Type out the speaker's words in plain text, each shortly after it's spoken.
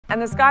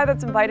And this guy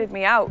that's invited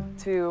me out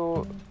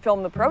to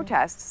film the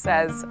protest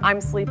says, I'm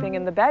sleeping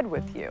in the bed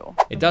with you.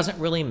 It doesn't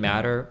really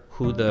matter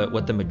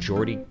what the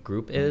majority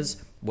group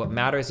is. What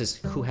matters is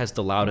who has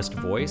the loudest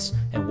voice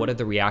and what are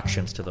the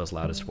reactions to those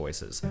loudest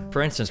voices.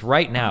 For instance,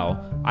 right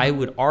now, I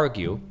would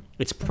argue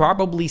it's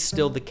probably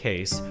still the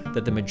case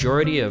that the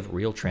majority of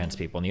real trans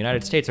people in the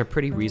United States are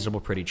pretty reasonable,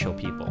 pretty chill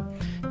people.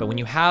 But when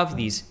you have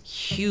these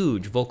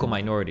huge vocal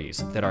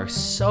minorities that are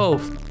so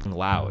f***ing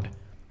loud,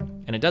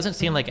 and it doesn't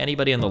seem like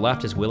anybody on the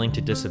left is willing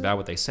to disavow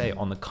what they say.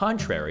 On the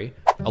contrary,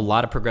 a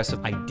lot of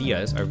progressive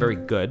ideas are very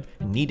good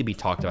and need to be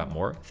talked about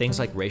more. Things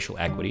like racial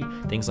equity,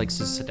 things like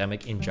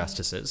systemic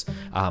injustices,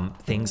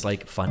 things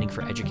like funding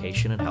for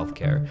education and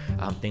healthcare,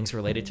 things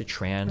related to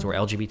trans or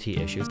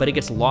LGBT issues. But it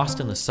gets lost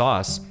in the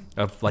sauce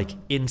of like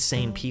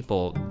insane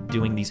people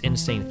doing these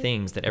insane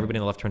things that everybody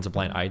on the left turns a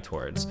blind eye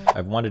towards.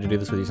 I've wanted to do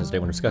this with you since day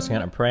one discussing it.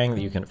 I'm praying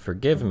that you can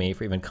forgive me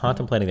for even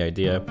contemplating the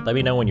idea. Let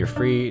me know when you're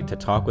free to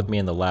talk with me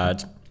and the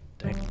lads.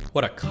 Dang.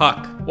 What a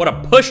cuck. What a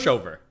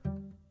pushover.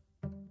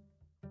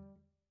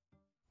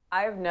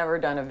 I've never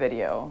done a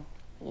video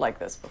like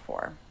this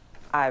before.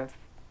 I've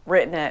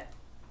written it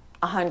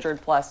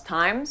 100+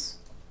 times,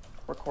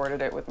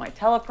 recorded it with my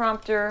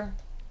teleprompter,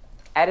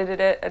 edited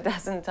it a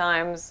dozen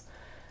times,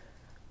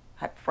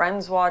 had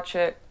friends watch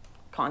it,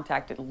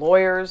 contacted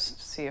lawyers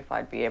to see if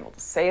I'd be able to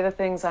say the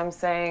things I'm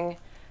saying,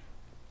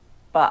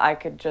 but I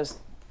could just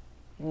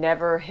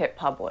never hit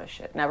publish.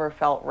 It never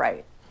felt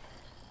right.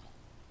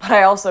 But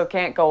I also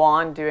can't go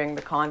on doing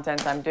the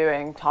content I'm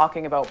doing,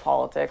 talking about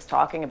politics,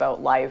 talking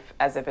about life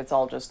as if it's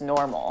all just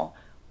normal,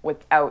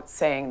 without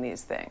saying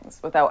these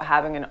things, without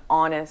having an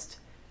honest,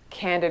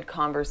 candid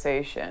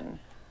conversation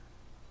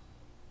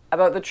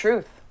about the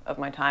truth of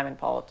my time in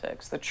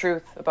politics, the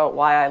truth about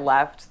why I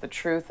left, the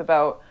truth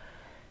about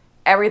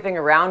everything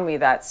around me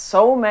that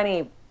so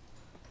many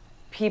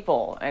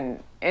people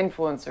and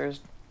influencers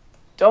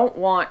don't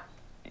want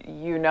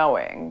you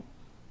knowing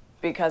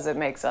because it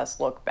makes us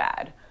look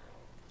bad.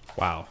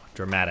 Wow,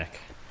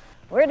 dramatic.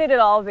 Where did it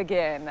all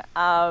begin?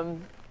 I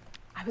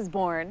was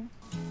born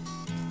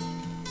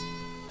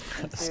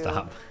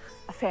into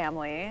a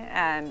family,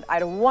 and I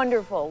had a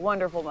wonderful,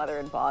 wonderful mother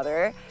and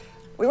father.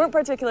 We weren't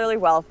particularly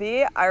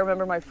wealthy. I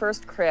remember my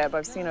first crib,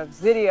 I've seen a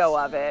video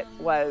of it,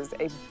 was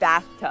a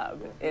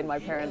bathtub in my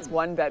parents'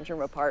 one-bedroom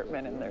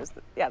apartment, and there's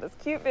this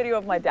cute video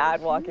of my dad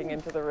walking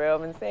into the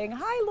room and saying,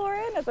 "Hi,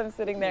 Lauren," as I'm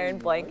sitting there in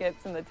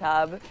blankets in the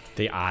tub.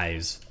 The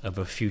eyes of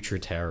a future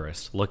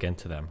terrorist. Look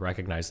into them.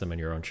 Recognize them in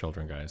your own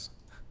children, guys.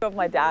 Of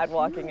my dad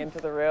walking into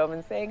the room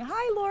and saying,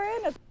 "Hi,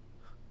 Lauren," as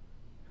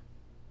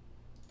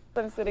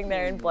I'm sitting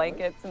there in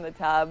blankets in the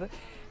tub.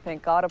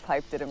 Thank God a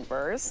pipe didn't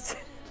burst,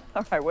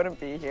 or I wouldn't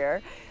be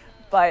here.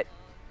 But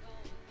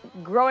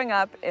growing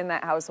up in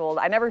that household,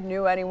 I never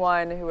knew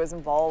anyone who was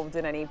involved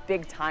in any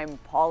big-time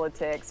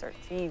politics or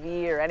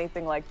TV or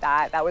anything like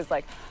that. That was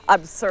like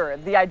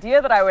absurd. The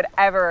idea that I would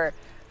ever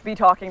be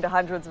talking to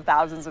hundreds of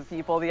thousands of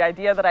people, the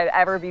idea that I'd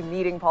ever be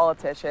meeting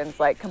politicians,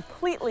 like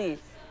completely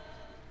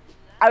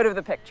out of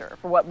the picture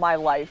for what my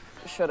life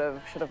should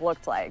have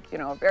looked like. You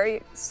know, a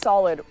very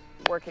solid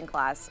working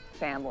class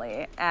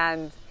family.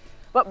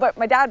 But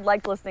my dad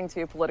liked listening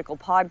to political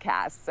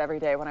podcasts every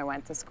day when I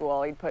went to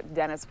school. He'd put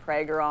Dennis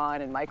Prager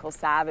on and Michael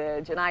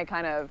Savage, and I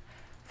kind of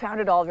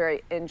found it all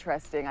very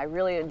interesting. I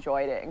really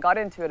enjoyed it and got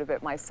into it a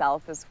bit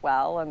myself as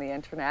well on the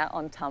internet,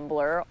 on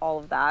Tumblr, all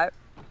of that.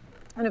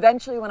 And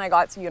eventually when I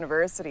got to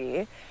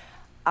university,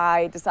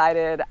 I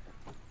decided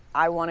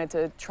I wanted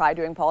to try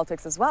doing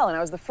politics as well. And I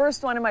was the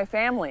first one in my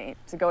family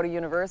to go to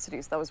university.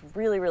 So that was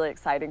really, really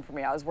exciting for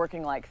me. I was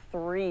working like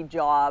 3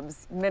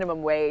 jobs,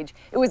 minimum wage.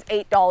 It was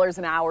 $8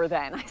 an hour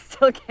then. I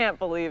still can't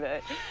believe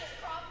it.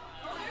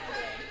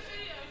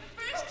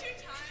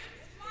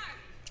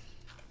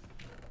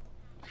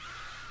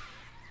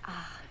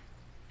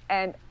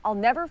 And I'll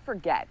never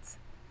forget,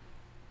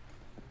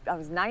 I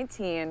was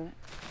 19,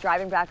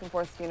 driving back and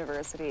forth to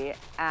university,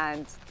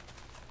 and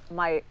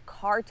my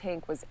car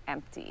tank was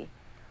empty.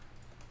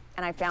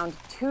 And I found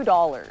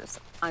 $2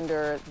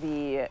 under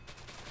the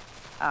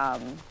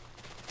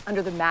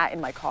mat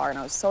in my car, and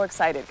I was so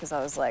excited because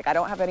I was like, I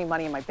don't have any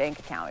money in my bank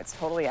account. It's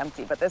totally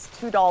empty, but this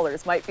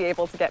 $2 might be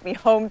able to get me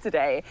home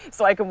today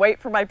so I can wait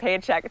for my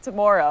paycheck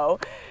tomorrow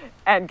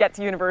and get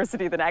to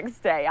university the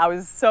next day. I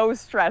was so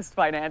stressed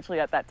financially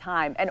at that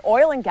time. And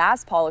oil and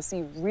gas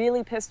policy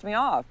really pissed me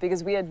off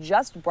because we had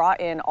just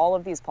brought in all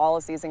of these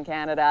policies in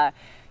Canada,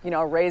 you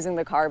know, raising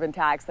the carbon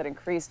tax that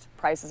increased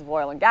prices of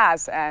oil and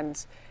gas,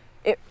 and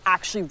it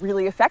actually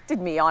really affected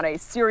me on a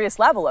serious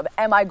level of,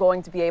 am I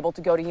going to be able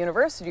to go to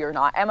university or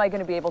not? Am I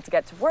going to be able to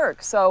get to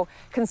work? So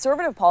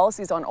conservative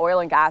policies on oil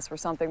and gas were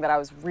something that I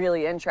was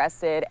really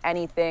interested in.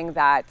 Anything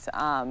that,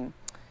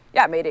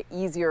 made it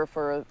easier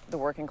for the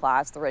working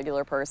class, the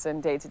regular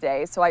person, day to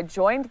day. So I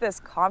joined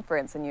this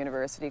conference in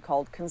university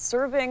called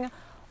Conserving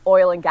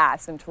Oil and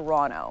Gas in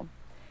Toronto.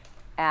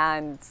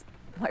 And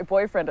my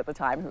boyfriend at the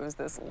time, who was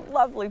this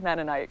lovely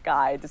Mennonite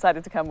guy,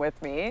 decided to come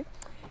with me.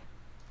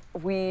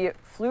 we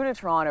flew to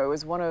Toronto. It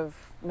was one of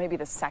maybe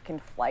the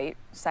second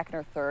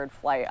or third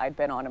flight I'd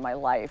been on in my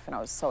life, and I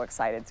was so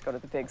excited to go to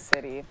the big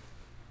city.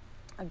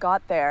 I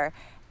got there,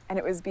 and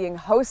it was being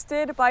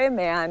hosted by a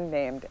man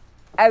named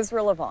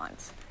Ezra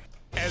Levant.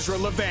 Ezra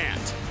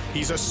Levant.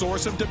 He's a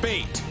source of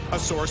debate, a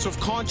source of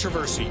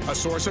controversy, a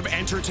source of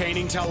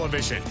entertaining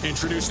television.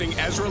 Introducing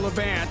Ezra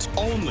Levant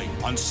only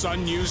on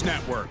Sun News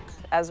Network.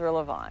 Ezra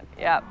Levant,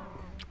 yep.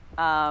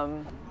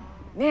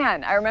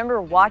 Man, I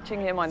remember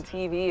watching him on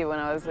TV when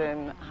I was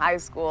in high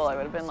school. I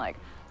would have been like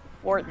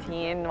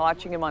 14,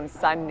 watching him on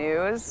Sun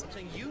News.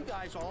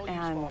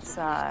 And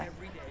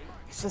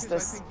he's just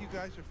this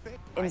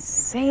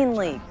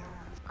insanely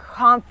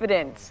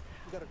confident,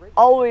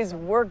 always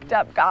worked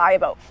up guy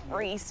about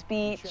free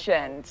speech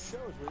and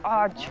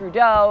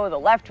Trudeau, the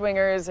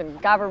left-wingers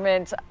and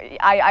government.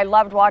 I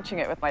loved watching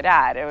it with my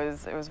dad.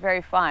 It was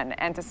very fun.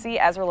 And to see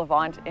Ezra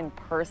Levant in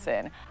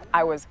person,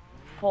 I was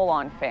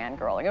full-on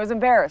fangirling. It was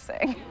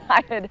embarrassing.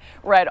 I had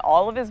read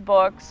all of his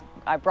books.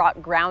 I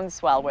brought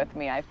Groundswell with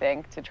me, I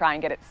think, to try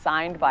and get it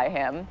signed by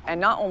him.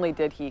 And not only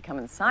did he come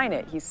and sign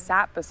it, he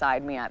sat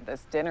beside me at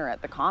this dinner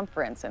at the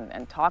conference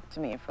and talked to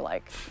me for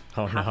like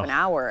half an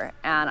hour.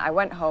 And I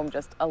went home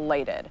just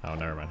elated. Oh,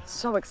 never mind.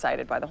 So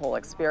excited by the whole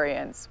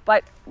experience.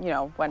 But, you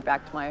know, went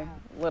back to my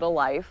little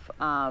life.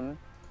 And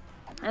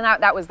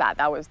that was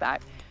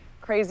that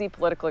crazy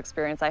political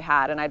experience I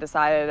had. And I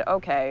decided,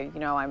 okay, you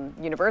know,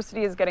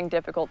 university is getting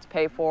difficult to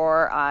pay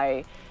for.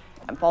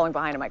 I'm falling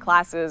behind in my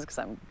classes because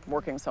I'm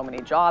working so many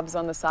jobs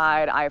on the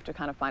side. I have to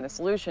kind of find a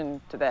solution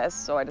to this.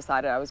 So I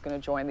decided I was going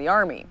to join the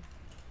Army.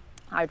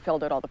 I'd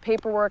filled out all the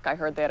paperwork. I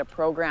heard they had a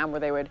program where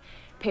they would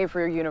pay for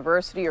your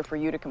university or for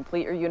you to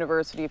complete your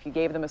university if you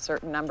gave them a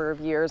certain number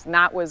of years. And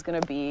that was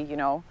going to be, you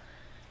know,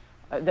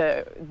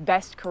 the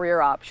best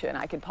career option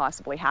I could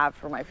possibly have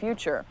for my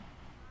future.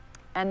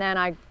 And then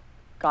I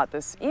got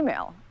this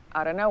email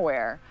out of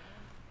nowhere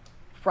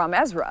from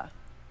Ezra.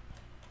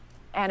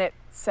 And it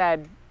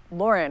said,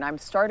 Lauren, I'm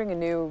starting a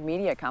new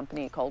media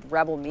company called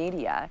Rebel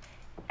Media,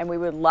 and we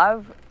would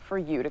love for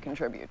you to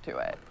contribute to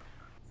it.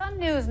 Sun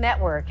News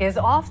Network is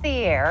off the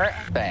air.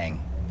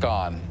 Bang,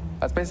 gone.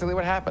 That's basically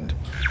what happened.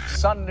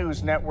 Sun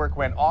News Network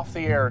went off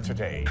the air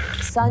today.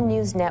 Sun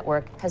News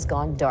Network has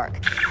gone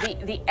dark.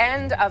 The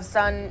end of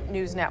Sun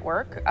News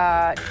Network.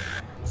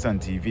 Sun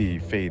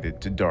TV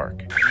faded to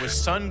dark. With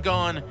Sun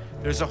gone,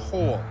 there's a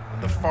hole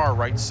on the far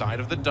right side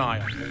of the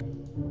dial.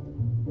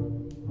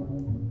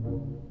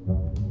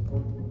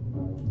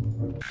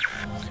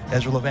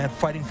 Ezra Levant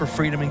fighting for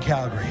freedom in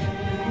Calgary.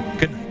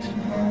 Good night.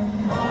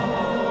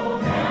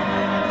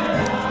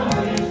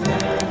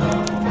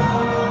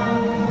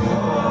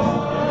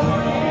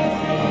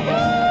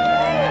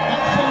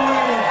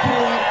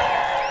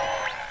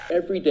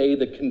 Every day,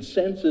 the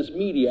consensus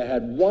media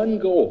had one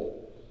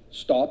goal: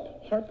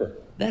 stop Harper.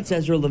 That's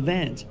Ezra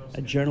Levant,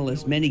 a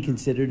journalist many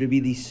consider to be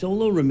the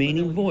solo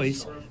remaining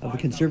voice of the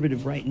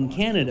conservative right in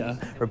Canada.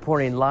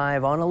 Reporting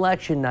live on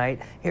election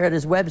night here at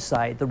his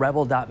website,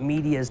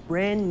 therebel.media's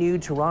brand new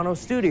Toronto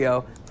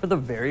studio for the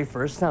very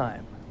first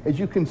time. As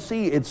you can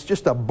see, it's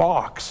just a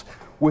box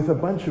with a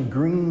bunch of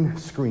green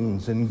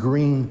screens and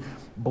green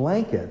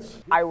blankets.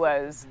 I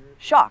was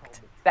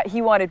shocked that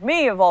he wanted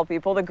me, of all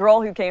people, the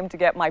girl who came to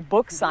get my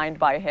book signed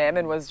by him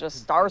and was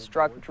just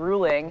starstruck,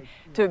 drooling,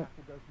 to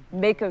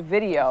make a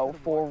video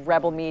for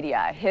Rebel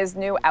Media, his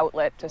new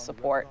outlet to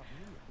support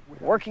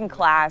working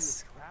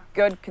class,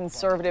 good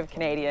conservative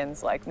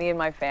Canadians like me and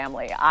my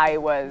family. I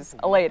was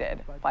elated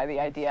by the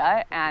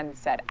idea and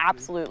said,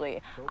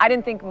 absolutely. I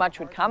didn't think much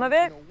would come of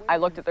it. I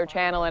looked at their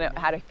channel and it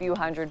had a few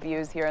hundred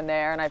views here and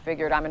there, and I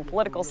figured I'm in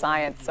political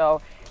science,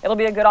 so it'll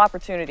be a good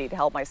opportunity to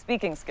help my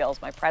speaking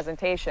skills, my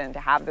presentation, to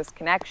have this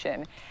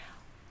connection.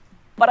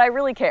 But I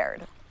really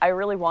cared. I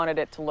really wanted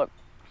it to look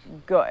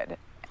good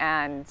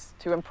and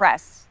to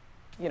impress,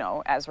 you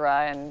know,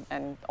 Ezra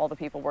and all the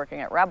people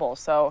working at Rebel.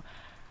 So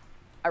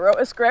I wrote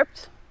a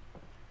script.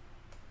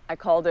 I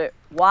called it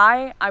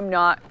Why I'm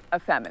Not a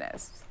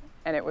Feminist.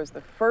 And it was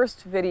the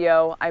first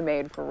video I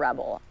made for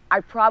Rebel.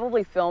 I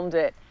probably filmed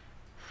it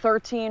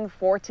 13,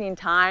 14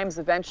 times,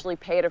 eventually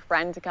paid a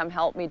friend to come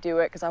help me do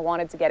it because I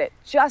wanted to get it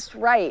just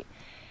right.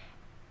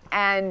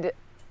 And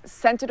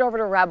sent it over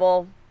to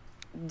Rebel.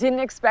 Didn't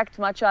expect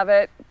much of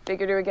it.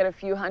 Figured it would get a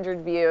few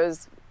hundred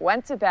views.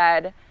 Went to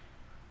bed.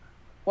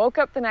 Woke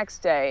up the next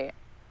day,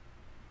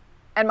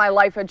 and my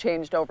life had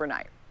changed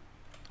overnight.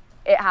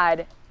 It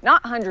had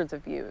not hundreds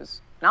of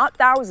views, not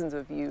thousands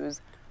of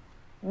views,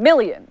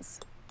 millions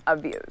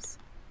of views.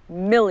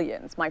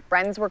 Millions. My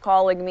friends were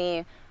calling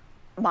me.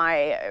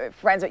 My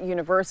friends at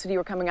university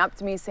were coming up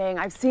to me saying,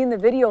 I've seen the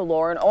video,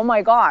 Lauren. Oh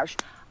my gosh.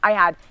 I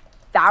had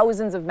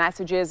thousands of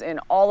messages in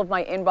all of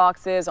my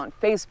inboxes on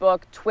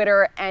Facebook,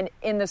 Twitter, and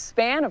in the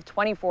span of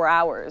 24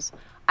 hours,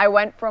 I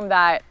went from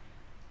that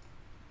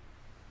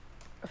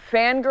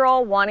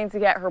fangirl wanting to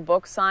get her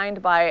book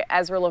signed by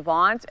Ezra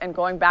Levant and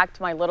going back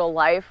to my little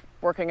life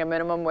working a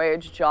minimum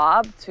wage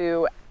job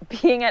to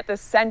being at the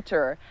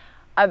center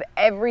of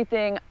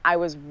everything I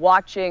was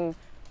watching,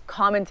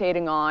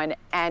 commentating on,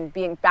 and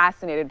being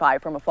fascinated by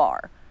from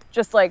afar.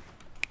 just like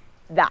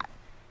that.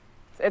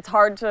 It's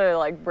hard to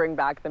like bring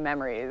back the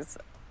memories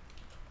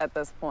at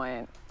this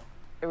point.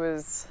 It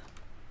was,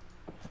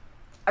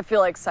 I feel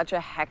like, such a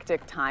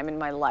hectic time in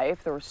my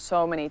life. There were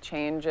so many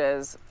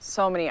changes,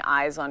 so many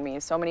eyes on me,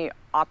 so many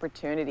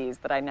opportunities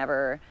that I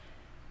never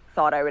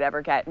thought I would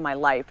ever get in my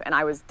life. And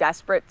I was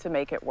desperate to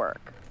make it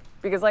work.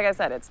 Because like I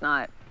said, it's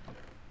not,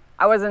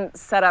 I wasn't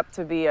set up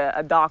to be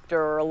a doctor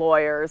or a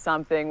lawyer or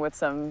something with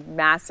some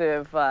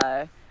massive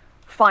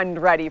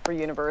fund ready for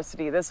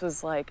university. This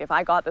was like, if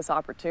I got this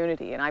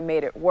opportunity and I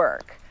made it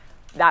work,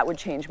 that would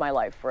change my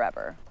life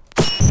forever.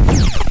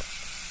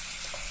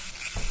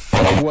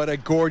 What a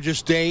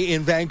gorgeous day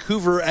in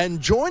Vancouver,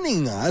 and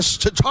joining us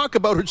to talk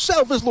about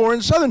herself is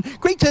Lauren Southern.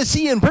 Great to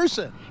see you in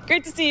person.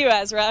 Great to see you,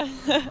 Ezra.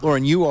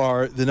 Lauren, you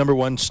are the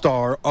 #1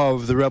 star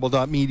of the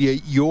Rebel.media.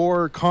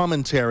 Your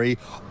commentary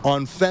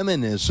on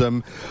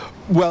feminism,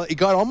 well, it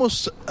got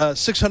almost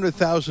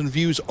 600,000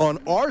 views on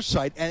our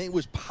site, and it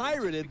was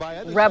pirated by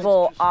other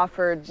Rebel sites.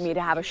 offered me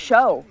to have a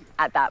show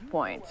at that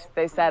point.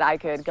 They said I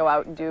could go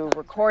out and do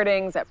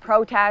recordings at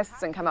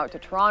protests and come out to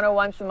Toronto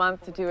once a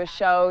month to do a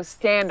show,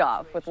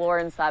 Standoff with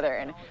Lauren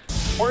Southern.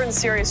 We're in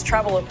serious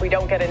trouble if we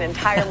don't get an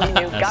entirely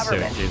new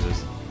government.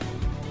 Jesus.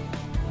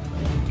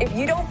 If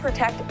you don't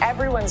protect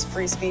everyone's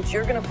free speech,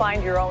 you're going to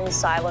find your own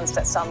silenced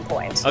at some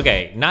point.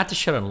 Okay, not to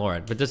shit on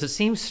Lauren, but does it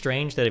seem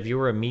strange that if you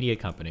were a media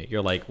company,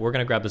 you're like, we're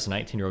going to grab this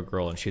 19-year-old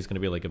girl and she's going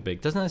to be like a big...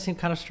 Doesn't that seem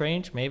kind of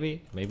strange?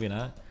 Maybe, maybe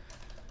not.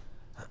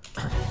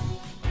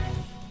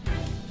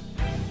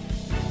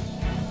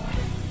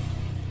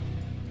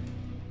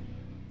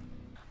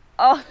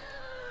 Oh,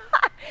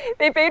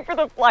 they paid for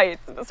the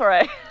flights.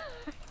 Sorry.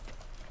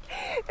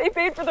 They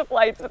paid for the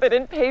flights, but they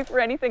didn't pay for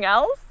anything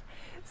else.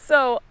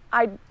 So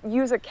I'd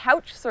use a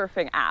couch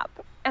surfing app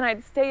and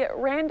I'd stay at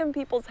random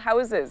people's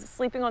houses,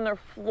 sleeping on their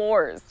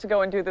floors to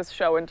go and do this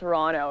show in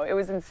Toronto. It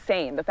was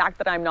insane. The fact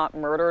that I'm not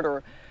murdered,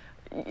 or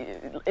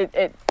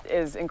it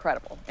is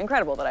incredible.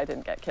 Incredible that I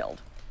didn't get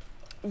killed.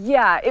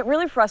 Yeah, it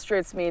really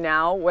frustrates me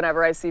now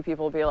whenever I see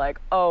people be like,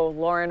 oh,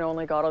 Lauren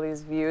only got all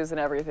these views and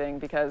everything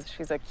because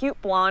she's a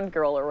cute blonde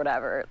girl or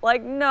whatever.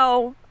 Like,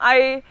 no,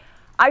 I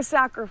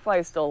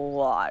sacrificed a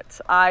lot.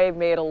 I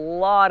made a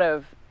lot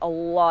of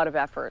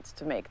efforts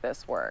to make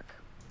this work.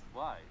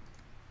 Why?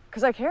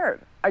 Because I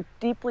cared. I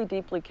deeply,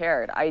 deeply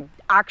cared. I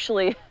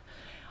actually,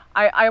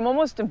 I'm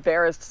almost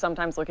embarrassed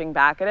sometimes looking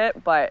back at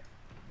it, but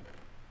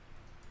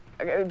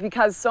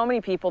because so many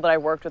people that I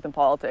worked with in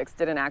politics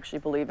didn't actually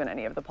believe in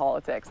any of the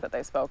politics that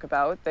they spoke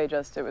about. They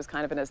just, it was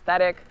kind of an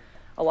aesthetic.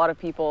 A lot of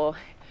people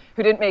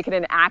who didn't make it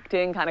in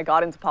acting kind of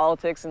got into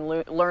politics and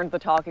learned the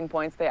talking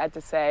points they had to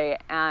say.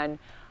 And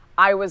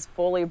I was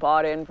fully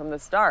bought in from the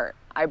start.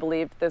 I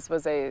believed this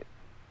was a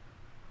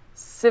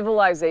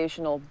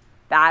civilizational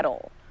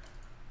battle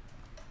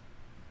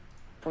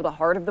for the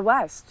heart of the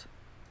West,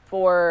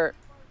 for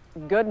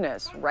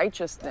goodness,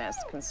 righteousness,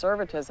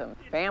 conservatism,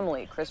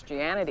 family,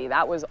 Christianity.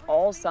 That was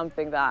all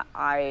something that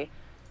I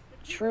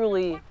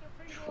truly,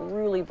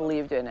 truly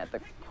believed in at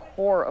the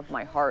core of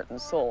my heart and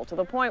soul, to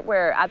the point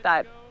where at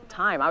that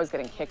time I was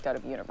getting kicked out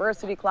of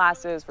university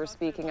classes for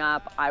speaking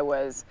up. I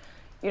was,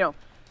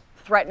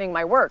 threatening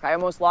my work. I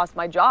almost lost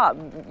my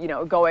job,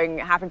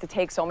 having to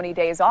take so many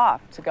days off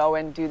to go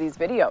and do these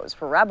videos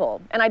for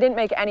Rebel. And I didn't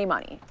make any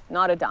money,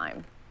 not a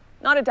dime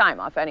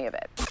off any of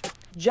it.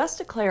 Just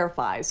to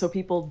clarify, so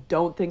people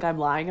don't think I'm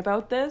lying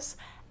about this,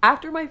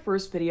 after my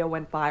first video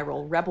went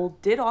viral, Rebel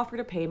did offer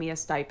to pay me a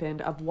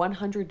stipend of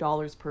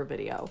 $100 per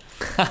video.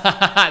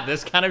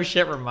 This kind of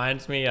shit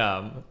reminds me,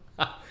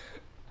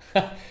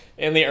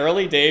 in the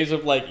early days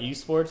of like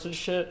esports and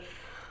shit,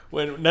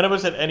 when none of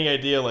us had any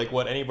idea like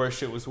what any of our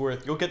shit was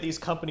worth, you'll get these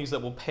companies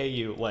that will pay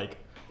you like,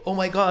 oh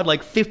my God,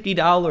 like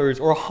 $50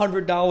 or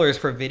 $100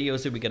 for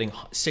videos that be getting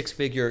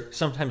 6-figure,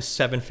 sometimes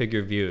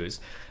 7-figure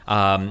views.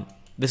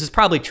 This is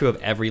probably true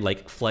of every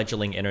like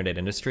fledgling internet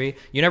industry.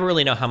 You never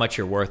really know how much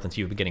you're worth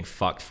until you've been getting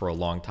fucked for a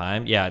long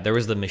time. Yeah, there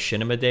was the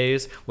machinima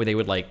days where they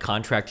would like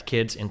contract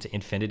kids into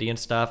infinity and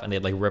stuff, and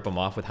they'd like rip them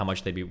off with how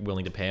much they'd be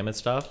willing to pay them and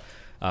stuff.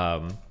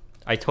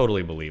 I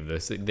totally believe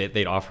this.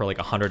 They'd offer like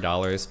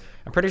 $100.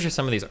 I'm pretty sure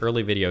some of these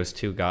early videos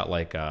too got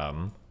like,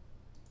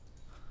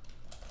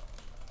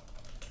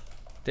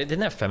 didn't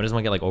that feminism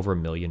one get like over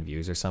 1 million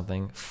views or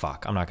something?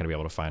 Fuck, I'm not gonna be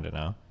able to find it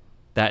now.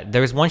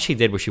 There was one she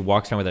did where she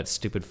walks around with that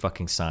stupid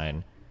fucking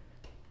sign.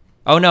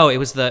 Oh no, it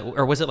was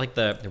or was it like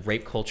the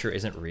rape culture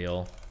isn't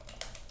real?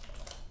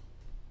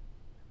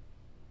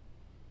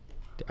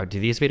 Do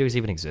these videos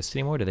even exist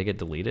anymore? Do they get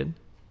deleted?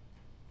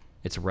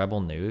 It's Rebel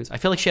News. I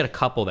feel like she had a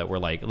couple that were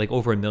like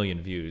over 1 million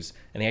views,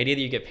 and the idea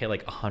that you get paid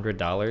like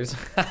 $100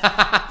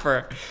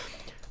 for,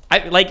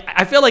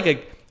 I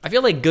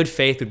feel like good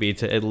faith would be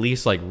to at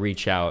least like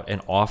reach out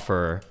and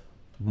offer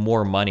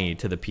more money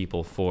to the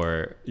people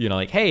for,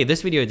 like, hey,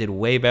 this video did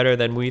way better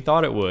than we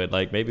thought it would.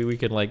 Like maybe we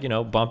could like,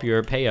 bump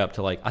your pay up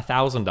to like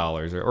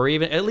 $1,000 or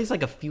even at least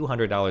like a few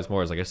 $100s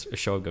more as like a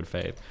show of good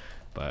faith.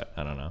 But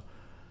I don't know.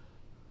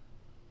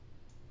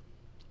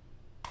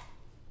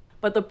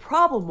 But the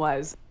problem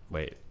was...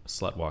 Wait,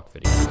 slut walk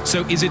video.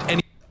 So is it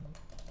any...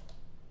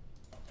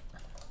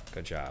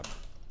 Good job.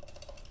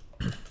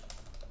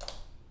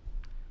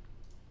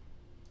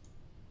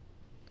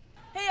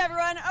 Hey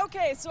everyone,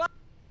 okay, so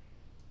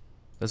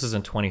This is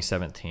in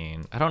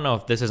 2017. I don't know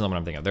if this isn't what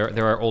I'm thinking of.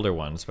 There are older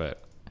ones,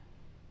 but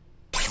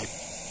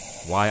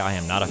why I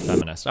am not a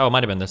feminist. Oh, it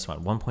might have been this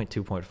one.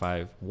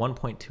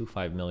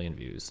 1.25 million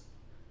views.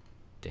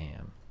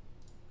 Damn.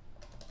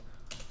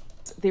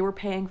 They were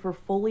paying for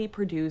fully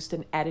produced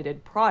and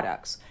edited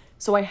products.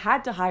 So I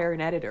had to hire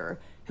an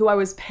editor who I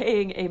was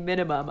paying a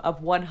minimum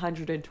of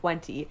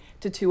 $120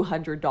 to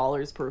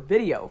 $200 per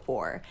video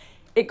for.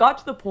 It got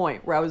to the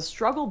point where I was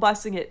struggle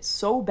busing it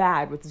so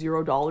bad with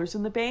 $0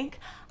 in the bank,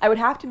 I would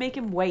have to make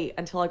him wait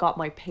until I got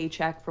my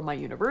paycheck from my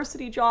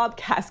university job,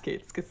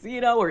 Cascades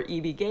Casino or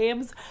EB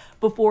Games,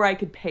 before I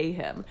could pay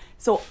him.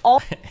 So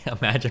all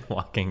Imagine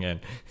walking in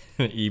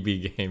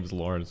EB Games,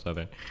 Lauren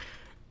Southern.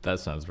 That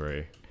sounds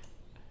very...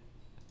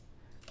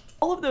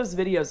 All of those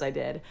videos I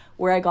did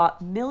where I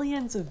got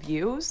millions of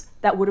views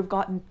that would have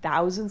gotten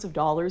thousands of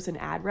dollars in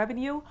ad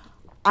revenue,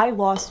 I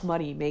lost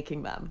money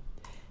making them.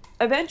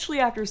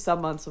 Eventually, after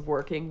some months of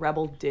working,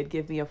 Rebel did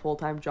give me a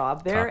full-time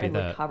job there and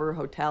would cover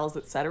hotels,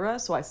 etc.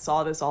 So I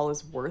saw this all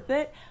as worth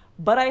it,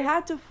 but I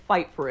had to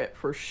fight for it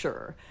for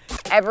sure.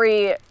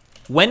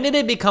 When did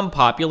it become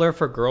popular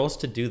for girls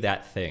to do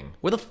that thing?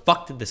 Where the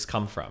fuck did this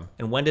come from?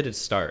 And when did it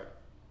start?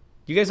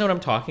 You guys know what I'm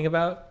talking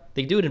about?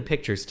 They do it in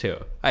pictures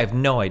too. I have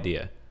no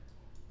idea.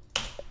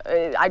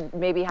 I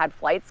maybe had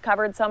flights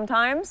covered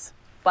sometimes,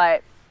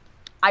 but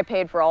I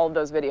paid for all of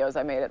those videos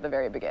I made at the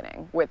very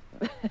beginning with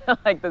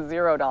like the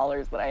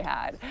 $0 that I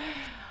had.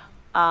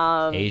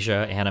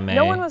 Asia, anime.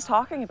 No one was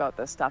talking about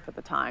this stuff at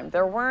the time.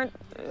 There weren't,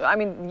 I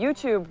mean,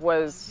 YouTube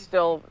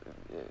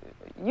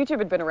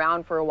had been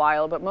around for a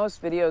while, but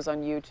most videos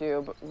on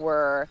YouTube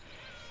were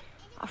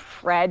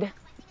Fred,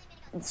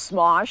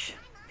 Smosh,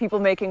 people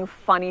making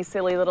funny,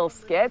 silly little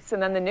skits,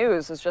 and then the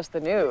news was just the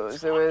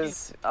news. It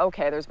was,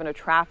 okay, there's been a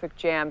traffic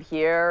jam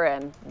here,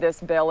 and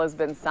this bill has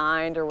been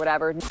signed, or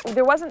whatever.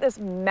 There wasn't this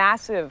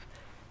massive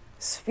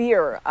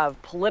sphere of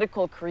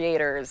political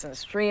creators and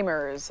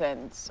streamers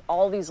and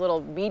all these little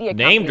media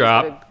companies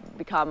that had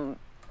become,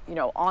 you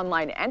know,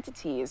 online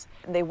entities.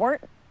 And they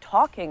weren't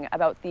talking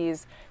about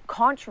these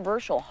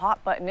controversial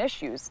hot-button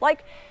issues,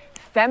 like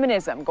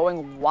feminism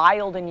going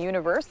wild in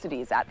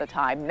universities at the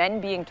time, men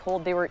being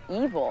told they were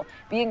evil,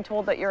 being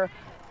told that you're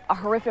a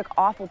horrific,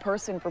 awful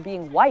person for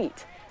being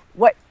white.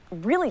 What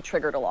really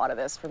triggered a lot of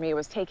this for me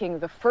was taking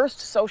the first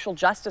social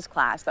justice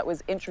class that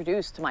was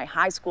introduced to my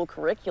high school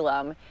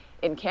curriculum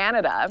in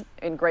Canada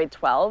in grade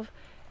 12,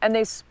 and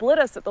they split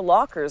us at the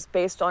lockers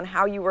based on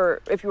how you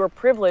were, if you were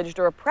privileged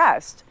or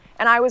oppressed.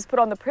 And I was put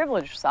on the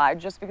privileged side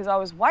just because I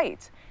was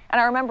white. And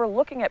I remember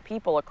looking at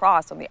people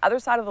across on the other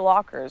side of the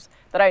lockers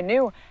that I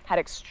knew had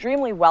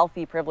extremely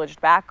wealthy,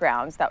 privileged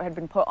backgrounds that had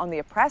been put on the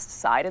oppressed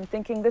side and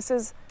thinking, this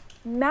is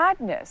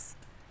madness.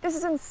 This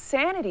is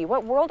insanity.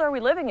 What world are we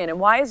living in? And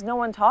why is no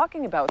one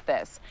talking about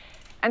this?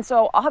 And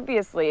so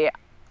obviously,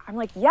 I'm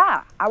like,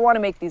 yeah, I want to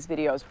make these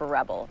videos for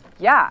Rebel.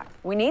 Yeah,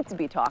 we need to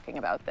be talking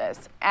about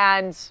this.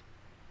 And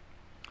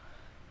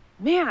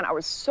man, I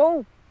was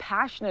so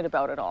passionate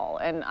about it all.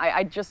 And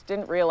I just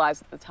didn't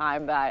realize at the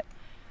time that,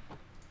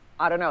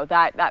 I don't know,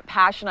 that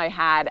passion I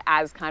had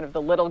as kind of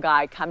the little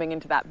guy coming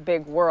into that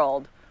big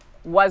world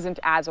wasn't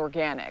as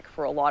organic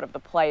for a lot of the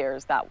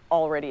players that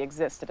already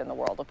existed in the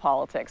world of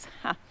politics.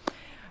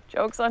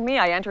 Joke's on me,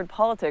 I entered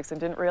politics and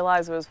didn't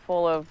realize it was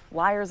full of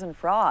liars and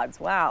frauds.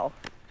 Wow,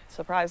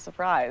 surprise,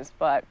 surprise.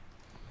 But,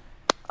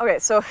 okay,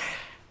 so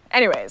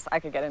anyways, I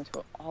could get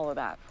into all of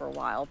that for a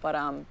while, but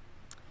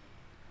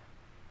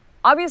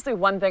obviously,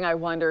 one thing I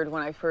wondered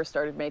when I first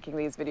started making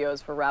these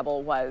videos for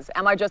Rebel was,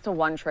 am I just a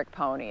one-trick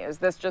pony? Is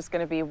this just going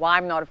to be why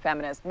I'm not a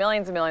feminist,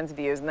 millions and millions of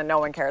views, and then no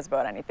one cares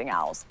about anything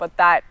else? But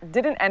that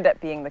didn't end up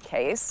being the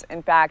case.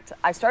 In fact,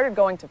 I started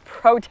going to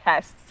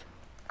protests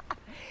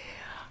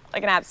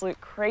like an absolute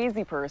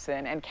crazy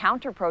person and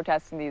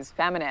counter-protesting these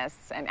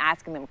feminists and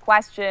asking them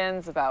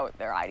questions about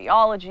their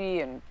ideology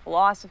and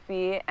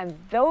philosophy, and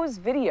those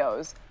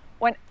videos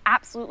went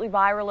absolutely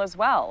viral as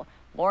well.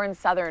 Lauren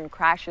Southern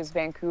crashes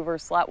Vancouver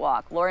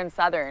slutwalk. Lauren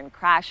Southern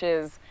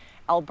crashes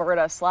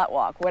Alberta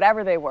slutwalk.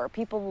 Whatever they were,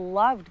 people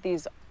loved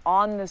these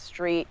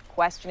on-the-street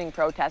questioning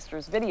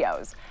protesters'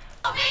 videos.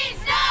 No means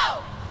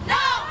no!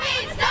 No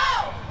means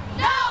no!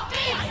 No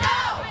means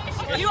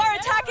no! You are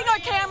attacking our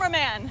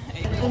cameraman.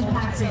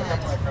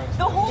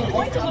 The whole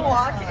point of the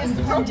walk is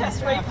to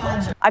protest rape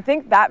culture. I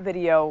think that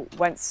video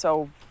went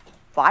so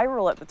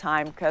viral at the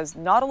time because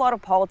not a lot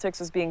of politics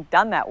was being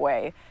done that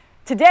way.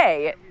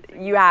 Today,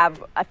 you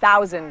have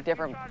 1,000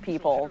 different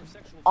people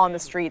on the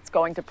streets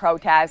going to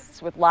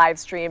protests with live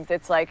streams.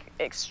 It's like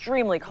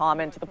extremely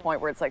common to the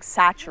point where it's like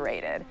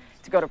saturated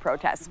to go to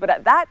protests. But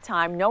at that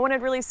time, no one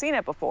had really seen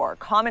it before.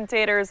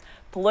 Commentators,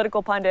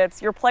 political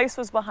pundits, your place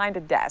was behind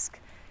a desk.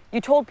 You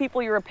told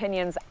people your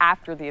opinions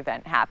after the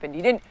event happened.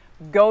 You didn't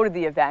go to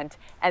the event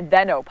and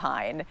then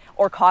opine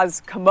or cause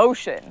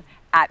commotion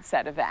at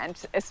said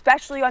event,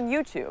 especially on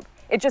YouTube.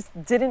 It just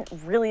didn't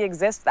really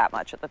exist that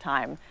much at the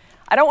time.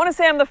 I don't want to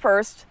say I'm the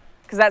first,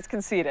 because that's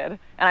conceited, and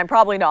I'm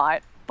probably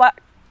not, but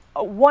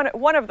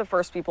one of the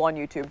first people on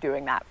YouTube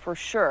doing that for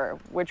sure,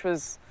 which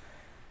was,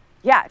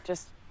 yeah,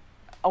 just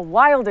a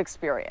wild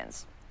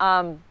experience.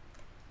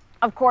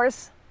 Of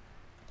course,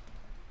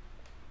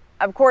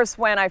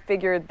 when I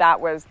figured that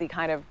was the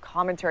kind of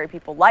commentary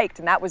people liked,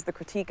 and that was the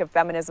critique of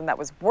feminism that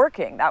was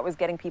working, that was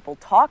getting people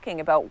talking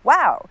about,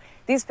 wow,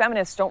 these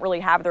feminists don't really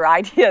have their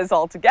ideas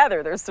all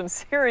together. There's some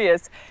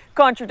serious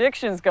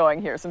contradictions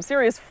going here, some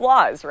serious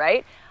flaws,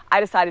 right? I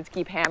decided to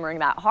keep hammering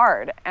that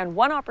hard. And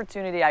one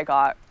opportunity I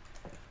got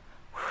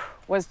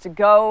was to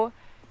go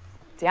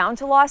down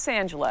to Los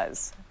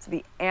Angeles to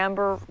the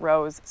Amber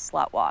Rose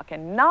Slut Walk.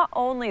 And not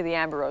only the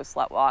Amber Rose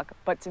Slut Walk,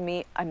 but to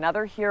meet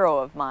another hero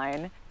of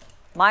mine,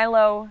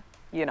 Milo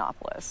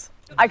Yiannopoulos.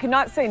 I could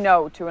not say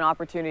no to an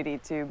opportunity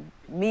to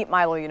meet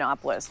Milo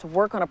Yiannopoulos, to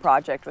work on a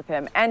project with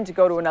him, and to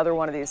go to another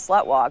one of these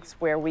slut walks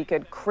where we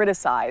could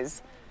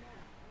criticize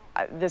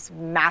this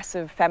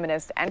massive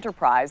feminist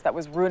enterprise that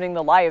was ruining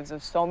the lives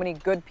of so many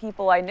good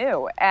people I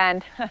knew.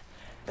 And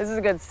this is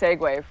a good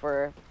segue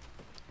for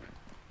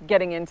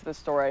getting into the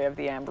story of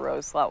the Amber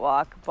Rose Slut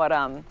Walk. But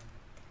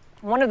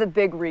one of the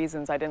big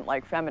reasons I didn't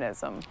like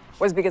feminism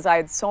was because I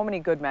had so many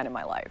good men in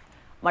my life.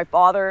 My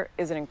father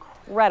is an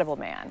incredible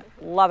man.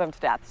 Love him to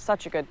death.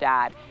 Such a good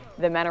dad.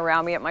 The men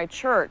around me at my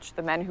church,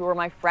 the men who were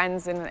my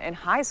friends in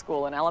high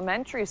school and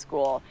elementary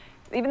school,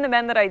 even the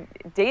men that I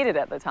dated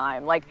at the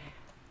time, like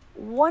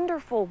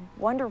wonderful,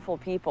 wonderful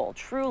people,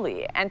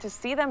 truly. And to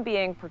see them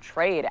being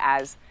portrayed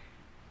as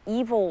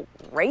evil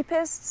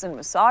rapists and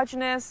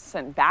misogynists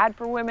and bad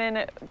for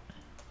women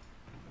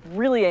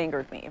really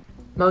angered me.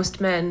 Most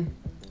men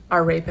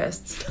are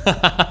rapists.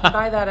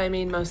 By that I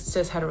mean most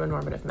cis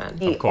heteronormative men.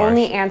 The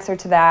only answer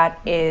to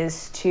that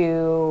is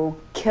to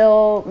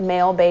kill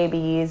male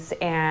babies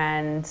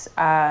and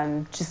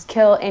just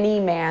kill any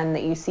man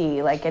that you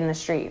see, like in the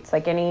streets,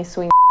 like any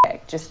swing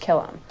chick, just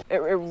kill him. It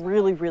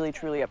really, really,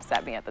 truly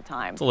upset me at the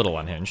time. It's a little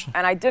unhinged.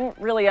 And I didn't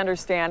really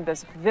understand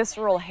this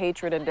visceral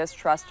hatred and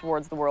distrust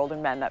towards the world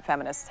and men that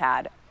feminists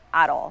had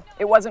at all.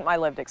 It wasn't my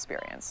lived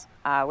experience,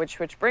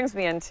 which brings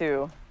me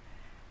into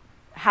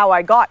how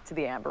I got to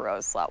the Amber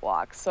Rose Slut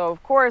Walk. So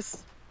of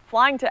course,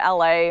 flying to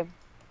LA,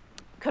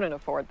 couldn't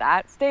afford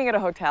that. Staying at a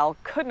hotel,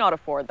 could not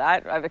afford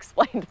that. I've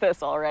explained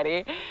this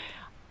already.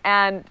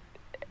 And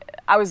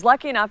I was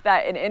lucky enough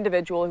that an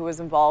individual who was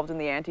involved in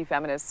the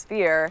anti-feminist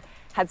sphere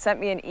had sent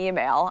me an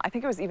email. I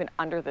think it was even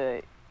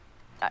under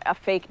a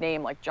fake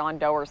name like John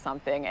Doe or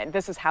something, and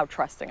this is how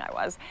trusting I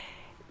was.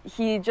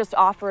 He just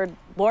offered,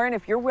 Lauren,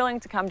 if you're willing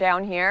to come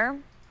down here,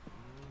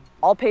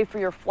 I'll pay for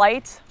your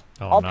flight.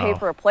 I'll pay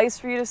for a place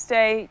for you to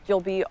stay.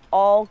 You'll be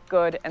all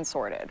good and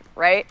sorted,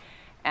 right?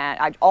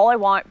 And all I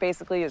want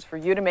basically is for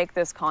you to make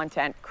this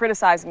content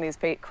criticizing these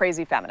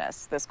crazy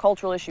feminists. This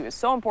cultural issue is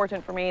so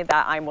important for me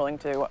that I'm willing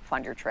to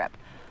fund your trip.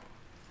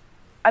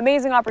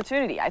 Amazing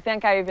opportunity. I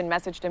think I even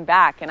messaged him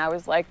back and I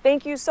was like,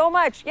 thank you so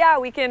much. Yeah,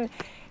 we can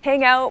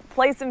hang out,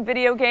 play some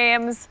video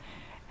games,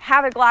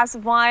 have a glass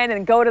of wine,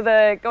 and go to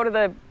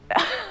the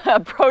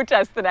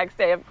protest the next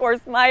day. Of course,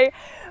 my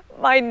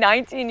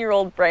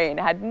 19-year-old brain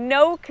had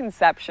no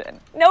conception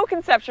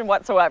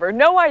whatsoever,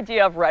 no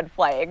idea of red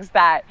flags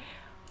that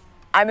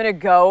I'm gonna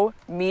go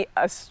meet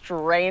a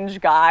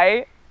strange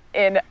guy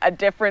in a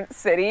different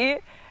city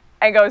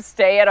and go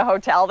stay at a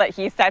hotel that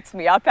he sets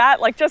me up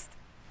at. Like, just,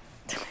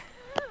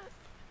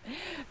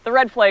 the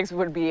red flags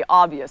would be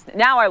obvious.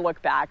 Now I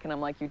look back and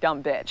I'm like, you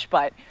dumb bitch.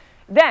 But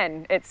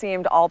then it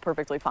seemed all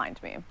perfectly fine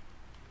to me.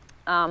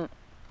 I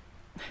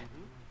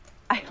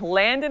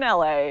land in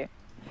LA,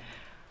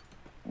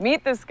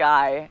 meet this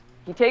guy,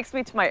 he takes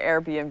me to my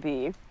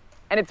Airbnb,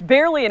 and it's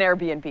barely an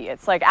Airbnb.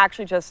 It's like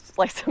actually just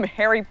like some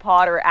Harry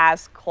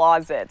Potter-ass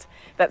closet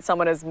that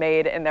someone has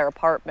made in their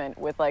apartment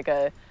with like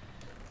a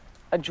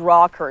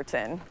draw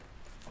curtain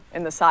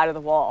in the side of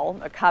the wall,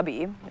 a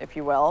cubby, if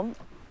you will.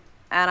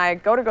 And I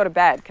go to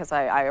bed because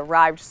I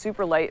arrived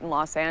super late in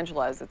Los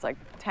Angeles. It's like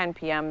 10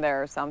 p.m.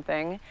 there or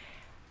something.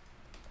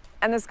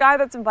 And this guy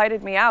that's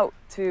invited me out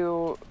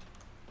to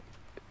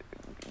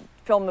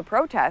film the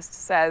protest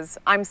says,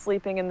 I'm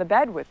sleeping in the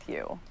bed with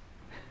you.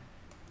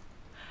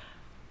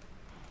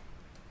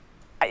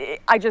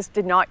 I just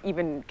did not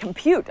even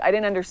compute. I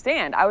didn't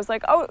understand. I was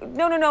like, oh,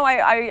 no,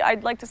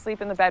 I'd like to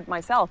sleep in the bed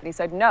myself. And he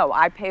said, no,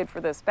 I paid for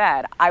this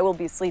bed. I will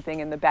be sleeping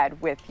in the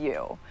bed with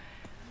you.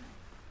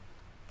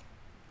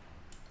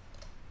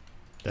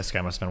 This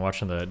guy must have been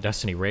watching the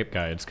Destiny rape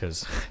guides,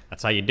 because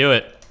that's how you do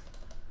it.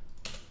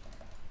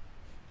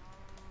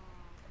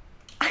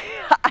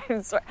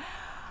 I'm sorry.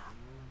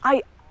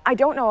 I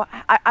don't know.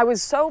 I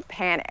was so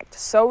panicked,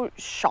 so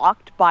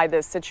shocked by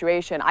this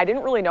situation. I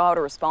didn't really know how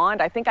to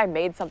respond. I think I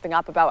made something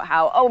up about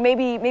how, oh,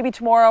 maybe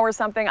tomorrow or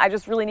something. I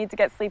just really need to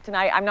get sleep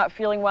tonight. I'm not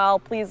feeling well.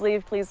 Please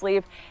leave, please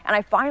leave. And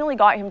I finally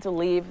got him to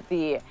leave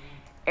the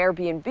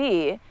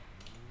Airbnb,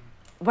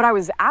 but I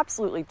was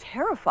absolutely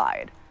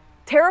terrified.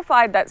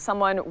 Terrified that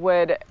someone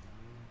would,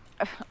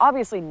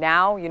 obviously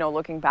now, you know,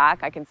 looking back,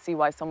 I can see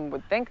why someone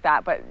would think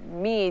that. But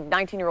me,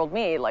 19-year-old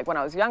me, like when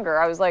I was younger,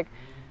 I was like,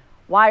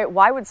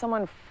 Why would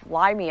someone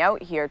fly me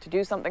out here to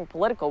do something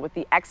political with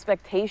the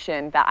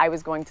expectation that I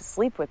was going to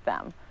sleep with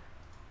them?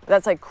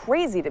 That's like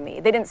crazy to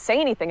me. They didn't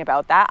say anything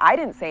about that. I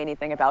didn't say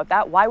anything about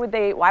that. Why would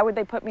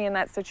they put me in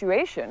that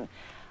situation?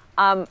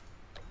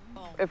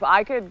 If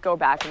I could go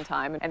back in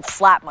time and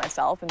slap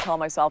myself and tell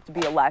myself to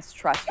be a less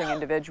trusting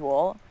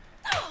individual,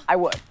 I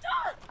would.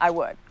 I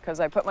would,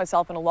 because I put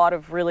myself in a lot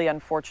of really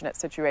unfortunate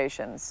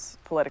situations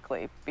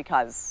politically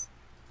because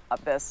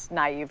of this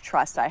naive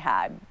trust I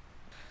had.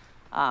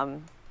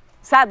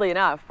 Sadly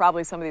enough,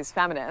 probably some of these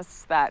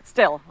feminists that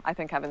still, I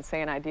think, have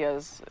insane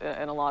ideas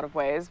in a lot of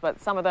ways,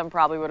 but some of them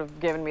probably would have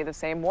given me the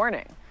same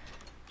warning.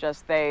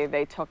 Just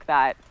they took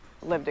that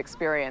lived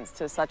experience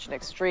to such an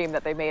extreme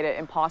that they made it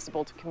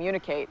impossible to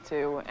communicate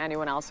to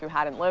anyone else who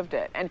hadn't lived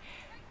it. And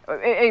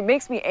it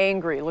makes me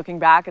angry looking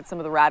back at some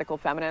of the radical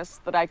feminists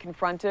that I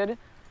confronted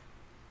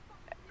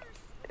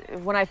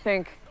when I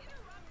think,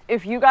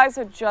 if you guys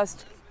had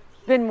just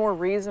been more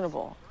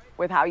reasonable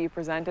with how you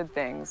presented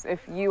things, if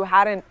you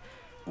hadn't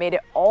made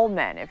it all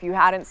men, if you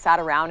hadn't sat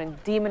around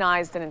and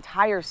demonized an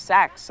entire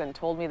sex and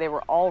told me they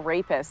were all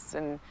rapists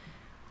and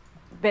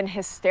been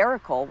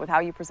hysterical with how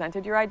you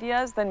presented your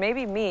ideas, then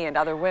maybe me and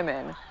other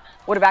women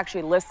would have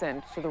actually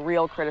listened to the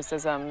real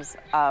criticisms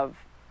of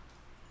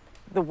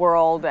the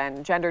world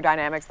and gender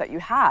dynamics that you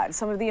had,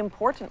 some of the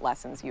important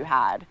lessons you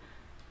had.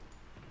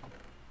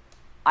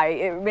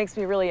 It makes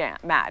me really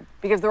mad,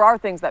 because there are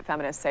things that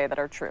feminists say that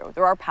are true.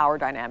 There are power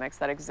dynamics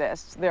that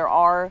exist. There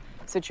are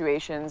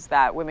situations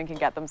that women can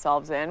get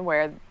themselves in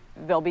where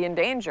they'll be in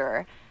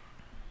danger.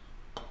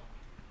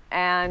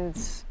 And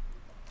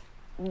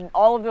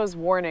all of those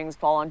warnings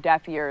fall on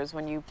deaf ears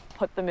when you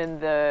put them in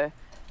the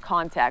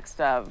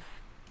context of...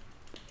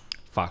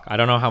 Fuck, I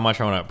don't know how much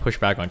I want to push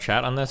back on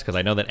chat on this, because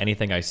I know that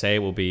anything I say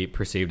will be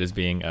perceived as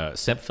being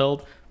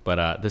simp-filled,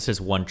 but this is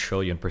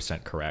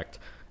 1,000,000,000% correct.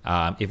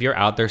 If you're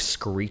out there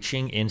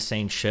screeching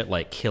insane shit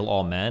like kill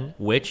all men,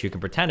 which you can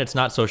pretend it's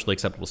not socially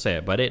acceptable to say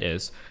it, but it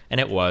is,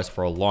 and it was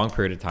for a long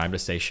period of time to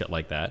say shit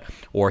like that,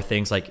 or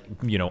things like,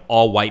 you know,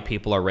 all white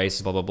people are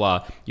racist, blah, blah,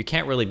 blah, you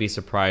can't really be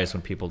surprised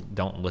when people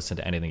don't listen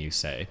to anything you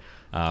say.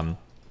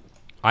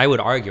 I would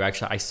argue,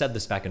 actually, I said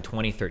this back in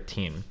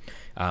 2013,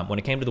 when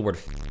it came to the word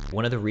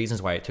one of the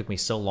reasons why it took me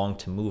so long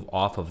to move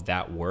off of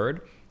that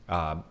word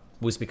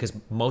was because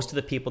most of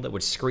the people that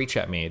would screech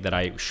at me that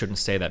I shouldn't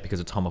say that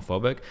because it's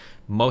homophobic,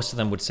 most of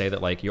them would say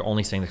that, like, you're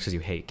only saying this because you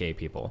hate gay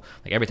people.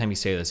 Like, every time you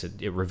say this,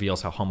 it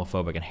reveals how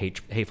homophobic and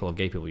hateful of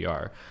gay people you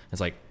are.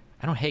 It's like,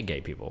 I don't hate gay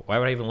people. Why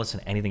would I even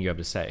listen to anything you have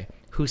to say?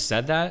 Who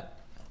said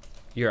that?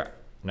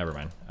 Never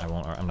mind.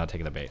 I'm not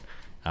taking the bait.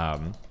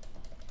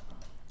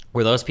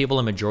 Were those people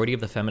a majority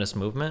of the feminist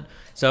movement?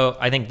 So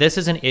I think this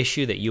is an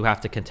issue that you have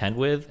to contend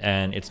with,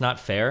 and it's not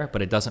fair,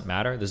 but it doesn't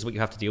matter. This is what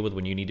you have to deal with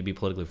when you need to be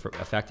politically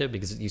effective,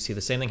 because you see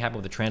the same thing happen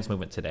with the trans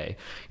movement today.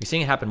 You're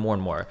seeing it happen more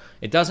and more.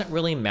 It doesn't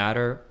really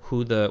matter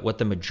what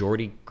the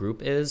majority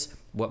group is.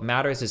 What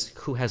matters is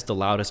who has the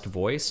loudest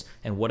voice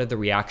and what are the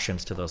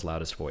reactions to those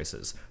loudest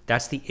voices.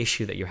 That's the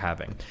issue that you're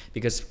having.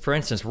 Because, for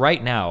instance,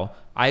 right now,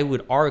 I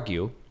would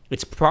argue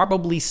it's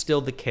probably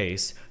still the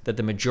case that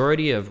the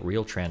majority of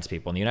real trans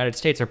people in the United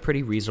States are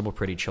pretty reasonable,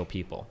 pretty chill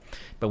people.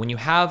 But when you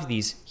have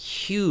these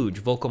huge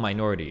vocal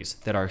minorities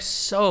that are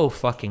so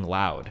fucking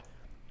loud,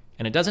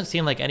 and it doesn't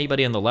seem like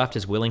anybody on the left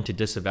is willing to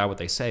disavow what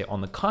they say.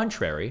 On the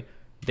contrary,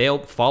 they'll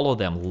follow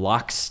them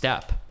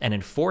lockstep and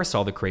enforce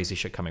all the crazy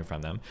shit coming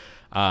from them.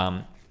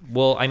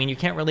 Well, I mean, you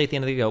can't really at the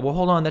end of the day go, well,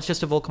 hold on, that's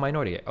just a vocal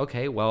minority.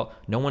 Okay, well,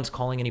 no one's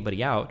calling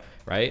anybody out,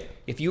 right?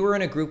 If you were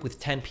in a group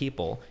with 10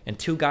 people and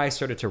 2 guys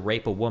started to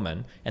rape a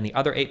woman and the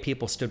other 8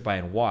 people stood by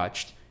and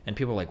watched, and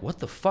people were like, what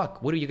the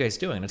fuck? What are you guys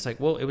doing? And it's like,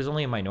 well, it was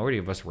only a minority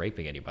of us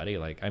raping anybody.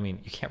 Like, I mean,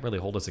 you can't really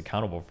hold us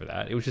accountable for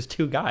that. It was just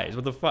 2 guys.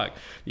 What the fuck?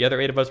 The other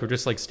 8 of us were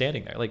just like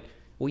standing there. Like,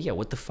 well, yeah,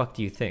 what the fuck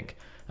do you think?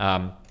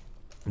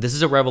 This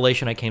is a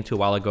revelation I came to a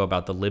while ago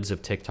about the libs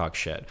of TikTok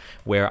shit,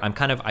 where I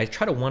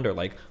try to wonder,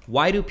 like,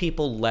 why do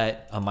people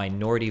let a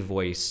minority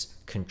voice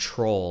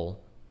control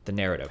the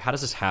narrative? How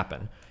does this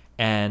happen?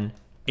 And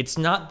it's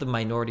not the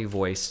minority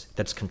voice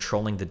that's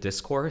controlling the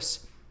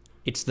discourse.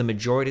 It's the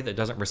majority that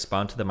doesn't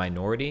respond to the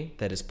minority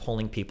that is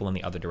pulling people in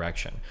the other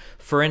direction.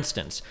 For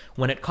instance,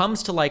 when it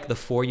comes to like the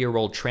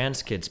 4-year-old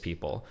trans kids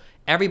people,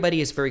 everybody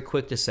is very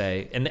quick to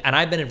say, and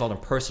I've been involved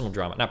in personal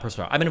drama, not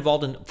personal drama, I've been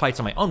involved in fights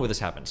on my own where this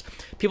happens.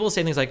 People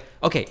say things like,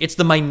 okay, it's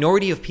the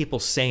minority of people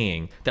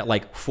saying that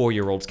like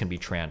 4-year-olds can be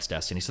trans,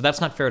 Destiny, so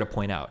that's not fair to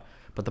point out.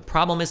 But the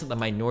problem isn't the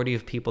minority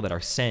of people that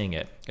are saying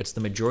it, it's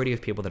the majority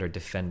of people that are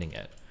defending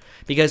it.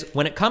 Because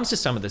when it comes to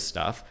some of this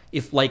stuff,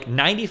 if like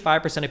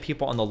 95% of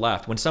people on the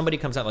left, when somebody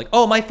comes out like,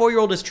 oh, my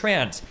 4-year-old is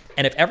trans,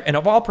 and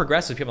if all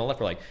progressive people on the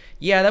left are like,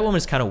 yeah, that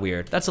woman's kind of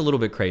weird, that's a little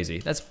bit crazy,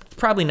 that's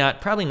probably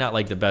not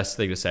like the best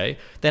thing to say,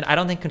 then I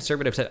don't think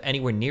conservatives have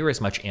anywhere near as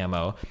much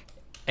ammo,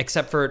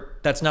 except for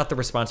that's not the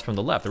response from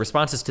the left. The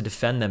response is to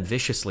defend them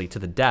viciously to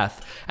the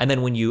death, and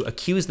then when you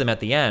accuse them at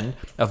the end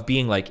of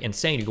being like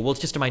insane, you go, well,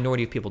 it's just a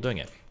minority of people doing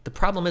it. The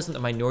problem isn't the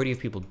minority of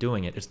people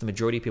doing it, it's the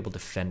majority of people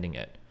defending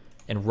it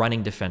and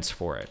running defense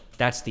for it.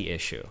 That's the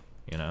issue,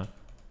 you know?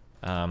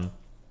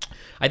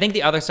 I think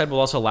the other side will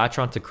also latch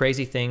on to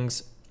crazy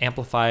things,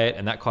 amplify it,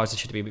 and that causes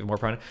shit to be a bit more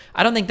prominent.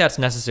 I don't think that's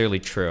necessarily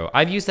true.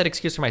 I've used that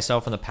excuse for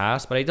myself in the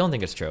past, but I don't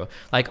think it's true.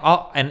 Like,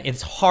 and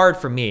it's hard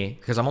for me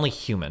because I'm only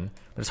human,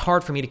 but it's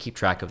hard for me to keep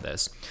track of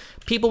this.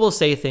 People will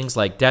say things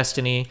like,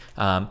 Destiny,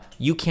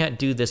 you can't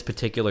do this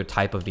particular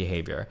type of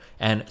behavior.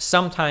 And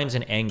sometimes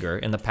in anger,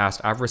 in the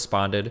past, I've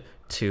responded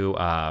to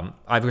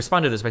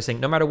this by saying,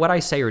 no matter what I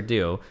say or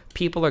do,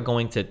 people are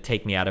going to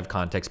take me out of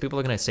context. People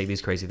are going to say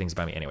these crazy things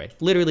about me anyway.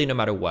 Literally, no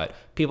matter what.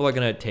 People are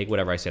going to take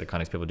whatever I say to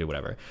context. People do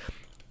whatever.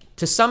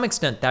 To some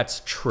extent,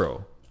 that's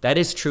true. That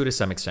is true to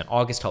some extent.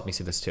 August helped me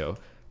see this too.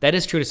 That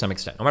is true to some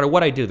extent. No matter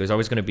what I do, there's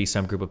always going to be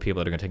some group of people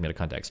that are going to take me out of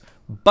context.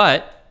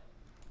 But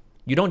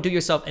you don't do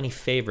yourself any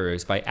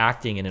favors by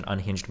acting in an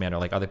unhinged manner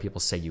like other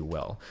people say you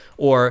will.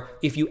 Or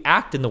if you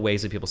act in the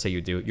ways that people say you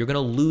do, you're going to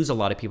lose a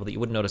lot of people that you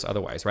wouldn't notice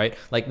otherwise, right?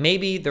 Like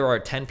maybe there are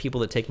 10 people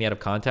that take me out of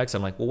context.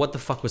 I'm like, well, what the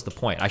fuck was the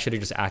point? I should have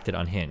just acted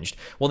unhinged.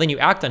 Well, then you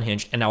act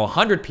unhinged and now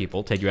 100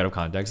 people take you out of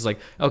context. It's like,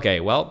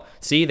 okay, well,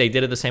 see, they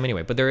did it the same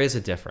anyway. But there is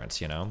a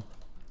difference, you know?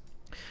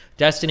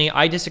 Destiny,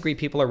 I disagree.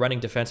 People are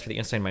running defense for the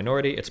insane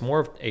minority. It's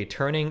more of a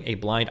turning a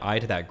blind eye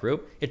to that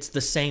group. It's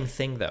the same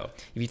thing, though.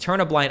 If you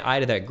turn a blind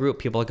eye to that group,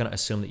 people are going to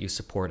assume that you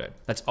support it.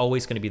 That's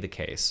always going to be the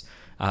case.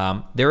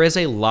 There is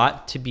a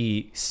lot to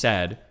be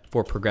said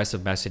for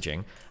progressive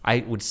messaging. I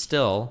would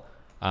still,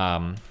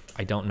 I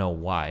don't know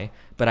why,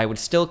 but I would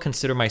still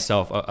consider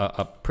myself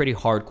a pretty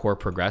hardcore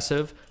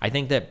progressive. I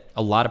think that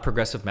a lot of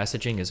progressive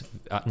messaging is,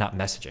 not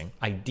messaging,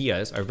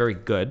 ideas are very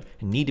good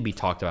and need to be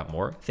talked about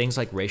more. Things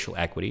like racial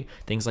equity,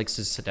 things like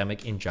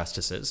systemic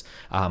injustices,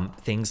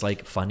 things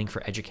like funding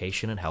for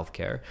education and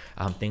healthcare,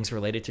 things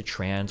related to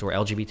trans or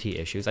LGBT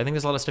issues. I think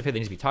there's a lot of stuff here that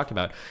needs to be talked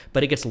about,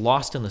 but it gets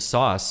lost in the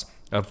sauce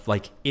of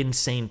like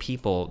insane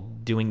people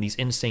doing these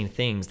insane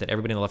things that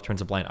everybody on the left turns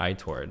a blind eye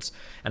towards.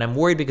 And I'm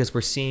worried because we're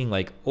seeing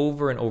like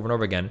over and over and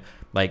over again,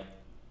 like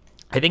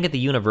I think at the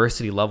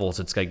university levels,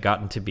 it's like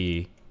gotten to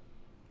be,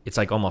 it's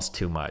like almost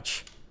too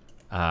much.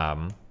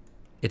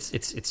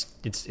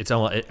 It's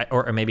almost,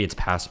 or maybe it's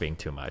past being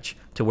too much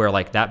to where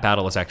like that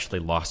battle is actually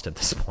lost at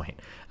this point.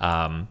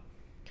 I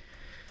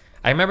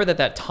remember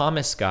that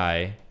Thomas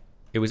guy,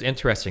 it was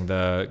interesting.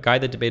 The guy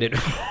that debated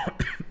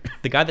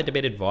the guy that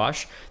debated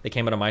Vosh that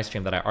came out of my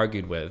stream that I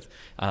argued with,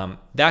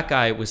 that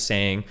guy was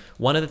saying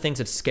one of the things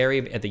that's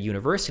scary at the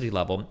university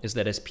level is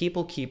that as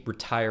people keep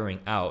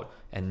retiring out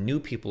and new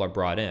people are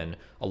brought in,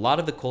 a lot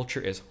of the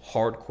culture is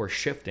hardcore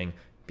shifting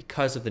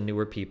because of the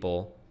newer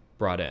people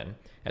brought in.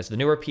 As the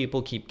newer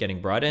people keep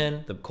getting brought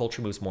in, the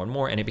culture moves more and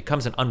more, and it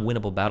becomes an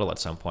unwinnable battle at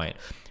some point.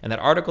 And that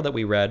article that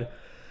we read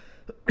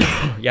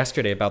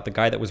yesterday about the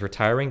guy that was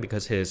retiring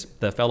because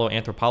the fellow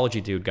anthropology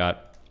dude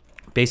got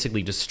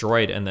basically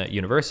destroyed in the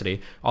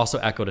university also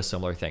echoed a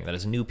similar thing, that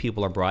as new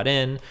people are brought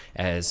in,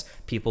 as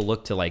people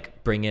look to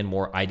like bring in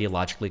more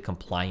ideologically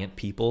compliant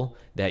people,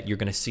 that you're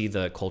going to see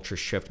the culture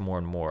shift more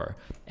and more.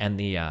 And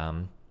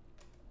the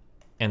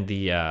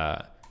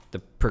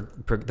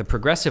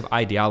progressive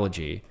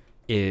ideology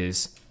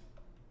is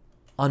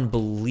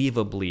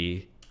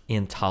unbelievably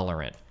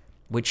intolerant,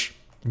 which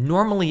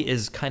normally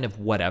is kind of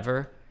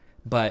whatever,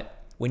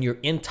 but when you're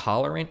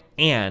intolerant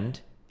and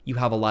you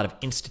have a lot of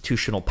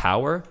institutional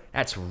power,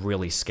 that's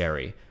really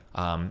scary.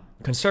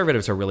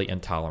 Conservatives are really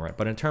intolerant,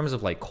 but in terms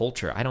of like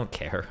culture, I don't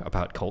care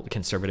about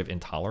conservative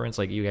intolerance.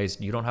 Like you guys,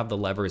 you don't have the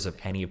levers of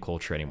any of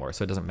culture anymore,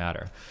 so it doesn't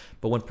matter.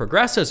 But when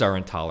progressives are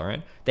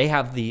intolerant, they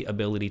have the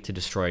ability to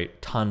destroy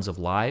tons of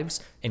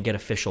lives and get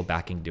official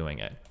backing doing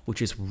it,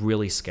 which is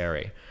really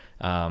scary.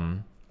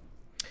 One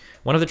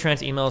of the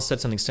trans emails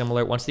said something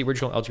similar. Once the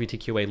original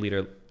LGBTQA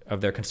leader of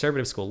their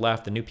conservative school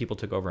left, the new people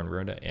took over and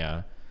ruined it.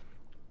 Yeah.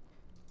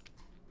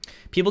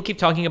 People keep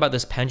talking about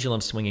this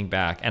pendulum swinging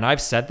back, and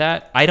I've said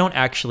that. I don't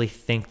actually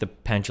think the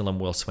pendulum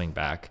will swing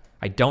back.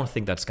 I don't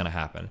think that's going to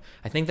happen.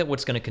 I think that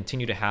what's going to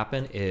continue to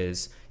happen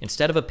is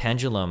instead of a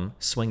pendulum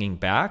swinging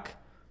back,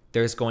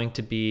 there's going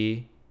to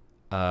be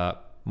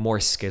more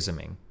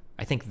schisming.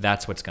 I think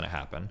that's what's going to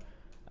happen.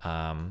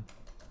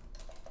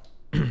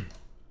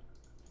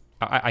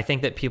 I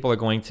think that people are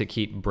going to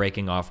keep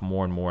breaking off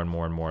more and more and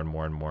more and more and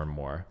more and more and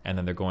more, and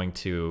then they're going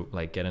to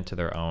like get into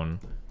their own.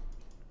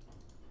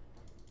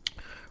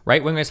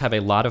 Right-wingers have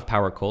a lot of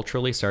power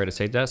culturally. Sorry to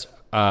say this.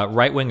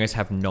 Right-wingers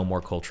have no more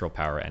cultural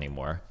power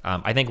anymore.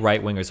 I think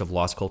right-wingers have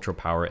lost cultural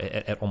power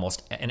at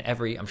almost in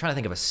every... I'm trying to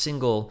think of a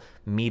single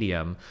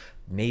medium.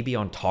 Maybe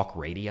on talk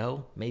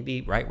radio.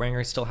 Maybe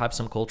right-wingers still have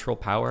some cultural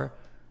power.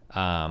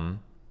 But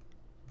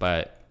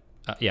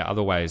yeah,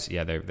 otherwise,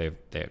 yeah, they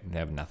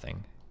have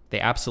nothing.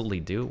 They absolutely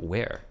do.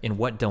 Where? In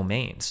what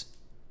domains?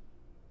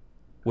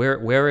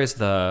 Where is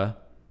the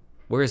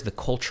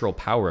cultural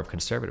power of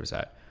conservatives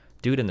at?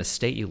 Dude, in the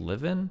state you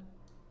live in?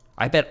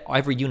 I bet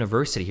every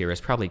university here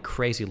is probably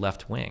crazy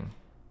left-wing.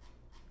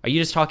 Are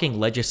you just talking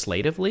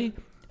legislatively?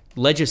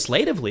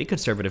 Legislatively,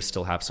 conservatives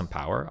still have some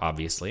power,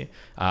 obviously.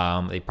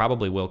 They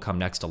probably will come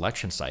next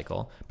election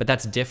cycle, but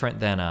that's different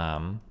than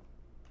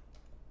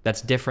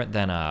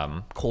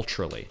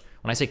culturally.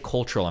 When I say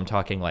cultural, I'm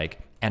talking like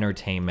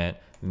entertainment,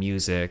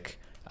 music.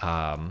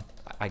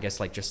 I guess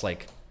like just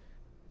like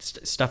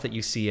stuff that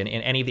you see in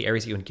any of the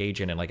areas that you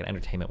engage in like an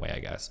entertainment way, I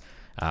guess.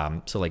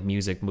 So like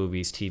music,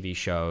 movies, TV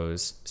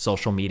shows,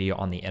 social media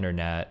on the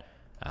internet,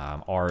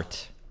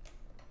 art.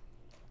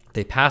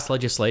 They pass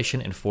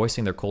legislation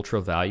enforcing their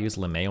cultural values,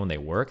 LeMayo, and they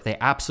work. They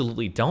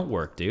absolutely don't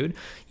work, dude.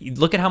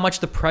 Look at how much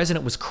the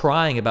president was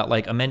crying about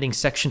like amending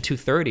Section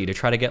 230 to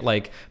try to get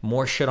like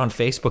more shit on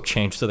Facebook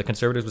changed so the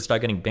conservatives would start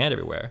getting banned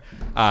everywhere.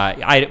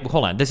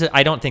 Hold on.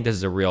 I don't think this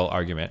is a real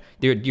argument.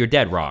 You're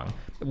dead wrong.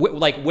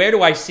 Where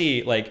do I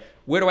see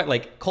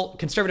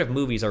conservative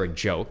movies are a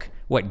joke.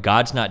 What,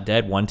 God's Not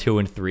Dead 1, 2,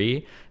 and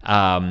 3?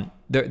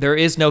 There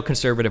is no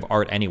conservative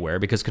art anywhere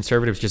because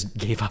conservatives just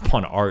gave up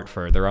on art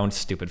for their own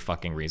stupid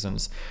fucking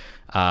reasons.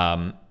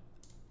 I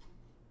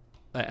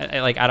mean,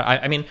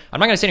 I'm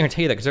not going to sit here and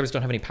tell you that conservatives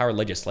don't have any power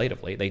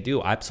legislatively. They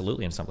do,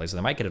 absolutely, in some places.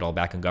 They might get it all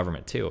back in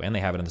government, too, and they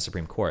have it in the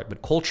Supreme Court.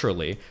 But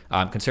culturally,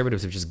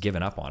 conservatives have just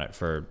given up on it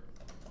for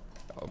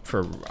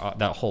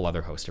that whole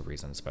other host of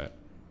reasons. But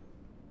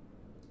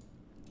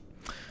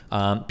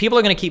people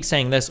are going to keep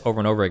saying this over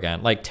and over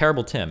again, like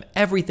Terrible Tim,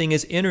 everything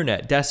is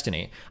internet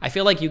destiny. I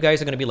feel like you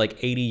guys are going to be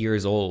like 80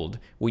 years old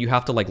where you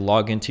have to like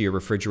log into your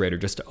refrigerator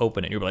just to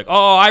open it. You're like,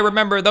 oh, I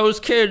remember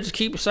those kids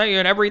keep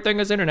saying everything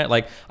is internet.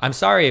 Like, I'm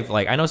sorry if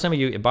like, I know some of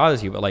you, it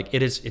bothers you, but like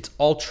it's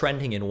all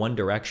trending in one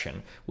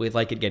direction with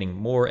like it getting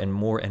more and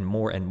more and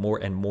more and more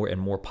and more and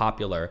more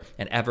popular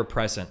and ever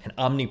present and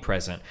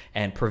omnipresent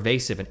and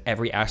pervasive in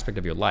every aspect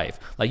of your life.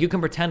 Like you can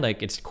pretend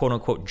like it's quote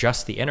unquote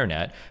just the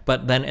internet,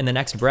 but then in the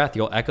next breath,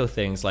 you'll echo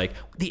things like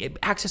the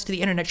access to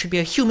the internet should be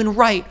a human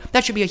right.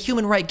 That should be a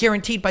human right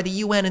guaranteed by the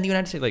UN and the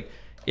United States. Like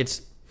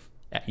it's,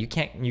 you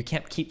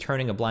can't keep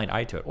turning a blind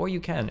eye to it, or you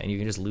can, and you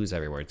can just lose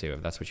everywhere too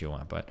if that's what you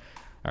want. But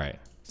all right,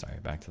 sorry,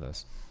 back to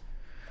this.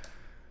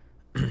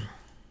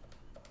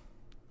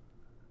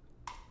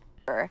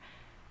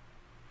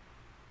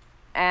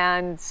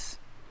 And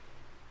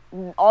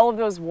all of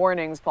those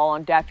warnings fall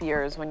on deaf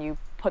ears when you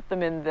put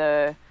them in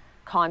the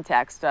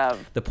context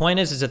of. The point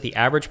is that the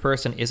average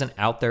person isn't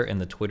out there in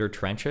the Twitter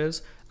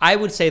trenches. I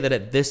would say that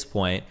at this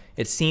point,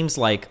 it seems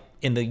like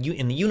in the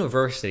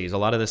universities, a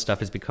lot of this stuff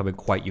is becoming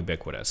quite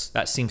ubiquitous.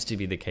 That seems to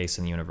be the case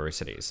in the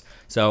universities.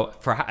 So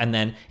and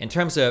then in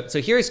terms of, so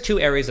here's two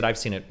areas that I've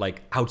seen it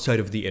like outside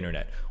of the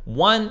internet.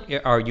 One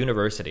are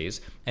universities,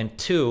 and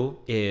two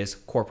is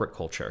corporate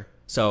culture.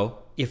 So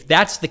if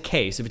that's the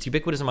case, if it's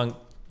ubiquitous among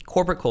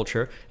corporate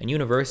culture and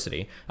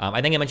university,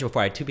 I think I mentioned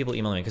before, I had two people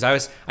emailing me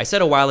because I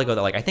said a while ago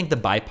that like I think the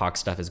BIPOC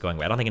stuff is going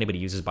away. I don't think anybody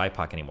uses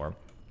BIPOC anymore.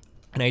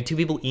 And I had two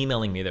people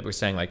emailing me that were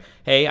saying like,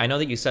 hey, I know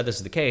that you said this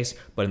is the case,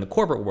 but in the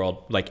corporate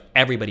world, like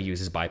everybody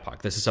uses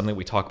BIPOC. This is something that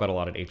we talk about a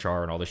lot at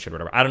HR and all this shit or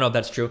whatever. I don't know if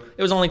that's true.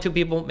 It was only two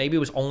people. Maybe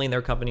it was only in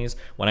their companies.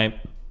 When I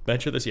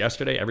mentioned this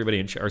yesterday,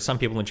 everybody or some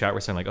people in chat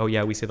were saying like, oh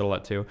yeah, we see that a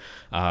lot too.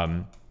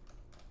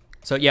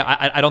 So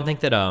yeah, I don't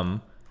think that, I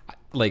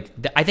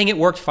think it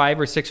worked 5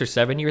 or 6 or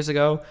 7 years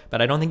ago,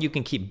 but I don't think you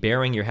can keep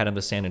burying your head in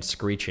the sand and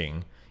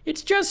screeching.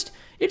 It's just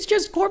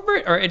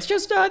corporate, or it's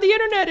just the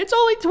internet. It's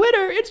only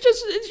Twitter. It's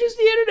just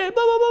the internet.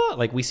 Blah blah blah.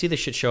 Like we see this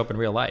shit show up in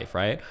real life,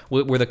 right?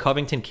 Were the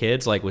Covington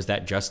kids like? Was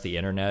that just the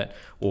internet,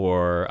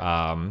 or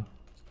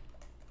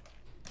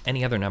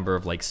any other number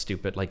of like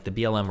stupid like the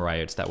BLM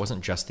riots? That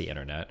wasn't just the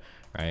internet,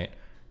 right?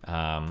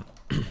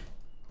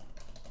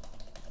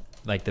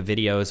 Like the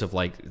videos of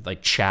like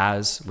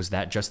Chaz, was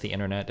that just the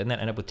internet? Didn't that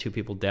end up with 2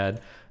 people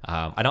dead?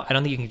 I don't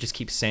think you can just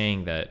keep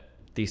saying that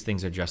these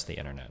things are just the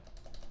internet,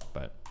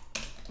 but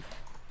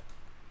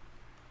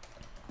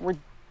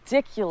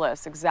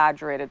ridiculous,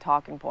 exaggerated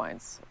talking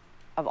points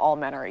of all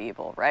men are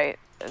evil, right?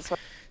 So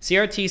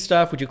CRT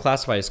stuff, would you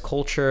classify as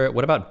culture?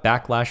 What about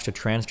backlash to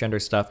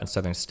transgender stuff in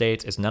southern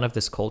states? Is none of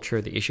this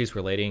culture? The issues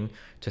relating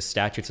to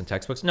statutes and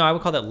textbooks? No, I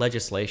would call that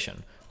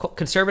legislation.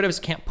 Conservatives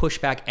can't push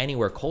back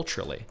anywhere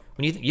culturally.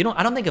 When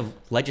I don't think of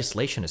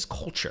legislation as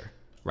culture,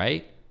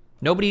 right?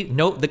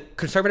 The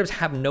conservatives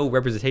have no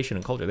representation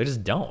in culture. They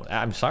just don't.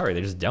 I'm sorry,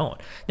 they just don't.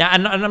 Now,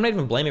 and I'm not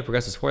even blaming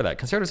progressives for that.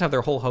 Conservatives have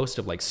their whole host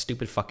of like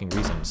stupid fucking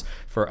reasons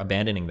for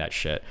abandoning that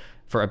shit,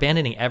 for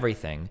abandoning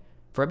everything.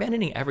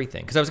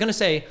 Because I was gonna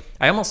say,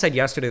 I almost said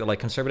yesterday that like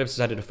conservatives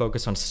decided to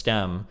focus on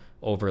STEM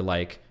over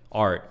like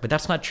art, but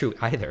that's not true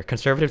either.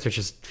 Conservatives are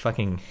just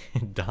fucking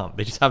dumb.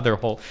 They just have their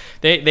whole,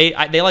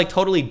 they like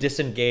totally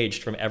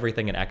disengaged from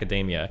everything in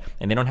academia,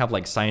 and they don't have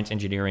like science,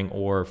 engineering,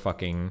 or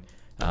fucking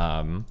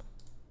I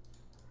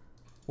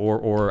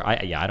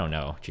don't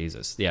know.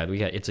 Jesus. Yeah,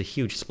 it's a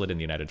huge split in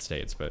the United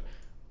States, but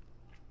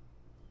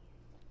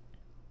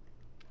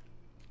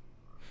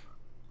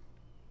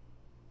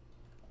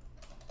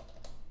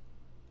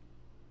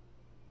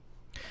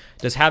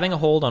does having a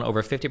hold on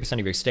over 50%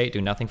 of your state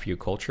do nothing for you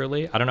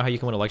culturally? I don't know how you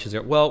can win elections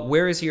there. Well,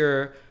 where is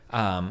your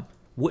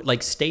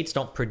like states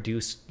don't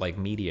produce like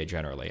media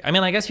generally. I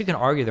mean, I guess you can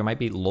argue there might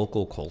be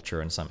local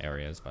culture in some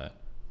areas, but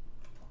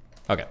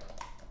okay.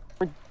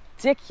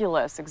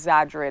 Ridiculous,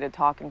 exaggerated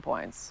talking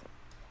points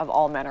of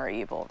all men are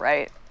evil,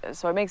 right?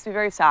 So it makes me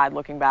very sad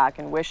looking back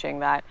and wishing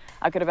that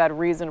I could have had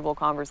reasonable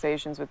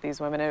conversations with these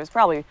women. It was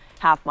probably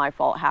half my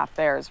fault, half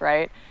theirs,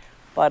 right?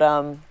 But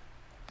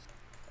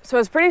So I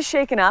was pretty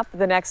shaken up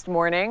the next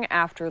morning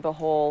after the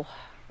whole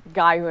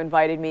guy who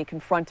invited me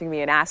confronting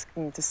me and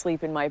asking to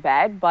sleep in my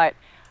bed, but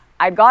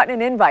I'd gotten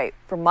an invite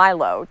from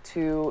Milo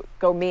to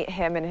go meet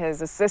him and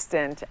his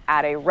assistant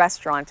at a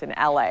restaurant in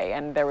LA,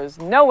 and there was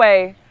no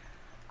way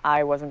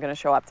I wasn't going to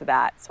show up to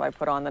that. So I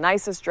put on the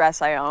nicest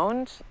dress I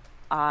owned.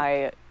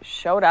 I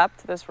showed up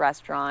to this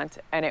restaurant,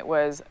 and it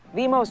was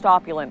the most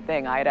opulent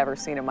thing I had ever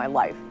seen in my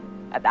life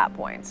at that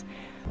point.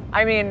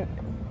 I mean,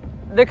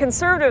 the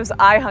conservatives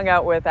I hung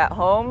out with at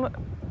home,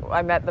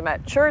 I met them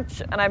at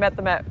church and I met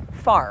them at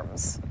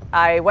farms.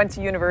 I went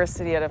to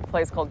university at a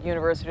place called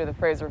University of the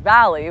Fraser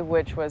Valley,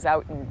 which was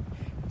out in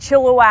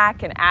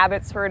Chilliwack and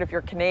Abbotsford. If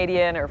you're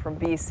Canadian or from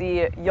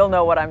BC, you'll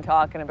know what I'm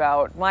talking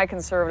about. My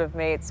conservative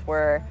mates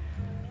were,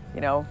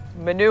 you know,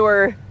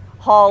 manure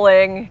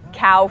hauling,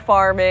 cow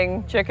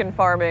farming, chicken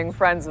farming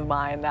friends of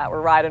mine that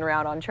were riding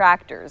around on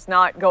tractors,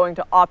 not going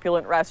to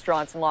opulent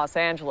restaurants in Los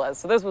Angeles.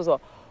 So this was a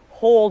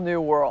whole new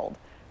world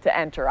to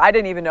enter. I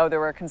didn't even know there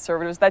were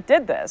conservatives that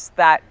did this,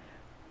 that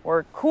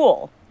were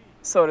cool,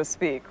 so to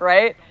speak,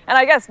 right? And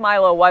I guess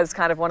Milo was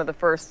kind of one of the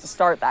first to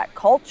start that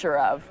culture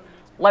of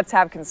let's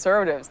have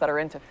conservatives that are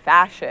into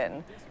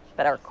fashion,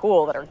 that are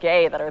cool, that are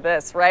gay, that are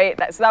this, right?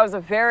 So that was a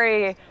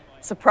very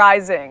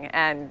surprising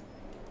and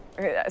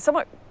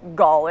somewhat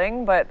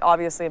galling, but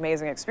obviously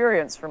amazing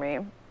experience for me.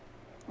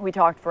 We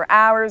talked for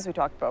hours, we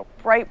talked about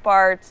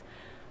Breitbart.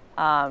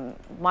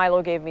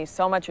 Milo gave me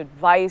so much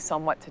advice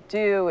on what to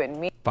do and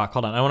me. Fuck,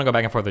 hold on. I want to go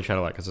back and forth with the chat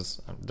a lot because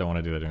I don't want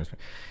to do that during this.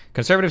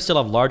 Conservatives still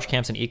have large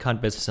camps in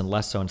econ, business, and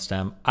less so in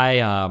STEM.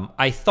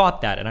 I thought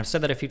that, and I've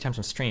said that a few times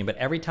on stream, but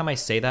every time I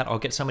say that, I'll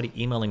get somebody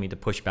emailing me to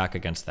push back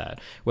against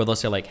that, where they'll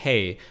say like,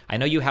 hey, I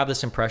know you have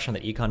this impression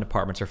that econ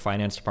departments or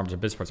finance departments or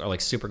business departments are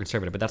like super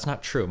conservative, but that's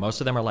not true. Most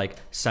of them are like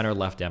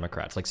center-left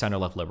Democrats, like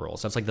center-left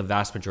liberals. That's like the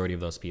vast majority of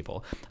those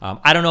people.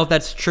 I don't know if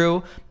that's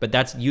true, but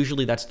that's the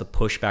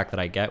pushback that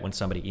I get when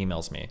somebody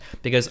emails me.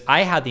 Because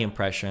I had the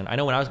impression, I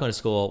know when I was going to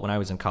school, when I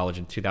was in college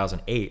in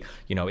 2008,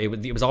 you know,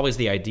 it was always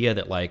the idea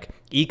that like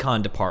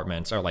econ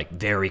departments are like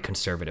very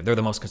conservative. They're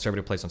the most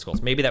conservative place in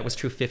schools. Maybe that was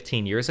true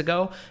 15 years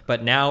ago,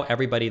 but now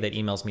everybody that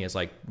emails me is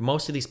like,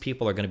 most of these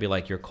people are going to be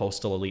like your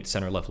coastal elite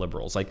center-left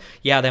liberals. Like,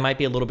 yeah, they might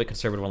be a little bit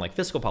conservative on like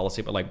fiscal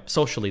policy, but like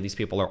socially, these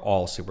people are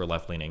all super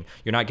left-leaning.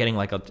 You're not getting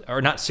like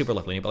or not super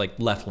left-leaning, but like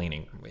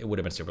left-leaning. It would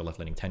have been super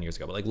left-leaning 10 years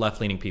ago, but like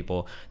left-leaning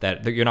people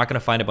that you're not going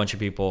to find a bunch of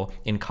people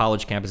in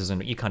college campuses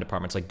and econ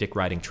departments like dick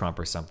riding Trump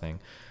or something.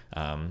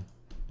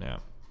 Yeah,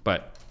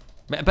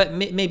 but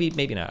maybe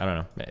not. I don't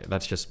know.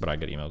 That's just what I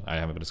get emailed. I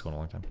haven't been to school in a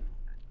long time.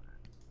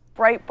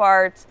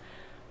 Breitbart.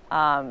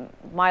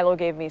 Milo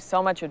gave me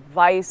so much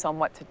advice on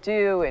what to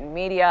do in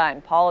media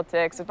and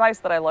politics, advice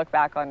that I look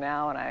back on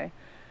now, and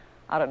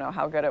I don't know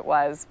how good it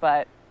was,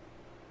 but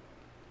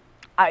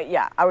I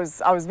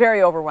was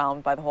very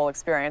overwhelmed by the whole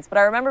experience. But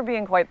I remember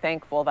being quite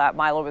thankful that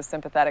Milo was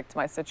sympathetic to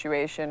my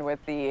situation with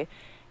the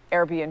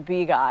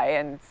Airbnb guy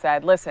and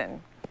said,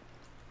 listen,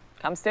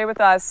 come stay with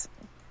us.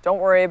 Don't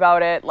worry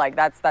about it. Like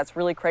that's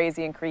really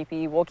crazy and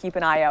creepy. We'll keep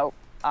an eye out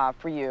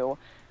for you,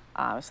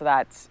 so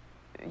that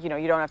you know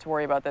you don't have to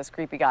worry about this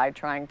creepy guy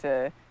trying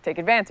to take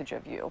advantage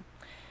of you.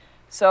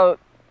 So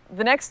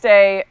the next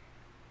day,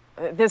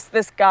 this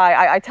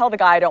guy, I tell the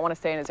guy I don't want to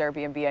stay in his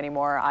Airbnb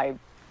anymore.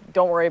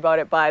 Don't worry about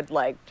it, bud.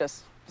 Like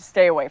just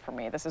stay away from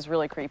me. This is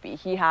really creepy.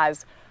 He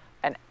has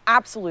an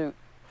absolute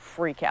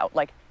freak out,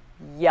 like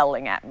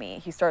yelling at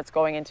me. He starts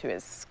going into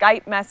his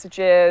Skype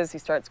messages. He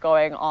starts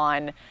going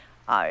on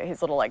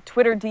his little like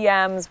Twitter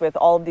DMs with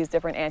all of these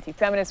different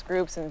anti-feminist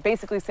groups and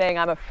basically saying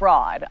I'm a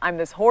fraud. I'm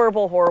this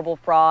horrible, horrible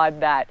fraud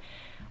that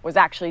was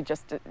actually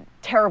just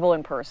terrible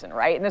in person,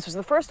 right? And this was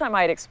the first time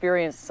I had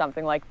experienced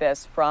something like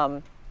this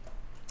from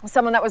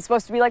someone that was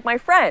supposed to be like my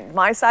friend,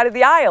 my side of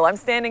the aisle. I'm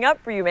standing up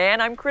for you, man.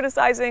 I'm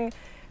criticizing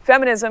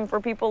feminism for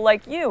people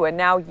like you, and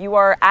now you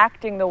are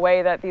acting the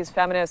way that these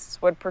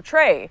feminists would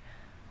portray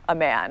a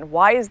man.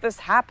 Why is this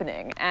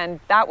happening? And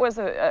that was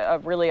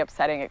a really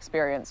upsetting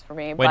experience for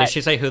me. Wait, did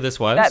she say who this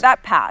was?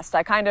 That passed.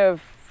 I kind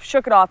of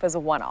shook it off as a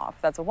one-off.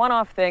 That's a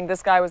one-off thing.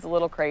 This guy was a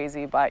little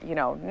crazy, but you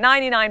know,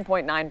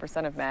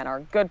 99.9% of men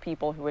are good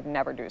people who would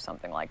never do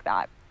something like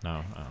that.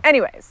 No.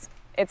 Anyways,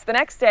 it's the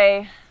next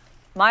day.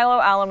 Milo,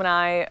 Alam, and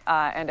I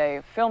and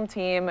a film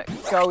team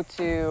go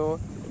to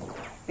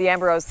the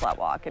Amber Rose Slut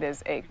Walk. It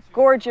is a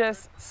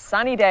gorgeous,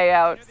 sunny day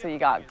out, so you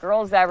got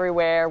girls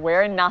everywhere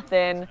wearing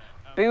nothing,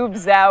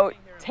 boobs out,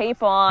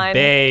 tape on.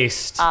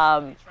 Based.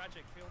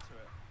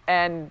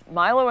 And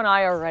Milo and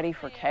I are ready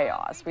for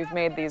chaos. We've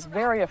made these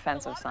very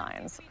offensive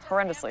signs,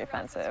 horrendously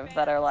offensive,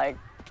 that are like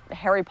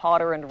Harry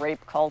Potter and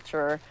rape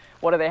culture.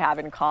 What do they have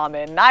in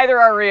common? Neither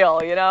are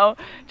real, you know?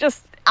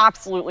 Just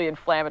absolutely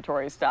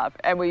inflammatory stuff.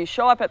 And we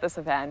show up at this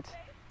event,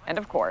 and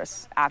of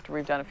course, after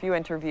we've done a few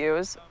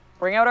interviews,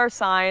 bring out our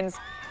signs,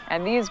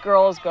 and these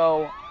girls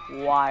go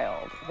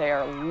wild. They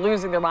are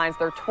losing their minds.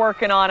 They're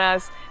twerking on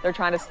us. They're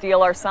trying to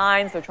steal our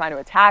signs. They're trying to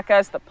attack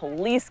us. The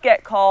police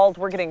get called.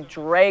 We're getting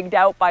dragged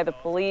out by the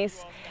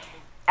police.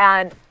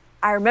 And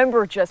I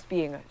remember just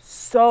being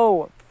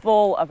so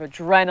full of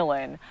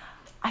adrenaline.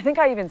 I think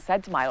I even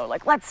said to Milo,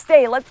 like, let's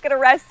stay, let's get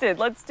arrested,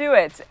 let's do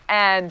it.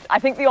 And I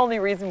think the only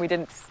reason we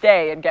didn't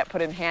stay and get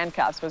put in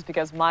handcuffs was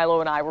because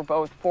Milo and I were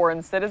both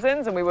foreign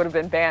citizens and we would have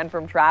been banned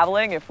from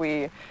traveling if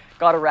we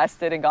got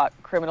arrested and got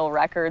criminal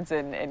records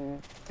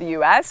in the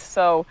US.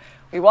 So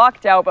we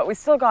walked out, but we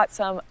still got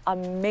some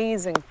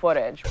amazing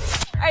footage.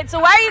 All right, so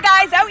why are you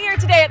guys out here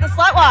today at the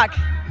Slut Walk?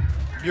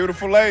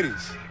 Beautiful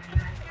ladies.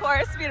 Of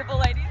course, beautiful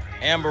ladies.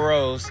 Amber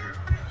Rose.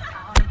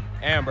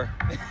 Amber.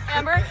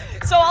 Amber,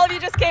 so all of you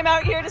just came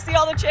out here to see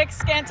all the chicks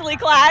scantily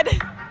clad?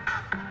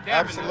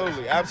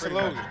 Absolutely,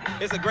 absolutely.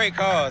 It's a great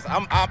cause.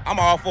 I'm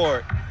all for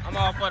it. I'm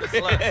all for the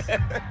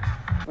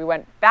sluts. We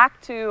went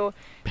back to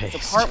this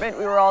apartment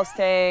we were all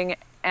staying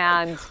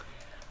and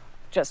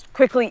just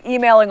quickly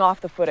emailing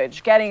off the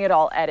footage, getting it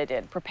all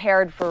edited,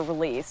 prepared for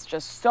release,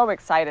 just so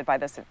excited by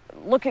this.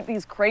 Look at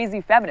these crazy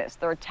feminists.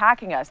 They're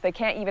attacking us. They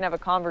can't even have a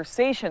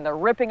conversation. They're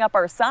ripping up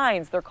our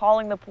signs. They're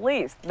calling the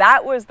police.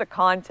 That was the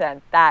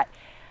content that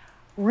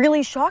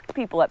really shocked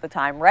people at the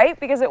time, right?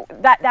 Because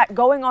that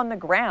going on the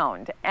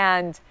ground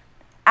and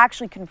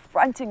actually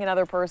confronting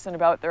another person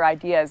about their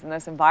ideas in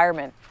this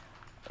environment,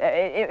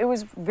 it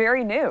was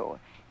very new.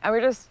 And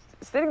we're just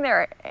sitting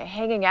there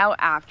hanging out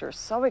after,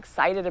 so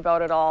excited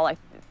about it all. I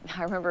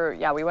remember,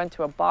 yeah, we went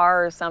to a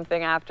bar or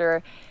something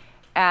after,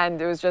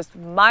 and it was just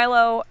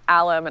Milo,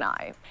 Alum, and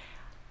I.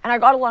 And I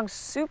got along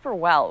super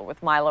well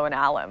with Milo and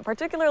Alum,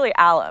 particularly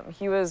Alum.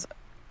 He was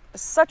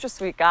such a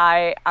sweet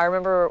guy. I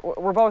remember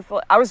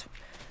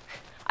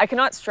I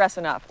cannot stress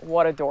enough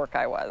what a dork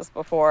I was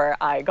before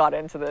I got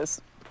into this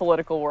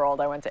political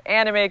world. I went to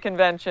anime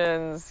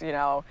conventions, you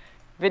know,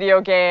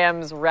 video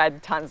games,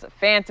 read tons of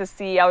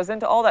fantasy. I was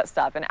into all that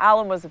stuff. And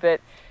Alum was a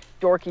bit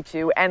dorky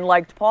too and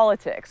liked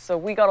politics. So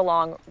we got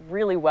along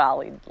really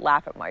well. He'd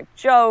laugh at my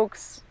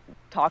jokes,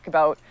 talk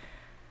about,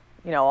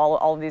 you know,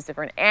 all of these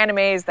different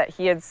animes that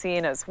he had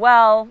seen as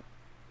well.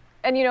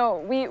 And, you know,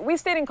 we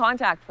stayed in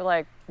contact for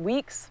like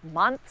weeks,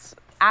 months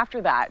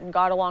after that and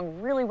got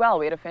along really well.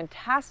 We had a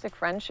fantastic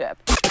friendship.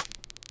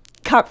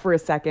 Cut for a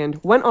second.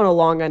 Went on a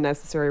long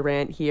unnecessary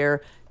rant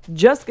here.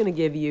 Just gonna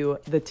give you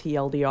the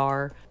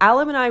TLDR.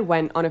 Alum and I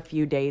went on a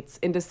few dates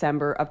in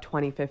December of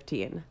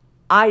 2015.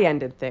 I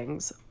ended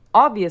things.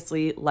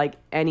 Obviously, like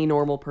any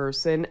normal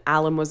person,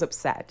 Alum was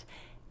upset.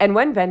 And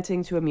when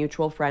venting to a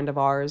mutual friend of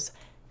ours,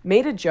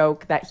 made a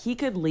joke that he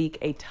could leak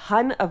a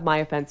ton of my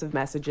offensive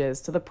messages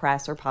to the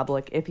press or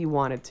public if he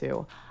wanted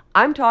to.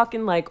 I'm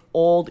talking like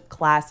old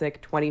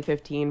classic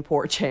 2015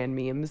 4chan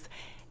memes.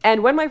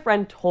 And when my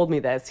friend told me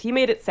this, he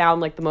made it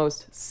sound like the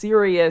most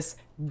serious,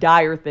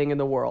 dire thing in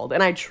the world.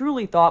 And I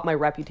truly thought my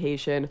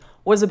reputation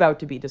was about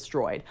to be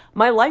destroyed.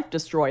 My life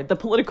destroyed, the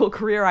political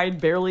career I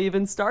had barely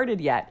even started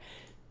yet.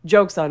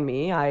 Joke's on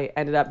me, I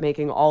ended up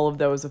making all of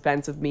those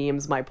offensive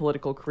memes my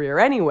political career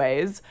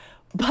anyways,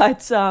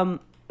 but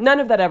none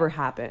of that ever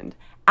happened.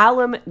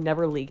 Alum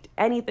never leaked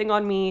anything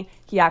on me.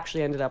 He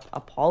actually ended up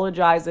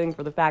apologizing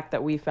for the fact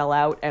that we fell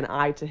out, and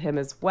I to him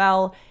as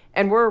well,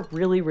 and we're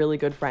really, really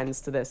good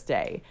friends to this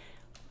day.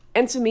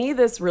 And to me,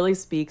 this really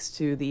speaks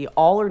to the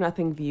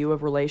all-or-nothing view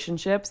of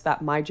relationships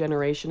that my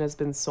generation has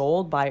been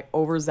sold by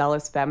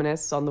overzealous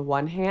feminists on the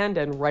one hand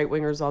and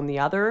right-wingers on the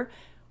other.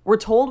 We're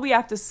told we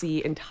have to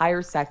see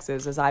entire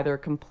sexes as either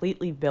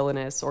completely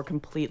villainous or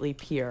completely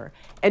pure,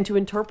 and to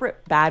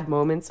interpret bad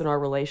moments in our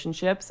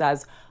relationships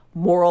as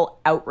moral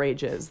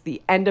outrages,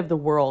 the end of the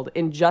world,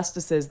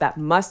 injustices that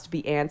must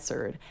be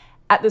answered.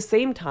 At the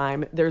same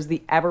time, there's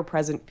the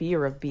ever-present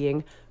fear of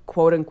being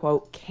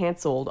quote-unquote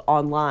canceled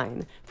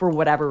online for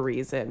whatever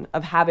reason,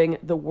 of having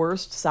the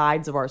worst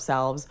sides of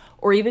ourselves,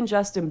 or even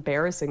just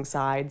embarrassing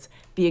sides,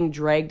 being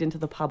dragged into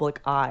the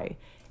public eye.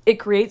 It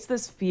creates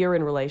this fear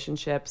in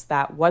relationships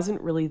that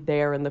wasn't really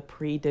there in the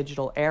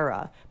pre-digital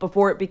era,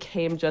 before it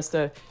became just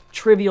a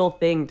trivial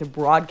thing to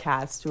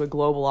broadcast to a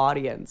global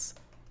audience.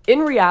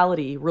 In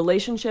reality,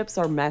 relationships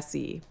are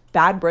messy.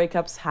 Bad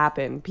breakups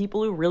happen.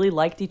 People who really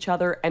liked each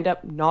other end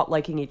up not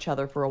liking each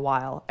other for a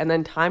while, and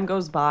then time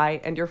goes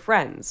by and you're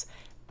friends.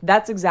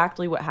 That's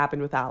exactly what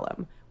happened with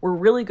Alum. We're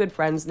really good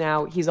friends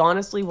now. He's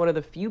honestly one of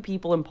the few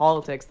people in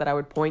politics that I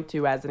would point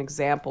to as an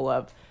example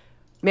of,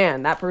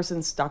 man, that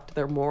person stuck to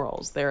their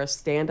morals. They're a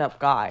stand-up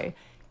guy.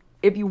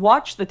 If you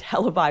watch the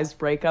televised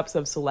breakups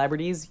of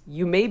celebrities,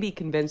 you may be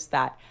convinced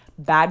that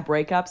bad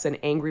breakups and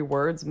angry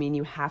words mean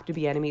you have to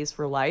be enemies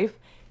for life.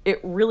 It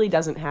really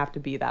doesn't have to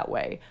be that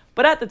way.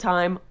 But at the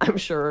time, I'm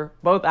sure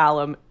both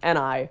Alum and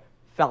I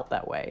felt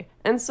that way.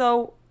 And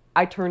so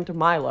I turned to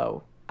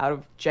Milo out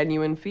of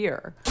genuine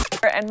fear.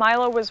 And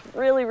Milo was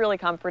really, really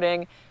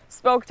comforting,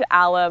 spoke to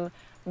Alum,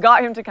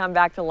 got him to come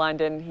back to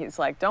London. He's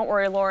like, don't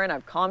worry, Lauren,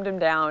 I've calmed him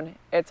down.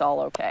 It's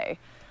all okay.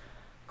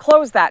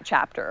 Close that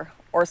chapter,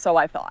 or so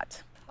I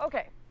thought.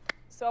 Okay,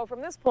 so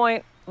from this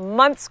point,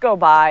 months go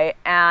by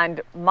and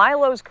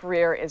Milo's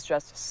career is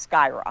just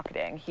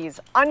skyrocketing. He's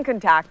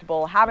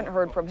uncontactable, haven't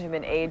heard from him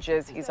in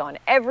ages. He's on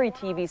every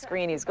TV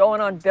screen. He's going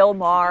on Bill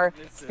Maher,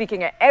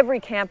 speaking at every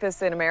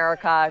campus in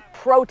America,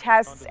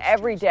 protests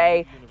every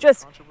day,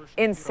 just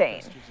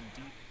insane.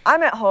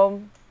 I'm at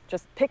home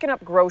just picking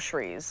up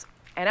groceries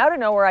And out of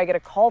nowhere, I get a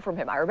call from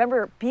him. I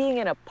remember being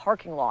in a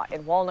parking lot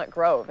in Walnut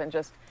Grove and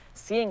just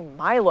seeing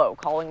Milo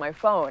calling my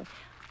phone.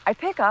 I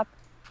pick up,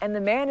 and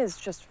the man is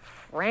just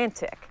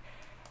frantic.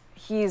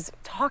 He's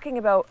talking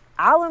about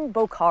Alan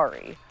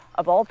Bokhari,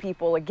 of all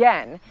people,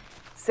 again,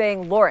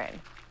 saying,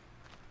 Lauren,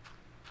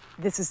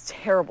 this is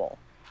terrible.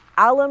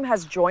 Alan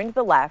has joined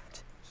the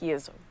left. He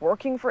is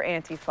working for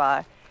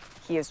Antifa.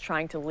 He is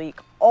trying to leak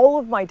all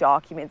of my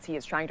documents. He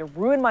is trying to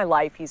ruin my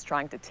life. He's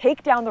trying to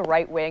take down the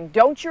right wing.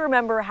 Don't you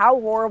remember how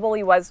horrible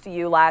he was to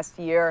you last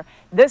year?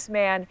 This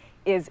man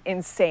is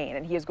insane,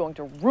 and he is going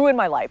to ruin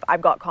my life.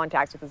 I've got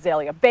contacts with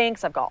Azalea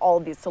Banks. I've got all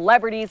of these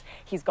celebrities.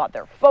 He's got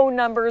their phone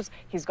numbers.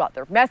 He's got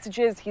their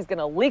messages. He's going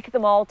to leak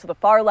them all to the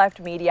far left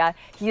media.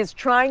 He is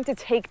trying to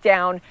take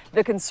down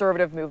the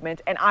conservative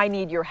movement, and I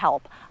need your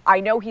help. I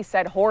know he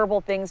said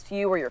horrible things to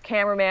you or your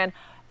cameraman.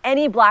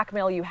 Any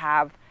blackmail you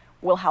have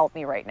will help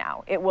me right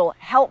now. It will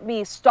help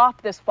me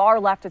stop this far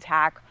left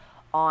attack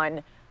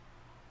on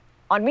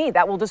me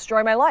that will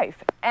destroy my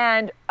life.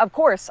 And of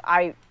course,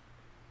 I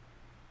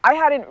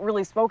hadn't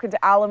really spoken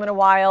to Alan in a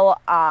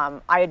while. I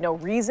had no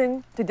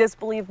reason to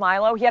disbelieve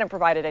Milo. He hadn't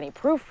provided any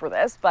proof for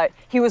this, but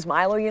he was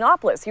Milo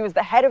Yiannopoulos. He was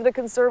the head of the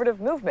conservative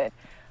movement.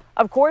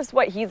 Of course,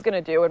 what he's going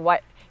to do and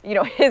what,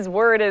 his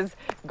word is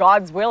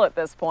God's will at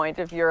this point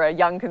if you're a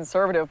young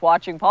conservative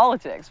watching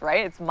politics,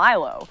 right? It's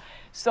Milo.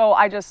 So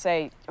I just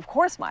say, of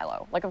course,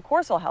 Milo. Like, of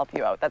course I'll help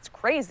you out. That's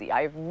crazy.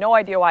 I have no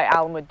idea why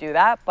Alan would do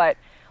that, but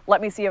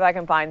let me see if I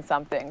can find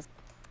something.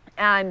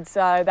 And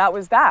that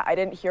was that. I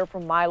didn't hear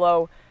from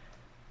Milo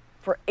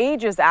for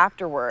ages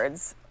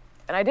afterwards.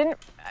 And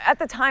at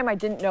the time, I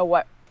didn't know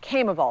what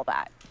came of all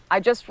that.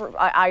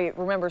 I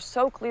remember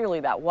so clearly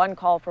that one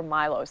call from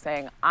Milo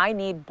saying, I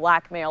need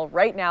blackmail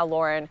right now,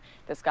 Lauren.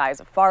 This guy is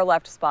a far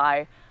left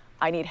spy.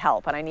 I need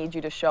help, and I need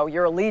you to show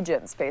your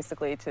allegiance,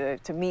 basically,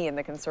 to me and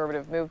the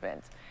conservative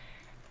movement.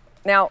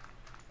 Now,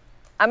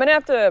 I'm going to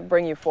have to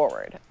bring you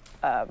forward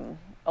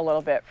a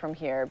little bit from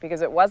here,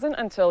 because it wasn't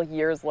until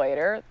years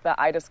later that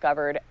I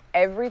discovered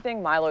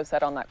everything Milo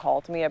said on that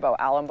call to me about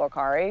Alan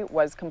Bokhari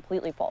was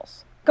completely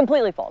false.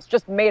 Completely false,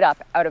 just made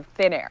up out of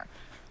thin air.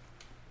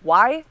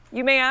 Why,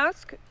 you may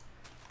ask?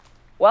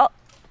 Well,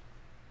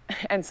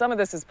 and some of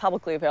this is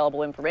publicly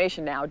available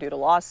information now due to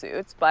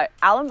lawsuits, but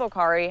Alan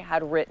Bokhari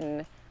had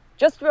written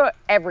just about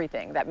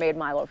everything that made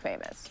Milo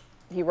famous.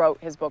 He wrote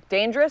his book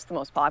Dangerous, the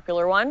most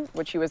popular one,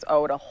 which he was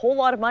owed a whole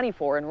lot of money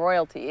for in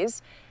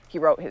royalties. He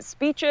wrote his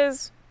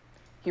speeches.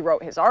 He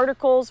wrote his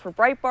articles for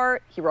Breitbart.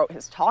 He wrote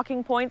his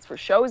talking points for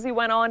shows he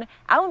went on.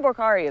 Alan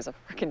Bokhari is a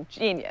freaking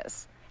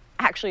genius.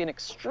 Actually an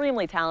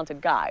extremely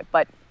talented guy,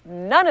 but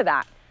none of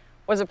that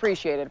was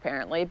appreciated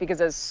apparently,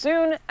 because as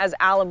soon as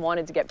Alan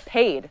wanted to get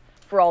paid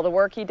for all the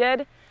work he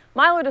did,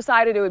 Milo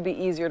decided it would be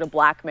easier to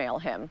blackmail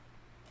him.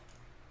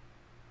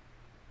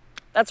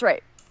 That's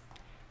right.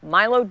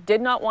 Milo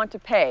did not want to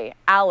pay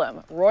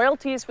Alan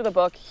royalties for the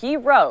book he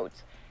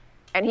wrote,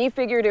 and he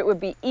figured it would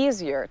be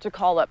easier to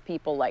call up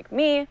people like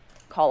me,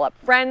 call up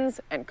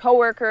friends and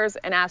coworkers,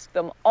 and ask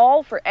them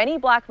all for any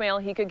blackmail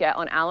he could get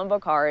on Alan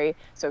Bokhari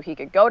so he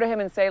could go to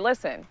him and say,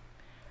 listen,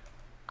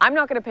 I'm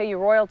not going to pay you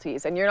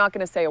royalties, and you're not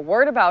going to say a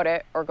word about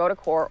it or go to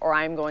court, or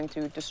I'm going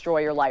to destroy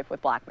your life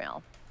with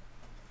blackmail.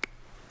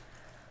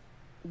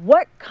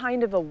 What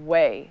kind of a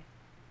way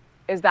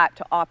is that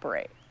to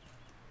operate?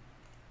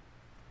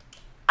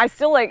 I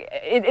still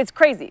it's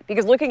crazy,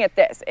 because looking at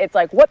this, it's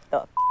like, what the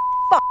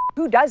fuck?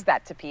 Who does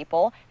that to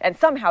people? And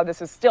somehow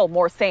this is still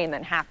more sane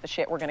than half the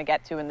shit we're gonna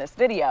get to in this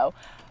video.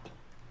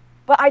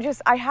 But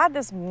I had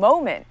this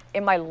moment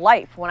in my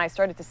life when I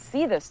started to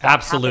see this stuff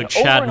absolute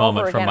Chad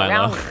moment from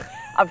Milo.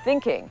 Of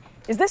thinking,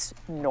 is this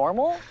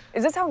normal?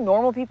 Is this how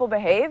normal people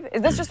behave?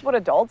 Is this just what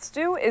adults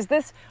do? Is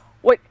this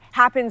what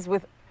happens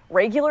with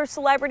regular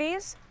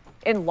celebrities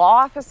in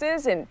law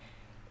offices? And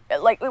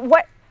like,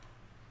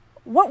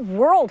 what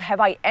world have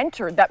I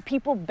entered that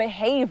people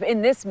behave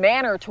in this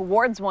manner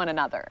towards one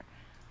another?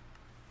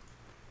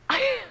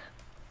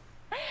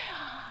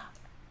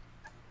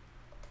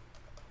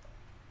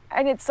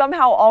 And it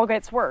somehow all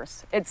gets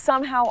worse. It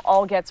somehow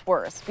all gets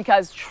worse,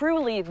 because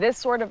truly this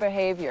sort of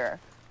behavior,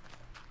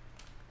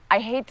 I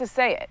hate to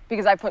say it,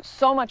 because I put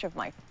so much of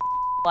my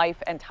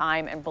life and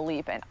time and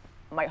belief and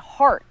my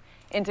heart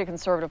into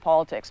conservative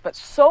politics, but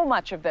so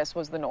much of this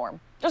was the norm.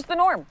 Just the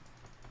norm.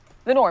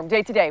 The norm,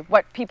 day to day,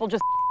 what people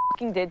just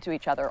did to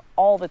each other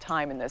all the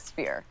time in this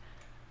sphere.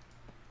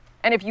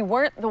 And if you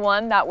weren't the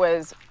one that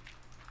was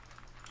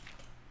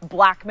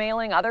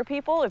blackmailing other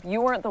people, if you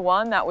weren't the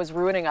one that was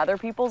ruining other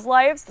people's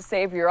lives to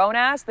save your own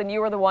ass, then you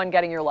were the one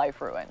getting your life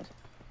ruined,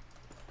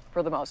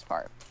 for the most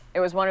part.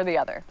 It was one or the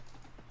other.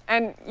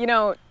 And,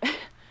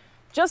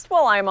 just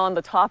while I'm on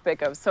the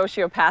topic of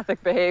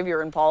sociopathic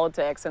behavior in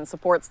politics and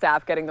support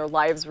staff getting their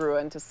lives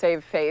ruined to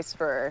save face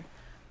for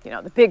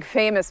the big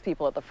famous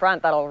people at the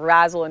front that'll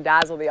razzle and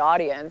dazzle the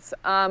audience,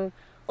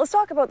 let's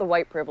talk about the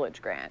white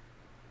privilege grant.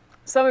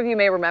 Some of you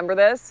may remember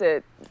this.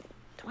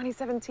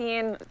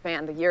 2017,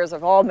 man, the years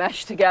have all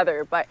meshed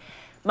together, but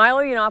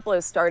Milo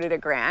Yiannopoulos started a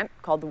grant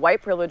called the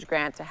White Privilege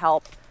Grant to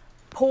help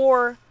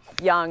poor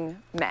young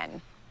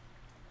men.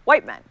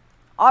 white men.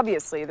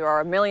 Obviously, there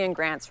are a million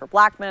grants for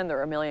black men, there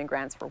are a million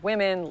grants for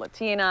women,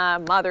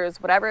 Latina,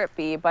 mothers, whatever it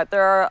be, but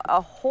there are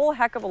a whole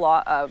heck of a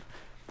lot of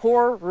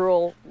poor,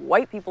 rural,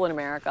 white people in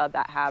America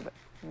that have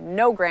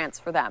no grants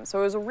for them. So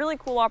it was a really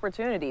cool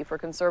opportunity for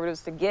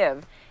conservatives to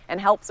give and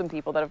help some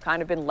people that have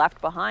kind of been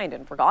left behind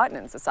and forgotten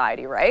in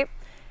society, right?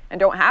 And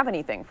don't have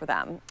anything for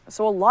them.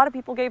 So a lot of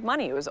people gave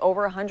money. It was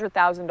over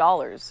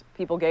 $100,000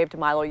 people gave to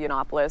Milo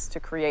Yiannopoulos to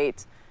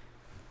create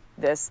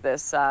this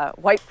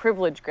white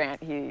privilege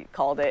grant, he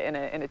called it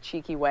in a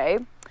cheeky way.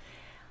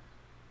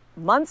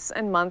 Months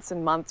and months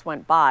and months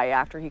went by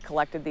after he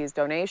collected these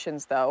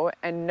donations, though,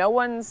 and no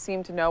one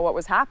seemed to know what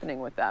was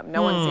happening with them.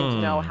 No one seemed to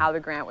know how the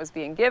grant was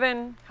being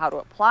given, how to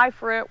apply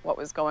for it, what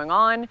was going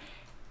on.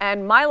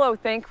 And Milo,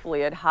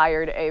 thankfully, had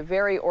hired a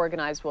very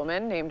organized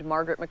woman named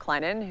Margaret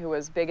McLennan, who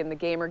was big in the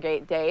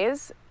Gamergate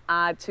days,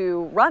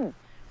 to run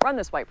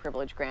this white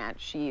privilege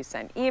grant. She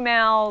sent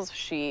emails,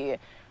 she,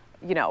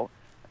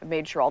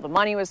 made sure all the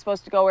money was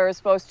supposed to go where it was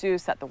supposed to,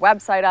 set the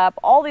website up,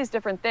 all these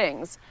different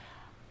things.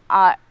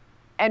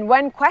 And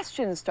when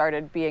questions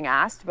started being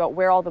asked about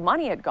where all the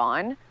money had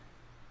gone,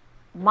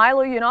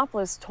 Milo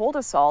Yiannopoulos told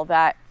us all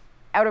that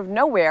out of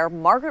nowhere,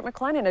 Margaret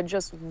McLennan had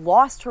just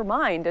lost her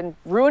mind and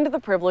ruined the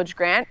privilege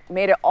grant,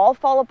 made it all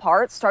fall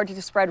apart, started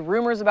to spread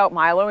rumors about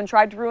Milo, and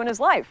tried to ruin his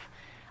life.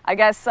 I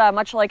guess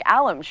much like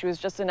Alum, she was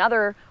just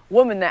another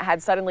woman that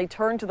had suddenly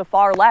turned to the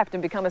far left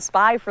and become a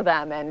spy for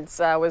them and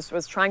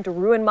was trying to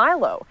ruin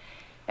Milo.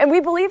 And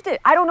we believed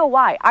it. I don't know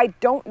why. I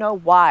don't know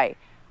why.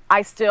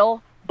 I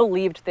still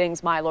believed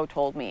things Milo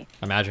told me.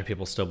 Imagine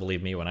people still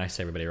believe me when I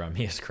say everybody around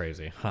me is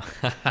crazy.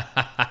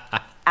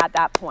 At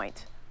that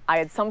point, I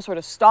had some sort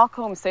of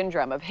Stockholm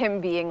syndrome of him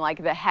being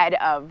like the head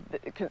of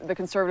the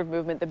conservative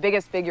movement, the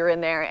biggest figure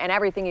in there, and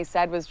everything he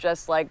said was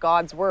just like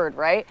God's word,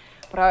 right?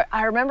 But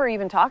I remember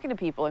even talking to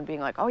people and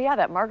being like, oh yeah,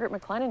 that Margaret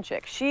McLennan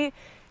chick, she's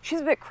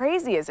a bit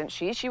crazy, isn't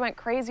she? She went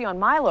crazy on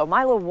Milo.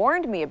 Milo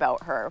warned me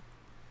about her.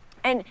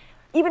 And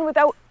even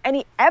without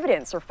any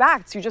evidence or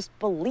facts, you just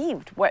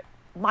believed what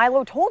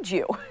Milo told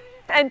you.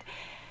 And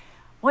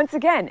once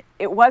again,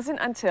 it wasn't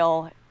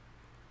until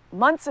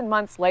months and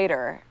months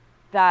later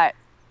that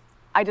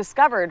I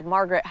discovered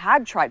Margaret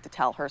had tried to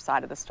tell her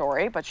side of the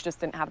story, but she just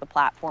didn't have the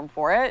platform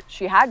for it.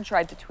 She had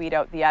tried to tweet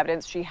out the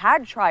evidence. She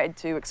had tried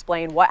to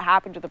explain what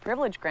happened to the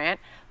privilege grant,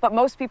 but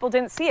most people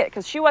didn't see it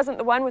because she wasn't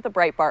the one with the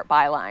Breitbart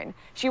byline.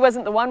 She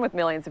wasn't the one with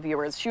millions of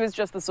viewers. She was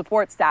just the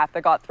support staff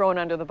that got thrown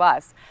under the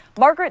bus.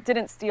 Margaret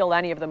didn't steal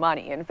any of the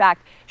money. In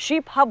fact,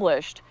 she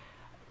published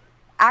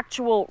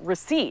actual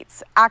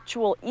receipts,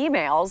 actual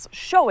emails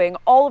showing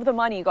all of the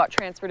money got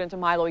transferred into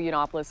Milo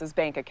Yiannopoulos'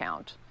 bank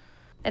account.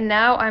 And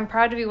now I'm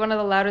proud to be one of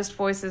the loudest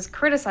voices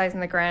criticizing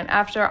the grant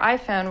after I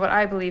found what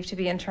I believe to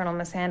be internal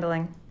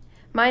mishandling.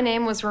 My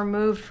name was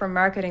removed from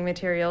marketing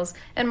materials,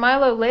 and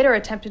Milo later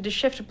attempted to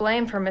shift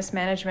blame for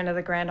mismanagement of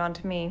the grant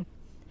onto me.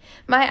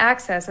 My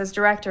access as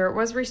director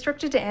was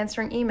restricted to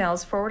answering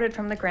emails forwarded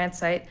from the grant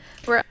site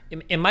where...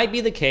 It might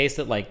be the case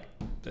that, like,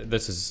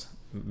 this is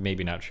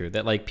maybe not true,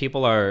 that, like,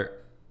 people are...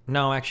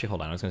 No, actually,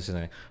 hold on, I was going to say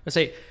something. I was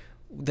going to say,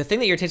 the thing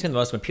that irritates me the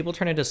most when people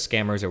turn into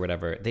scammers or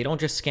whatever, they don't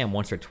just scam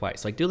once or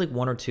twice. Like, do like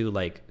one or two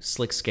like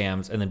slick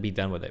scams and then be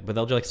done with it. But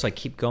they'll just like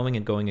keep going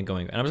and going and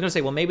going. And I was gonna say,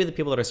 well, maybe the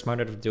people that are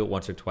smart enough to do it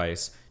once or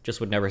twice just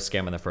would never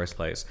scam in the first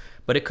place.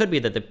 But it could be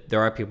that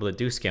there are people that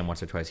do scam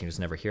once or twice and you just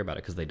never hear about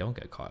it because they don't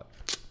get caught.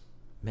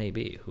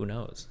 Maybe, who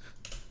knows?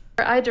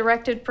 I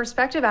directed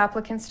prospective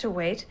applicants to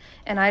wait,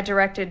 and I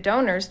directed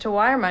donors to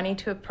wire money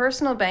to a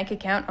personal bank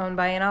account owned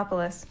by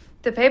Yiannopoulos.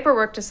 The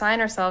paperwork to sign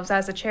ourselves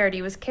as a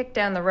charity was kicked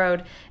down the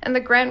road, and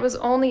the grant was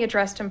only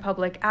addressed in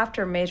public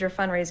after major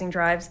fundraising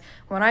drives,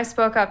 when I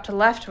spoke up to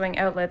left-wing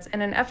outlets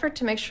in an effort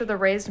to make sure the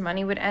raised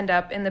money would end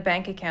up in the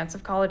bank accounts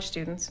of college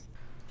students.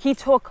 He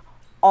took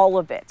all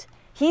of it.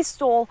 He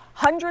stole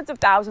hundreds of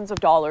thousands of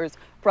dollars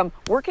from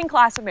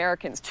working-class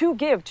Americans to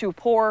give to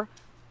poor,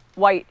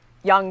 white,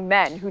 young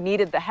men who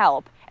needed the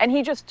help, and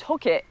he just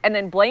took it and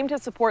then blamed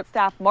his support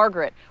staff,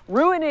 Margaret,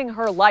 ruining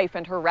her life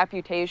and her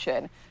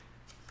reputation,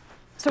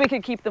 so he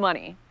could keep the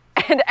money.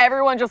 And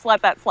everyone just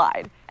let that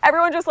slide.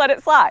 Everyone just let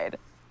it slide.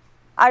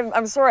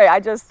 I'm sorry,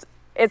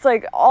 it's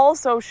like all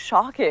so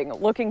shocking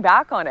looking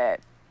back on it.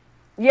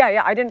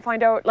 Yeah, I didn't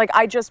find out, like,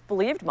 I just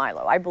believed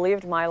Milo. I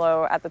believed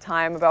Milo at the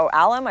time about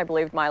Alum, I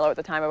believed Milo at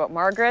the time about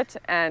Margaret,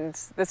 and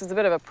this is a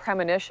bit of a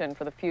premonition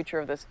for the future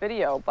of this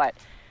video, but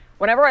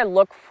whenever I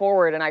look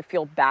forward and I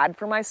feel bad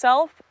for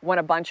myself, when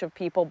a bunch of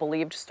people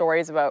believed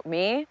stories about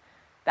me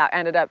that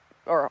ended up,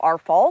 or are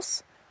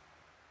false,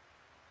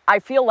 I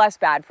feel less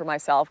bad for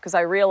myself because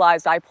I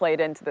realized I played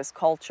into this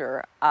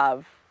culture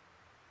of,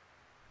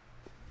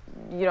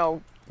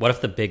 What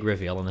if the big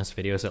reveal in this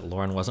video is that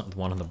Lauren wasn't the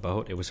one on the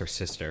boat, it was her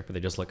sister, but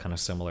they just look kind of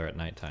similar at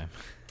nighttime?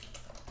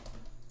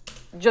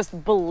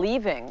 Just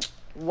believing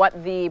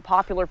what the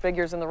popular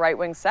figures in the right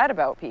wing said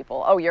about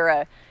people. Oh,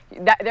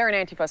 they're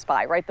an Antifa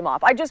spy, write them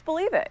off. I just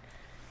believe it.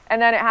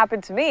 And then it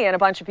happened to me, and a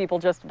bunch of people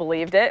just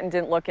believed it and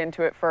didn't look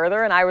into it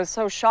further, and I was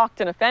so shocked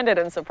and offended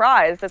and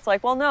surprised. It's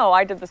like, well, no,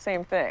 I did the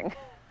same thing.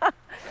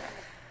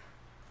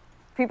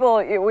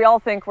 people, we all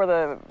think we're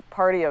the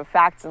party of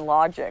facts and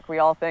logic. We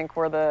all think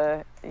we're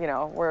the, you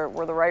know,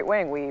 we're the right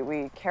wing.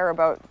 We care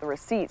about the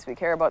receipts. We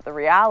care about the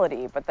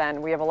reality. But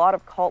then we have a lot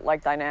of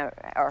cult-like dynamic,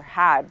 or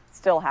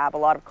still have a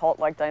lot of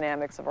cult-like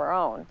dynamics of our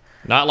own.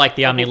 Not like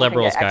the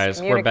omni-liberals, guys.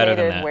 We're better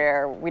than that.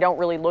 Where we don't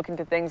really look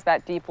into things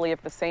that deeply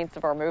if the saints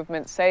of our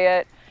movement say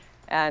it.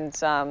 And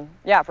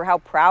yeah, for how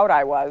proud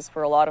I was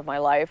for a lot of my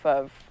life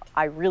of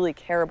I really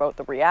care about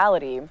the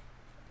reality,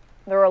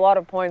 there were a lot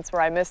of points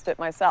where I missed it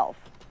myself.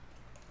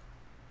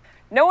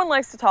 No one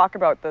likes to talk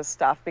about this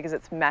stuff because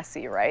it's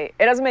messy, right?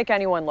 It doesn't make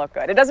anyone look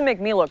good. It doesn't make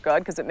me look good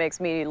because it makes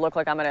me look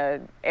like I'm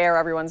gonna air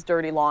everyone's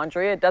dirty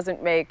laundry. It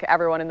doesn't make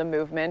everyone in the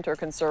movement or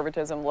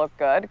conservatism look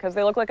good because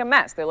they look like a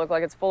mess. They look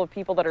like it's full of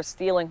people that are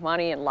stealing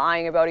money and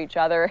lying about each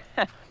other.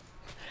 Which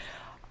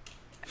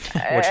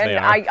they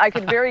are. I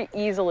could very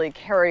easily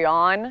carry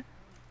on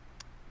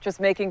just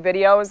making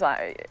videos.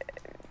 I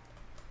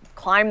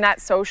climb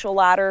that social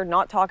ladder,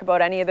 not talk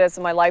about any of this,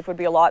 and my life would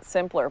be a lot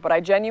simpler, but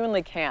I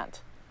genuinely can't.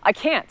 I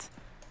can't.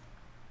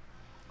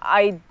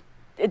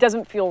 It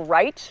doesn't feel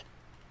right.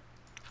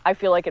 I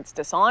feel like it's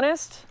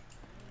dishonest.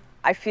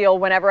 I feel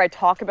whenever I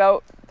talk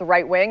about the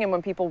right wing and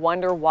when people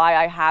wonder why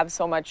I have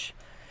so much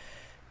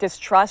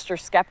distrust or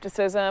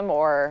skepticism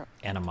or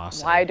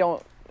animosity, why I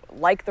don't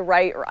like the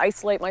right or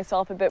isolate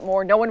myself a bit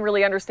more, no one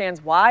really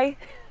understands why.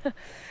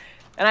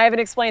 And I haven't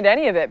explained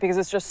any of it because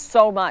it's just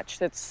so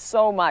much. It's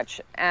so much.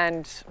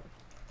 And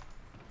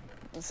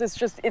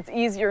it's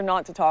easier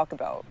not to talk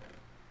about.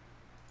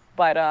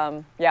 But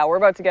yeah, we're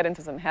about to get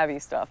into some heavy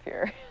stuff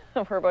here.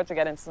 We're about to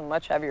get into some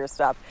much heavier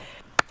stuff.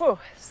 Whew.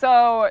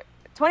 So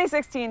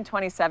 2016,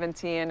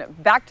 2017,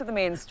 back to the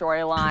main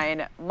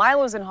storyline.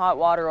 Milo's in hot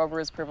water over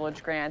his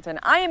privilege grant, and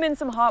I am in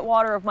some hot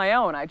water of my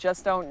own. I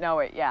just don't know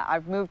it yet.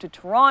 I've moved to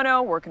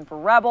Toronto, working for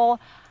Rebel,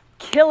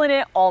 killing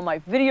it. All my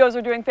videos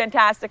are doing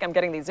fantastic. I'm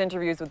getting these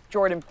interviews with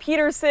Jordan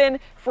Peterson,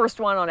 first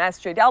one on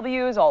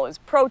SJWs, all his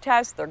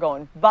protests, they're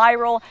going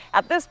viral.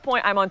 At this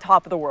point, I'm on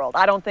top of the world.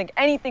 I don't think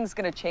anything's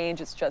gonna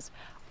change. It's just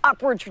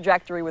upward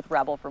trajectory with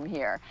Rebel from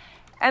here.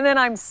 And then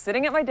I'm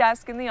sitting at my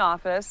desk in the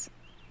office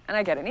and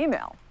I get an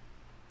email.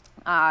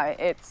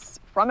 It's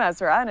from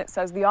Ezra and it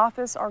says the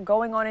office are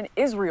going on an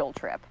Israel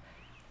trip.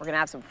 We're gonna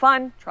have some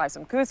fun, try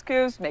some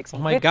couscous, make some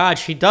Oh my God,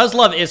 she does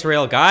love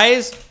Israel,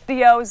 guys.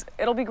 Videos,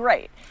 it'll be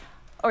great.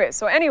 Okay,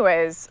 so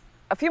anyways,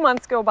 a few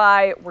months go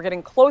by, we're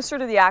getting closer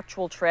to the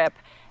actual trip,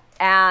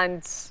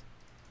 and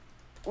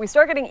we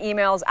start getting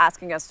emails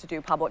asking us to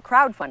do public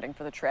crowdfunding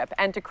for the trip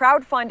and to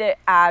crowdfund it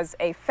as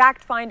a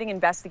fact-finding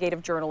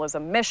investigative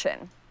journalism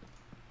mission.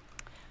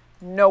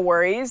 No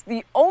worries.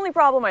 The only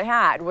problem I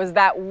had was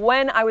that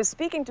when I was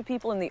speaking to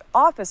people in the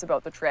office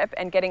about the trip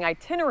and getting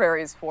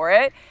itineraries for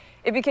it,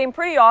 it became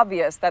pretty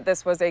obvious that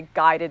this was a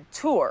guided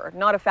tour,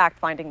 not a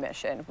fact-finding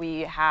mission.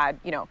 We had,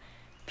 you know,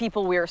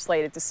 people we were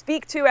slated to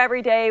speak to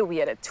every day. We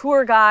had a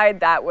tour guide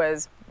that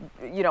was,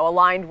 you know,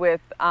 aligned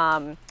with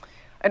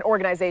an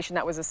organization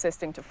that was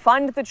assisting to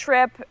fund the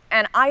trip.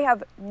 And I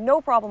have no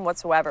problem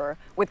whatsoever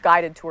with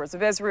guided tours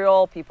of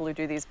Israel, people who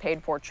do these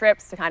paid-for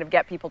trips to kind of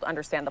get people to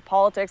understand the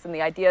politics and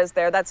the ideas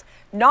there. That's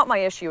not my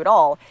issue at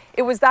all.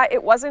 It was that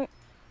it wasn't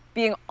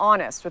being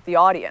honest with the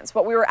audience.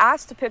 What we were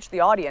asked to pitch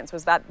the audience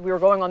was that we were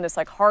going on this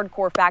like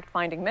hardcore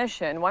fact-finding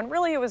mission when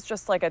really it was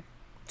just like a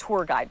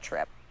tour guide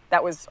trip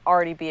that was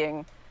already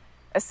being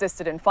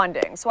assisted in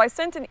funding. So I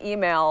sent an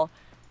email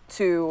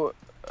to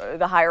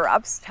the higher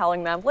ups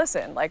telling them,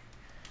 listen, like,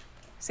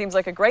 seems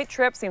like a great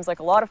trip, seems like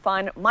a lot of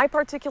fun. My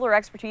particular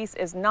expertise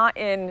is not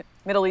in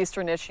Middle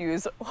Eastern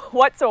issues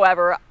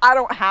whatsoever. I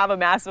don't have a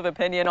massive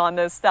opinion on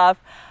this stuff.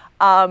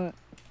 And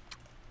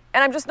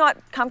I'm just not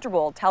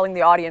comfortable telling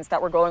the audience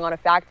that we're going on a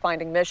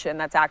fact-finding mission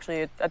that's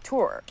actually a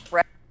tour,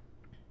 right?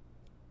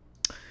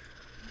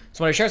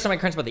 So when I share some of my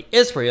concerns about the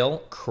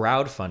Israel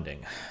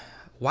crowdfunding,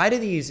 why do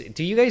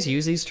you guys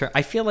use these terms?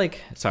 I feel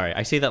like, sorry,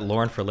 I see that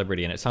Lauren for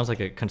Liberty and it sounds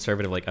like a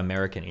conservative, like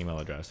American email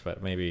address,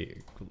 but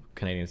maybe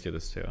Canadians do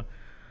this too.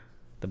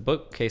 The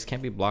bookcase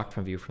can't be blocked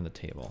from view from the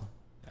table.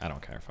 I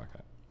don't care, fuck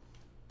that.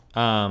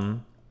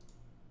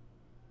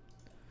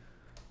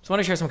 So I want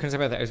to share some concerns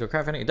about the Israel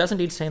crowdfunding. It does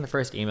indeed say in the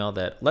first email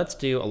that let's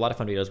do a lot of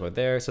fun videos about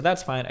there, so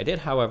that's fine. I did,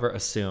 however,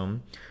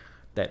 assume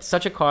that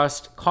such a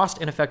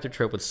cost-ineffective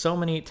trip with so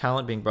many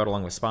talent being brought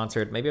along was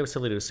sponsored. Maybe I was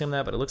silly to assume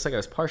that, but it looks like I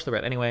was partially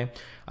right anyway.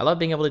 I love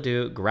being able to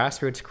do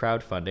grassroots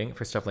crowdfunding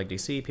for stuff like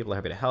DC. People are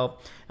happy to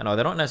help. And although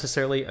I don't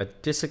necessarily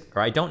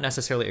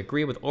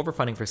agree with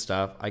overfunding for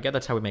stuff, I get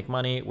that's how we make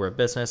money. We're a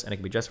business, and it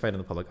can be justified in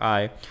the public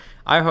eye.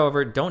 I,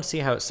 however, don't see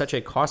how such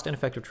a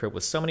cost-ineffective trip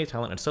with so many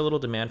talent and so little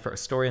demand for a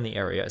story in the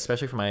area,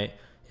 especially from my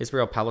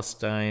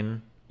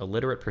Israel-Palestine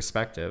illiterate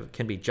perspective,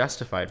 can be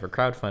justified for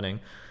crowdfunding.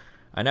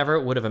 I never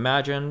would have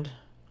imagined,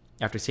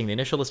 after seeing the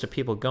initial list of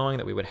people going,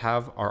 that we would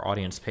have our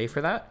audience pay for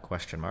that?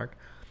 Question mark.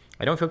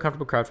 I don't feel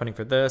comfortable crowdfunding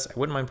for this. I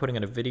wouldn't mind putting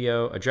in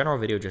a general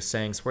video just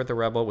saying support the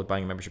Rebel with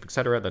buying a membership,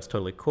 etc. That's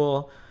totally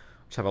cool.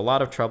 Just have a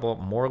lot of trouble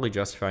morally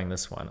justifying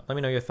this one. Let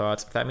me know your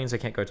thoughts. If that means I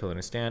can't go, totally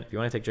understand. If you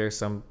want to take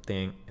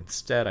something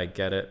instead, I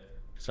get it.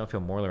 Just don't feel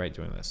morally right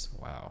doing this.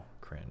 Wow,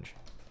 cringe.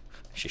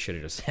 She should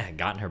have just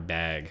gotten her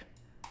bag.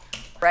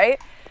 Right?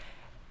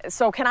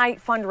 So can I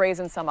fundraise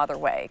in some other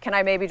way? Can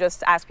I maybe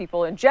just ask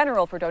people in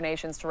general for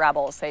donations to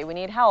Rebel? Say we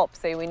need help,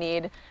 say we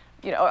need,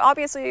 you know,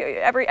 obviously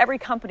every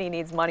company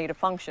needs money to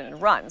function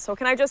and run. So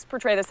can I just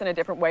portray this in a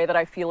different way that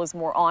I feel is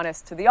more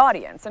honest to the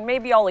audience? And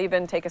maybe I'll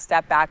even take a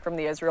step back from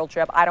the Israel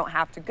trip. I don't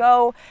have to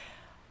go.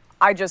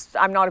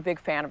 I'm not a big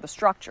fan of the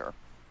structure.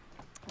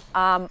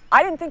 I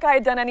didn't think I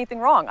had done anything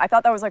wrong. I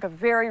thought that was like a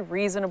very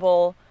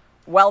reasonable,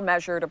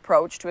 well-measured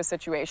approach to a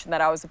situation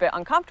that I was a bit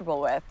uncomfortable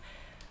with.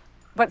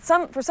 But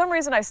for some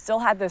reason, I still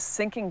had this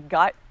sinking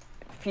gut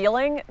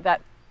feeling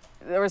that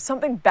there was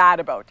something bad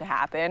about to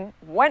happen.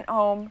 Went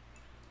home,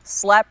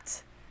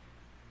 slept,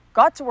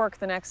 got to work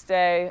the next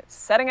day,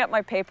 setting up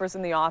my papers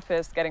in the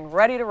office, getting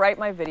ready to write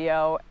my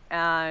video,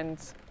 and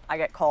I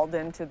get called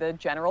into the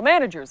general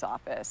manager's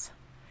office.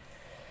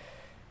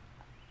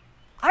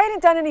 I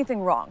hadn't done anything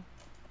wrong.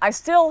 I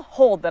still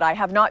hold that I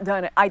had not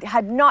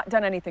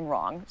done anything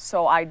wrong,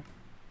 so I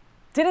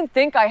didn't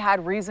think I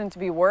had reason to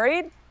be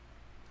worried.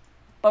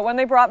 But when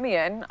they brought me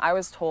in, I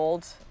was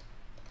told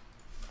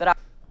that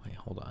Wait,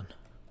 hold on.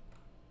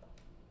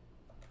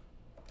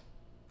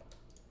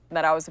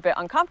 That I was a bit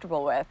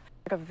uncomfortable with.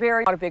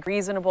 Like not a big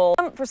reasonable.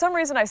 For some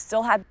reason, I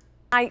still had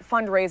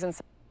fundraising.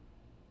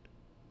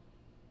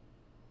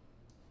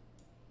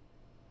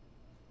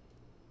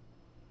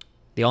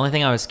 The only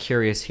thing I was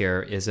curious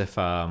here is if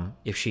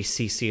she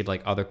CC'd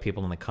like other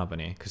people in the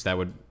company, because that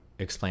would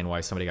explain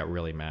why somebody got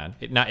really mad.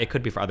 It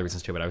could be for other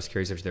reasons too, but I was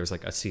curious if there was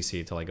like a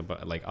CC to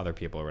like other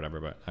people or whatever.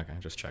 But okay,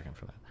 just checking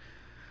for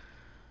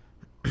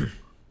that.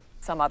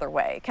 Some other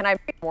way. Can I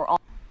be more on?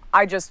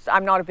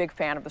 I'm not a big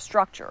fan of the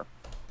structure.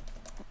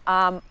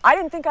 I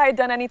didn't think I had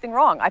done anything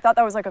wrong. I thought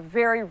that was like a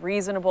very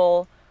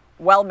reasonable,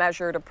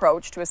 well-measured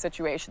approach to a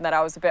situation that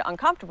I was a bit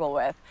uncomfortable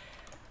with.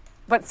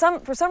 But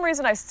for some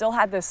reason, I still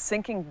had this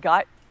sinking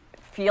gut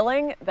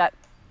feeling that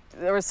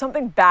there was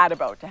something bad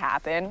about to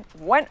happen.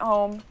 Went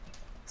home,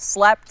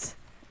 slept,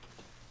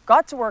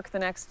 got to work the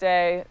next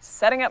day,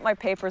 setting up my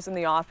papers in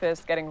the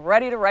office, getting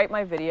ready to write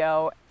my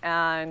video,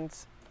 and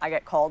I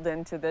get called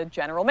into the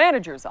general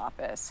manager's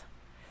office.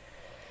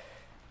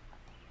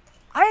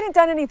 I hadn't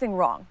done anything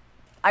wrong.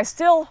 I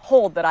still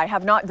hold that I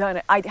had not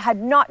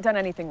done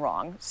anything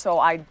wrong, so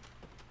I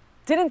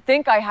didn't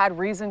think I had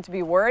reason to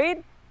be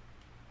worried.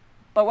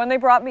 But when they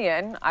brought me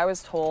in, I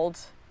was told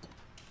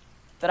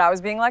that I was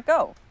being let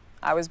go.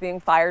 I was being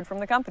fired from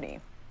the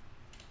company.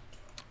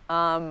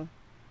 Yeah.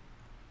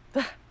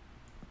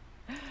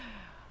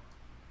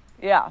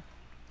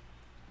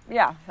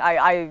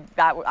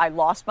 I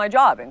lost my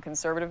job in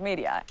conservative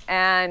media,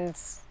 and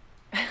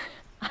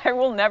I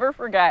will never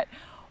forget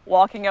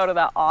walking out of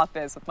that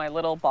office with my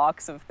little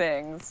box of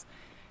things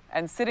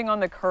and sitting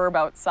on the curb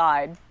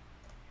outside,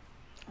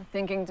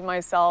 thinking to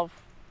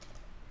myself,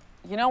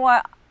 you know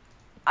what?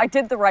 I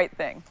did the right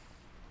thing.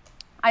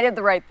 I did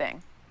the right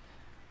thing.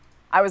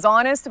 I was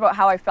honest about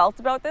how I felt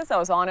about this. I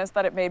was honest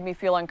that it made me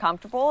feel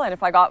uncomfortable, and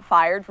if I got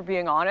fired for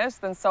being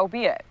honest, then so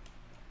be it.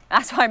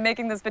 That's why I'm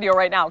making this video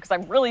right now, because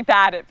I'm really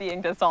bad at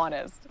being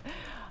dishonest.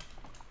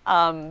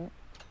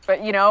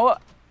 But you know,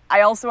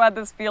 I also had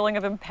this feeling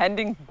of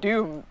impending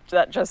doom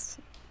that just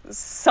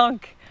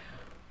sunk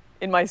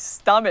in my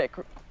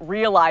stomach,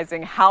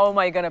 realizing, how am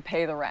I going to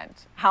pay the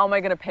rent? How am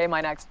I going to pay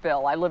my next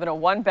bill? I live in a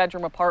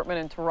one-bedroom apartment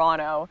in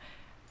Toronto,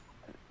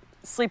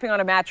 sleeping on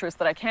a mattress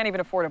that I can't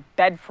even afford a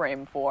bed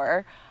frame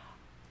for.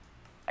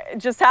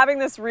 Just having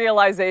this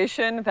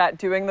realization that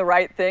doing the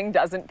right thing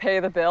doesn't pay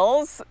the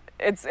bills,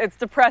 it's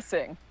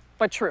depressing,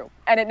 but true,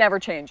 and it never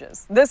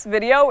changes. This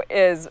video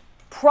is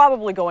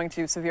probably going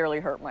to severely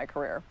hurt my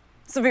career.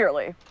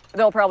 Severely.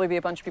 There'll probably be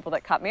a bunch of people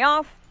that cut me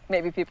off,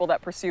 maybe people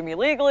that pursue me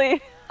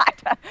legally.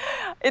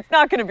 It's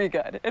not going to be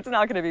good. It's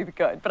not going to be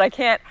good, but I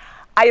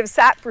have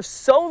sat for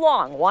so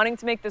long wanting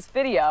to make this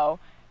video,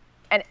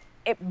 and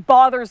it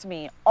bothers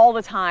me all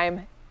the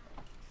time,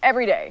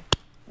 every day,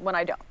 when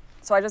I don't.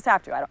 So I just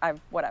have to.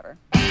 Whatever.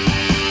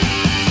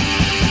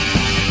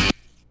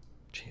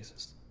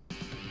 Jesus.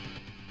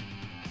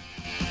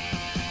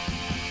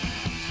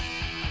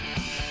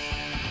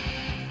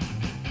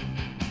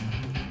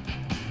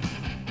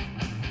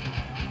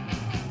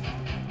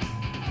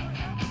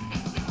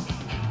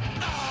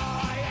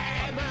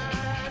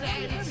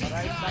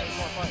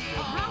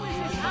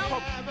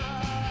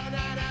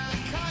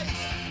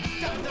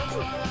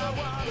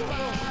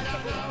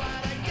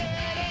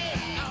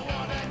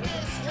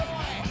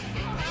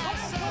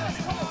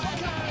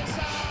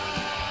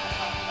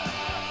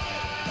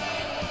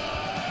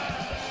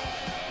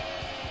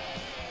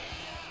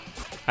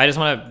 I just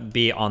want to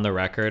be on the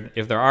record.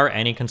 If there are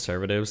any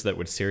conservatives that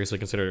would seriously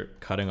consider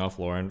cutting off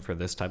Lauren for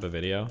this type of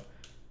video,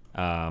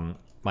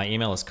 my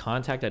email is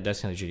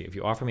contact@destiny.gg. If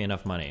you offer me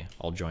enough money,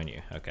 I'll join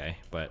you, okay?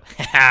 But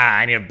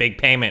I need a big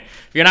payment.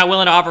 If you're not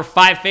willing to offer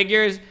 5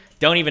 figures,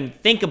 don't even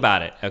think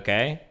about it,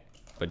 okay?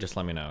 But just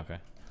let me know, okay?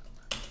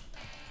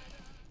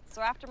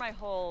 So after my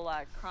whole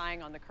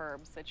crying on the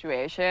curb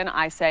situation,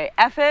 I say,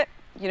 F it,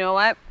 you know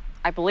what?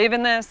 I believe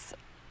in this.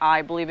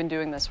 I believe in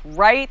doing this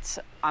right.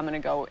 I'm gonna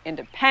go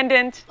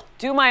independent,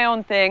 do my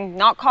own thing,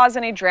 not cause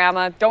any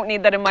drama, don't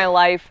need that in my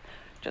life,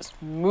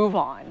 just move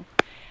on.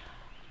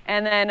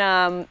 And then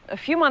a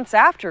few months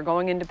after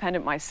going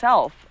independent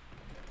myself,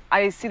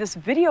 I see this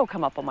video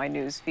come up on my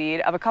news feed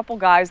of a couple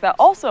guys that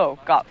also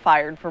got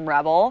fired from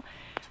Rebel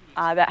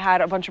that had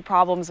a bunch of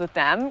problems with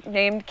them,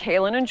 named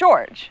Kaylin and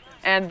George.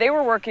 And they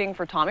were working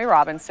for Tommy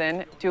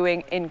Robinson,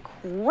 doing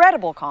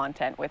incredible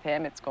content with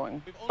him. It's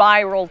going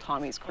viral.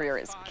 Tommy's career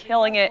is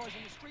killing it.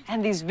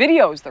 And these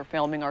videos they're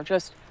filming are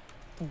just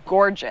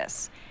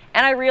gorgeous.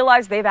 And I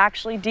realized they've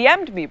actually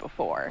DM'd me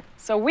before.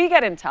 So we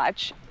get in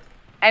touch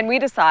and we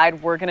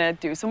decide we're gonna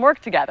do some work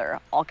together.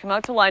 I'll come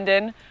out to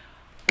London,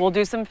 we'll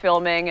do some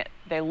filming.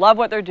 They love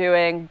what they're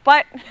doing,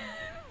 but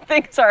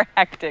things are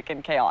hectic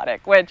and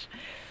chaotic, which,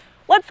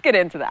 let's get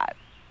into that.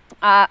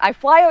 I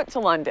fly out to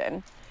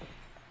London,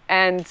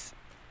 and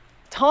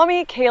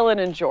Tommy, Kaylin,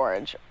 and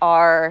George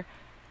are,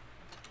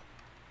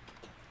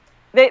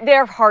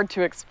 they're hard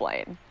to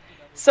explain.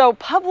 So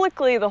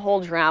publicly, the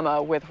whole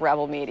drama with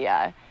Rebel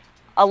Media,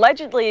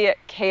 allegedly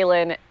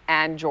Kaylin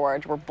and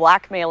George were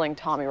blackmailing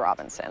Tommy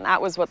Robinson.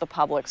 That was what the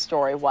public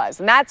story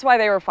was. And that's why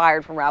they were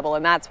fired from Rebel,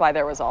 and that's why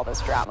there was all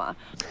this drama.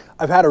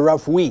 I've had a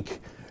rough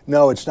week.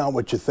 No, it's not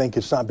what you think.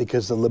 It's not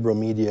because the liberal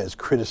media is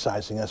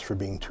criticizing us for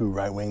being too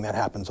right-wing. That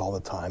happens all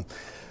the time.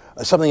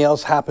 Something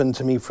else happened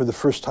to me for the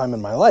first time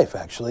in my life,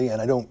 actually,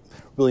 and I don't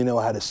really know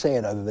how to say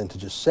it other than to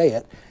just say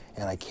it,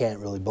 and I can't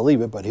really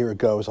believe it, but here it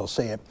goes. I'll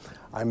say it.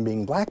 I'm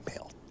being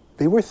blackmailed.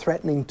 They were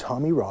threatening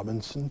Tommy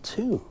Robinson,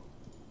 too.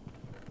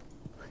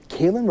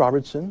 Kaylin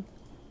Robertson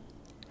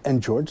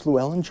and George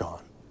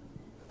Llewellyn-John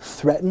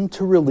threatened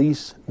to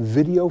release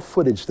video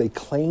footage they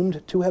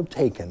claimed to have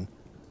taken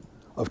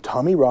of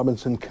Tommy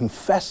Robinson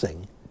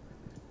confessing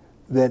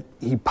that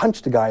he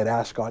punched a guy at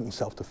Ascot in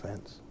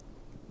self-defense.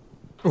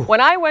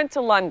 When I went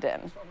to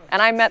London and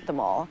I met them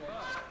all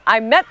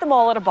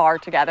at a bar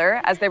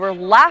together as they were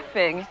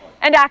laughing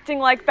and acting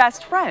like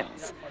best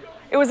friends.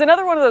 It was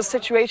another one of those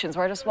situations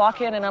where I just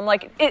walk in and I'm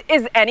like,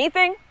 is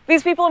anything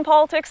these people in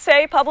politics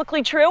say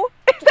publicly true?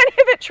 Is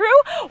any of it true?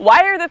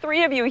 Why are the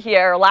three of you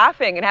here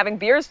laughing and having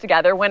beers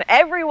together when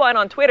everyone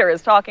on Twitter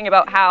is talking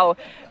about how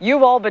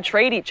you've all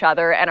betrayed each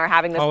other and are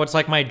having this? Oh, it's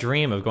like my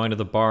dream of going to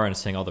the bar and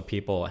seeing all the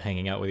people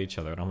hanging out with each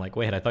other. And I'm like,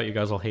 wait, I thought you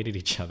guys all hated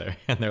each other.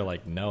 And they're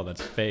like, no,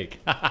 that's fake.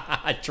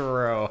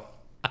 True.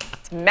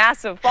 It's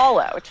massive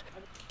fallout.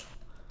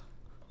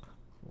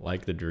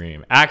 Like the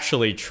dream.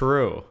 Actually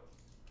true.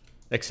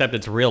 Except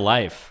it's real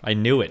life. I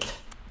knew it.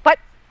 But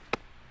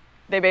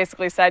they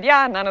basically said,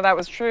 yeah, none of that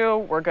was true.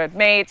 We're good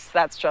mates.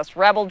 That's just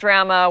Rebel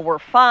drama. We're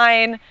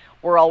fine.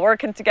 We're all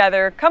working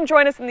together. Come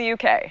join us in the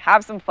UK.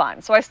 Have some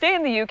fun. So I stay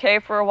in the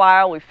UK for a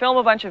while. We film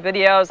a bunch of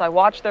videos. I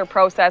watch their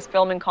process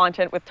filming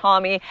content with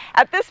Tommy.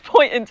 At this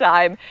point in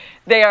time,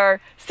 they are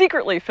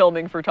secretly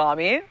filming for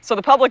Tommy. So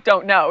the public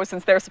don't know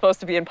since they're supposed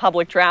to be in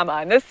public drama.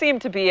 And this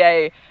seemed to be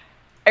a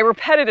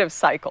repetitive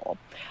cycle.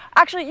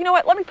 Actually, you know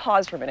what? Let me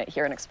pause for a minute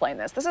here and explain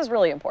this. This is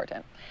really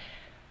important.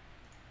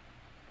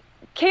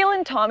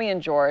 Kaylin, Tommy,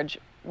 and George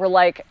were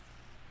like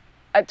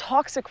a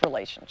toxic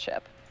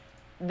relationship.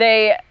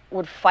 They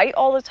would fight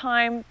all the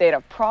time. They'd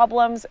have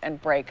problems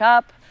and break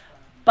up,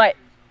 but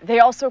they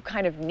also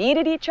kind of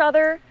needed each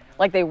other.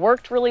 Like they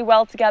worked really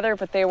well together,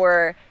 but they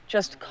were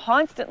just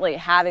constantly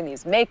having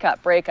these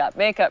make-up,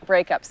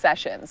 break-up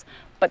sessions.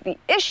 But the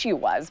issue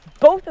was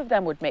both of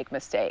them would make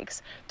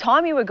mistakes.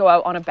 Tommy would go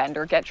out on a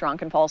bender, get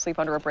drunk, and fall asleep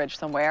under a bridge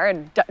somewhere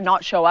and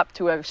not show up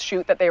to a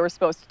shoot that they were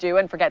supposed to do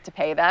and forget to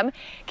pay them.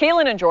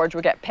 Kaylin and George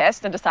would get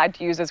pissed and decide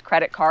to use his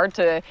credit card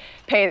to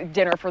pay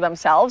dinner for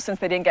themselves since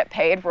they didn't get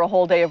paid for a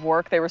whole day of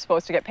work they were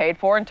supposed to get paid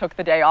for and took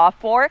the day off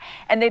for.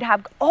 And they'd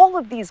have all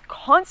of these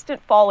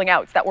constant falling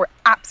outs that were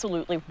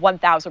absolutely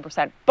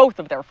 1000% both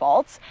of their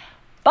faults.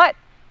 But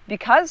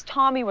because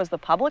Tommy was the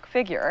public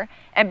figure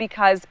and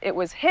because it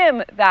was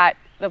him that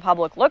the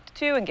public looked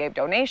to and gave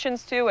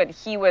donations to, and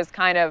he was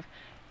kind of,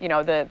 you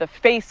know, the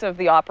face of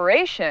the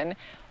operation,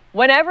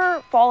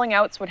 whenever falling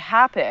outs would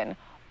happen,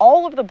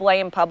 all of the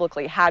blame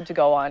publicly had to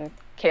go on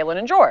Kaylin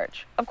and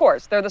George. Of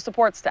course, they're the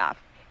support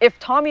staff. If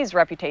Tommy's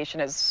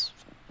reputation is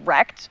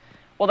wrecked,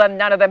 well, then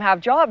none of them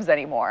have jobs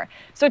anymore.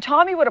 So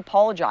Tommy would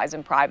apologize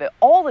in private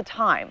all the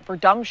time for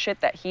dumb shit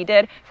that he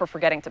did, for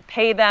forgetting to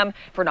pay them,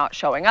 for not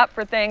showing up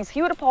for things.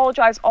 He would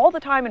apologize all the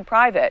time in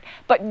private,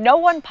 but no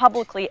one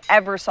publicly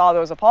ever saw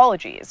those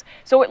apologies.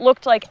 So it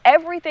looked like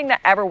everything that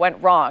ever went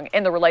wrong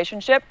in the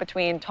relationship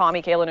between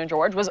Tommy, Kaylin, and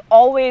George was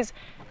always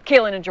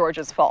Kaylin and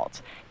George's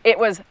fault. It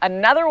was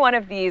another one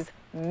of these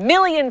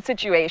million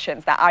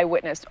situations that I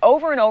witnessed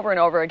over and over and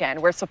over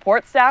again, where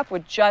support staff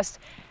would just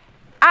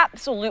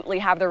absolutely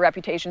have their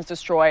reputations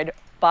destroyed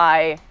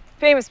by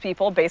famous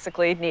people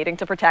basically needing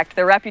to protect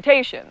their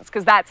reputations,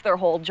 because that's their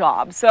whole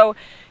job. So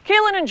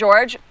Kaylin and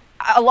George,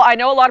 I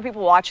know a lot of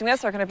people watching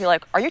this are going to be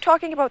like, are you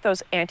talking about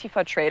those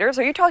Antifa traitors?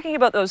 Are you talking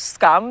about those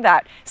scum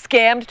that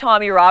scammed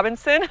Tommy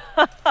Robinson?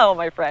 Oh,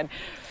 my friend.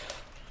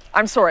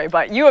 I'm sorry,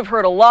 but you have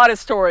heard a lot of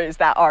stories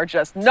that are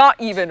just not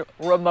even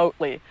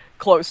remotely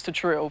close to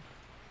true.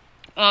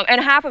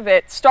 And half of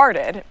it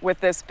started with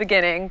this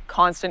beginning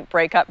constant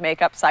breakup,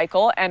 makeup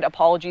cycle and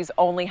apologies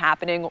only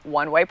happening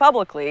one way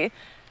publicly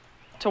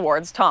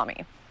towards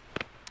Tommy.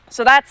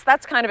 So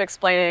that's kind of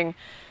explaining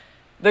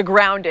the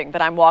grounding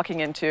that I'm walking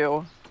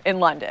into in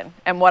London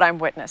and what I'm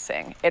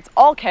witnessing. It's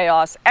all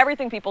chaos.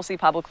 Everything people see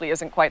publicly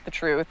isn't quite the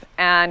truth.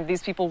 And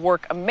these people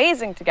work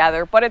amazing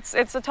together, but it's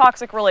a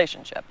toxic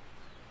relationship.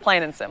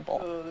 Plain and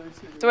simple.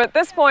 So at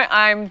this point,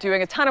 I'm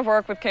doing a ton of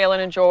work with Kaylin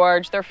and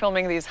George. They're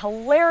filming these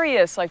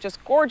hilarious, like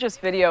just gorgeous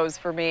videos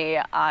for me,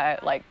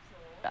 like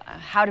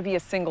how to be a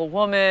single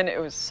woman. It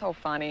was so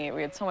funny.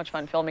 We had so much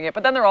fun filming it.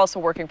 But then they're also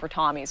working for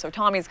Tommy. So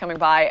Tommy's coming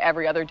by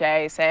every other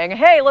day saying,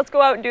 hey, let's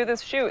go out and do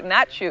this shoot and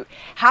that shoot.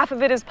 Half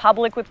of it is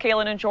public with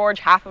Kaylin and George.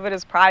 Half of it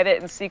is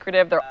private and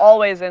secretive. They're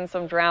always in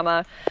some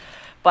drama.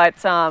 But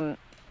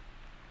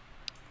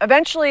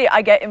eventually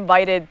I get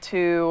invited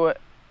to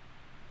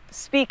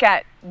speak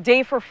at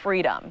Day for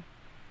Freedom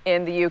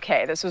in the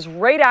UK. This was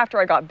right after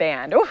I got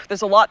banned. Oh,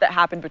 there's a lot that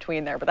happened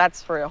between there, but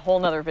that's for a whole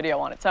nother video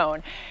on its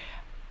own.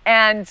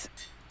 And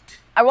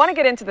I want to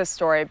get into this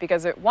story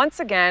because once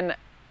again,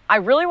 I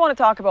really want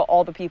to talk about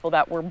all the people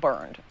that were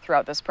burned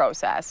throughout this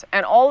process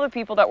and all the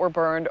people that were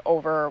burned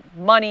over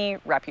money,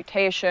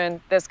 reputation,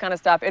 this kind of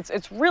stuff.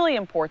 It's really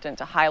important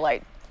to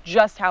highlight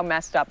just how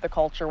messed up the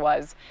culture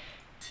was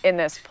in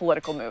this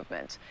political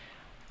movement.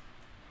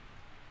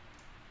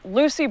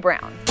 Lucy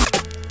Brown.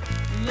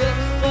 Look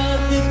for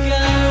the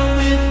girl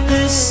with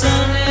the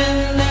sun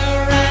in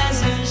her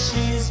eyes and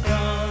she's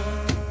gone.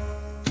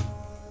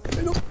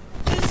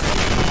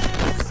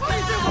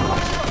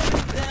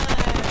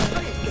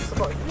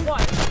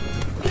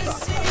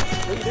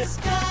 The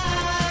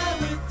sky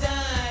with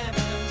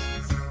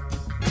diamonds.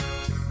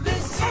 The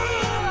sea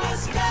in the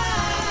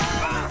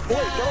sky. Boy,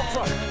 get up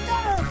front.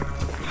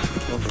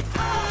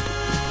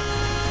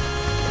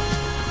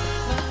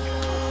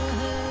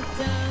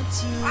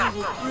 To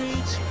the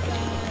bridge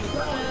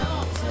by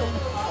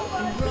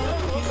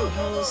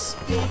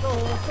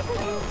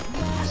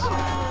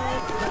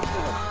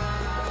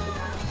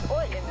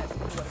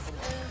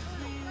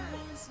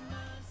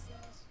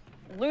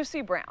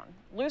Lucy Brown.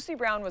 Lucy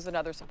Brown was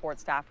another support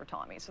staff for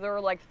Tommy. So there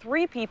were like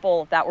 3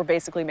 people that were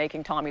basically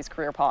making Tommy's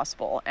career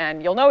possible.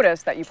 And you'll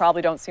notice that you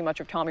probably don't see much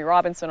of Tommy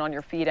Robinson on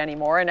your feed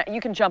anymore. And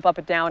you can jump up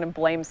and down and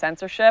blame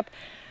censorship.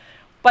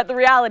 But the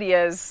reality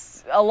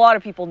is, a lot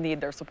of people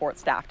need their support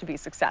staff to be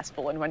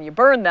successful. And when you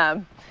burn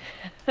them,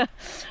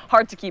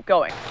 hard to keep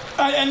going.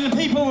 And the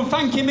people were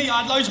thanking me.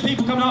 I had loads of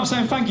people coming up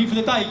saying thank you for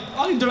the day.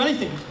 I didn't do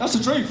anything. That's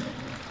the truth.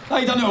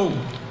 They done it all.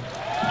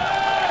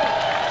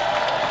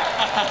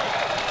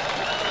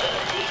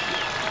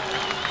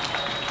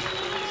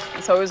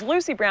 So it was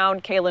Lucy Brown,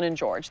 Kaylin, and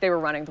George. They were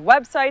running the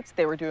websites,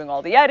 they were doing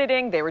all the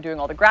editing, they were doing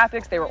all the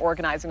graphics, they were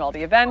organizing all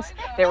the events,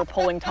 they were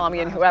pulling Tommy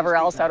and whoever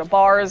else out of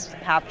bars,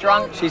 half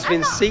drunk. She's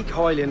been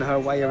seek-heiling her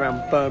way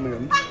around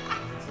Birmingham.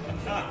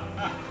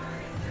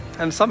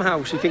 And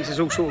somehow she thinks it's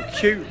all sort of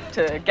cute.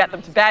 To get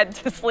them to bed,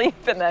 to sleep,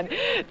 and then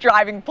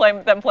driving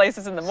them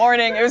places in the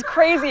morning. It was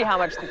crazy how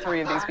much the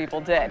 3 of these people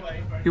did.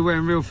 You're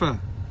wearing real fur.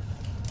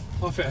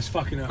 I think that's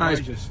fucking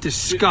outrageous. That is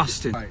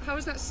disgusting. How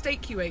was that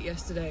steak you ate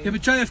yesterday? Yeah,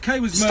 but JFK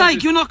was murdered.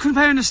 Steak? You're not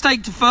comparing a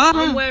steak to fur?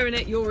 I'm wearing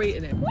it, you're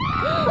eating it.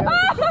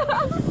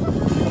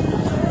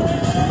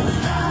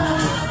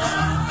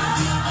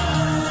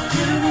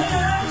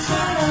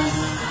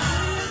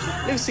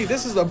 Lucy,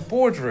 this is a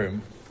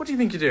boardroom. What do you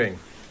think you're doing?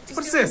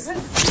 What's this?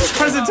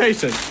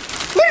 Presentation.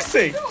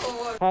 Lucy!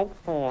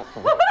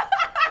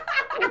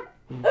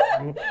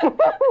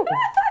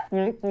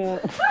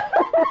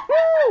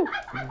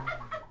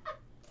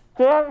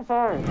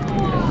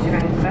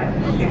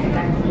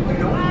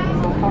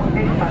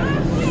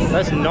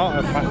 That's not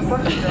a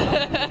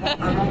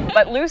fact.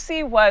 But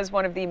Lucy was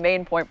one of the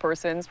main point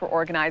persons for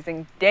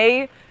organizing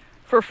Day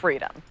for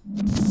Freedom.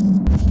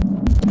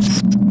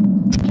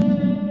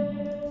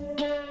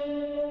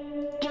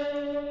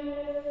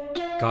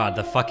 God,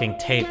 the fucking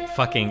tape,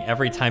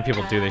 every time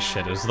people do this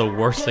shit is the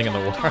worst thing in the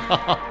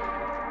world.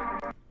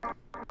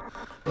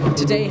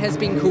 Today has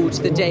been called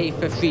the Day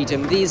for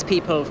Freedom. These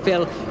people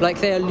feel like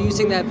they are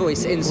losing their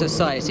voice in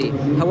society.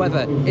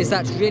 However, is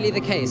that really the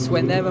case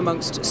when they're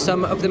amongst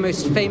some of the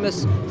most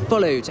famous,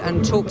 followed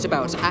and talked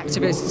about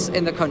activists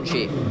in the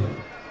country?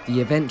 The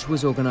event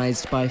was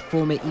organised by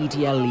former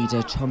EDL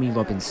leader Tommy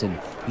Robinson,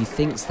 who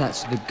thinks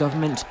that the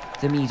government,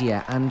 the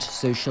media and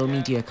social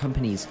media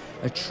companies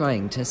are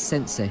trying to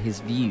censor his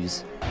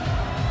views.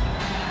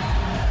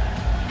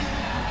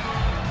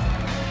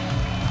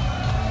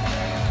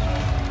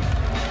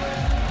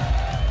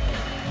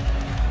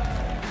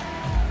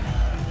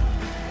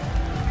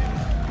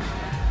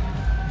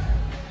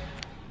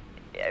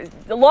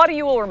 A lot of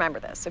you will remember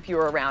this if you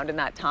were around in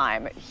that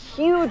time.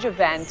 Huge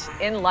event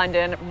in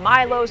London.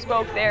 Milo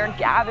spoke there,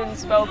 Gavin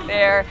spoke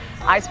there.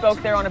 I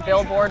spoke there on a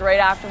billboard right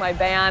after my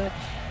ban.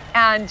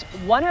 And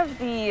one of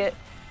the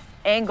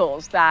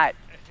angles that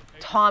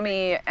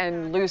Tommy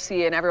and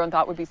Lucy and everyone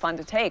thought would be fun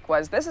to take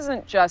was this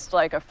isn't just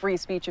like a free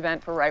speech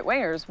event for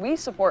right-wingers. We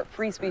support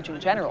free speech in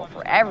general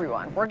for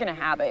everyone. We're going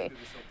to have a,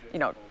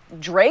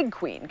 drag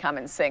queen come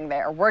and sing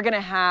there. We're going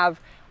to have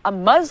a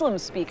Muslim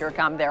speaker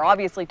come there.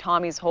 Obviously,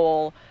 Tommy's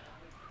whole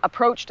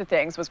approach to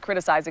things was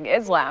criticizing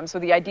Islam. So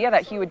the idea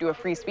that he would do a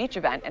free speech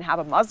event and have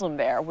a Muslim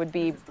there would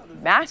be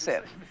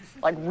massive.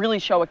 Like really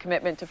show a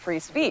commitment to free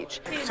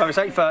speech. So it's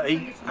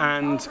 8:30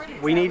 and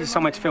we needed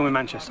somewhere to film in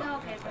Manchester.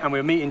 And we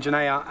were meeting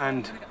Janaea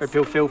and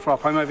Bill Phil for our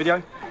promo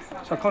video.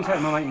 So I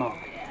contacted my mate Mark.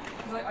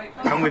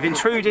 And we've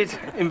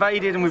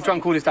invaded and we've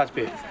drunk all his dad's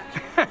beer.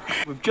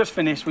 We've just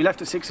finished, we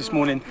left at 6 this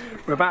morning.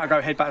 We're about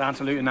to head back down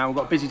to Luton now. We've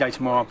got a busy day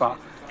tomorrow, but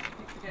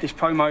this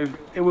promo,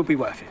 it will be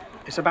worth it.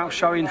 It's about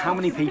showing how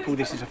many people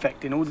this is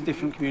affecting, all the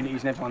different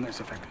communities and everyone that's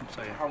affected.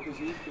 So yeah,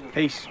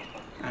 peace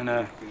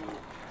and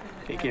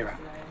get gear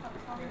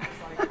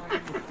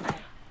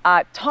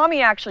out.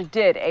 Tommy actually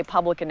did a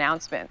public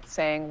announcement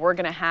saying we're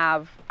going to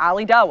have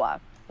Ali Dawah,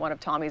 one of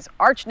Tommy's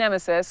arch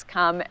nemesis,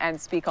 come and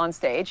speak on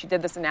stage. He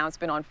did this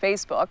announcement on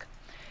Facebook,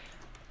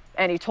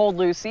 and he told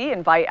Lucy,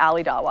 invite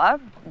Ali Dawah,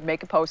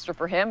 make a poster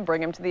for him,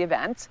 bring him to the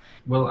event.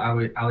 Will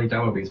Ali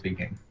Dawah be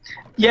speaking?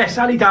 Yes,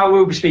 Ali Dawah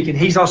will be speaking.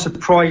 He's our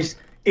surprise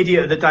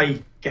Idiot of the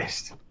Day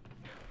guest.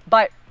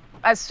 But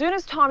as soon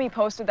as Tommy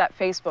posted that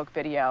Facebook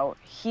video,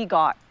 he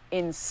got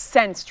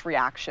incensed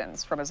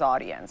reactions from his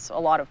audience. A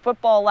lot of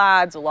football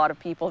lads, a lot of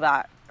people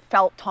that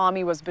felt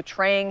Tommy was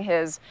betraying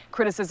his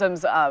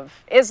criticisms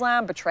of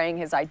Islam, betraying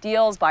his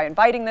ideals by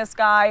inviting this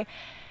guy.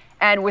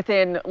 And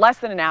within less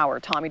than an hour,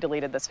 Tommy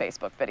deleted this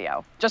Facebook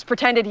video. Just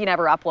pretended he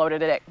never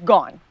uploaded it.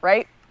 Gone,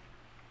 right?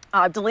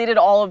 Deleted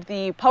all of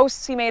the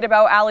posts he made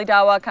about Ali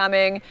Dawah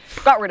coming,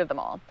 got rid of them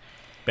all.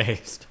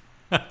 Based.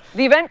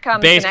 The event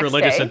comes Based the next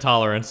religious day.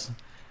 Intolerance.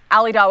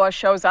 Ali Dawah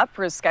shows up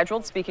for his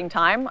scheduled speaking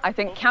time. I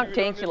think Count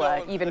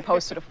Dankula even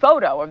posted a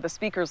photo of the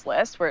speakers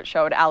list where it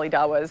showed Ali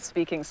Dawah's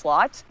speaking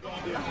slot.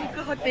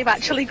 God, they've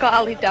actually got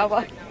Ali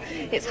Dawah.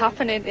 It's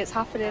happening, it's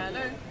happening.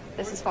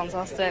 This is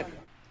fantastic.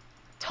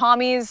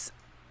 Tommy's,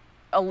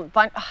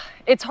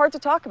 it's hard to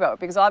talk about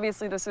because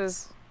obviously this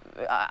is,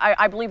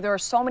 I believe there are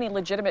so many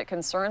legitimate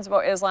concerns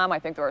about Islam. I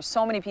think there are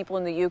so many people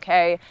in the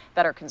UK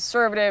that are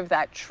conservative,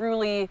 that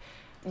truly,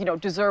 you know,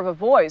 deserve a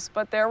voice,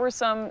 but there were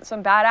some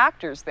bad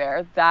actors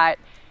there that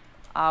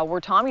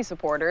were Tommy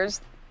supporters,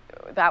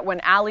 that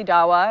when Ali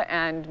Dawah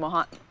and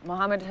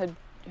Mohammed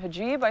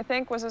Hajib, I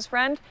think was his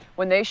friend,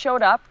 when they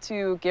showed up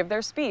to give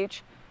their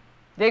speech,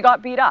 they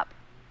got beat up.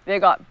 They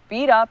got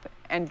beat up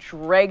and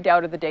dragged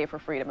out of the Day for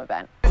Freedom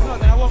event.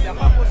 Not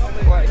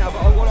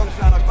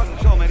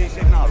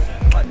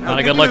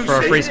a good look for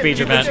a free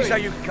speech event.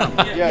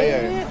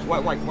 Yeah.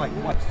 Wait.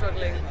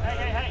 Struggling.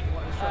 Hey.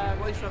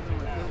 What are you struggling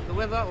with? The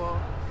weather or?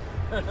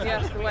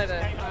 Yes, the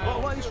weather.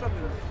 What are you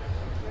struggling with?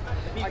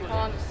 I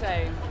can't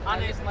say.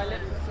 And it's my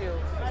lips are sealed,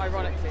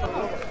 ironically.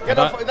 Get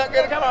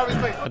the camera out of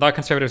his face. I thought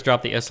conservatives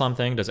dropped the Islam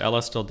thing. Does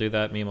Ella still do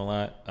that meme a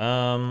lot?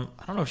 I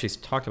don't know if she's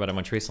talked about it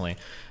much recently.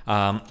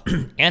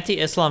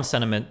 Anti-Islam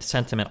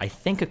sentiment, I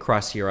think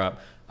across Europe,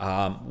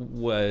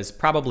 was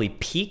probably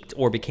peaked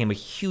or became a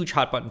huge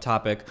hot button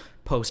topic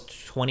post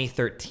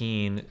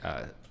 2013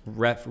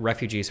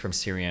 refugees from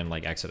Syrian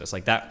exodus.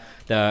 Like that,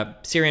 the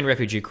Syrian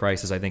refugee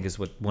crisis, I think, is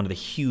one of the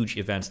huge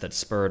events that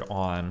spurred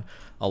on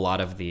a lot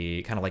of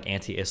the kind of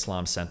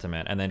anti-Islam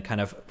sentiment, and then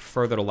kind of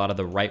furthered a lot of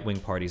the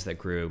right-wing parties that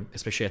grew,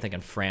 especially I think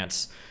in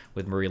France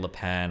with Marine Le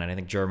Pen, and I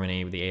think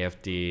Germany with the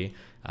AfD.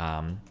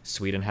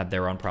 Sweden had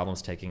their own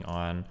problems taking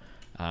on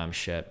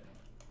shit.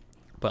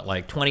 But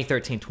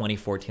 2013,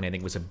 2014, I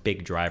think was a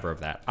big driver of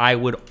that. I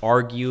would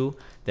argue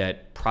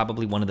that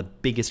probably one of the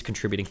biggest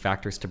contributing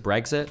factors to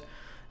Brexit.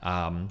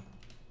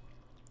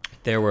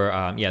 There were,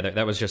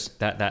 that was just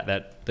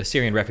that the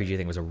Syrian refugee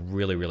thing was a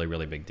really, really,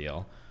 really big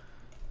deal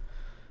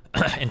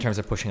in terms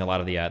of pushing a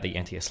lot of the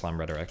anti-Islam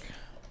rhetoric.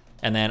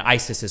 And then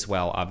ISIS as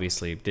well,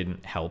 obviously,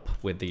 didn't help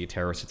with the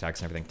terrorist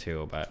attacks and everything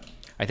too. But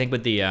I think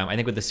with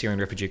the Syrian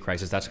refugee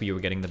crisis, that's where you were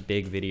getting the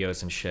big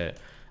videos and shit.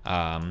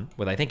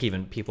 With I think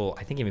even people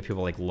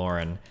like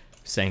Lauren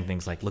saying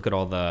things like, look at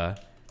all the,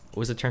 what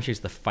was the term she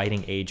used, the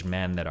fighting age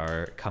men that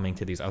are coming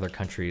to these other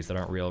countries that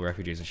aren't real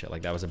refugees and shit.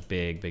 Like that was a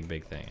big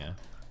thing, yeah.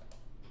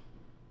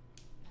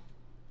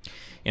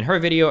 In her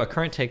video, A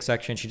Current Take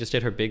section, she just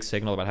did her big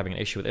signal about having an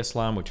issue with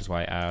Islam, which is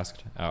why I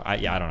asked. I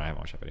don't know, I haven't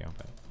watched that video.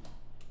 But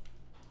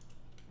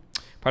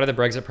part of the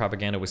Brexit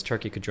propaganda was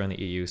Turkey could join the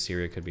EU,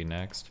 Syria could be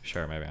next.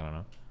 Sure, maybe, I don't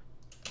know.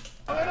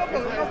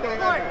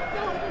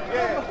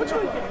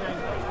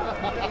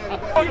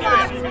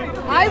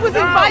 I was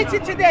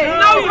invited today.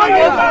 No, you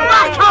didn't.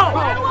 Back off!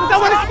 Because I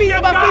want to speak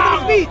about freedom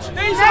of speech.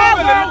 There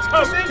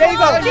you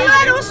go. Do you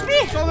let us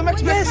speak?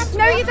 Yes.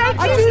 No, you don't.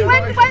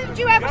 When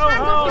do you ever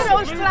stand up for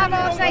us to have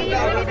our say? You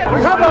really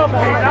don't. Come on,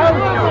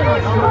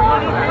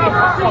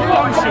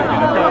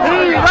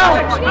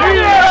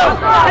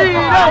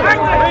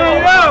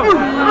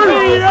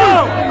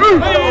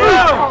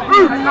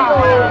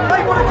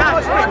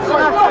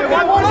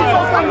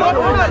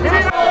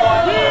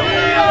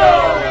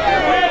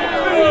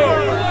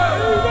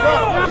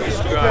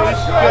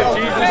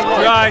 Jesus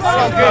Christ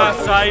is our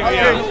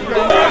Saviour.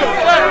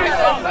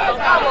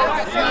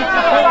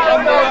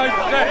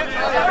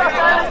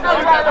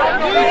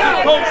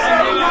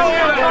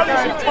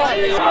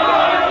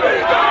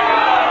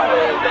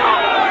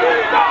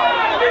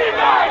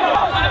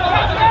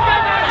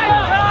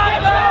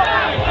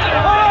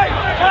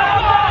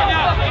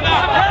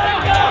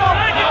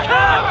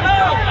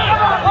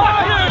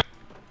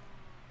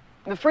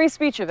 The free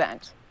speech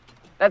event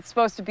that's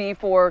supposed to be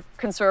for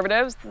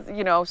conservatives,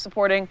 you know,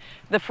 supporting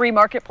the free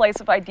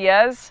marketplace of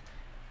ideas.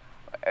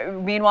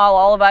 Meanwhile,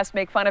 all of us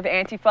make fun of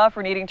Antifa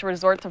for needing to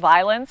resort to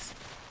violence.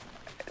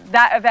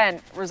 That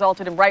event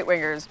resulted in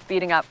right-wingers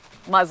beating up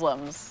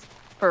Muslims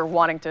for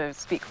wanting to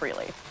speak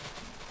freely.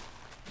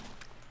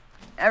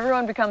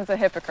 Everyone becomes a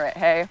hypocrite,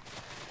 hey?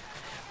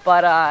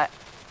 But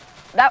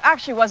that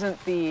actually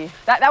wasn't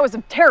that was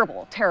a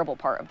terrible, terrible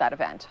part of that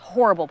event,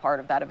 horrible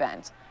part of that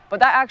event. But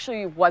that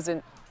actually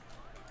wasn't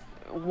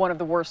one of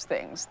the worst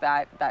things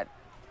that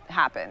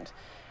happened.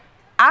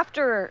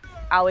 After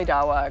Ali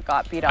Dawa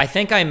got beat up, I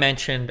think I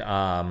mentioned,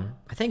 I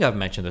think I've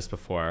mentioned this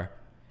before.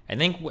 I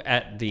think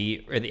at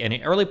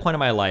an early point in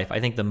my life, I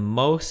think the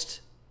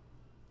most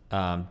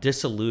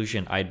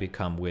disillusioned I'd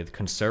become with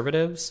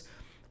conservatives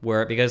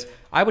were, because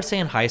I would say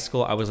in high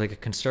school, I was like a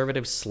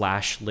conservative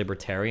 /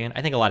 libertarian.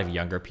 I think a lot of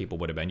younger people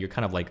would have been. You're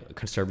kind of like a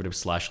conservative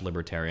 /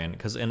 libertarian,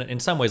 because in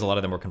some ways, a lot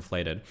of them were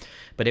conflated.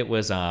 But it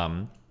was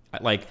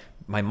like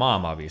my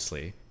mom,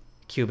 obviously,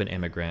 Cuban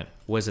immigrant,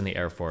 was in the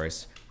Air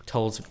Force,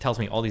 tells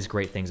me all these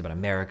great things about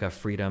America,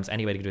 freedoms,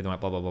 anybody can do them,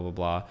 blah, blah, blah,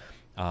 blah,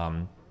 blah.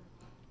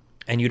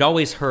 And you'd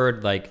always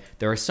heard, like,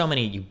 there are so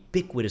many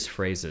ubiquitous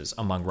phrases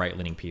among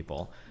right-leaning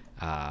people.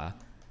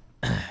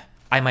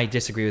 I might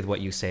disagree with what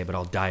you say, but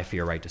I'll die for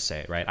your right to say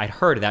it, right? I'd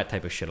heard that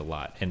type of shit a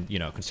lot. And, you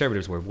know,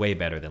 conservatives were way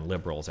better than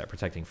liberals at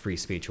protecting free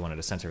speech who wanted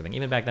to censor everything.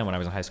 Even back then when I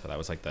was in high school, that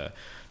was like that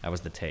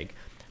was the take.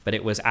 But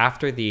it was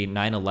after the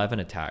 9/11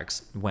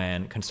 attacks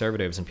when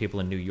conservatives and people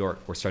in New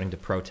York were starting to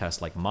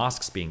protest like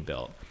mosques being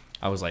built.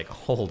 I was like,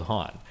 hold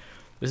on.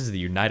 This is the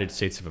United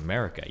States of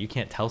America. You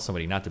can't tell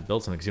somebody not to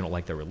build something because you don't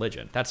like their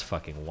religion. That's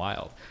fucking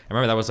wild. I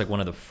remember that was like one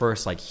of the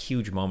first like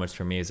huge moments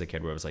for me as a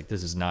kid where I was like,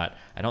 this is not,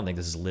 I don't think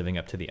this is living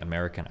up to the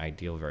American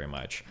ideal very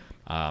much.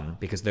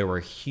 Because there were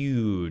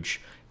huge,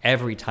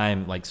 every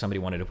time like somebody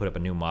wanted to put up a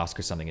new mosque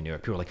or something in New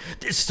York, people were like,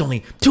 this is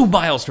only 2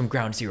 miles from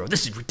ground zero.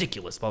 This is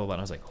ridiculous, blah, blah, blah.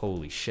 And I was like,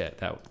 holy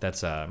shit,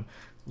 that's a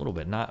little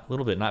bit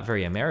not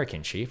very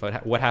American, Chief.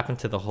 What happened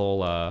to the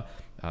whole,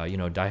 you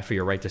know, die for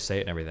your right to say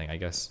it and everything? I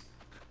guess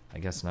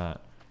not.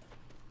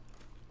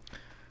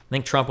 I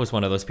think Trump was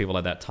one of those people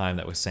at that time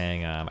that was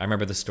saying, I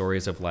remember the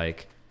stories of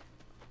like,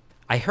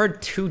 I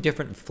heard 2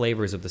 different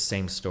flavors of the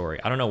same story.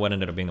 I don't know what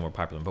ended up being the more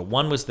popular, but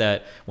one was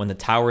that when the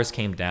towers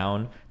came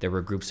down, there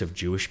were groups of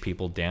Jewish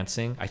people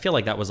dancing. I feel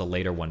like that was a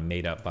later one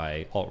made up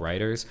by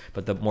alt-righters,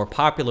 but the more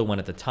popular one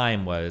at the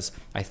time was,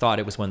 I thought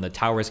it was when the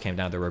towers came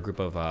down, there were a group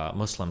of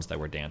Muslims that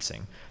were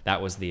dancing.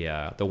 That was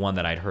the one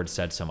that I'd heard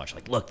said so much.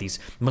 Like, look, these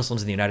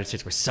Muslims in the United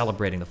States were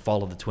celebrating the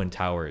fall of the Twin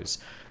Towers.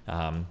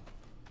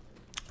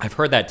 I've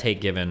heard that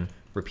take given,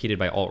 repeated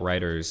by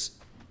alt-righters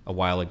a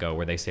while ago,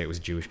 where they say it was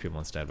Jewish people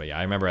instead. But yeah,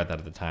 I remember that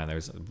at the time. There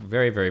was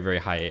very, very, very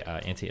high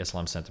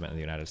anti-Islam sentiment in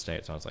the United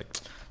States. So I was like,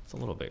 it's a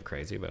little bit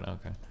crazy, but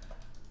okay.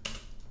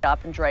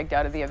 Up and dragged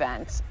out of the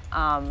event.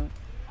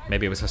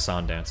 Maybe it was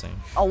Hassan dancing.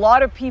 A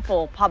lot of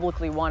people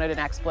publicly wanted an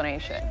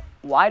explanation.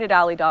 Why did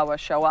Ali Dawa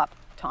show up,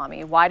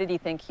 Tommy? Why did he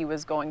think he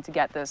was going to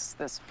get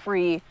this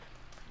free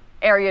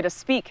area to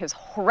speak his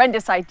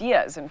horrendous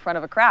ideas in front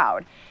of a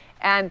crowd?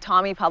 And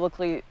Tommy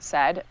publicly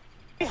said,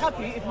 I'd be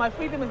happy if my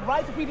freedom and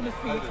right to freedom of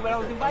speech, where I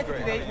was invited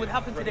today, would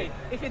happen today.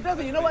 If it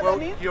doesn't, you know what that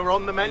means? You're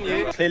on the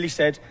menu. Clearly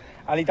said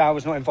Ali Dawa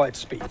was not invited to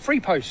speak. 3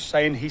 posts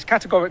saying he's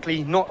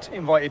categorically not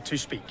invited to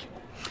speak.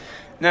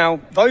 Now,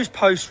 those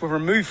posts were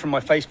removed from my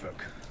Facebook.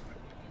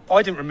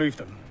 I didn't remove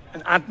them.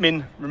 An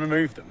admin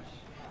removed them.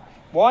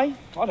 Why?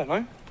 I don't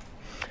know.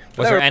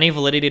 Was there any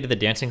validity to the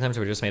dancing claims that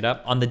were just made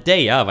up? On the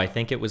day of, I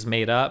think it was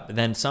made up.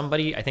 Then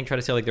somebody, I think, tried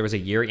to say like there was a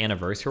year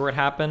anniversary where it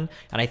happened.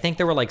 And I think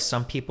there were like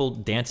some people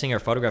dancing or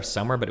photographed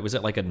somewhere, but it was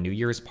at like a New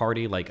Year's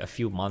party like a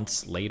few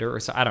months later or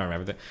so. I don't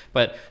remember.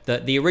 But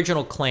the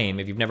original claim,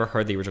 if you've never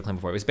heard the original claim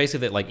before, it was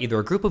basically that like either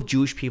a group of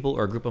Jewish people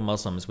or a group of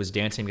Muslims was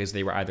dancing because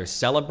they were either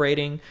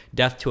celebrating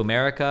death to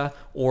America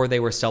or they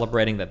were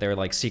celebrating that their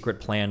like secret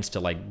plans to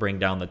like bring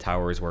down the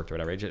towers worked or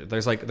whatever.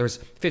 There's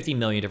 50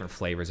 million different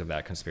flavors of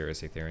that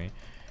conspiracy theory.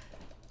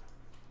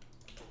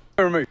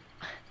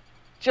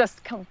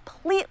 Just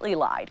completely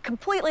lied.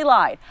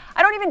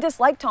 I don't even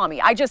dislike Tommy.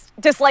 I just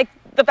dislike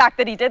the fact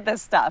that he did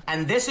this stuff.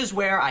 And this is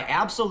where I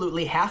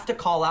absolutely have to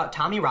call out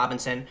Tommy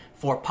Robinson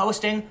for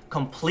posting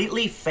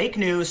completely fake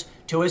news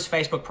to his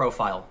Facebook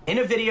profile. In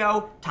a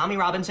video Tommy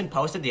Robinson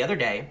posted the other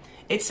day,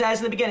 it says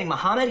in the beginning,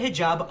 Mohammed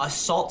Hijab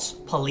assaults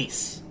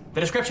police.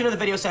 The description of the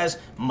video says,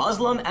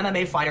 Muslim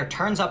MMA fighter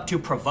turns up to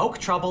provoke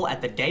trouble at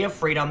the Day of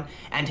Freedom,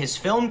 and his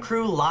film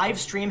crew live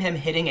stream him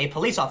hitting a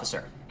police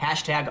officer.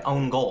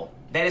 #own goal.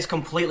 That is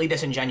completely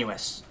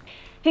disingenuous.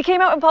 He came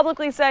out and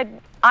publicly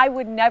said, I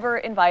would never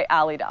invite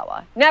Ali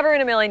Dawa. Never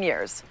in a million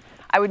years.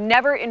 I would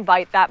never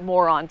invite that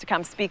moron to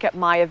come speak at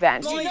my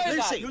event.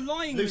 Lucy, you're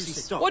lying, Lucy,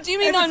 stop. What do you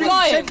mean I'm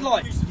Everything you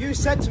lying? said You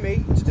said to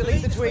me to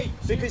delete the tweet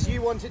because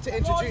you wanted to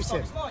introduce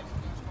him.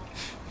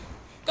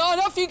 Go on,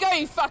 off you go,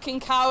 you fucking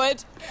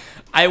coward.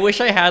 I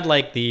wish I had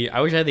like the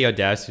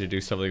audacity to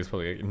do something that's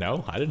probably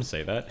no, I didn't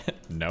say that.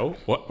 No,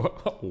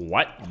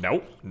 what?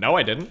 No,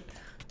 I didn't.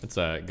 That's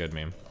a good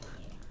meme.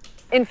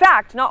 In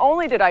fact, not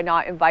only did I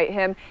not invite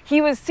him,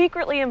 he was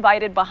secretly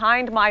invited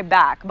behind my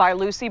back by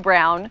Lucy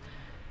Brown,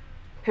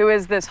 who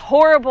is this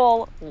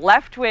horrible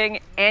left-wing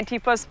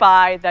Antifa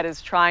spy that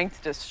is trying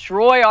to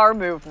destroy our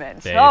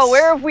movement. Base. Oh,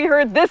 where have we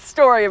heard this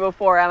story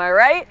before, am I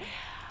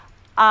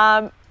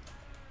right?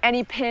 And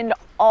he pinned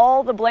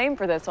all the blame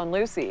for this on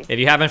Lucy. If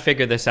you haven't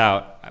figured this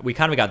out, we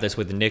kind of got this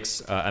with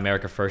Nick's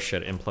America First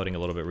shit imploding a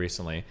little bit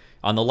recently.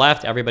 On the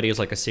left, everybody is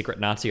like a secret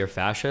Nazi or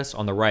fascist.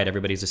 On the right,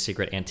 everybody's a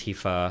secret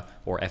Antifa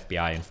or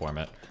FBI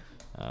informant.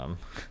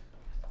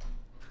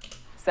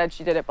 Said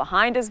she did it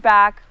behind his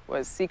back,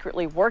 was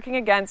secretly working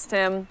against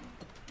him.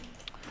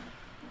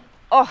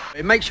 Oh.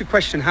 It makes you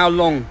question how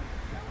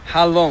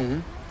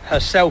long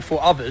herself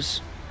or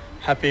others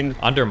have been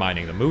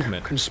undermining the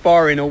movement,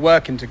 conspiring or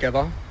working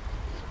together.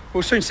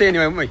 We'll soon see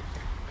anyway, won't we?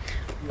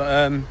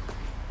 But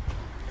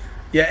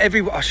yeah,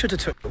 I should have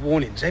took the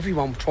warnings.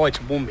 Everyone tried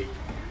to warn me.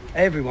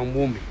 Everyone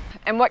warned me.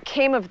 And what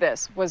came of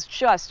this was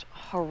just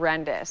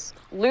horrendous.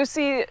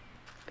 Lucy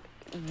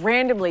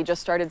randomly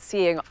just started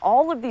seeing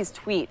all of these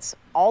tweets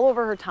all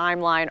over her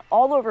timeline,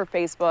 all over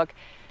Facebook,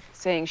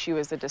 saying she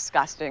was a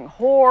disgusting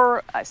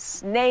whore, a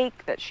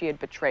snake, that she had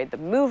betrayed the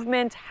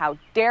movement, how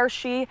dare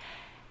she,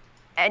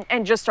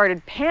 and just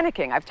started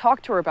panicking. I've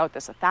talked to her about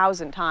this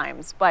 1,000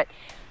 times, but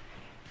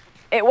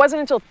it wasn't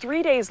until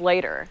 3 days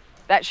later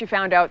that she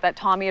found out that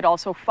Tommy had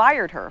also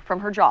fired her from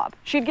her job.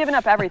 She'd given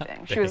up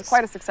everything. She was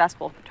quite a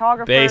successful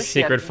photographer. Base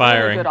she secret had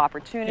firing. Really good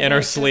opportunities. In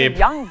her She sleep. was a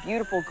young,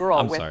 beautiful girl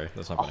I'm with sorry,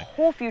 that's not a funny.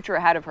 whole future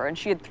ahead of her, and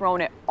she had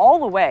thrown it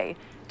all away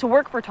to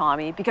work for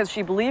Tommy because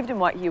she believed in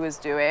what he was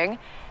doing,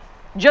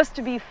 just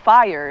to be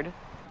fired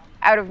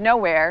out of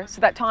nowhere so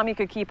that Tommy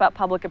could keep up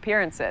public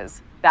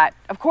appearances. That,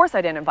 of course,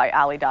 I didn't invite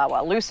Ali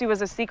Dawa. Lucy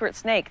was a secret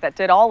snake that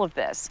did all of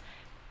this.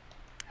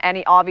 And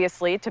he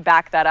obviously, to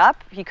back that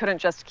up, he couldn't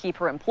just keep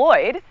her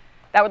employed.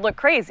 That would look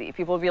crazy.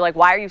 People would be like,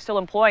 why are you still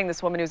employing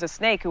this woman who's a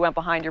snake who went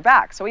behind your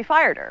back? So he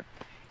fired her.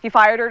 He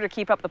fired her to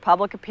keep up the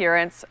public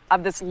appearance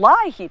of this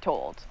lie he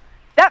told.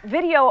 That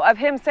video of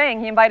him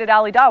saying he invited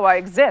Ali Dawa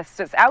exists.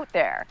 It's out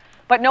there.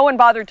 But no one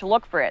bothered to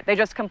look for it. They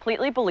just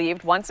completely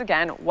believed, once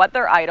again, what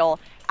their idol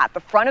at the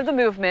front of the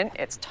movement,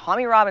 it's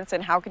Tommy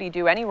Robinson, how could he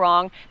do any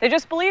wrong? They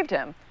just believed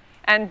him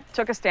and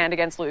took a stand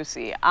against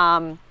Lucy.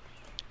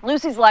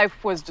 Lucy's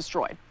life was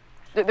destroyed.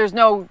 There's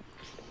no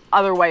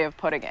other way of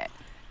putting it.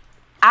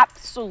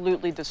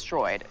 Absolutely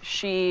destroyed.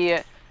 She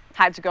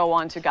had to go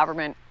on to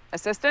government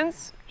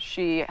assistance.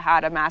 She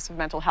had a massive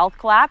mental health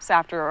collapse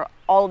after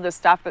all of this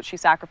stuff that she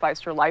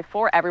sacrificed her life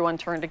for. Everyone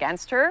turned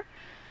against her.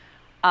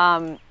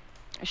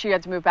 She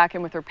had to move back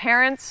in with her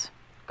parents,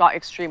 got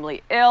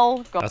extremely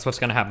ill. That's what's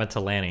gonna happen to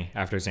Lanny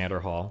after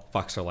Xander Hall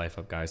fucks her life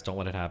up, guys. Don't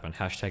let it happen.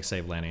 Hashtag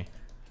save Lanny.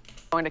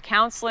 Going to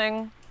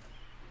counseling,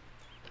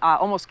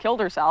 almost killed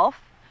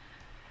herself.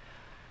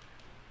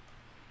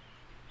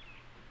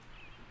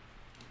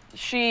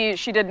 She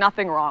did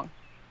nothing wrong.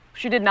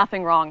 She did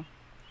nothing wrong.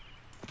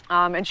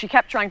 And she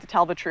kept trying to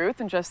tell the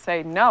truth and just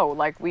say, no,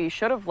 like, we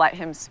should have let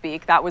him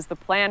speak. That was the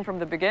plan from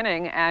the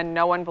beginning, and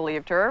no one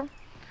believed her.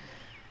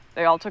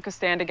 They all took a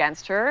stand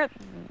against her.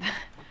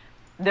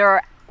 There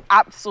are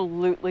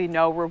absolutely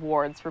no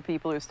rewards for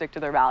people who stick to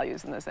their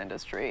values in this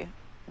industry.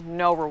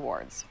 No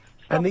rewards.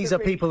 And these are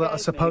people that are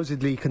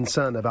supposedly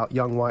concerned about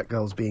young white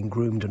girls being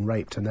groomed and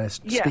raped, and they're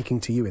speaking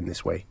to you in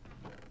this way.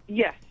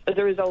 Yes, as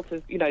a result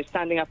of,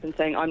 standing up and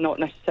saying I don't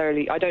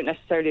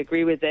necessarily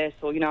agree with this,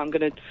 or, I'm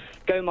going to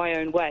go my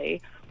own way.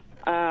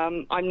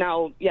 I'm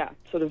now,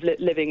 sort of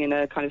living in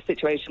a kind of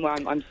situation where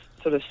I'm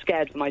sort of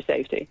scared for my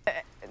safety.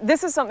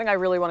 This is something I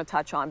really want to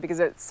touch on because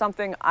it's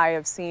something I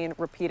have seen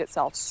repeat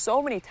itself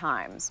so many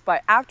times.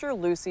 But after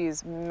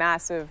Lucy's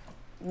massive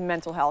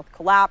mental health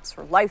collapse,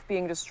 her life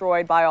being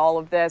destroyed by all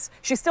of this,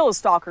 she still has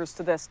stalkers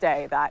to this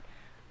day that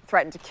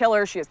threatened to kill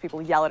her. She has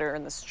people yell at her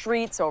in the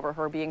streets over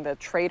her being the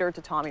traitor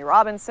to Tommy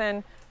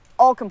Robinson.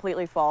 All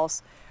completely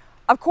false.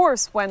 Of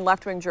course, when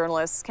left-wing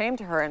journalists came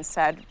to her and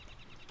said,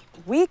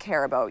 we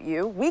care about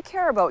you, we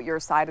care about your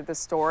side of the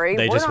story,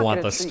 They we're just not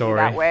want gonna the treat story.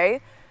 you that way.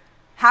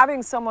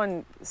 Having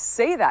someone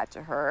say that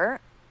to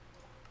her,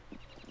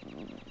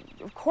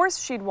 of course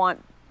she'd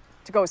want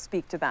to go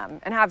speak to them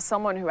and have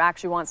someone who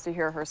actually wants to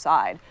hear her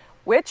side,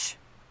 which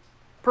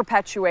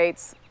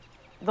perpetuates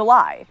the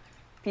lie.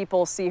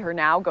 People see her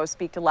now go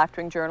speak to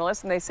left-wing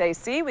journalists and they say,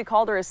 see, we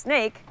called her a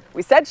snake.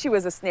 We said she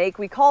was a snake.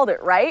 We called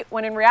it, right?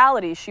 When in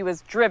reality, she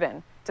was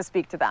driven to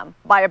speak to them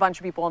by a bunch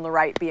of people on the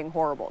right being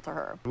horrible to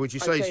her. Would you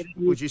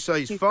say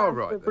he's far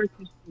right?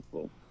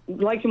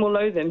 Like him or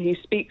loathe him, he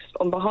speaks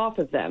on behalf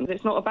of them.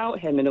 It's not about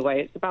him in a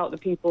way, it's about the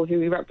people who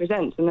he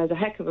represents, and there's a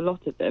heck of a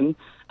lot of them,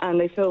 and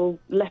they feel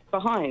left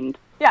behind.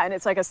 Yeah, and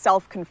it's like a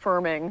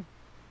self-confirming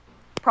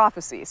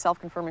prophecy,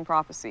 self-confirming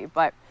prophecy.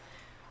 But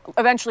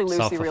eventually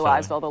Lucy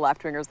realized all the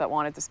left-wingers that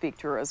wanted to speak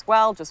to her as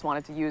well just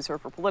wanted to use her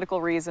for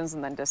political reasons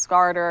and then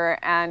discard her,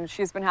 and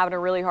she's been having a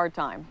really hard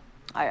time.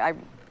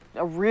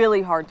 A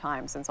really hard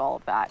time since all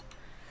of that.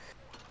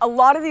 A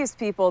lot of these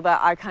people that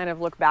I kind of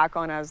look back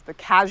on as the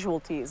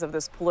casualties of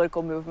this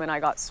political movement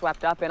I got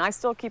swept up in, I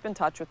still keep in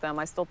touch with them.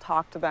 I still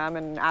talk to them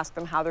and ask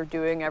them how they're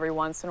doing every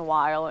once in a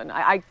while, and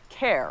I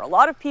care. A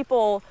lot of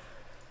people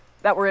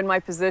that were in my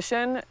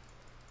position,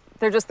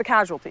 they're just the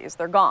casualties.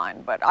 They're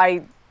gone. But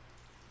I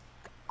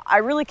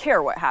really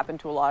care what happened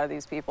to a lot of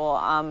these people.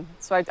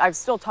 So I've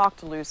still talked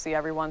to Lucy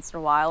every once in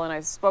a while, and I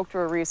spoke to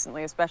her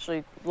recently,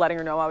 especially letting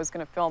her know I was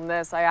going to film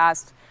this. I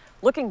asked,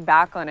 looking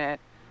back on it,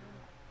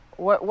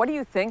 what do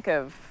you think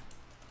of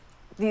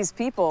these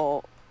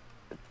people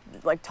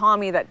like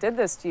Tommy that did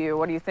this to you?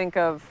 What do you think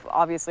of,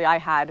 obviously I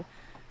had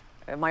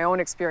my own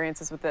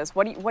experiences with this.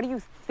 What do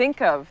you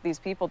think of these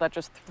people that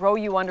just throw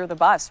you under the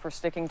bus for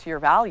sticking to your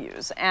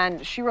values?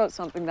 And she wrote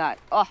something that,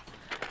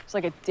 it's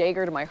like a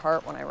dagger to my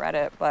heart when I read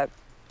it, but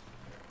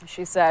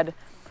she said,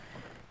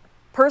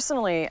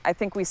 personally, I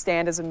think we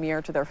stand as a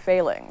mirror to their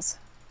failings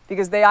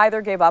because they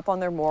either gave up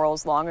on their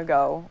morals long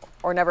ago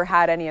or never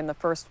had any in the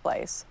first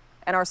place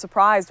and are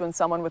surprised when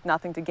someone with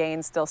nothing to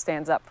gain still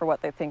stands up for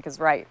what they think is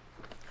right.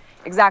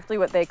 Exactly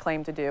what they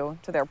claim to do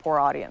to their poor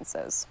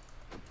audiences.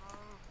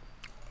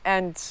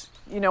 And,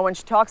 you know, when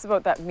she talks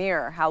about that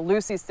mirror, how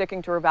Lucy's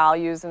sticking to her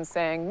values and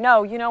saying,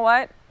 no, you know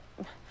what?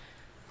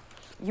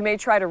 You may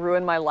try to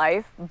ruin my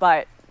life,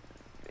 but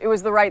it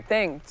was the right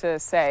thing to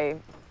say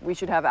we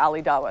should have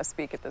Ali Dawah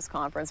speak at this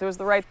conference. It was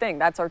the right thing.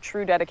 That's our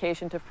true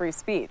dedication to free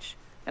speech.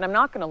 And I'm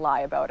not going to lie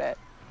about it.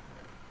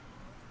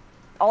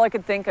 All I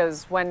could think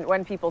is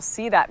when people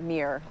see that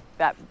mirror,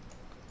 that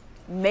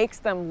makes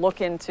them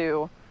look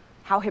into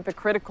how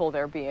hypocritical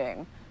they're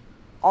being,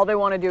 all they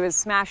want to do is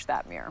smash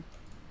that mirror.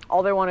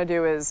 All they want to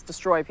do is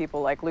destroy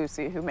people like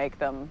Lucy who make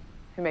them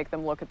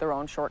look at their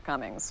own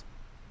shortcomings.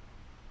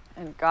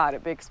 And God,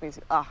 it makes me,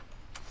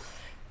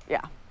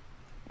 yeah,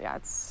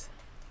 it's,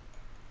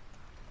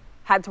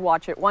 had to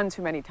watch it one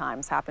too many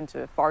times, happened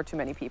to far too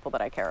many people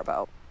that I care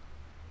about.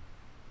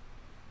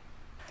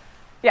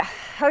 Yeah,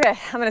 okay,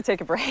 I'm gonna take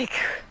a break.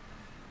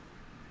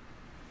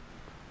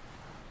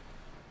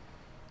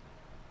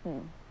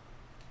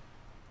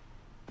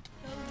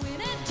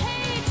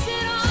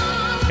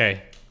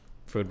 Okay,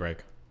 food break.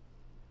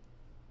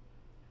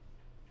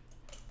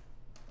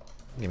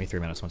 Give me 3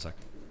 minutes, 1 sec.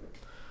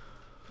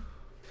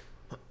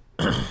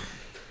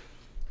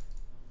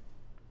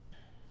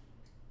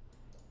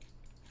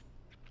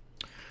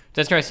 It's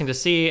interesting to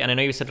see, and I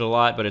know you said it a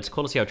lot, but it's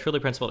cool to see how truly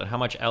principled and how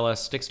much Ella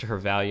sticks to her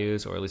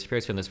values, or at least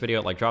appears to in this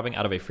video, like dropping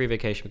out of a free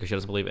vacation because she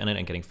doesn't believe in it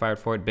and getting fired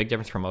for it. Big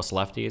difference for most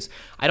lefties.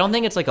 I don't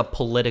think it's like a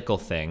political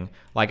thing.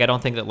 Like, I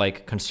don't think that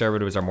like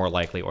conservatives are more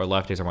likely or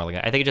lefties are more likely.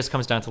 I think it just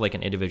comes down to like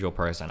an individual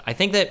person. I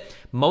think that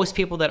most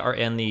people that are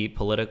in the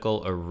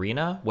political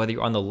arena, whether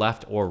you're on the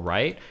left or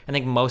right, I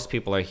think most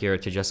people are here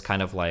to just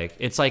kind of like,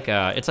 it's like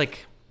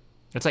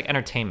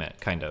entertainment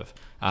kind of.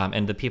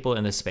 And the people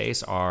in this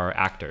space are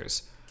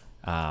actors.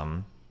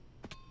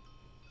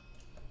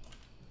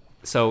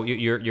 So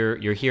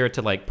you're here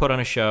to like put on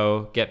a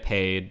show, get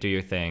paid, do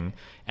your thing,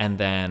 and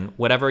then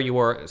whatever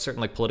your certain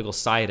like political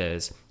side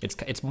is,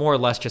 it's more or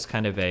less just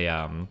kind of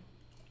a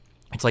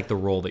it's like the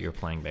role that you're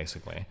playing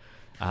basically.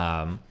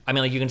 I mean,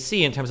 like you can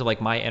see in terms of like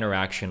my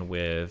interaction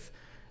with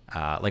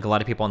like a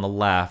lot of people on the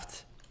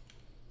left,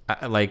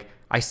 like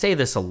I say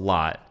this a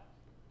lot,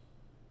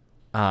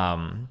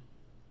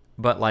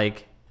 but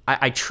like.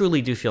 I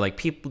truly do feel like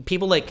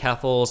people like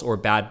Keffels or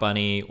Bad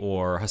Bunny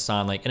or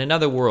Hassan, like in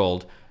another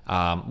world,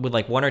 with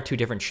like 1 or 2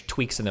 different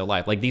tweaks in their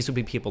life, like these would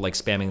be people like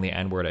spamming the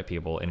N-word at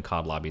people in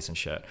COD lobbies and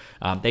shit.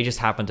 They just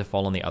happen to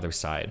fall on the other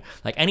side.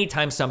 Like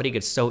anytime somebody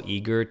gets so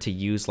eager to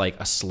use like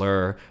a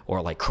slur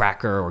or like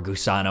cracker or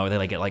gusano, they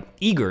like get like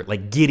eager,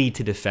 like giddy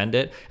to defend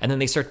it, and then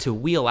they start to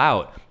wheel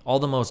out all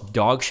the most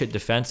dog shit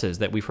defenses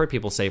that we've heard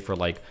people say for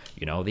like,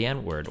 you know, the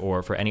N-word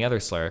or for any other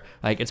slur.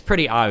 Like it's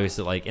pretty obvious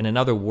that like in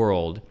another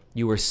world,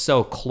 you were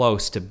so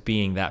close to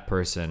being that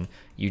person,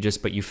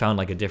 but you found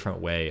like a different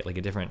way, like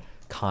a different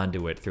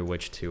conduit through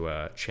which to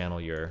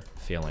channel your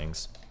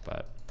feelings.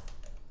 But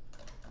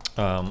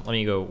let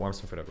me go warm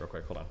some food up real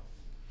quick. Hold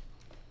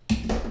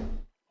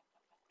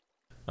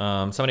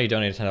on. Somebody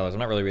donated $10. I'm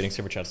not really reading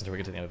super chats until we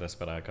get to the end of this,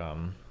 but I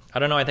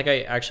don't know. I think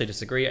I actually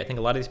disagree. I think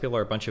a lot of these people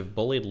are a bunch of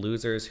bullied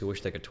losers who wish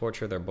they could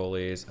torture their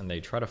bullies, and they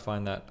try to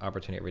find that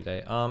opportunity every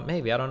day.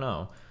 Maybe, I don't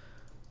know.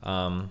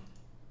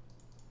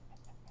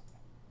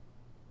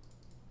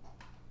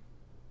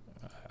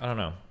 I don't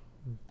know.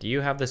 Do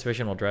you have this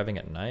vision while driving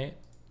at night?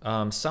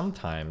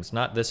 Sometimes,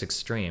 not this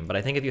extreme, but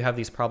I think if you have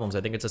these problems,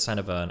 I think it's a sign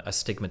of an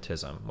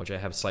astigmatism, which I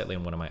have slightly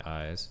in one of my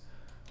eyes.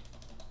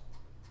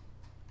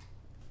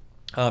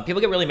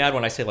 People get really mad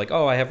when I say like,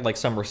 oh, I have like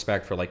some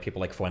respect for like people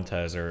like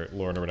Fuentes or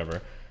Lord or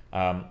whatever.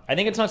 I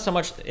think it's not so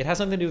much, it has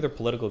nothing to do with their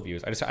political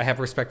views. I have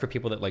respect for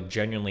people that like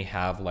genuinely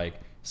have like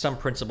some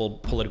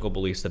principled political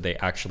beliefs that they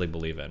actually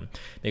believe in.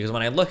 Because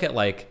when I look at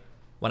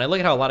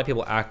how a lot of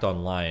people act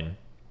online,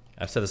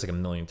 I've said this like a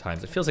million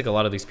times. It feels like a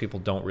lot of these people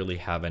don't really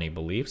have any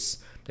beliefs.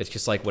 It's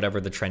just like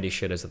whatever the trendy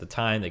shit is at the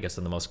time that gets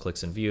them the most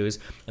clicks and views.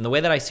 And the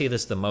way that I see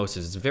this the most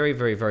is it's very,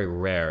 very, very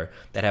rare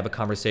that I have a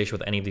conversation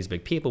with any of these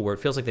big people where it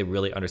feels like they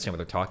really understand what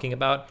they're talking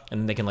about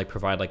and they can like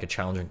provide like a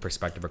challenging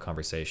perspective or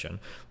conversation.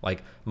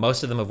 Like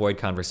most of them avoid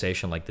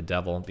conversation like the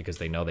devil because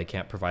they know they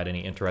can't provide any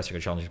interesting or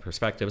challenging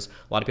perspectives.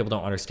 A lot of people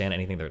don't understand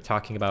anything they're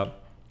talking about.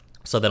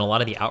 So then a lot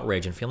of the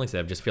outrage and feelings they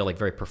have just feel like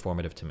very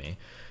performative to me.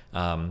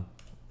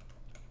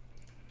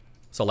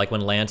 So like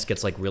when Lance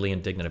gets like really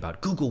indignant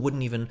about Google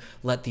wouldn't even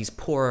let these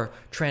poor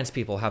trans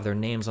people have their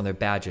names on their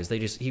badges.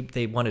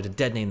 They wanted to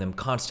dead name them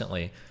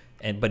constantly.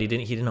 But he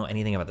didn't know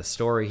anything about the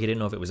story. He didn't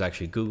know if it was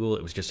actually Google.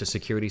 It was just a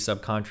security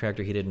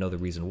subcontractor. He didn't know the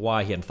reason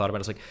why. He hadn't thought about it.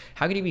 It's like,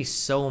 how can you be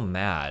so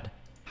mad?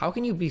 How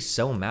can you be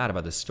so mad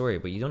about this story,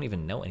 but you don't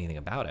even know anything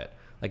about it?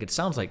 Like, it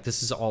sounds like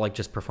this is all like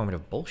just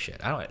performative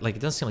bullshit. Like, it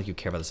doesn't seem like you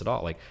care about this at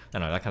all. Like, I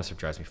don't know, that kind of stuff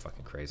drives me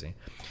fucking crazy.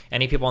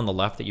 Any people on the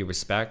left that you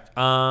respect?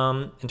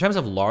 In terms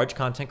of large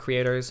content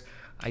creators,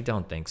 I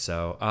don't think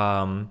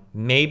so.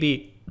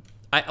 Maybe,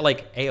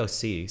 like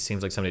AOC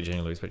seems like somebody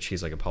genuinely, but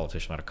she's like a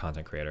politician, not a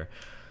content creator.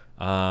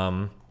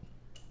 I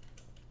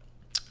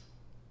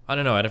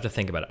don't know, I'd have to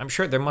think about it. I'm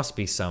sure there must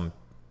be some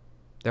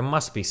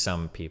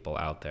people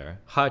out there.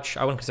 Hutch,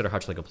 I wouldn't consider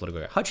Hutch like a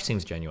political guy. Hutch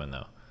seems genuine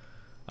though.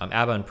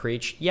 Abba and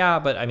Preach, yeah,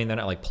 but I mean, they're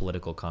not like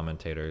political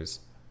commentators.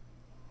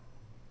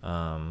 Yeah,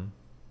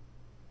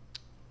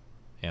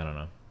 I don't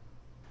know.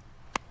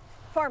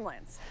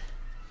 Farmlands.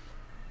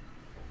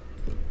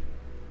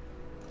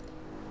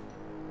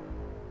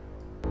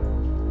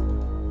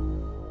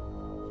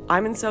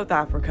 I'm in South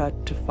Africa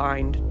to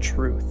find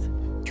truth.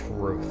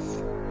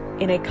 Truth.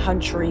 In a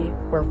country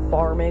where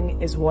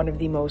farming is one of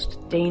the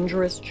most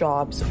dangerous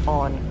jobs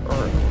on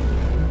earth.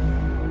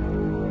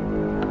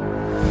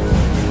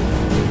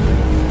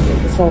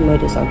 The farm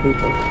ladies are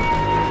brutal.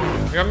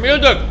 Your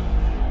music!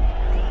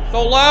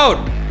 So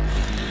loud!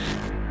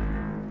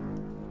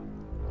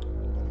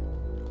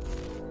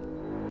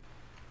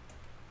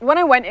 When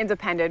I went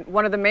independent,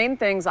 one of the main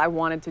things I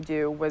wanted to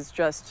do was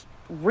just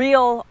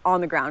real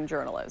on-the-ground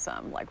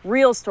journalism. Like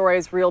real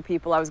stories, real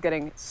people. I was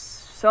getting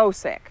so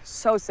sick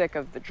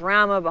of the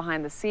drama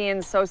behind the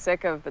scenes, so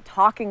sick of the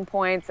talking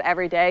points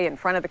every day in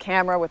front of the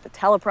camera with the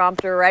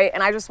teleprompter, right?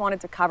 And I just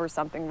wanted to cover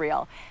something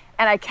real.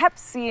 And I kept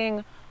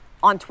seeing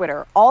on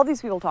Twitter all these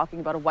people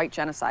talking about a white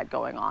genocide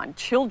going on,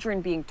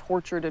 children being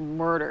tortured and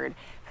murdered,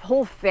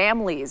 whole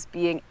families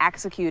being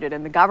executed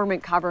and the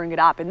government covering it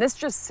up. And this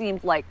just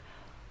seemed like,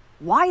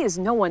 why is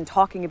no one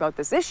talking about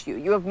this issue?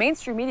 You have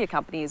mainstream media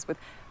companies with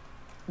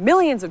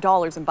millions of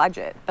dollars in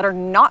budget that are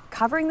not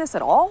covering this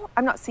at all.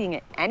 I'm not seeing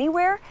it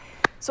anywhere.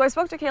 So I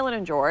spoke to Kaylin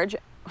and George.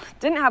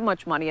 Didn't have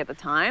much money at the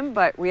time,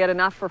 but we had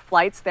enough for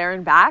flights there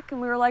and back. And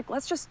we were like,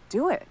 let's just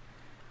do it.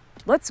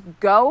 Let's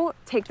go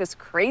take this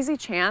crazy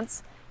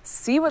chance,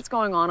 see what's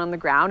going on the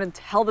ground and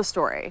tell the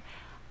story.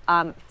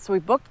 So we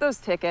booked those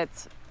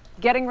tickets,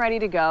 getting ready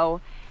to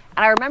go.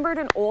 And I remembered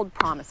an old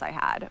promise I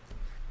had.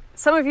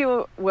 Some of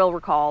you will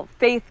recall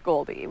Faith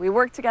Goldie. We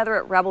worked together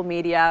at Rebel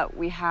Media.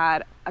 We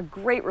had a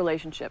great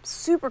relationship,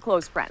 super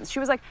close friends. She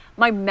was like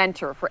my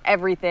mentor for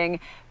everything.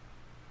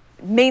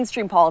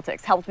 Mainstream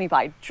politics, helped me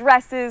buy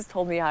dresses,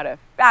 told me how to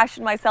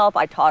fashion myself.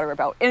 I taught her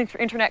about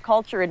internet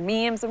culture and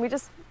memes, and we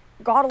just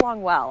got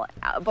along well.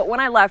 But when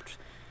I left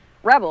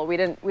Rebel, we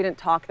didn't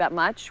talk that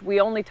much.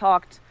 We only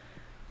talked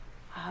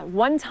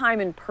one time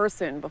in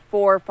person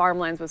before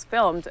Farmlands was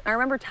filmed. I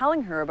remember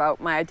telling her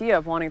about my idea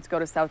of wanting to go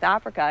to South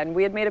Africa, and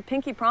we had made a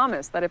pinky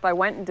promise that if I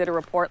went and did a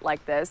report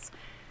like this,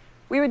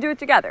 we would do it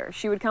together.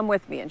 She would come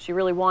with me, and she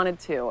really wanted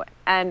to.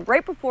 And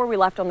right before we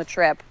left on the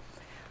trip,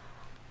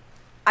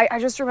 I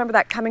just remember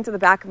that coming to the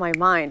back of my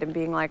mind and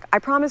being like, I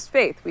promised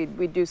Faith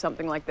we'd do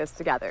something like this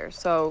together.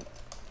 So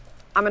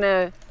I'm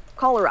gonna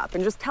call her up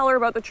and just tell her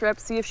about the trip,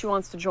 see if she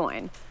wants to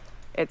join.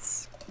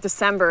 It's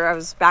December, I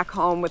was back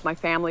home with my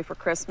family for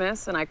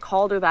Christmas, and I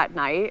called her that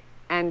night,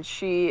 and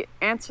she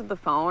answered the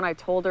phone. I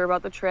told her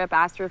about the trip,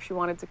 asked her if she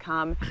wanted to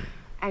come,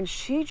 and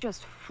she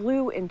just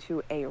flew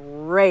into a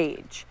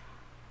rage.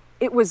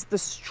 It was the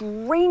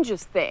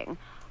strangest thing.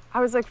 I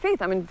was like,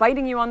 Faith, I'm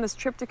inviting you on this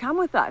trip to come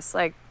with us.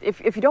 Like,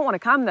 if you don't want to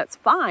come, that's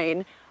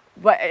fine,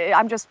 but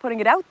I'm just putting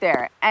it out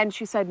there. And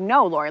she said,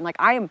 no, Lauren, like,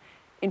 I am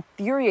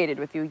infuriated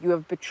with you. You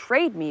have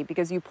betrayed me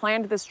because you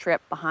planned this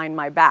trip behind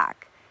my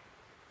back.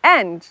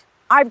 And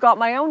I've got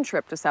my own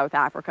trip to South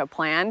Africa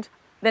planned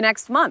the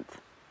next month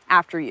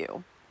after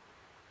you.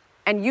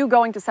 And you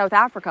going to South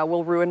Africa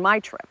will ruin my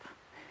trip.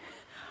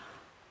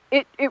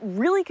 It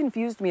really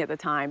confused me at the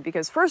time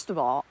because, first of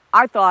all,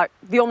 I thought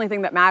the only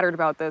thing that mattered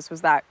about this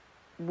was that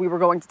we were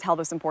going to tell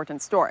this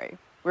important story.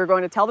 We were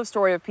going to tell the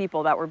story of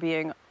people that were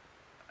being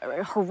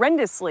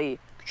horrendously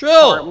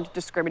harmed,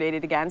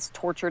 discriminated against,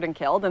 tortured, and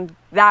killed, and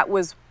that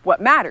was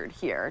what mattered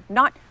here.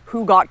 Not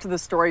who got to the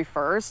story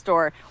first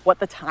or what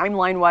the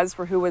timeline was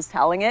for who was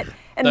telling it.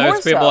 And Those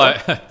more people,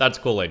 so, that's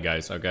Kool-Aid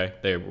guys, okay?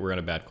 They were in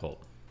a bad cult.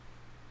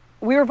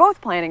 we were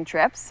both planning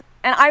trips,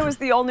 and I was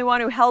the only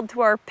one who held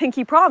to our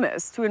pinky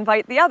promise to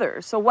invite the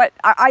others. So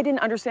I didn't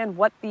understand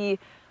what the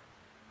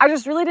I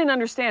just really didn't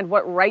understand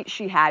what right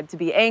she had to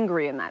be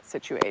angry in that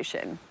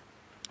situation.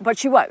 But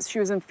she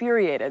was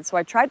infuriated. So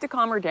I tried to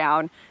calm her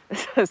down.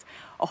 This was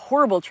a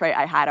horrible trait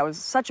I had. I was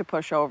such a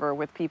pushover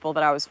with people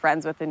that I was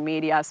friends with in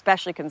media,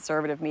 especially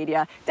conservative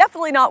media.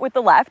 Definitely not with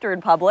the left or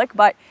in public,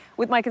 but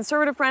with my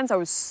conservative friends, I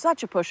was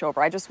such a pushover.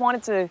 I just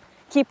wanted to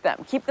keep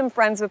them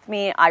friends with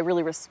me. I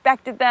really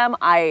respected them.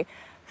 I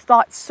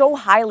thought so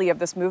highly of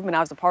this movement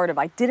I was a part of.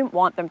 I didn't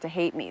want them to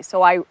hate me.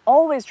 So I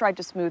always tried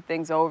to smooth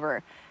things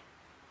over,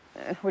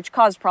 which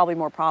caused probably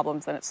more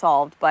problems than it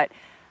solved. But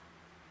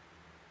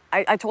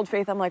I told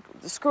Faith, I'm like,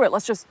 screw it,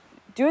 let's just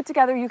do it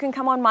together. You can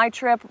come on my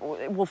trip.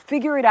 We'll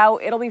figure it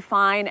out. It'll be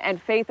fine.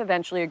 And Faith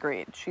eventually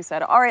agreed. She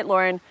said, all right,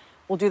 Lauren,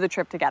 we'll do the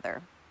trip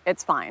together.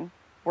 It's fine.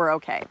 We're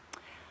okay.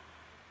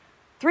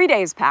 3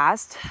 days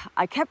passed.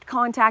 I kept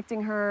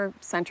contacting her,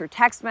 sent her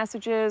text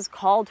messages,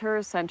 called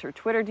her, sent her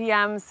Twitter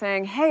DMs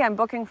saying, hey, I'm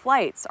booking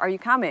flights. Are you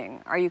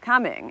coming? Are you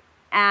coming?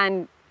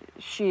 And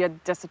she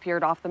had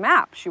disappeared off the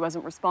map. She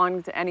wasn't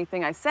responding to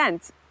anything I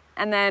sent.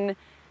 And then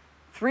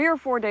 3 or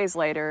 4 days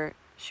later,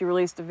 she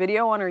released a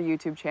video on her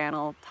YouTube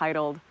channel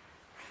titled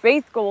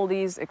Faith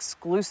Goldie's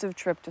Exclusive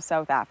Trip to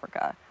South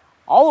Africa.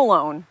 All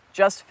alone,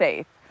 just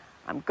Faith.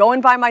 I'm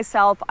going by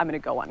myself. I'm going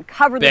to go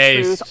uncover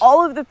the truth.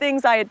 All of the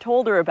things I had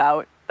told her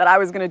about that I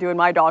was going to do in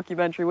my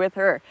documentary with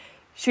her,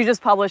 she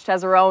just published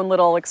as her own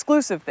little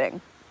exclusive thing.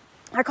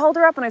 I called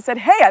her up and I said,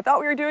 hey, I thought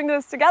we were doing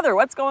this together.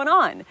 What's going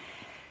on?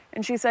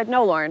 And she said,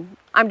 no, Lauren,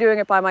 I'm doing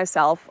it by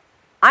myself.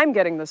 I'm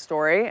getting the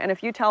story. And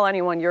if you tell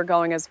anyone you're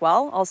going as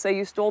well, I'll say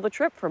you stole the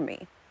trip from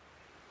me.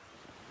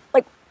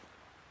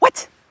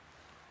 What?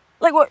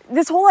 Like, what?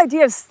 This whole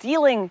idea of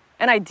stealing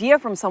an idea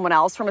from someone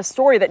else, from a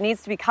story that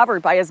needs to be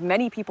covered by as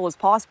many people as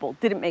possible,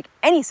 didn't make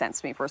any sense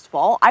to me, first of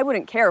all. I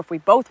wouldn't care if we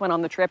both went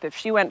on the trip, if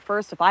she went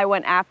first, if I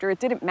went after. It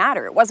didn't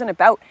matter. It wasn't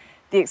about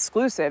the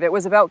exclusive. It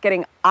was about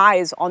getting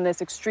eyes on this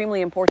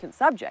extremely important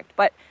subject.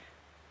 But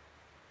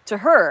to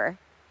her,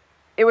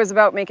 it was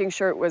about making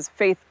sure it was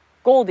Faith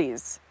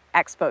Goldie's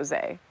expose.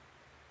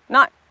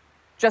 Not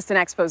just an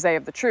expose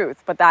of the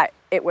truth, but that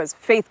it was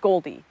Faith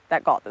Goldie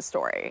that got the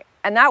story.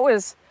 And that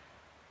was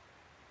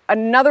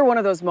another one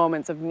of those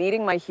moments of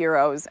meeting my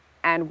heroes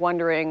and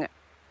wondering,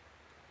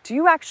 do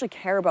you actually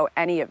care about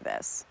any of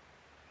this?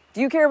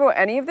 Do you care about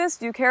any of this?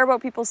 Do you care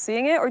about people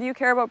seeing it? Or do you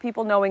care about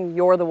people knowing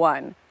you're the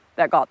one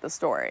that got the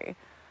story?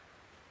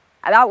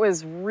 And that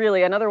was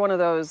really another one of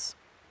those,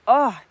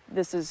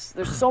 there's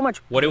so much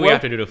What do we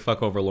have to do to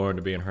fuck over Lauren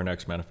to be in her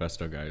next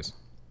manifesto, guys?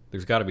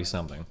 There's got to be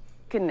something.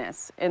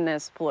 Brokenness in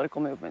this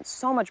political movement,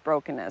 so much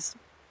brokenness.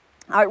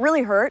 It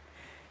really hurt.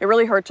 It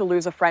really hurt to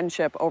lose a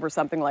friendship over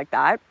something like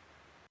that.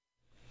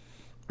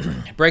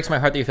 It breaks my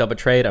heart that you felt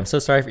betrayed. I'm so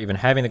sorry for even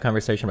having the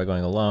conversation by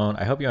going alone.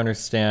 I hope you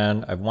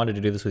understand. I've wanted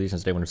to do this with you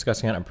since day one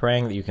discussing it. I'm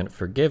praying that you can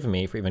forgive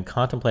me for even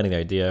contemplating the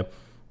idea.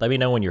 Let me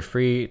know when you're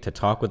free to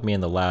talk with me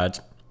and the lads.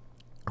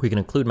 We can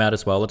include Matt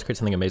as well. Let's create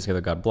something amazing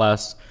together. God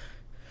bless.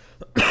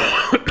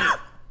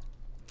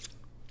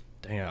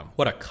 Damn,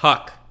 what a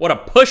cuck. What a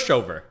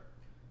pushover.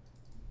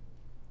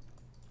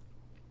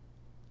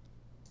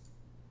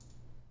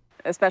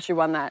 Especially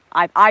one that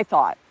I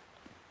thought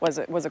was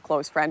a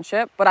close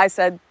friendship. But I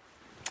said,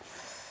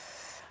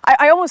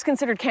 I almost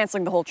considered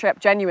canceling the whole trip,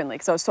 genuinely,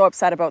 because I was so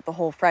upset about the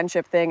whole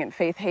friendship thing and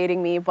Faith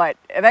hating me. But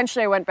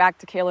eventually I went back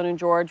to Kaylin and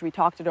George. We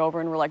talked it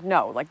over and we're like,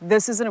 no, like,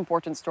 this is an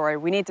important story.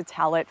 We need to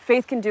tell it.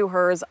 Faith can do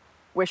hers.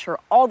 Wish her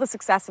all the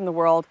success in the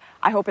world.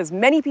 I hope as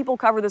many people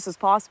cover this as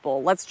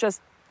possible. Let's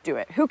just do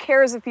it. Who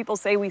cares if people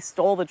say we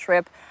stole the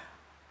trip?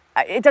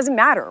 It doesn't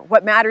matter.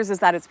 What matters is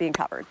that it's being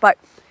covered. But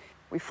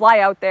we fly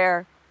out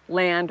there,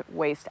 land,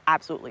 waste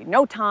absolutely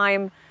no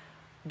time,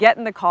 get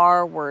in the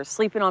car, we're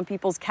sleeping on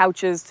people's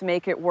couches to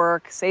make it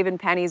work, saving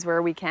pennies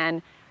where we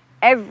can,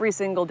 every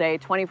single day,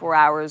 24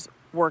 hours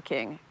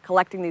working,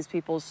 collecting these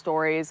people's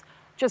stories.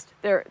 Just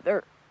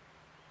they're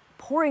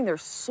pouring their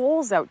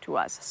souls out to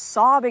us,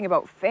 sobbing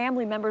about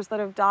family members that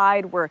have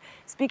died. We're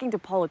speaking to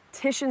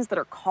politicians that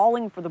are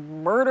calling for the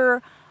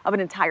murder of an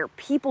entire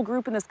people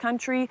group in this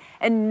country,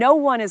 and no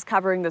one is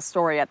covering this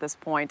story at this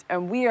point,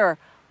 and we are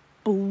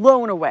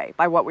blown away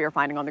by what we are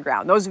finding on the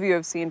ground. Those of you who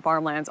have seen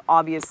Farmlands,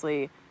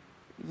 obviously,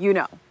 you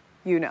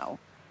know.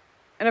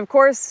 And of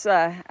course,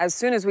 as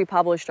soon as we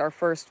published our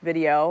first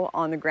video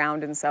on the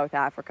ground in South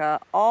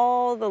Africa,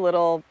 all the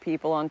little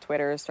people on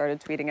Twitter started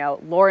tweeting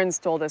out, Lauren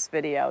stole this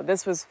video,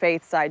 this was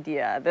Faith's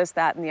idea, this,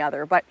 that, and the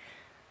other. But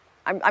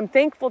I'm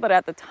thankful that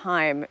at the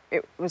time,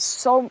 it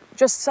was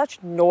just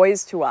such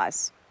noise to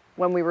us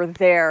when we were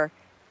there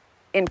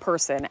in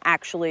person,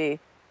 actually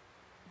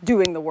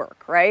doing the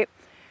work, right?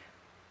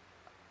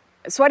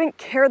 So I didn't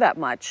care that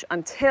much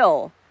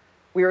until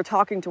we were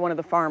talking to one of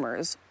the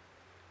farmers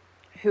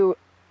who,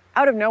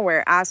 out of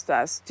nowhere, asked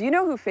us, do you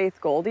know who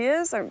Faith Goldie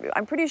is?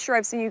 I'm pretty sure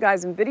I've seen you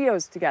guys in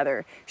videos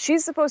together.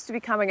 She's supposed to be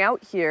coming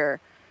out here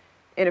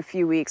in a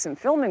few weeks and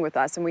filming with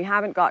us, and we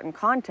haven't gotten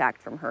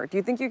contact from her. Do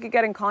you think you could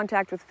get in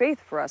contact with Faith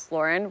for us,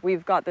 Lauren?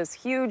 We've got this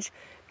huge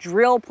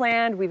drill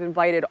planned. We've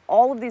invited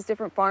all of these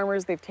different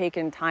farmers. They've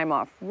taken time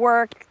off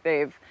work.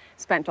 They've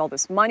spent all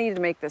this money to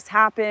make this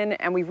happen,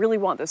 and we really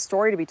want this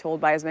story to be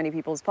told by as many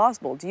people as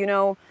possible. Do you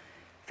know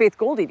Faith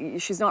Goldie?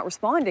 She's not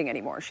responding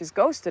anymore. She's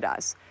ghosted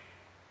us.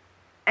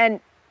 And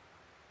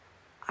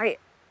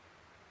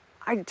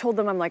I told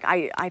them, I'm like,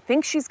 I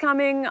think she's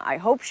coming. I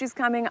hope she's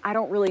coming. I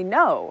don't really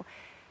know.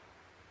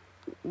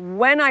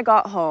 When I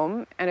got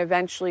home and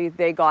eventually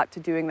they got to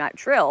doing that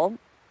drill,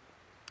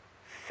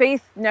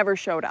 Faith never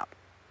showed up.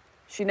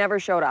 She never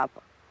showed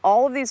up.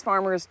 All of these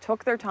farmers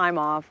took their time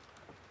off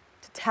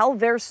to tell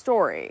their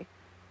story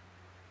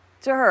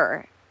to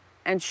her,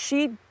 and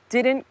she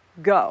didn't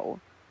go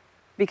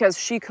because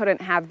she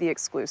couldn't have the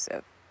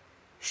exclusive.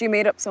 She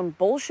made up some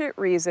bullshit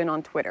reason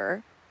on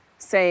Twitter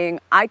saying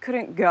I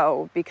couldn't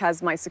go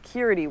because my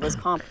security was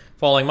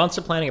Following months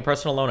of planning a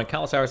personal loan and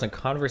countless hours in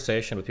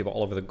conversation with people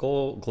all over the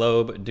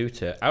globe due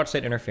to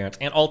outside interference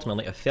and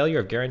ultimately a failure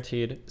of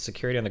guaranteed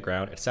security on the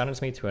ground, it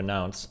saddens me to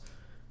announce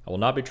I will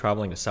not be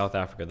traveling to South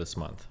Africa this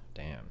month.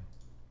 Damn.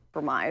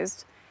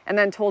 Compromised, and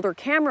then told her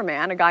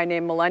cameraman, a guy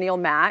named Millennial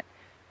Matt,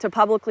 to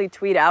publicly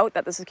tweet out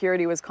that the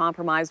security was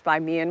compromised by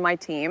me and my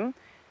team,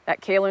 that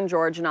Kaylin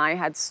George and I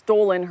had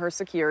stolen her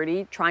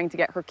security, trying to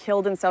get her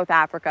killed in South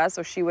Africa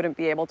so she wouldn't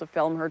be able to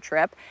film her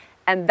trip.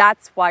 And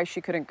that's why she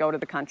couldn't go to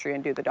the country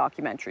and do the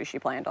documentary she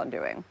planned on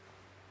doing.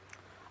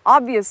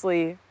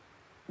 Obviously,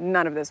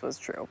 none of this was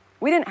true.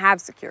 We didn't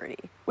have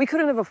security. We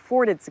couldn't have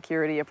afforded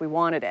security if we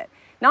wanted it.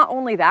 Not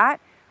only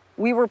that,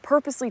 we were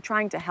purposely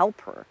trying to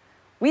help her.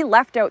 We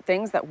left out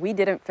things that we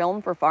didn't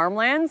film for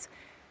Farmlands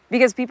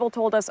because people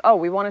told us, oh,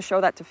 we want to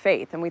show that to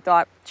Faith. And we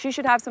thought she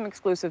should have some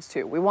exclusives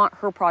too. We want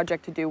her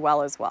project to do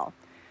well as well.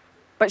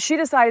 But she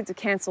decided to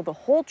cancel the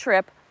whole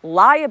trip,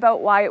 lie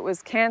about why it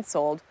was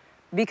canceled,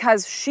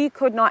 because she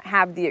could not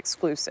have the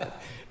exclusive.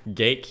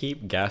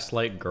 Gatekeep,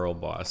 gaslight, girl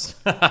boss.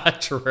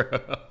 True.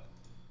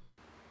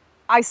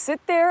 I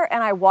sit there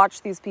and I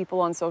watch these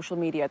people on social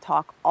media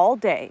talk all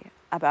day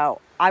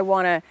about, I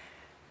want to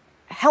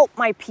help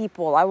my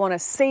people. I want to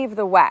save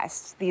the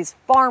West. These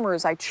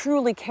farmers, I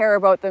truly care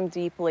about them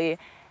deeply.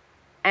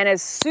 And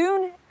as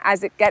soon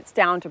as it gets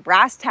down to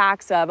brass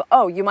tacks of,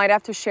 oh, you might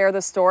have to share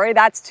the story,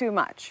 that's too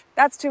much.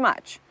 That's too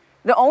much.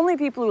 The only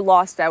people who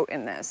lost out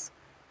in this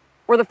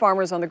were the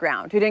farmers on the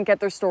ground who didn't get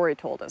their story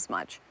told as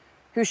much,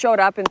 who showed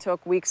up and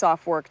took weeks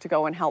off work to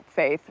go and help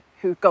Faith,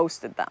 who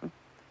ghosted them.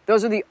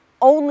 Those are the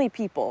only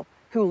people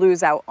who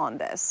lose out on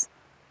this.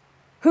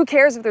 Who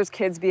cares if there's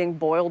kids being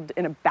boiled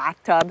in a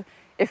bathtub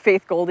if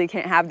Faith Goldie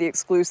can't have the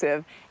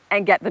exclusive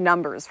and get the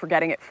numbers for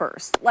getting it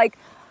first? Like,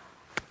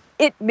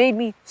 it made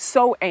me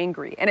so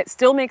angry, and it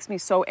still makes me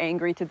so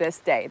angry to this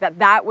day that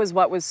that was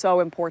what was so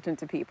important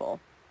to people.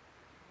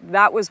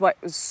 That was what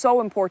was so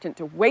important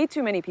to way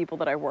too many people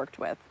that I worked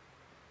with.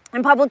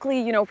 And publicly,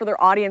 you know, for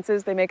their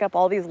audiences, they make up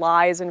all these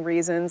lies and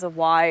reasons of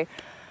why.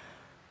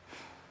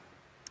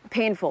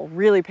 Painful,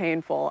 really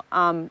painful.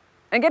 And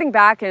getting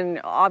back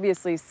and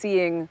obviously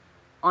seeing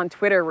on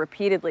Twitter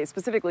repeatedly,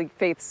 specifically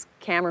Faith's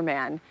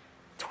cameraman,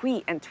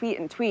 tweet and tweet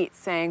and tweet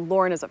saying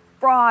Lauren is a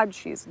fraud,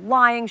 she's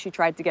lying, she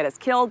tried to get us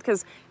killed,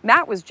 because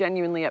Matt was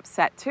genuinely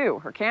upset too,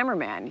 her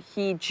cameraman.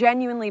 He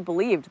genuinely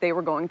believed they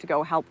were going to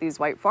go help these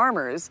white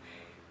farmers.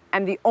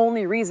 And the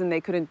only reason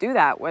they couldn't do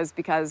that was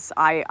because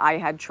I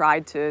had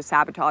tried to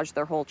sabotage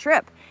their whole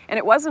trip. And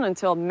it wasn't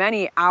until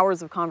many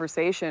hours of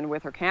conversation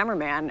with her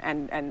cameraman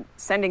and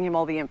sending him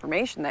all the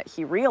information that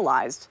he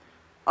realized,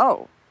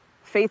 oh,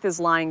 Faith is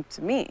lying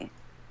to me.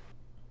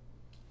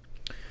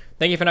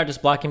 Thank you for not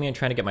just blocking me and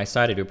trying to get my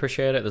side. I do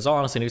appreciate it. This is all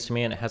honestly news to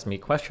me, and it has me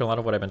question a lot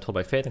of what I've been told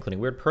by Faith, including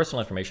weird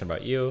personal information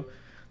about you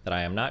that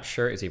I am not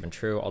sure is even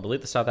true. I'll delete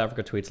the South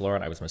Africa tweets,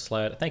 Lauren. I was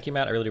misled. Thank you,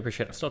 Matt. I really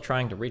appreciate it. I'm still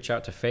trying to reach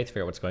out to Faith,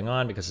 figure out what's going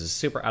on, because this is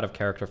super out of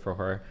character for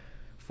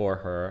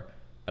her.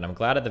 And I'm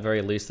glad at the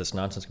very least this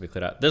nonsense can be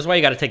cleared out. This is why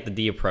you got to take the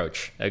D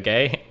approach,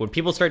 okay? When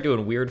people start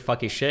doing weird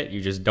fucky shit, you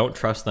just don't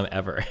trust them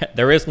ever.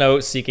 There is no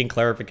seeking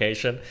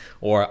clarification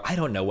or I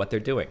don't know what they're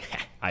doing.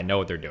 I know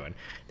what they're doing.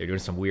 They're doing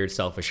some weird,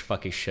 selfish,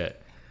 fucky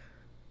shit.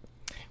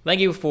 Thank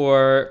you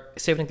for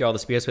sifting through all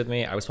this BS with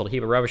me. I was told a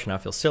heap of rubbish and now I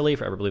feel silly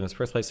for ever believing in this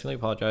first place. I really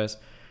apologize.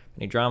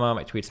 Any drama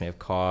my tweets may have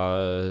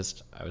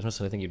caused. I was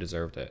missing. I think you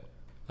deserved it.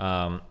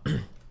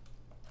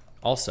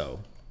 Also,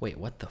 wait,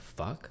 what the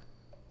fuck?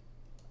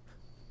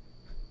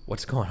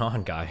 What's going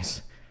on,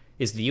 guys?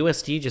 Is the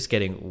USD just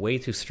getting way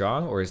too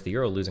strong, or is the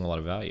euro losing a lot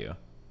of value?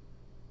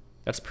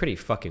 That's pretty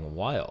fucking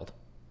wild.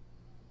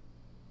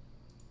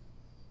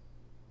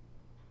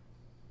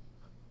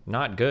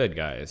 Not good,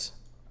 guys.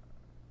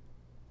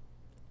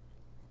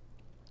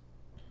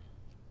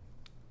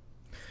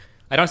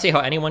 I don't see how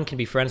anyone can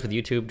be friends with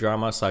YouTube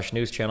drama /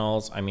 news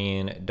channels. I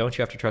mean, don't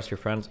you have to trust your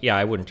friends? Yeah,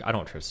 I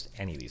don't trust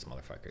any of these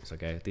motherfuckers,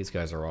 okay? These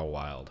guys are all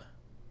wild.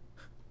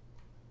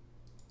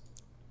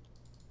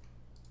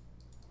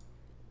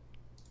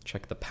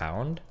 Check the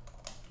pound.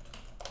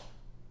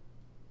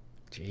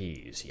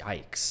 Jeez,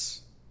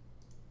 yikes.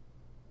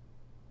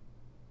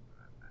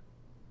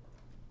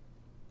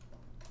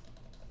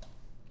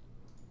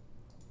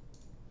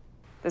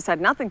 This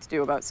had nothing to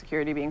do about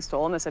security being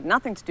stolen. This had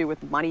nothing to do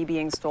with money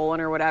being stolen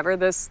or whatever.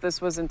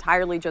 This was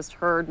entirely just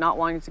her not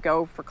wanting to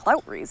go for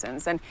clout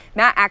reasons. And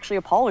Matt actually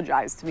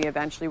apologized to me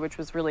eventually, which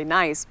was really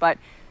nice. But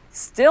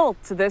still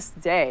to this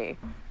day,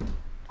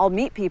 I'll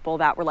meet people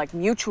that were like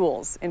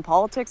mutuals in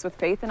politics with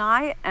Faith and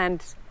I,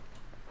 and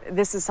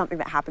this is something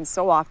that happens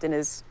so often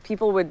is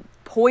people would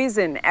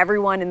poison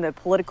everyone in the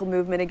political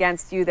movement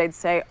against you. They'd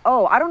say,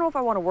 oh, I don't know if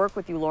I want to work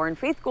with you, Lauren.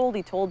 Faith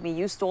Goldie told me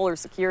you stole her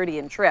security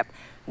and trip.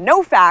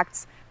 No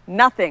facts,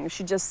 nothing.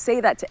 She'd just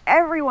say that to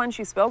everyone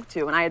she spoke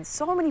to. And I had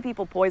so many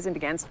people poisoned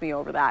against me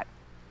over that.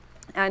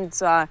 And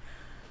it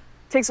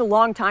takes a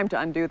long time to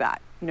undo that.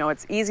 You know,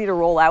 it's easy to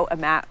roll out a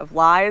mat of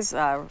lies.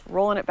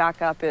 Rolling it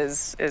back up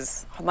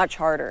is much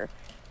harder.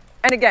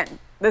 And again,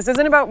 this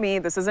isn't about me.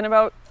 This isn't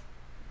about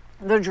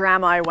the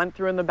drama I went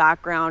through in the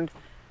background.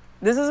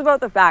 This is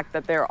about the fact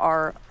that there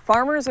are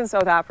farmers in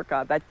South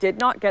Africa that did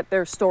not get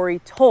their story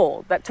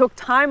told, that took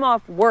time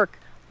off work,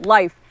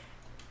 life,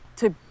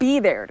 to be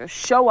there, to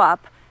show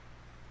up,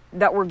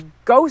 that were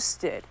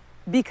ghosted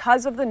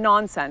because of the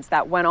nonsense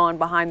that went on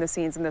behind the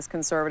scenes in this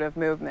conservative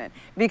movement.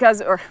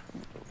 Because, or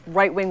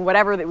right-wing,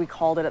 whatever that we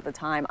called it at the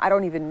time, I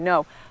don't even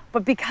know.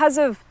 But because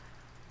of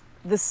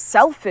the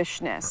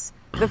selfishness,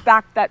 the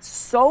fact that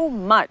so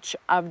much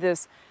of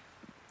this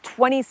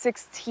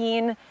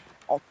 2016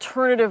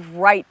 alternative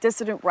right,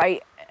 dissident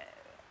right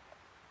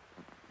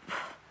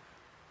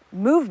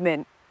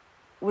movement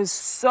was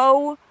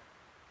so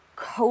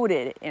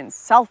coded in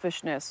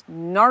selfishness,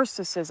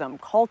 narcissism,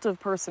 cult of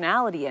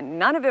personality, and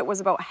none of it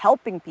was about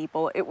helping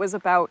people. It was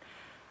about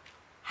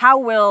how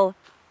will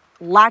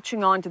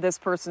latching on to this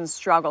person's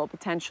struggle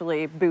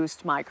potentially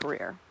boost my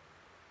career?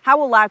 How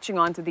will latching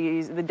on to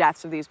the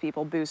deaths of these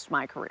people boost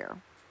my career?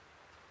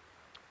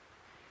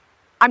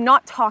 I'm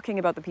not talking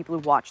about the people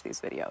who watch these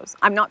videos.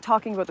 I'm not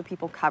talking about the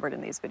people covered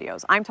in these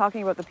videos. I'm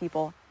talking about the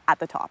people at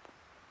the top.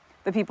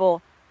 The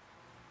people,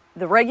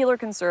 the regular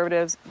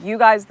conservatives, you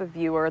guys, the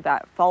viewer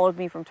that followed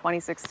me from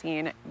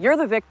 2016, you're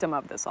the victim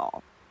of this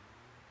all.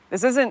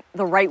 This isn't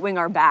the right wing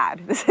are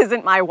bad. This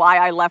isn't my why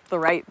I left the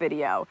right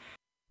video.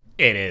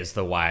 It is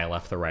the why I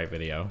left the right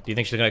video. Do you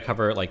think she's going to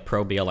cover like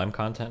pro BLM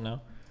content now?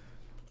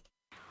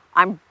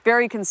 I'm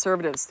very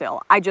conservative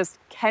still. I just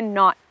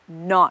cannot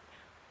not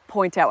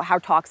point out how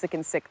toxic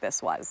and sick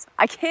this was.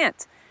 I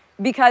can't,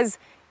 because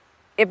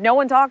if no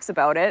one talks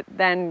about it,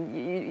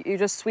 then you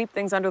just sweep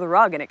things under the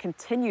rug and it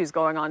continues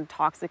going on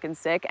toxic and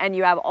sick. And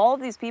you have all of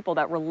these people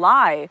that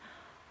rely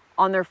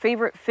on their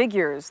favorite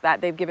figures that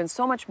they've given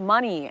so much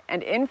money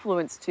and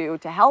influence to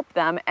help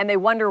them, and they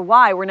wonder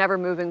why we're never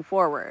moving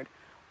forward.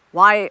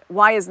 Why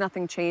is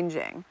nothing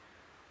changing?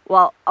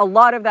 Well, a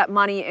lot of that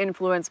money,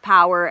 influence,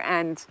 power,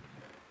 and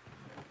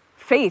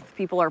faith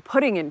people are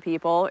putting in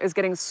people is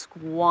getting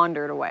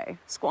squandered away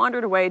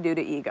due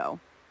to ego.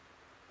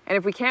 And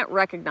if we can't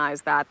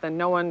recognize that, then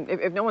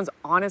if no one's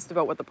honest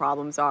about what the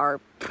problems are,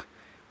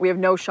 we have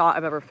no shot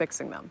of ever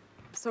fixing them.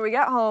 So we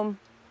get home,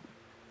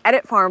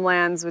 edit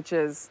Farmlands, which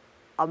is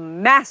a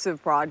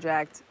massive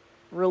project,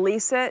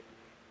 release it,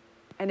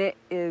 and it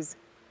is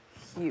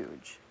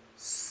huge.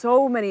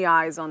 So many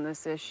eyes on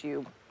this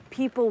issue.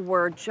 People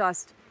were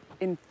just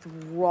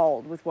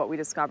enthralled with what we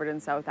discovered in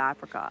South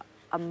Africa.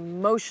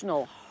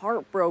 Emotional,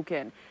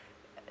 heartbroken.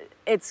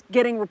 It's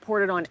getting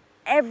reported on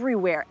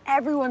everywhere.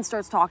 Everyone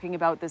starts talking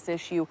about this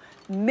issue.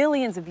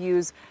 Millions of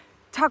views.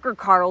 Tucker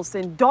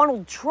Carlson,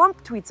 Donald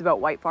Trump tweets about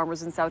white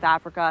farmers in South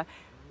Africa.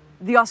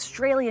 The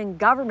Australian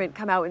government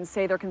come out and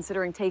say they're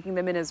considering taking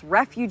them in as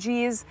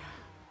refugees.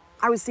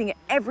 I was seeing it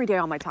every day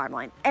on my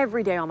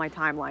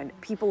timeline,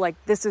 People like,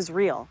 this is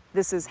real,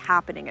 this is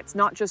happening. It's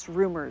not just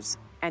rumors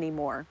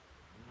anymore.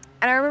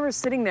 And I remember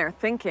sitting there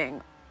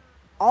thinking,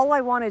 all I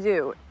want to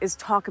do is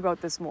talk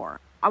about this more.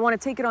 I want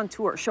to take it on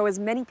tour, show as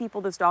many people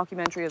this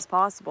documentary as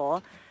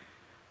possible.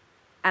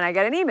 And I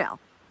get an email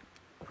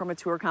from a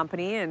tour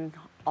company in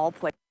all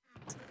places,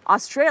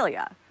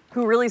 Australia,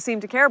 who really seem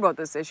to care about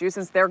this issue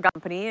since their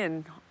company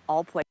in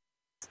all places,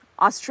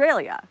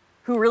 Australia,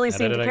 who really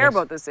seem to care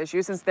about this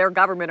issue since their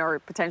government are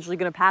potentially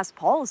going to pass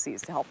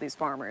policies to help these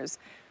farmers.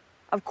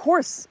 Of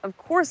course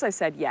I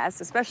said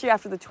yes, especially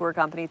after the tour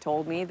company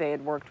told me they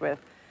had worked with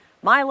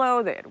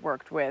Milo, they had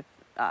worked with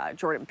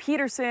Jordan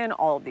Peterson,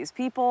 all of these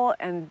people,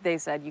 and they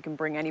said, you can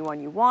bring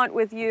anyone you want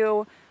with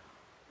you.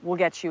 We'll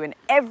get you in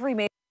every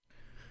major...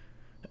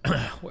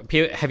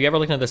 Have you ever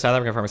looked into the South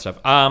African farmer stuff?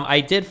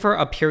 I did for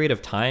a period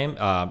of time.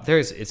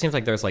 It seems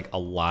like there's like a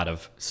lot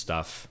of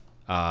stuff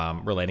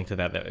relating to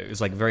that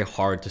is like very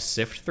hard to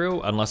sift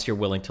through unless you're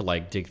willing to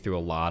like dig through a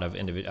lot of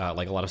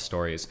like a lot of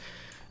stories.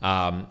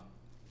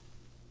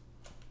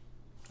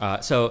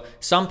 So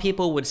some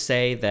people would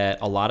say that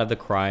a lot of the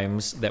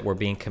crimes that were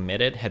being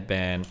committed had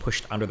been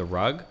pushed under the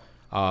rug.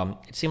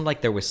 it seemed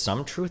like there was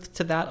some truth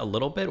to that a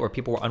little bit, where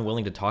people were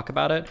unwilling to talk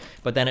about it.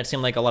 But then it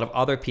seemed like a lot of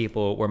other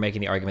people were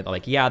making the argument that,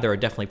 like, yeah, there are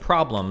definitely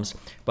problems,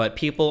 but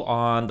people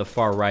on the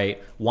far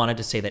right wanted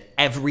to say that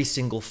every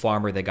single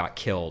farmer that got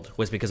killed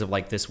was because of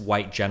like this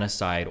white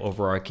genocide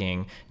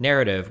overarching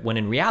narrative, when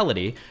in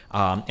reality,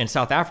 in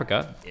South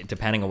Africa,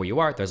 depending on where you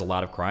are, there's a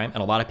lot of crime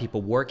and a lot of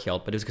people were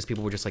killed, but it was because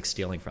people were just like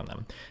stealing from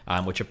them,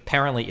 which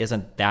apparently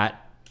isn't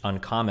that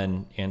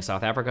uncommon in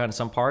South Africa in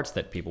some parts,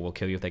 that people will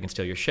kill you if they can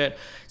steal your shit.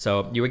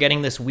 So you were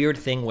getting this weird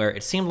thing where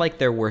it seemed like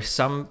there were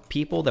some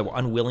people that were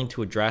unwilling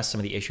to address some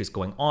of the issues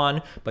going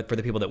on, but for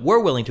the people that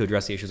were willing to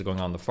address the issues going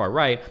on the far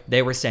right,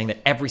 they were saying that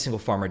every single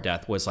farmer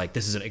death was like,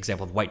 this is an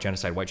example of white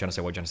genocide, white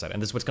genocide, white genocide,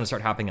 and this is what's going to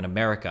start happening in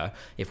America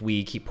if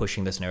we keep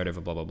pushing this narrative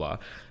of blah, blah, blah.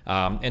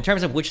 In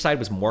terms of which side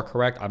was more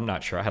correct, I'm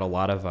not sure. I had a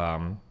lot of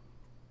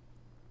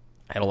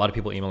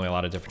people emailing me a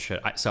lot of different shit.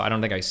 So I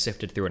don't think I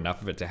sifted through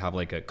enough of it to have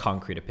like a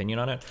concrete opinion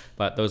on it.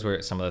 But those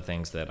were some of the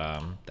things that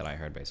that I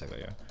heard,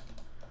 basically,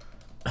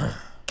 yeah.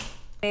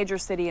 Major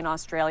city in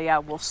Australia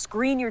will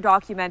screen your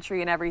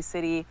documentary in every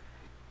city.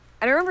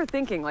 And I remember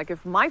thinking, like,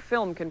 if my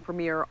film can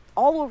premiere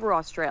all over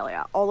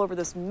Australia, all over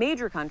this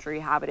major country,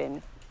 have it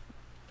in,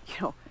 you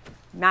know,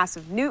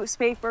 massive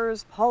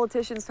newspapers,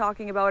 politicians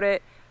talking about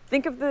it,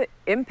 think of the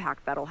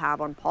impact that'll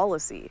have on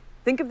policy.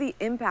 Think of the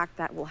impact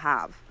that will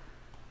have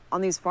on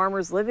these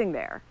farmers living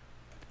there.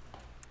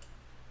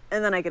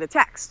 And then I get a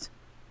text.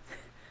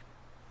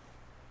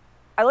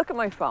 I look at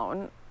my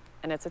phone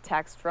and it's a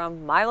text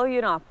from Milo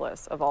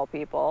Yiannopoulos, of all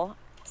people,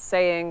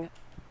 saying,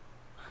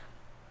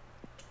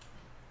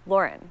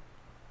 Lauren,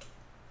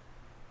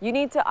 you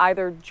need to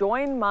either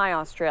join my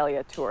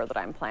Australia tour that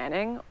I'm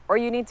planning, or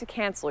you need to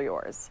cancel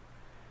yours.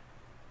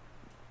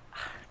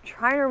 I'm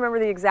trying to remember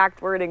the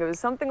exact wording. It was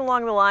something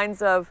along the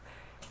lines of,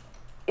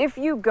 if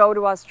you go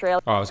to Australia...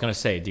 Oh, I was going to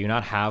say, do you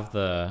not have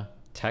the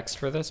text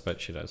for this?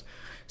 But she does.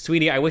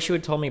 Sweetie, I wish you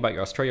had told me about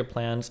your Australia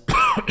plans,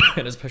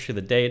 and especially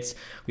the dates.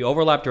 We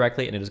overlap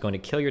directly, and it is going to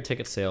kill your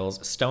ticket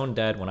sales stone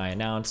dead when I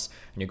announce,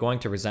 and you're going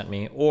to resent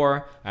me,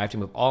 or I have to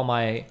move all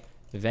my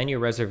venue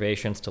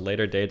reservations to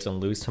later dates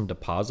and lose some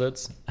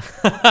deposits.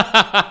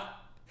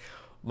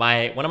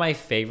 One of my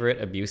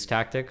favorite abuse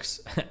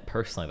tactics,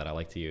 personally, that I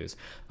like to use,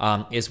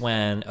 is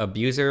when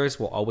abusers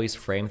will always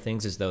frame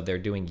things as though they're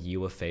doing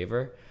you a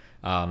favor.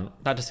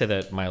 Not to say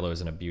that Milo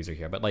is an abuser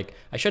here, but like,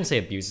 I shouldn't say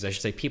abusers. I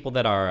should say people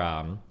that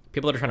are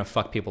trying to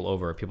fuck people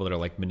over, people that are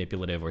like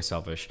manipulative or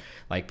selfish.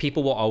 Like,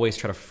 people will always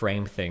try to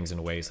frame things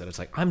in ways that it's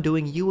like, I'm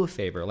doing you a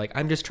favor. Like,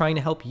 I'm just trying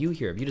to help you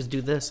here. If you just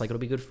do this, like, it'll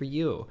be good for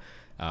you.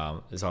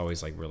 It's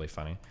always like really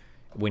funny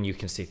when you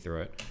can see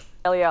through it.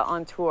 Australia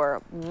on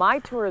tour. My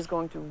tour is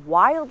going to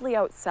wildly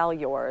outsell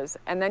yours,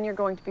 and then you're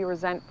going to be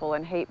resentful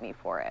and hate me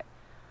for it.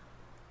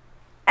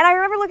 And I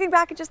remember looking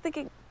back and just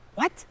thinking,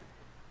 what?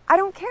 I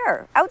don't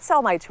care.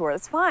 Outsell my tour.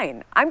 It's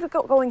fine. I'm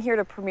going here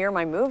to premiere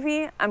my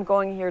movie. I'm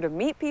going here to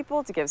meet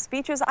people, to give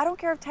speeches. I don't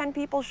care if 10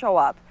 people show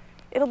up.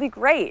 It'll be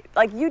great.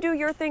 Like, you do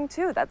your thing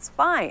too. That's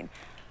fine.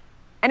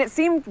 And it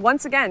seemed,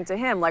 once again, to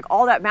him, like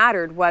all that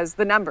mattered was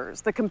the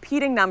numbers, the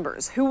competing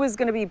numbers. Who was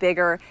going to be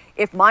bigger?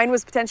 If mine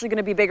was potentially going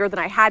to be bigger, then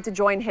I had to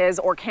join his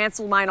or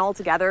cancel mine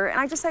altogether. And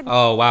I just said,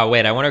 oh, wow,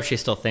 wait, I wonder if she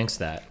still thinks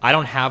that. I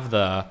don't have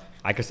the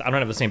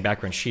same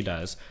background she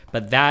does,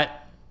 but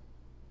that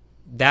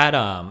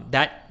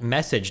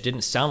message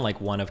didn't sound like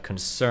one of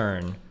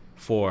concern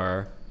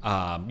for,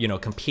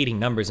 competing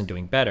numbers and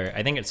doing better.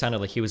 I think it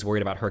sounded like he was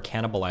worried about her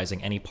cannibalizing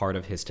any part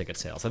of his ticket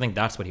sales. I think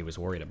that's what he was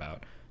worried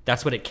about.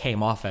 That's what it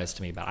came off as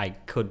to me, but I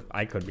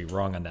could be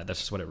wrong on that. That's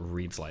just what it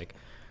reads like.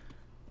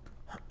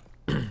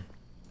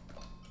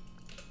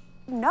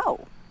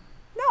 No,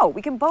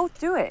 we can both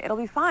do it. It'll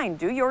be fine.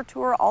 Do your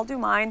tour, I'll do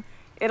mine.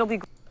 It'll be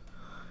great.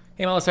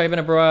 Hey Melissa, I've been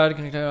abroad.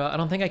 I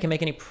don't think I can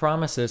make any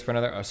promises for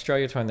another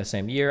Australia tour in the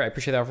same year. I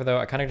appreciate the offer though.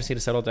 I kind of just need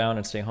to settle down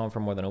and stay home for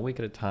more than a week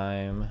at a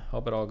time.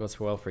 Hope it all goes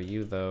well for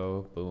you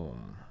though.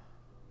 Boom.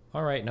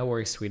 All right, no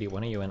worries, sweetie.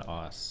 When are you in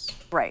Aus?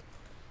 Right.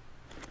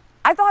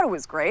 I thought it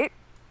was great.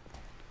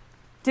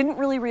 Didn't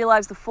really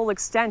realize the full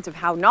extent of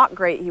how not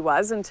great he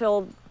was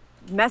until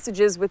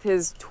messages with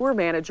his tour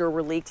manager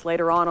were leaked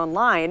later on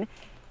online,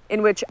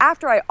 in which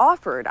after I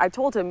offered, I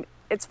told him,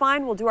 it's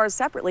fine, we'll do ours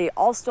separately.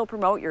 I'll still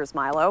promote yours,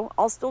 Milo.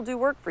 I'll still do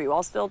work for you.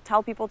 I'll still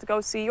tell people to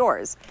go see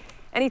yours.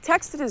 And he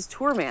texted his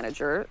tour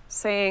manager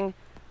saying,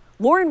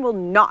 Lauren will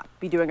not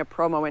be doing a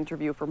promo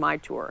interview for my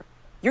tour.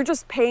 You're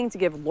just paying to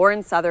give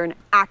Lauren Southern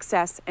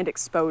access and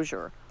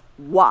exposure.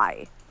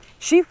 Why?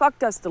 She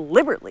fucked us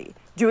deliberately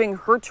doing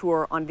her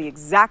tour on the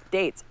exact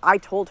dates I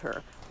told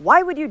her.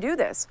 Why would you do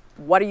this?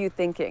 What are you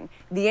thinking?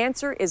 The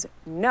answer is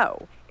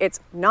no.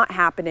 It's not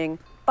happening.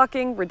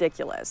 Fucking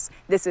ridiculous.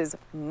 This is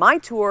my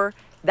tour.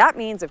 That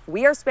means if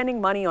we are spending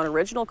money on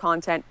original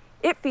content,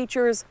 it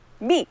features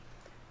me,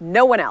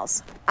 no one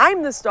else.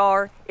 I'm the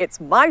star. It's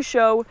my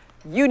show.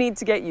 You need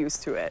to get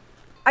used to it.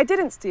 I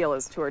didn't steal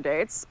his tour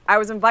dates. I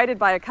was invited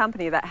by a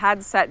company that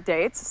had set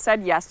dates,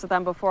 said yes to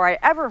them before I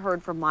ever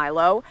heard from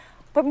Milo.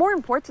 But more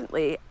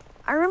importantly,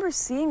 I remember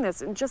seeing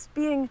this and just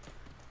being,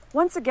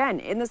 once again,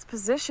 in this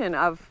position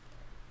of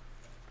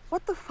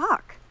what the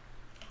fuck?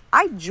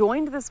 I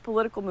joined this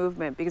political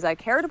movement because I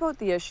cared about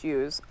the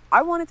issues.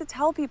 I wanted to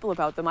tell people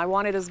about them. I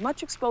wanted as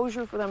much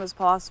exposure for them as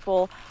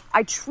possible.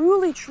 I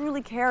truly,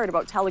 truly cared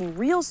about telling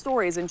real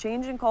stories and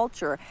changing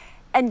culture.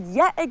 And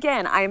yet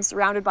again, I am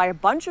surrounded by a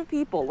bunch of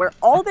people where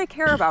all they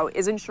care about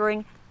is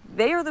ensuring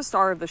they are the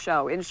star of the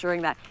show,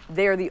 ensuring that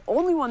they are the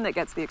only one that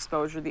gets the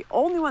exposure, the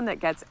only one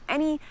that gets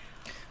any...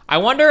 I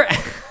wonder...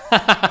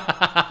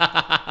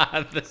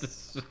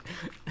 this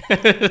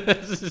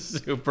is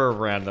super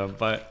random,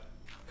 but...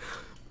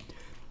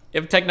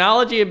 if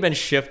technology had been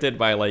shifted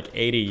by like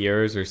 80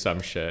 years or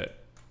some shit,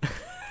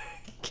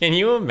 can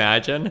you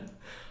imagine?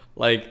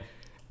 Like,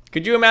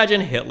 could you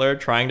imagine Hitler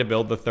trying to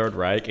build the Third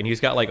Reich and he's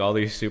got like all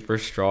these super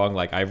strong,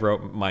 like, I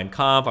wrote Mein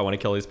Kampf, I want to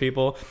kill these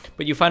people.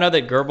 But you find out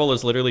that Goebbels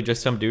is literally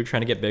just some dude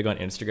trying to get big on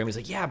Instagram. He's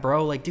like, yeah,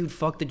 bro, like, dude,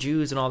 fuck the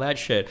Jews and all that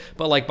shit.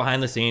 But like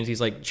behind the scenes,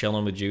 he's like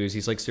chilling with Jews.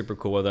 He's like super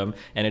cool with them.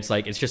 And it's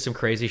like, it's just some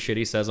crazy shit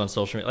he says on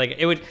social media. Like,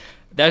 it would,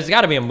 there's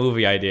got to be a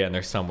movie idea in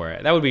there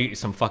somewhere. That would be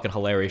some fucking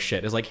hilarious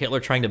shit. It's like Hitler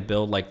trying to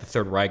build like the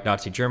Third Reich,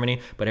 Nazi Germany,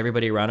 but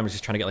everybody around him is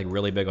just trying to get like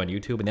really big on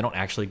YouTube and they don't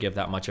actually give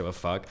that much of a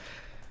fuck.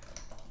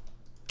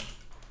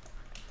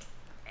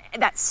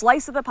 That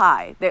slice of the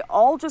pie. They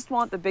all just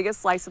want the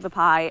biggest slice of the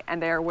pie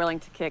and they are willing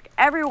to kick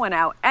everyone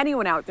out,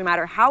 anyone out, no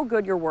matter how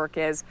good your work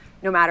is,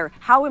 no matter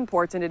how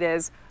important it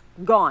is,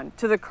 gone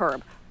to the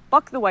curb.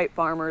 Fuck the white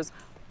farmers,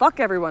 fuck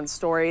everyone's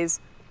stories.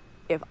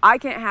 If I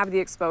can't have the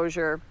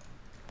exposure,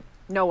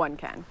 no one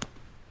can.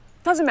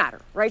 Doesn't matter,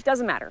 right?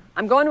 Doesn't matter.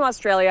 I'm going to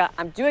Australia,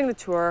 I'm doing the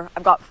tour,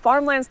 I've got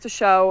farmlands to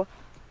show,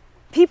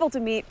 people to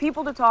meet,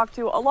 people to talk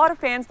to, a lot of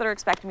fans that are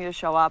expecting me to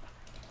show up.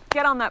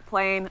 Get on that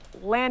plane,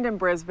 land in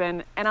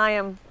Brisbane, and I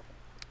am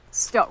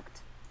stoked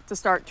to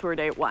start tour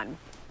date 1.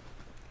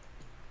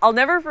 I'll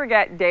never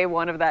forget day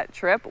 1 of that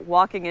trip,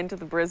 walking into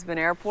the Brisbane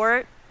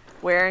airport,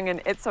 wearing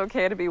an It's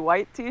Okay to Be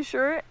White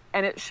t-shirt,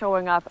 and it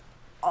showing up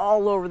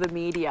all over the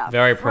media.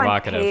 Very front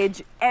provocative.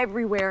 Page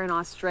everywhere in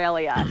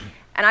Australia.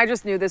 And I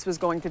just knew this was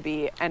going to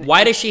be an...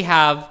 Why does she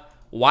have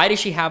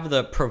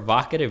the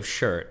provocative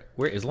shirt?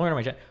 Where is Lauren on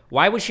my chat?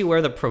 Why would she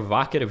wear the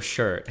provocative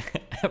shirt,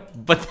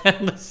 but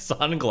then the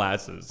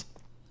sunglasses?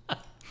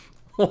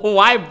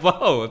 Why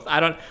both?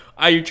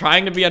 Are you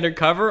trying to be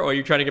undercover or are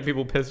you trying to get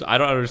people pissed? I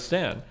don't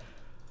understand.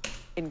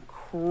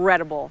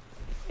 Incredible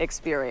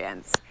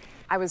experience.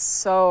 I was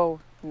so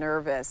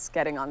nervous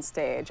getting on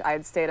stage. I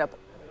had stayed up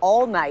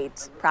all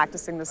night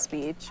practicing the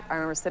speech. I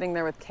remember sitting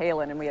there with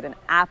Kaylin and we had an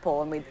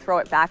apple and we'd throw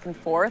it back and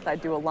forth.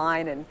 I'd do a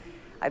line and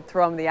I'd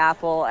throw him the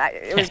apple.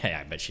 It was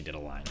I bet she did a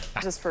line.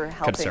 just for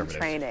helping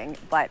training.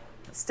 But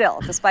still,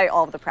 despite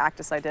all of the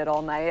practice I did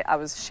all night, I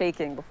was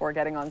shaking before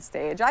getting on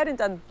stage. I hadn't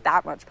done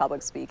that much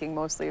public speaking,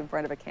 mostly in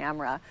front of a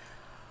camera.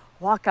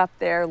 Walk up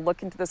there,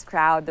 look into this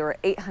crowd. There were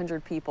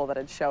 800 people that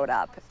had showed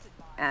up.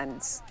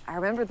 And I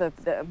remember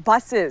the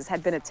buses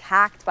had been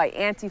attacked by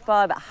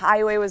Antifa. The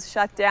highway was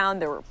shut down.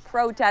 There were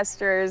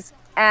protesters.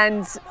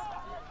 And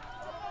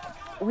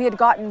we had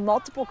gotten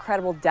multiple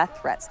credible death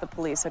threats the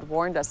police had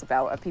warned us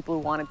about of people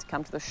who wanted to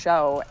come to the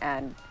show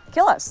and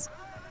kill us.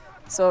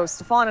 So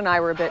Stefan and I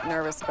were a bit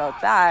nervous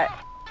about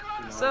that.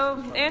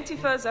 So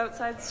Antifa's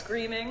outside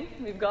screaming.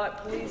 We've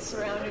got police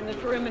surrounding the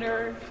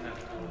perimeter,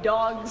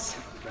 dogs,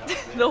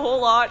 the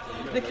whole lot.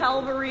 The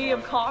cavalry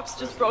of cops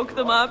just broke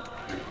them up.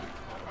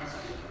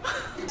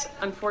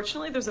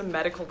 Unfortunately, there's a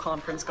medical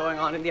conference going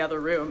on in the other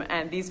room,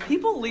 and these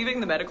people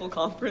leaving the medical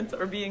conference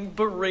are being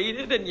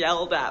berated and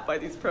yelled at by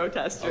these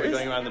protesters. Are we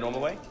going around the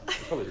normal way?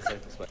 It's probably the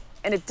safest way.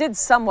 And it did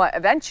somewhat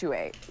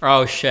eventuate.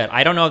 Oh shit!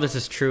 I don't know if this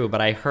is true,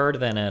 but I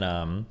heard that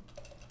in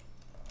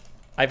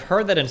I've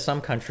heard that in some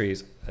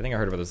countries, I think I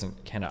heard about this in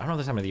Canada. I don't know if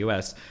this happened in the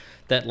U.S.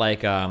 That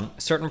like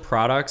certain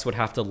products would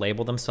have to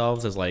label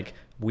themselves as like,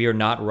 we are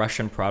not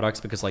Russian products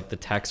because like the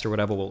text or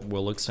whatever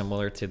will look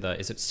similar to the,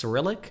 is it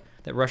Cyrillic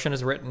that Russian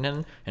is written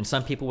in? And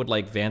some people would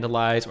like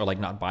vandalize or like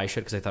not buy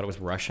shit because they thought it was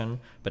Russian,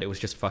 but it was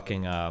just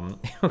fucking,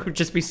 it would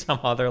just be some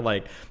other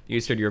like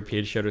Eastern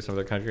European shit or some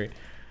other country.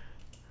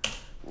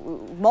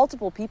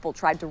 Multiple people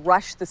tried to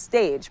rush the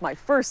stage, my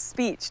first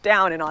speech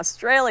down in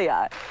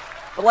Australia.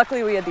 But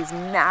luckily we had these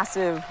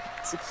massive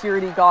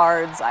security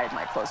guards. I had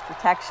my close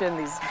protection.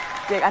 These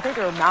big, I think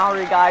they were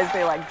Maori guys.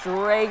 They like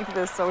dragged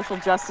this social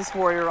justice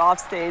warrior off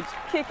stage,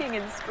 kicking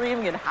and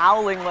screaming and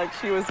howling like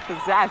she was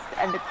possessed.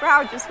 And the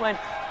crowd just went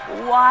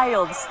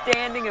wild,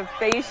 standing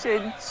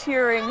ovation,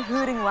 cheering,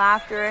 hooting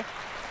laughter.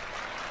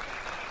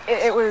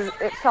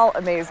 It felt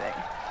amazing.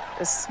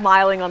 Just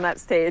smiling on that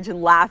stage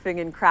and laughing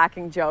and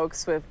cracking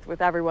jokes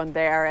with everyone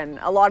there. And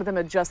a lot of them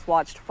had just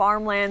watched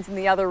Farmlands in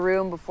the other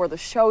room before the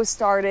show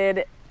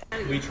started.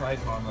 We tried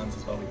Farmlands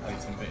as well. We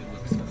played some of it. It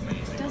looks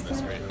amazing.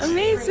 That's great.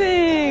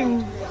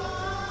 Amazing!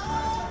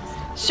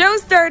 Show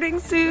starting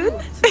soon.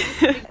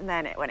 And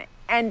then when it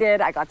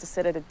ended, I got to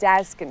sit at a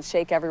desk and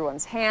shake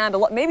everyone's hand.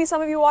 Maybe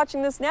some of you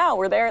watching this now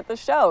were there at the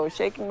show,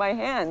 shaking my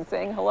hand,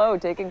 saying hello,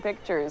 taking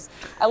pictures.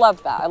 I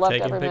loved that. I loved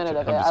every minute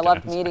of it. I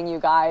loved meeting you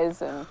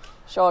guys and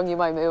showing you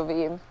my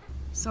movie.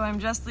 So I'm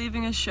just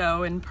leaving a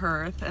show in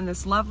Perth, and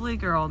this lovely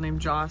girl named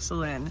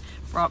Jocelyn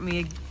brought me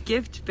a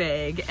gift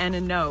bag and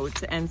a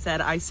note and said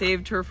I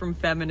saved her from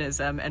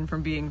feminism and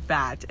from being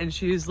fat, and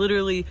she is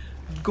literally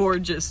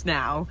gorgeous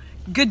now.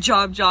 Good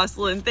job,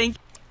 Jocelyn. Thank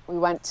you. We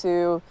went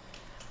to,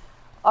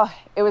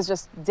 it was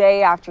just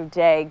day after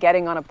day,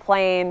 getting on a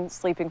plane,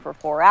 sleeping for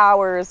 4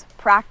 hours,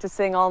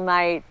 practicing all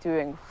night,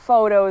 doing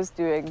photos,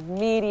 doing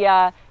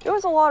media. It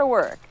was a lot of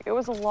work. It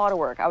was a lot of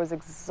work. I was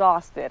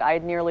exhausted. I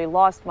had nearly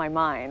lost my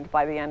mind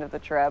by the end of the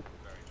trip.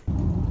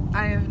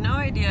 I have no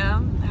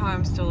idea how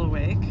I'm still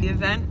awake. The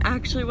event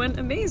actually went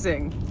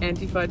amazing.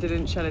 Antifa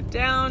didn't shut it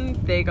down.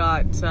 They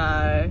got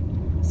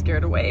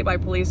scared away by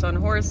police on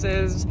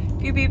horses. A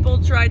few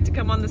people tried to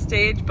come on the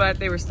stage, but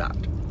they were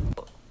stopped.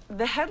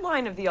 The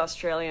headline of The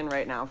Australian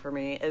right now for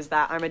me is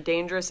that I'm a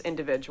dangerous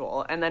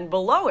individual, and then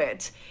below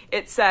it,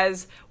 it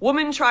says,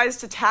 woman tries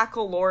to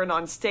tackle Lauren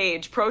on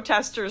stage,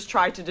 protesters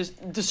try to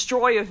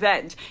destroy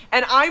event,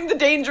 and I'm the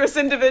dangerous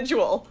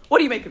individual. What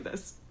do you make of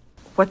this?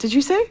 What did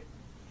you say?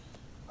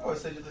 Oh, I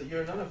said that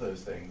you're none of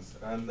those things,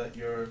 and that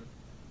you're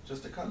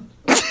just a cunt.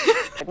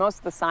 Most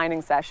of the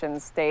signing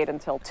sessions stayed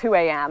until 2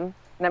 a.m., and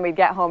then we'd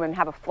get home and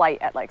have a flight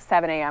at like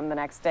 7 a.m. the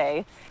next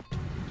day.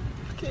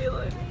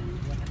 Kaylin,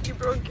 you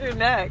broke your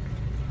neck.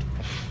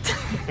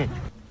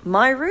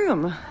 My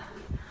room.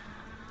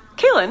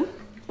 Kaylin,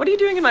 what are you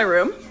doing in my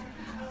room?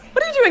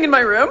 What are you doing in my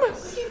room? What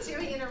are you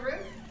doing in a room?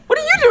 What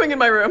are you doing in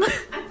my room?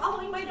 I'm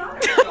following my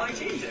daughter.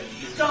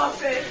 Stop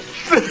it.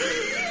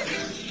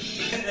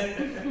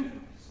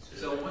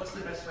 So what's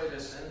the best way to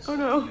send Oh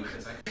no. you?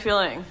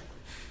 Feeling.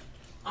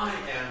 I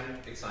am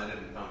excited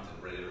and pumped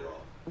and ready to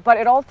roll. But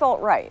it all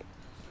felt right.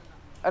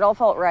 It all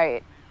felt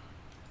right.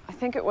 I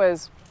think it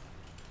was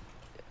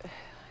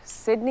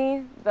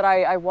Sydney that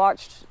I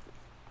watched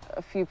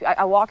a few.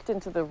 I walked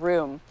into the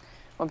room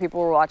when people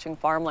were watching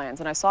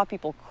Farmlands, and I saw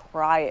people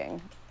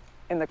crying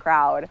in the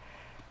crowd.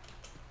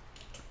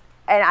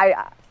 And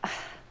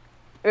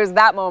it was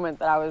that moment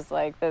that I was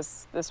like,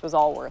 this was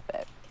all worth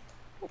it.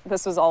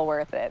 This was all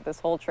worth it, this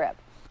whole trip.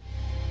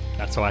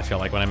 That's how I feel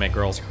like when I make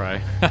girls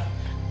cry.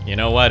 You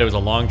know what? It was a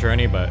long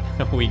journey, but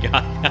we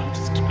got it. I'm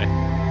just kidding.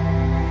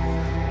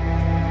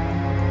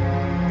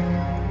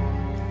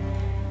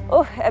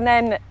 Oh, and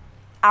then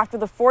after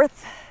the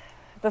fourth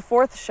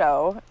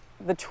show,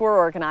 the tour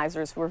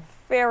organizers were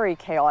very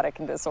chaotic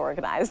and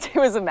disorganized. It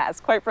was a mess.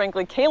 Quite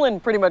frankly,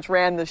 Kaylin pretty much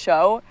ran the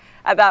show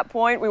at that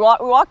point. We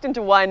walked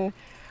into one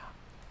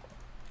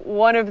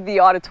of the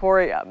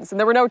auditoriums, and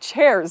there were no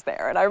chairs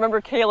there. And I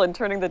remember Kaylin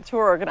turning to the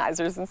tour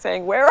organizers and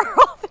saying, "Where are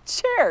all the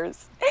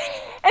chairs?"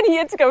 And he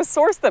had to go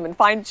source them and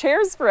find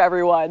chairs for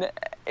everyone.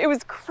 It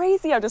was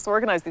crazy how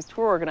disorganized these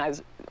tour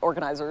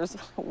organizers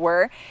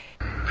were.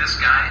 This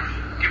guy,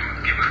 give him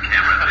a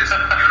camera. This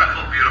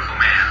beautiful, beautiful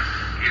man.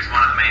 He's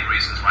one of the main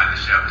reasons why the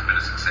show has been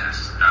a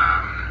success.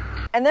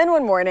 And then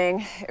one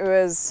morning, it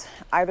was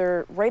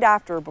either right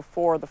after or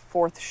before the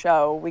fourth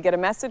show, we get a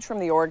message from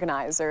the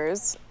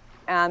organizers,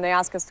 and they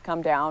ask us to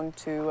come down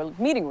to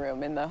a meeting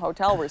room in the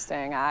hotel we're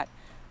staying at.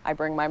 I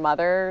bring my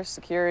mother,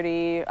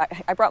 security.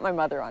 I brought my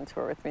mother on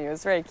tour with me. It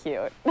was very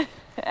cute.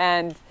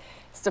 And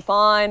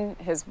Stefan,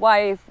 his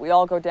wife, we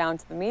all go down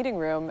to the meeting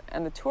room,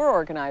 and the tour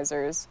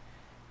organizers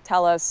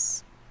tell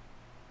us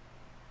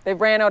they've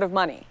ran out of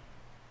money.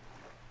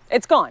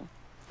 It's gone.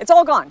 It's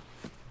all gone.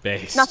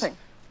 Based. Nothing.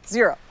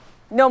 Zero.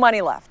 No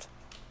money left.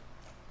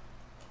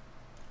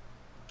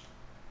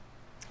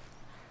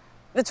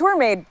 The tour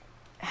made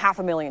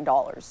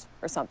 $500,000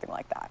 or something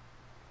like that.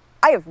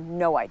 I have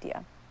no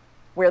idea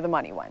where the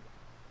money went.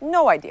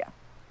 No idea.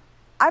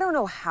 I don't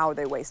know how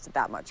they wasted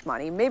that much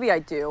money. Maybe I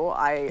do.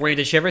 Wait,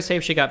 did she ever say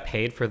if she got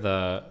paid for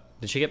the...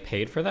 Did she get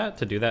paid for that,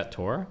 to do that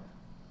tour?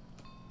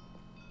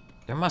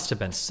 There must have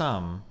been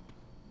some...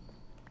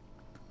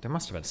 There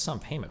must have been some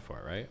payment for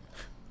it, right?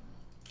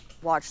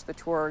 Watched the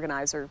tour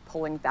organizer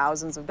pulling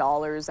thousands of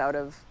dollars out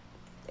of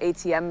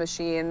ATM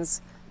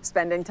machines,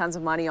 spending tons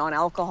of money on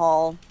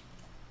alcohol,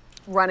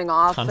 running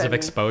off. Tons of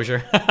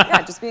exposure.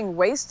 Yeah, just being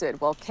wasted.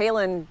 Well,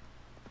 Kaylin,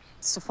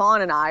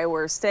 Stefan, and I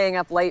were staying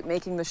up late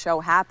making the show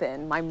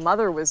happen. My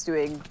mother was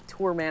doing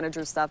tour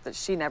manager stuff that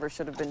she never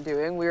should have been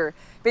doing. We were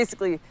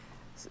basically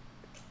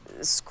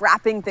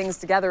scrapping things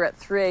together at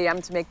 3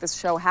 a.m. to make this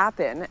show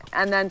happen.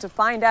 And then to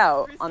find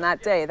out on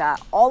that day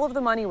that all of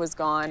the money was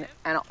gone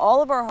and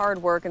all of our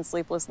hard work and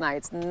sleepless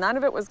nights, none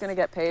of it was going to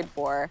get paid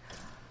for.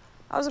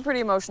 That was a pretty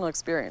emotional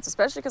experience,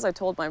 especially because I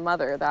told my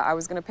mother that I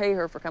was going to pay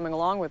her for coming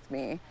along with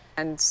me.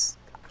 And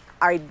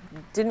I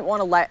didn't want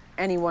to let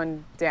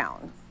anyone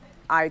down.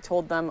 I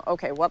told them,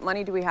 okay, what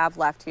money do we have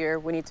left here?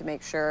 We need to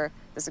make sure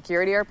the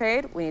security are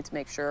paid. We need to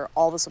make sure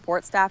all the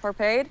support staff are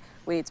paid.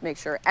 We need to make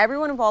sure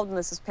everyone involved in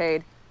this is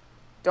paid.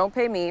 Don't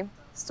pay me.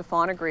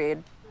 Stefan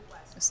agreed.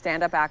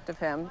 Stand-up act of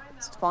him.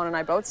 Stefan and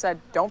I both said,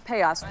 don't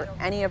pay us for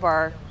any of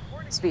our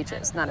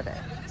speeches, none of it.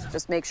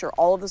 Just make sure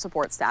all of the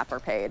support staff are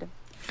paid.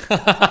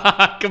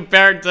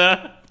 Compared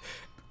to...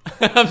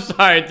 I'm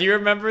sorry, do you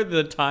remember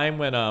the time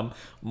when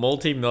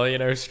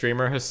multi-millionaire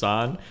streamer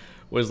Hassan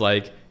was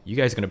like, you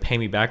guys are gonna pay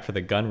me back for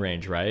the gun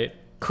range, right?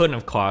 couldn't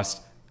have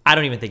cost, I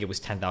don't even think it was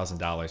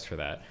 $10,000 for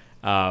that.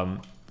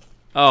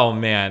 Oh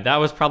man, that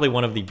was probably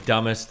one of the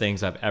dumbest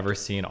things I've ever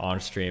seen on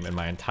stream in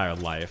my entire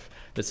life.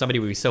 That somebody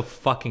would be so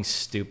fucking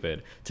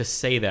stupid to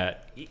say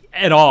that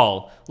at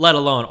all, let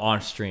alone on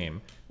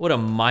stream. What a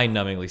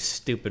mind-numbingly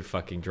stupid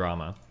fucking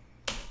drama.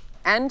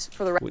 And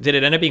for the Did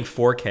it end up being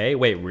 4K?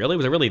 Wait, really?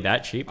 Was it really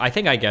that cheap? I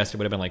think I guessed it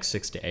would have been like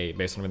 6 to 8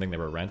 based on everything they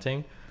were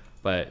renting.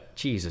 But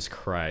Jesus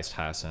Christ,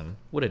 Hassan.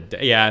 What a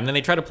yeah, and then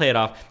they try to play it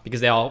off because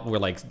they all were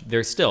like,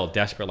 they're still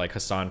desperate like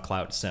Hassan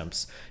Clout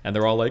simps. And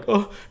they're all like,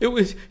 oh,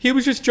 he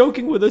was just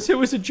joking with us. It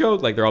was a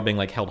joke. Like they're all being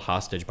like held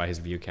hostage by his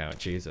view count.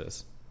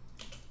 Jesus.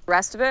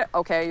 rest of it,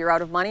 okay, you're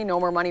out of money, no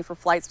more money for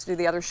flights to do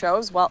the other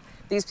shows. Well,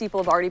 these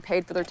people have already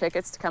paid for their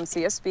tickets to come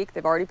see us speak.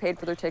 They've already paid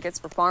for their tickets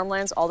for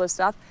farmlands, all this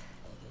stuff.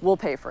 We'll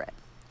pay for it.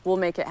 We'll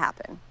make it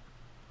happen.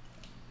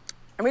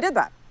 And we did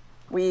that.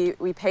 We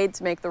paid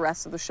to make the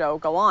rest of the show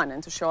go on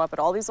and to show up at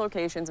all these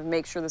locations and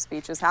make sure the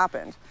speeches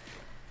happened.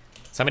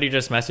 Somebody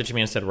just messaged me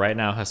and said, right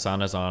now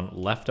Hassan is on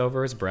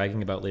Leftovers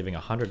bragging about leaving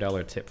a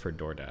 $100 tip for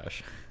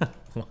DoorDash.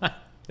 What?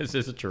 Is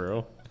this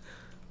true?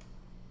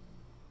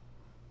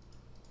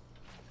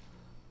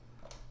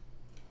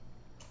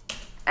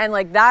 And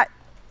like that,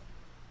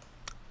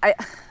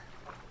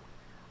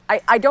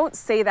 I don't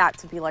say that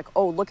to be like,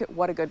 oh, look at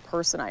what a good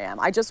person I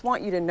am. I just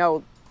want you to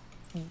know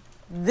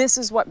this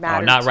is what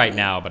matters. Oh, not to right me.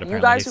 now, but apparently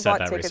you guys he who said bought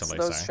that tickets recently,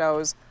 to those sorry.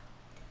 shows,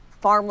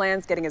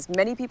 farmlands, getting as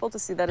many people to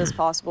see that as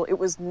possible. It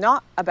was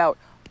not about,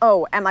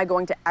 oh, am I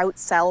going to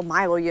outsell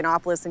Milo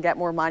Yiannopoulos and get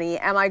more money?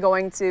 Am I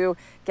going to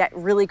get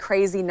really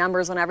crazy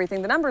numbers on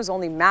everything? The numbers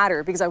only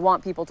matter because I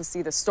want people to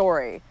see the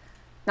story,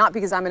 not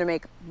because I'm going to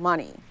make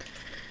money.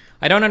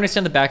 I don't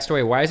understand the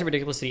backstory. Why is it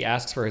ridiculous that he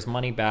asks for his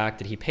money back?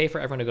 Did he pay for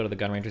everyone to go to the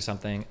gun range or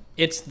something?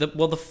 It's the,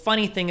 well, the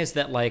funny thing is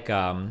that like,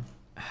 how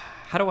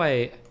do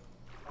I,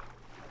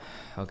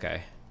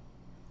 okay.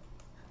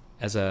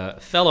 As a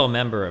fellow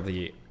member of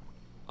the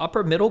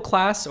upper middle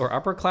class or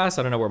upper class,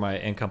 I don't know where my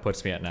income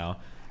puts me at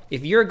now.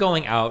 If you're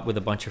going out with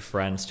a bunch of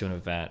friends to an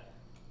event,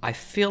 I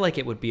feel like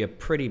it would be a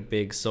pretty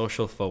big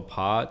social faux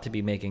pas to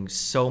be making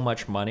so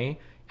much money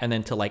and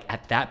then to like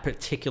at that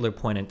particular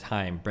point in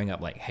time bring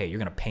up like, hey, you're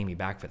gonna pay me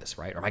back for this,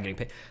 right? Or am I getting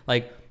paid?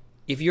 Like,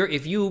 if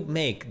you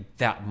make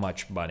that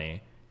much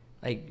money,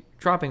 like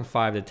dropping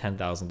 $5,000 to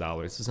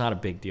 $10,000 is not a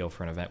big deal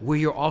for an event where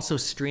you're also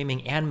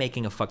streaming and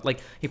making a fuck.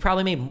 Like, you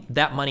probably made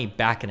that money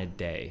back in a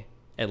day,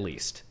 at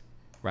least,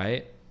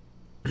 right?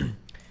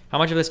 How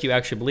much of this do you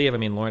actually believe? I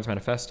mean, Lawrence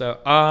Manifesto.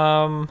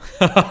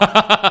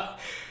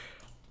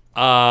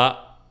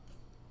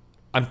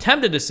 I'm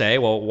tempted to say,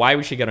 well, why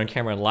we should get on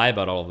camera and lie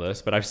about all of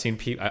this, but I've seen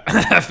people,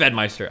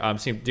 Fedmeister,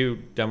 seen do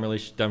dumb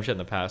shit in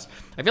the past.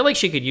 I feel like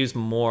she could use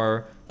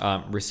more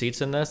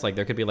receipts in this. Like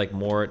there could be like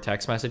more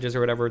text messages or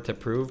whatever to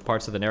prove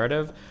parts of the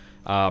narrative.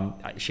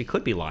 She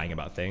could be lying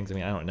about things. I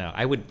mean, I don't know.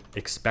 I would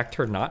expect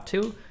her not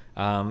to,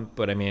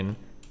 but I mean,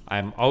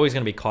 I'm always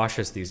going to be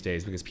cautious these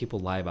days because people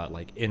lie about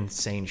like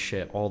insane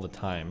shit all the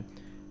time.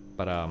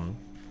 But I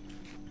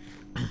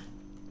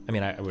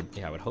mean, I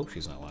would hope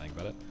she's not lying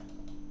about it.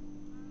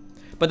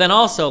 But then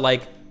also,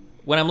 like,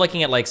 when I'm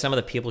looking at, like, some of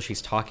the people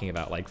she's talking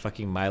about, like,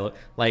 fucking Milo,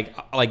 like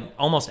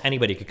almost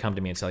anybody could come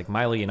to me and say, like,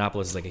 Milo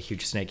Yiannopoulos is, like, a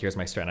huge snake, here's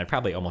my story, and I'd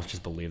probably almost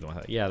just believe them.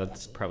 Yeah,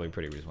 that's probably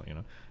pretty reasonable, you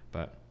know?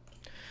 But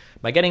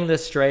by getting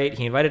this straight,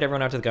 he invited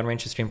everyone out to the gun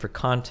range to stream for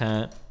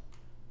content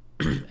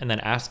and then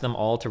asked them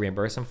all to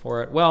reimburse him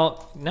for it.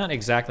 Well, not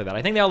exactly that.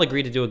 I think they all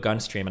agreed to do a gun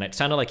stream, and it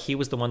sounded like he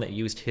was the one that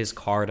used his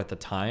card at the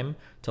time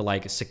to,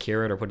 like,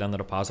 secure it or put down the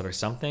deposit or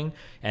something,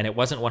 and it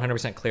wasn't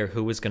 100% clear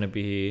who was going to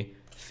be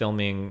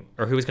filming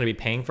or who was going to be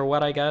paying for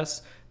what, I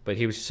guess, but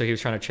he was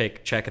trying to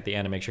check at the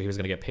end and make sure he was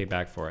going to get paid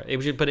back for it. It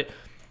was just, but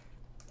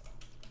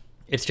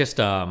it's just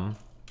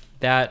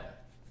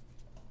that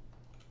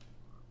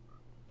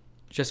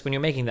just when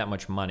you're making that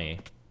much money,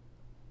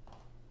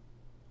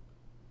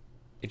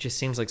 it just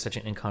seems like such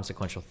an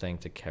inconsequential thing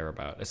to care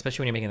about,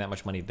 especially when you're making that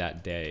much money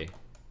that day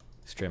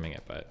streaming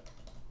it. But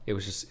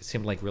it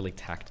seemed like really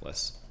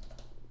tactless.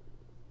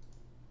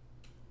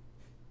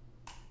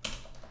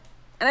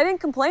 And I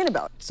didn't complain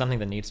about it. Something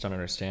that needs to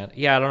understand.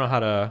 Yeah, I don't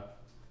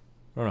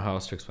know how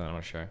else to explain it, I'm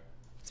not sure.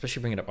 Especially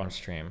bring it up on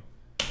stream.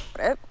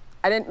 I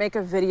didn't make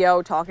a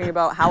video talking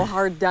about how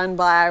hard done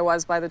by I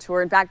was by the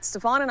tour. In fact,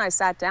 Stefan and I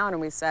sat down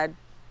and we said,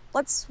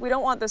 we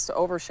don't want this to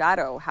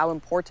overshadow how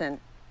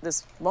important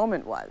this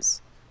moment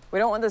was. We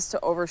don't want this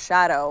to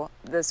overshadow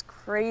this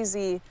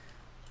crazy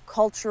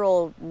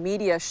cultural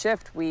media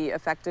shift we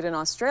effected in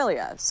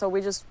Australia. So we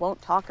just won't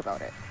talk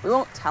about it. We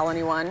won't tell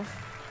anyone.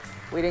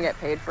 We didn't get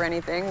paid for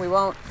anything. We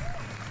won't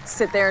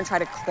sit there and try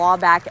to claw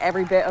back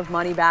every bit of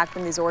money back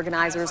from these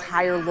organizers,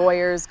 hire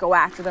lawyers, go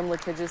after them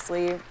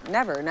litigiously.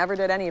 Never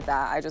did any of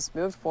that. I just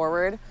moved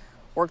forward,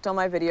 worked on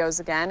my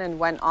videos again, and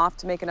went off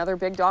to make another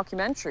big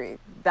documentary.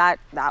 That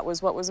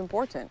was what was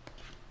important.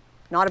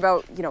 Not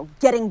about, you know,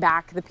 getting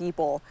back the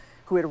people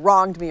who had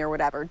wronged me or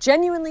whatever.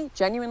 Genuinely,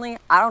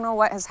 I don't know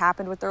what has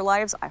happened with their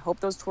lives. I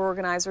hope those tour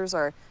organizers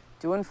are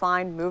doing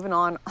fine, moving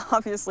on.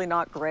 Obviously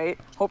not great.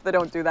 Hope they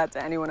don't do that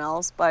to anyone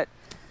else, but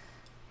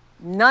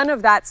None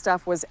of that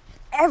stuff was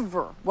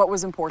ever what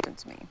was important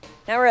to me.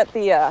 Now we're at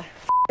the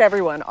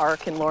everyone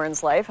arc in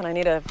Lauren's life, and I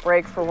need a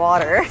break for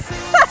water.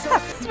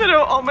 Spit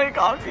out all my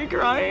coffee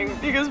crying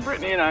because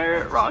Brittany and I are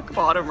at rock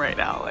bottom right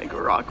now, like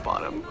we're rock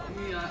bottom.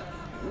 Yeah,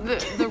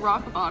 the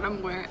rock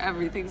bottom where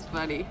everything's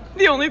funny.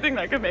 The only thing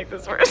that could make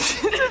this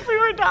worse is if we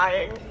were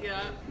dying.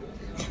 Yeah.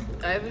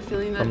 I have a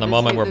feeling that From the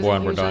moment we're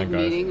born, we're dying,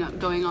 guys. meeting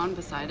going on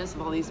beside us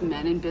of all these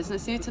men in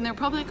business suits, and they're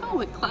probably like, oh,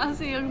 like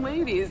classy young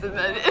ladies, and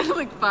then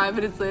like 5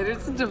 minutes later,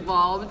 it's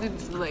devolved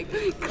into like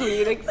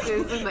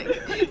Kleenexes and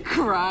like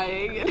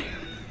crying.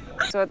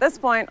 So at this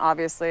point,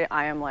 obviously,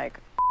 I am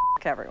like,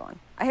 F everyone.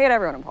 I hate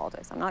everyone in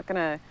politics. I'm not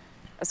gonna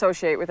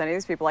associate with any of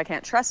these people. I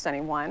can't trust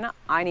anyone.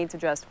 I need to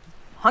just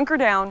hunker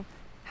down,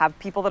 have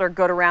people that are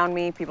good around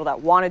me, people that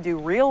want to do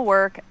real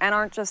work and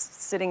aren't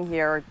just sitting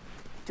here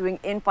doing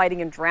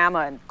infighting and drama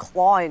and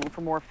clawing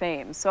for more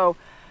fame. So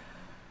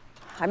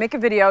I make a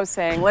video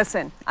saying,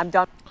 listen, I'm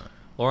done.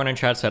 Lauren in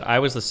chat said, I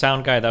was the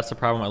sound guy. That's the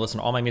problem. I listen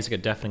to all my music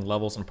at deafening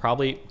levels and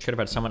probably should have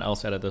had someone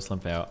else edit this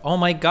lymph out. Oh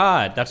my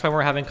God. That's why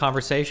we're having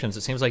conversations.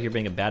 It seems like you're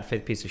being a bad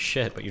faith piece of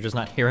shit, but you're just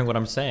not hearing what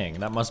I'm saying.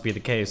 That must be the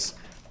case.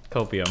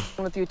 Copium.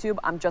 With YouTube,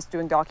 I'm just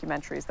doing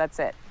documentaries. That's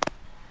it.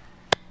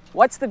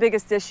 What's the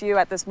biggest issue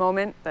at this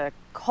moment? The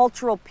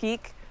cultural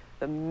peak,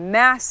 the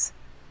mass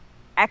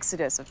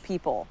exodus of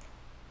people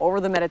over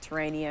the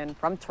Mediterranean,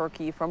 from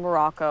Turkey, from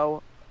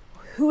Morocco.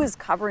 Who is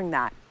covering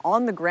that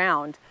on the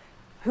ground?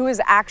 Who is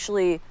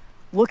actually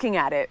looking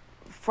at it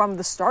from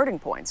the starting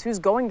points? Who's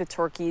going to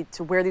Turkey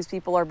to where these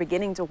people are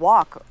beginning to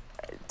walk,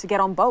 to get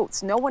on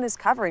boats? No one is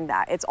covering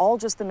that. It's all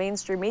just the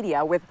mainstream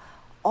media with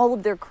all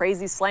of their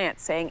crazy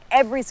slants saying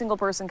every single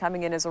person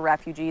coming in is a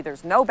refugee.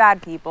 There's no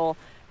bad people,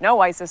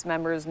 no ISIS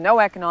members, no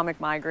economic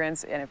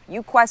migrants. And if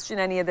you question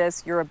any of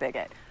this, you're a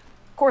bigot.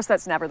 Of course,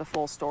 that's never the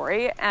full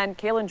story. And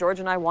Kaylin,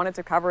 George, and I wanted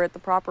to cover it the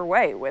proper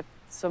way with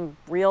some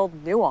real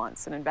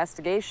nuance and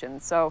investigation.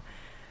 So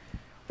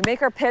we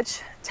make our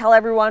pitch, tell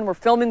everyone we're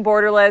filming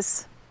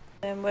Borderless.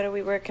 And what are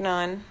we working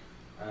on?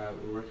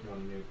 We're working on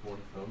a new porn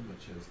film,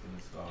 which is going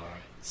to star...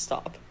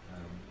 Stop.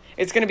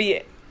 It's going to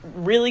be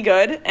really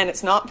good, and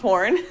it's not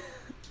porn.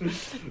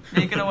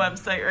 Making a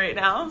website right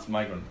now. It's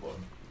migrant porn.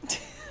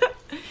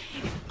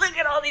 Look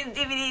at all these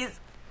DVDs.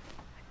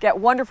 Get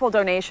wonderful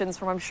donations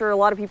from, I'm sure, a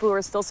lot of people who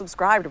are still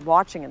subscribed and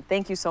watching, and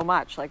thank you so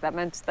much. Like that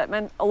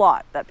meant a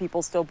lot, that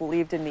people still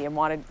believed in me and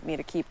wanted me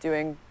to keep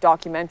doing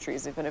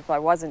documentaries, even if I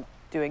wasn't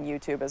doing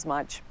YouTube as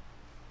much.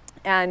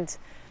 And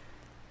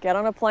get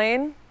on a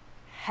plane,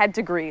 head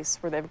to Greece,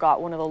 where they've got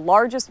one of the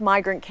largest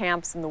migrant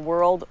camps in the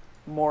world,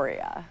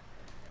 Moria.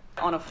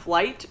 On a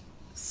flight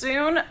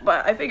soon,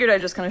 but I figured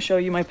I'd just kind of show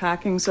you my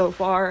packing so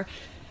far.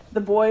 The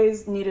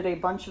boys needed a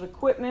bunch of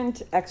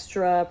equipment,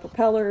 extra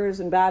propellers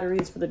and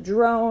batteries for the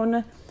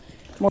drone.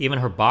 Even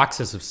her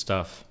boxes of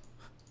stuff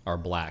are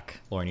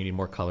black. Lauren, you need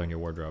more color in your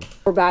wardrobe.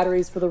 More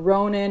batteries for the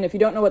Ronin. If you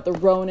don't know what the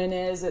Ronin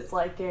is, it's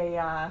like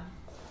a...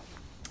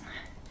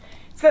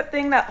 it's that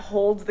thing that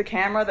holds the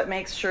camera that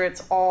makes sure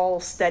it's all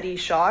steady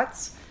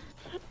shots.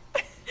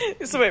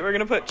 So wait, we're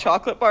gonna put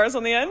chocolate bars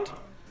on the end?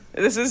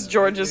 This is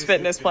George's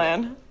fitness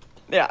plan.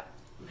 Yeah.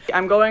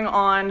 I'm going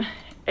on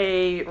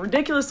a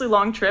ridiculously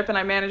long trip and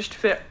I managed to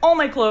fit all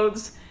my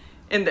clothes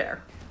in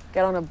there.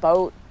 Get on a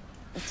boat,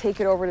 take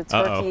it over to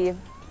Turkey,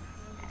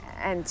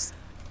 and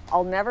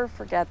I'll never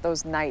forget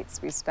those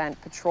nights we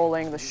spent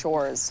patrolling the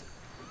shores,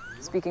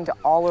 speaking to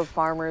olive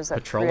farmers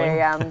at 3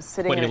 a.m.,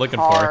 sitting in a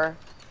car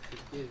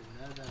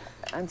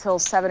until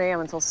 7 a.m.,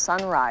 until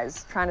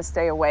sunrise, trying to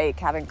stay awake,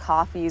 having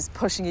coffees,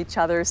 pushing each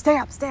other, stay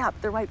up,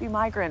 there might be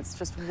migrants,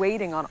 just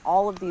waiting on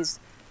all of these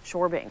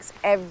shore banks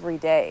every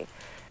day.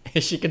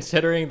 Is she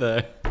considering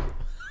the...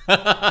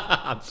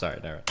 I'm sorry,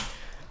 never.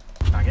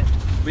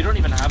 We don't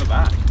even have a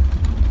bag.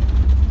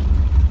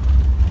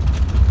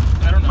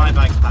 I don't know. My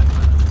bag's packed.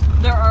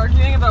 They're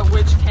arguing about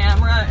which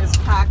camera is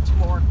packed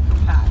more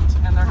compact,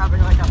 and they're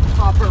having like a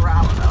proper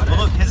row about it.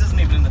 Well, look, his isn't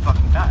even in the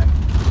fucking bag.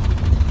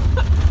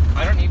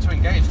 I don't need to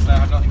engage because I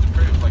have nothing to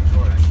prove, like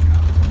George.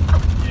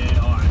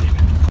 Yeah,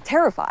 alright.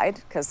 Terrified,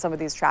 because some of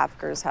these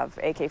traffickers have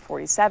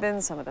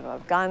AK-47s, some of them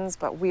have guns,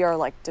 but we are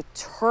like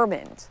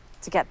determined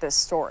to get this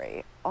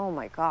story. Oh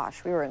my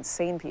gosh, we were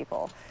insane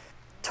people.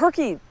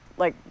 Turkey,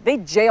 like, they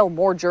jail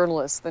more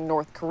journalists than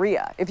North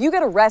Korea. If you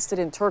get arrested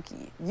in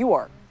Turkey, you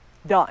are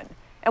done.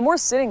 And we're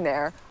sitting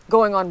there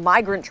going on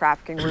migrant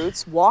trafficking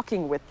routes,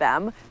 walking with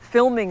them,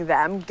 filming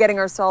them, getting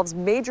ourselves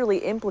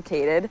majorly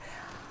implicated.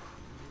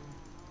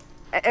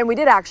 And we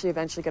did actually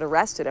eventually get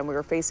arrested, and we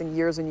were facing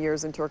years and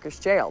years in Turkish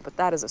jail, but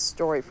that is a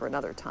story for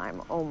another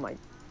time. Oh my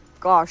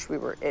gosh, we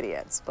were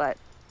idiots, but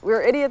we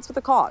were idiots with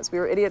a cause. We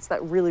were idiots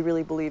that really,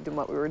 really believed in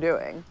what we were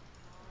doing.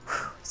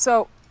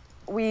 So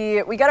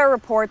we get our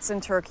reports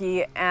in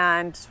Turkey,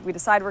 and we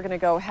decide we're gonna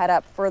go head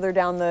up further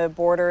down the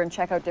border and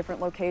check out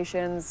different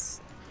locations.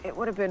 It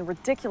would have been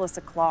ridiculous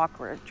o'clock.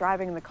 We're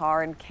driving in the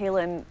car, and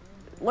Kaylin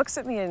looks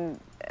at me and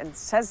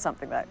says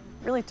something that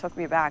really took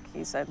me back.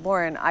 He said,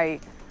 Lauren, I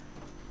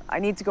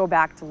need to go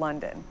back to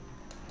London.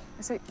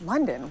 I say,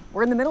 London?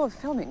 We're in the middle of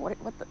filming. What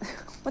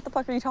the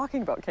fuck are you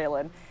talking about,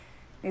 Kaylin?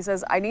 He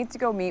says, I need to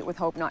go meet with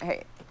Hope Not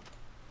Hate.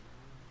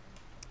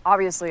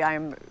 Obviously,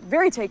 I'm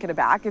very taken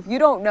aback. If you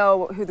don't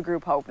know who the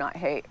group Hope Not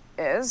Hate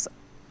is,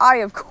 I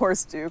of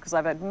course do, because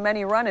I've had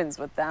many run-ins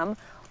with them.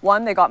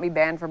 One, they got me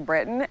banned from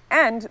Britain,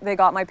 and they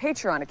got my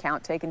Patreon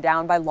account taken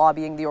down by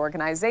lobbying the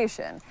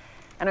organization.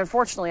 And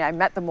unfortunately, I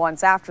met them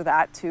once after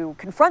that to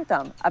confront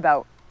them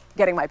about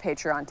getting my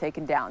Patreon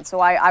taken down. So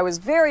I was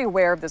very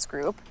aware of this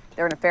group,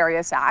 their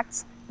nefarious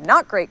acts,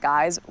 not great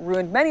guys,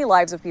 ruined many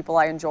lives of people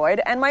I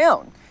enjoyed, and my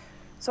own.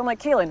 So I'm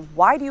like, Kaylin,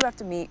 why do you have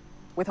to meet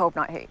with Hope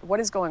Not Hate? What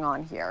is going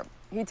on here?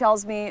 He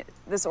tells me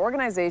this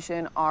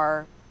organization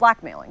are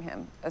blackmailing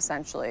him,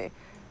 essentially.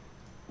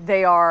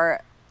 They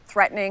are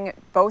threatening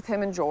both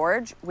him and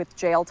George with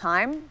jail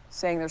time,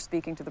 saying they're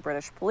speaking to the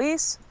British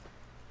police,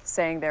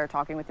 saying they're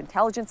talking with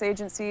intelligence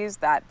agencies,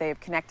 that they've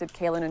connected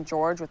Kaylin and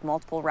George with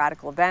multiple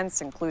radical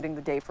events, including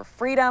the Day for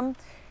Freedom.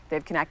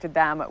 They've connected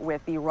them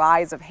with the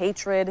rise of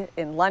hatred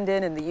in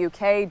London and the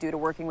UK due to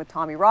working with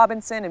Tommy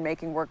Robinson and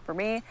making work for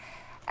me,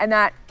 and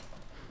that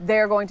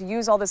they're going to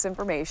use all this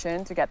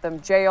information to get them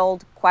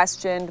jailed,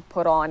 questioned,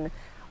 put on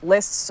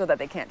lists so that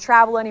they can't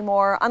travel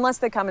anymore unless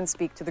they come and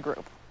speak to the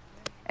group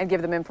and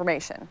give them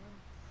information.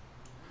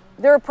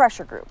 They're a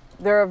pressure group.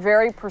 They're a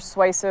very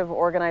persuasive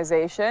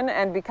organization,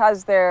 and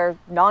because they're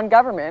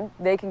non-government,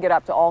 they can get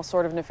up to all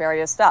sort of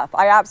nefarious stuff.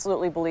 I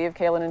absolutely believe,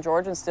 Kaylin and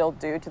George, and still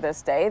do to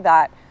this day,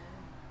 that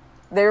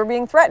they were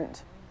being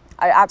threatened.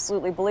 I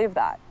absolutely believe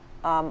that.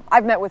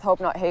 I've met with Hope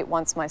Not Hate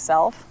once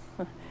myself.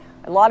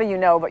 A lot of you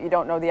know, but you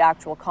don't know the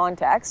actual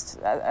context,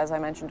 as I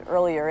mentioned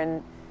earlier.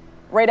 And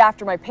right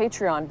after my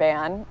Patreon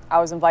ban, I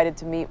was invited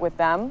to meet with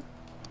them,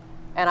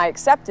 and I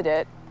accepted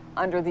it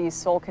under the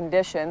sole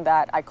condition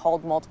that I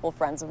called multiple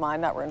friends of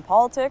mine that were in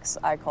politics.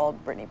 I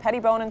called Brittany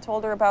Pettibone and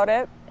told her about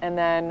it, and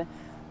then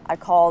I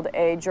called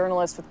a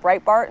journalist with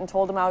Breitbart and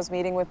told him I was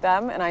meeting with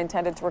them, and I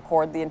intended to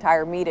record the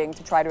entire meeting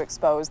to try to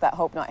expose that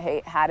Hope Not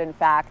Hate had in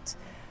fact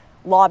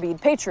lobbied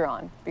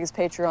Patreon, because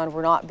Patreon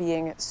were not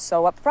being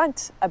so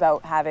upfront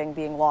about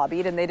being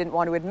lobbied, and they didn't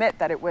want to admit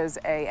that it was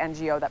a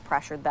NGO that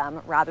pressured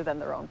them rather than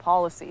their own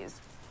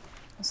policies.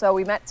 So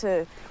we went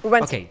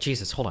Okay,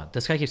 Jesus, hold on.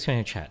 This guy keeps coming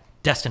in chat.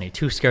 Destiny,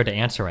 too scared to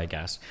answer, I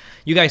guess.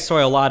 You guys say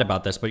a lot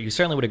about this, but you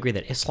certainly would agree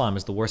that Islam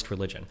is the worst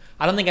religion.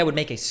 I don't think I would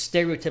make a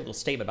stereotypical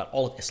statement about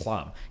all of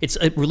Islam. It's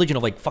a religion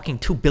of like fucking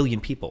 2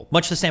 billion people.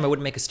 Much the same, I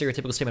wouldn't make a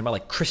stereotypical statement about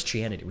like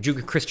Christianity. Would you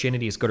agree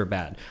Christianity is good or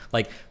bad?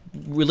 Like,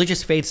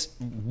 religious faiths,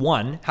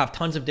 one, have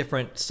tons of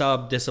different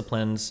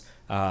sub-disciplines,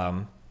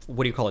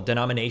 what do you call it,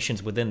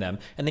 denominations within them,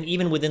 and then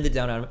even within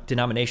the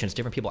denominations,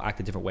 different people act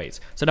in different ways.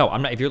 So no,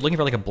 I'm not. If you're looking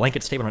for like a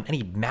blanket statement on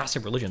any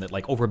massive religion that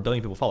like over 1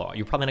 billion people follow,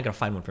 you're probably not gonna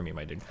find one from me,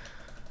 my dude.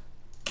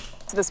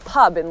 To this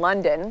pub in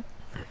London,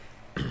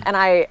 and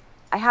I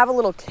have a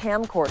little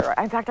camcorder.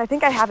 In fact, I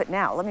think I have it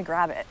now. Let me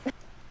grab it.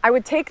 I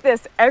would take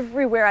this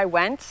everywhere I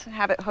went,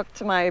 have it hooked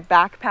to my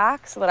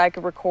backpack so that I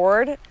could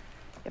record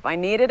if I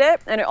needed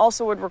it, and it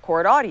also would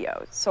record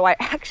audio. So I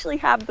actually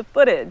have the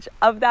footage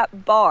of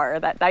that bar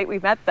that night we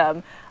met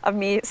them, of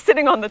me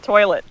sitting on the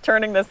toilet,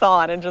 turning this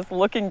on and just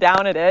looking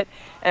down at it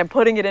and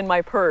putting it in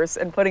my purse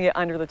and putting it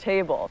under the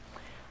table.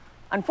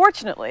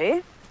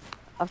 Unfortunately,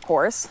 of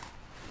course,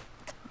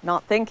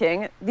 not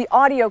thinking, the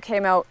audio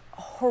came out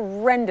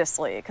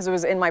horrendously because it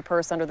was in my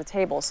purse under the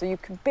table, so you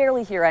could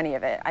barely hear any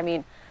of it. I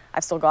mean,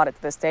 I've still got it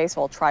to this day,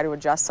 so I'll try to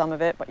adjust some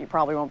of it, but you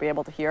probably won't be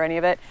able to hear any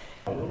of it.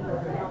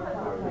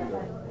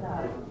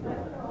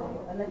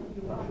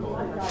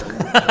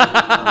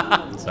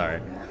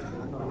 Sorry.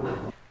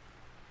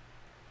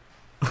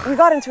 We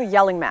got into a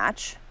yelling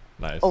match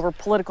Nice. over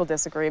political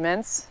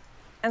disagreements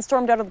and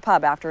stormed out of the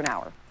pub after an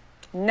hour.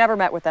 Never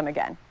met with them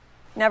again.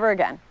 Never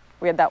again.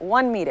 We had that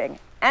one meeting,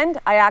 and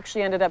I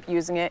actually ended up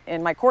using it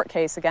in my court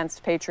case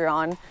against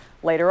Patreon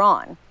later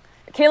on.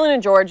 Kaylin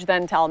and George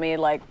then tell me,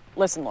 like,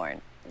 listen,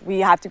 Lauren, we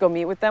have to go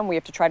meet with them. We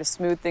have to try to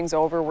smooth things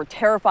over. We're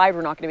terrified.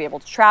 We're not going to be able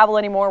to travel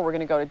anymore. We're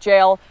going to go to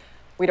jail.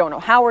 We don't know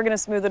how we're going to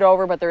smooth it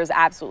over, but there is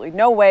absolutely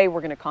no way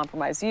we're going to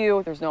compromise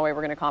you. There's no way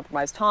we're going to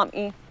compromise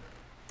Tommy.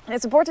 And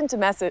it's important to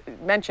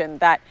mention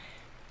that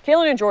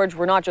Kaylin and George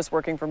were not just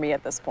working for me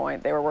at this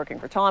point. They were working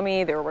for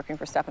Tommy. They were working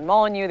for Stefan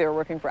Molyneux. They were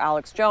working for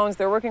Alex Jones.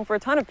 They were working for a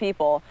ton of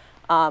people.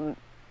 And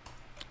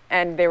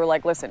they were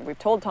like, listen, we've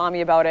told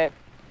Tommy about it.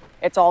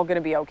 It's all going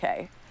to be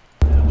okay.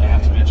 They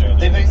have to meet Joe.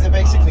 They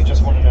basically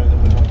just want to know that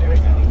we're not doing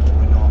anything.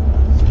 We're not.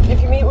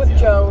 If you meet with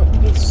Joe,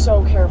 be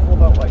so careful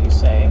about what you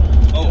say.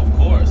 Oh, of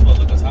course. Well,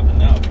 look what's happened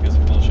now because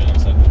of bullshit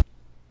I've said.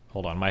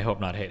 Hold on, my Hope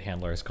Not Hate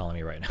handler is calling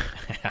me right now.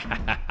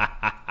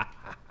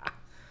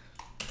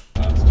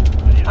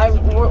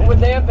 Would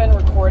they have been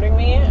recording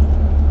me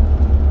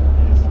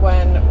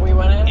when we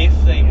went in? If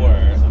they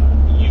were,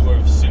 you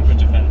were super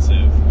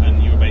defensive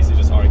and you were basically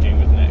just arguing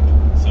with Nick.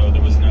 So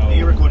there was no...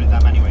 You recorded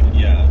them anyway, didn't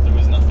you? Yeah, there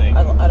was nothing...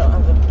 I don't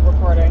have the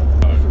recording.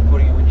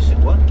 Recording it when you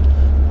said what?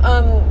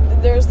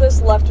 There's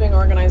this left-wing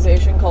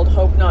organization called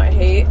Hope Not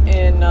Hate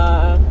in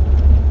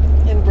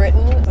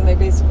Britain, and they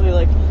basically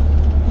like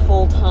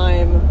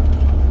full-time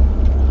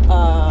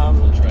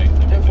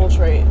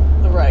infiltrate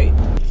the right.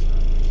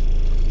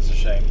 It's a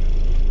shame.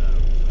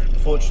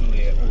 Unfortunately,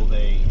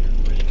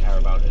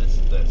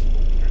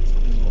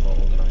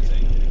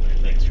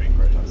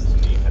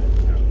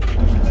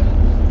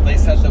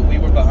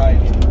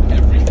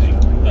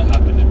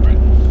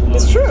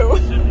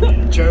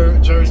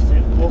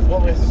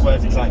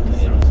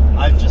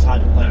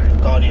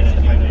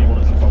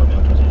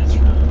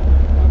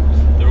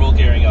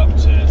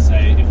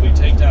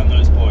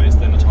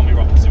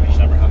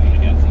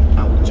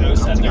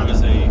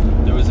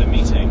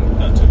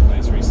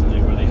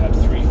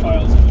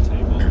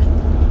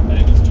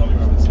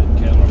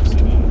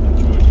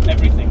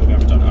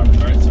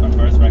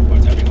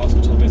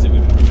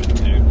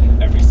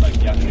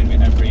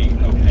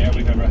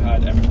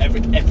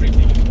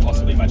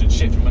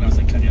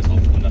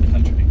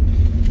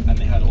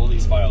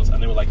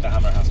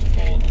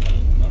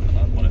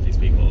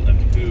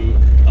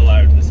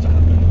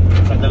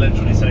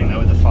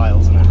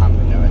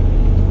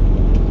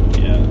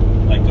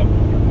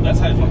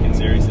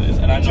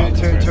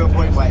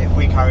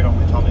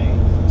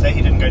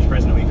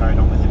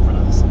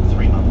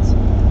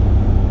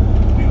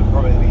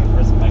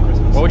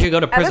 go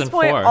to prison At this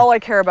point, for? all I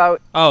care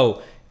about.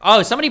 Oh,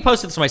 somebody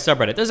posted this on my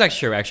subreddit. This is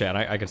actually true, actually, and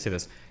I can see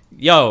this.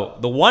 Yo,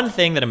 the one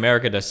thing that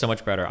America does so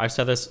much better, I've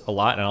said this a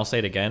lot, and I'll say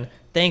it again,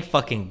 thank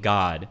fucking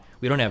God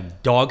we don't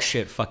have dog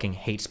shit fucking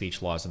hate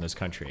speech laws in this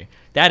country.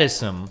 That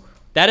is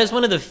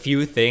one of the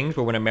few things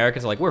where when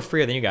Americans are like, we're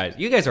freer than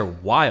you guys are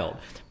wild.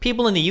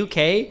 People in the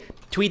UK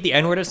tweet the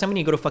N-word at somebody,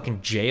 you go to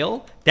fucking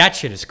jail? That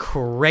shit is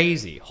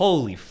crazy.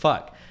 Holy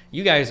fuck.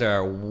 You guys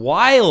are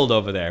wild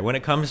over there when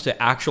it comes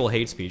to actual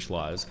hate speech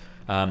laws.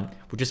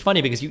 Which is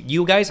funny because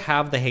you guys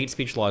have the hate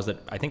speech laws that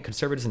I think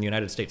conservatives in the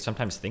United States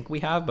sometimes think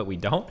we have, but we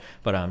don't.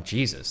 But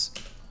Jesus.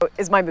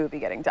 Is my movie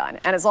getting done?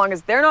 And as long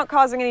as they're not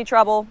causing any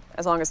trouble,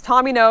 as long as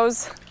Tommy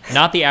knows.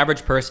 Not the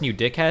average person, you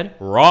dickhead?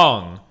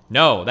 Wrong.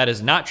 No, that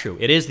is not true.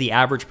 It is the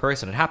average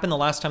person. It happened the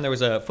last time there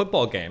was a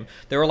football game.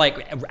 There were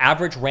like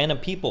average random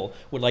people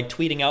would like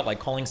tweeting out like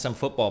calling some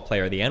football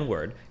player the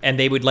N-word, and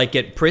they would like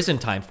get prison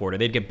time for it, or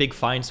they'd get big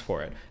fines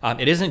for it.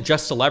 It isn't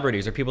just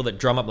celebrities or people that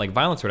drum up like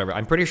violence or whatever.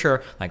 I'm pretty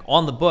sure like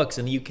on the books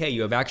in the UK,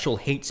 you have actual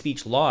hate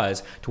speech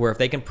laws to where if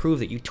they can prove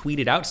that you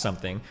tweeted out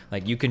something,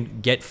 like you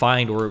can get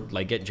fined or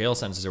like get jail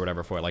sentences or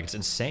whatever for it. Like it's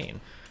insane.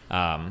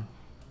 Jeez.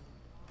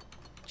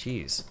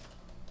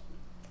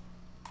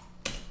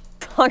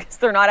 As long as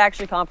they're not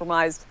actually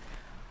compromised,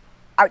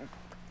 I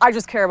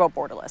just care about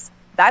Borderless.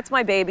 That's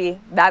my baby.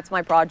 That's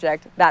my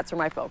project. That's where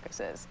my focus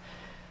is.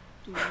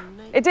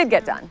 It did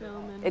get done.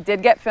 It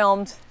did get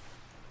filmed.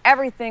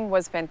 Everything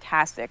was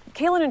fantastic.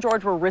 Kaylin and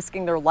George were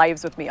risking their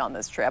lives with me on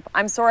this trip.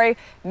 I'm sorry,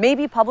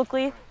 maybe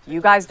publicly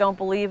you guys don't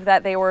believe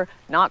that they were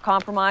not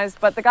compromised,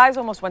 but the guys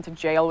almost went to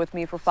jail with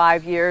me for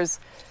 5 years.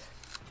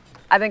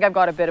 I think I've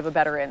got a bit of a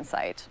better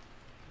insight.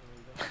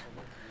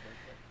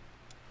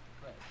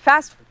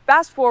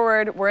 Fast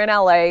forward, we're in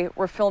LA,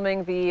 we're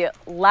filming the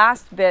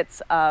last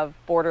bits of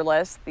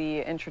Borderless,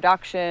 the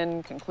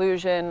introduction,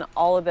 conclusion,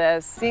 all of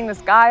this. Seeing this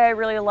guy I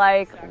really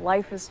like,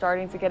 life is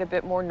starting to get a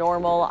bit more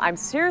normal. I'm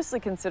seriously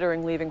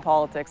considering leaving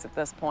politics at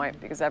this point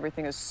because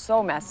everything is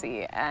so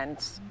messy and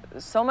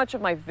so much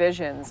of my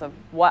visions of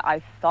what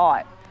I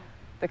thought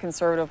the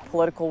conservative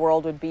political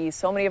world would be,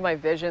 so many of my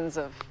visions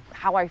of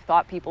how I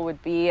thought people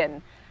would be,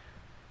 and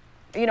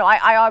you know,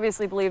 I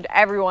obviously believed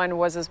everyone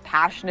was as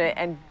passionate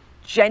and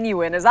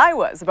genuine as I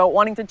was about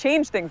wanting to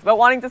change things, about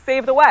wanting to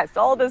save the West,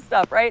 all this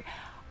stuff, right?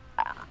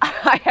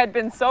 I had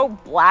been so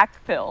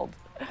black-pilled.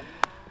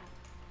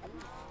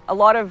 A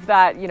lot of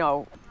that, you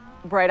know,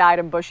 bright-eyed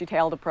and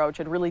bushy-tailed approach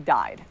had really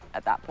died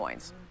at that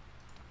point.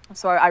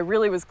 So I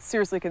really was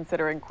seriously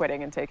considering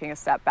quitting and taking a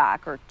step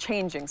back or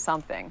changing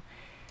something.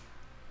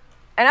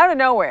 And out of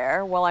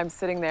nowhere, while I'm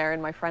sitting there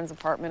in my friend's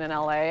apartment in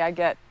LA, I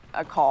get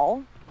a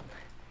call.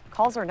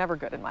 Calls are never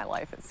good in my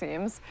life, it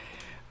seems.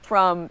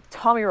 From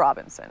Tommy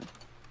Robinson,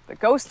 the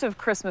ghost of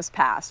Christmas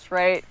past,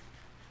 right?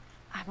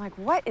 I'm like,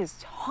 what is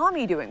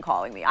Tommy doing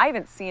calling me? I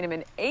haven't seen him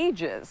in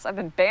ages. I've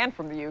been banned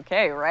from the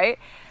UK, right?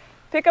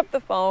 Pick up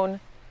the phone,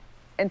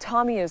 and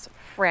Tommy is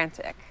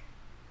frantic,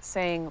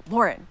 saying,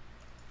 Lauren,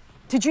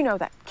 did you know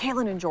that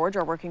Kaylin and George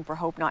are working for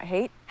Hope Not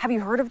Hate? Have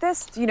you heard of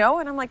this? Do you know?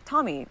 And I'm like,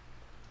 Tommy,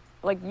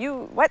 like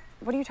what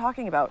are you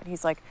talking about? And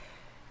he's like,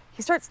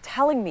 he starts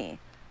telling me,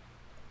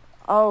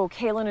 oh,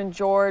 Kaylin and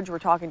George were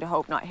talking to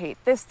Hope Not Hate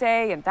this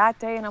day and that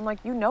day. And I'm like,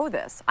 you know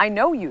this. I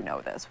know you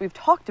know this. We've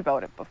talked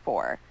about it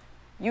before.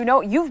 You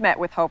know, you've met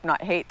with Hope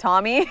Not Hate,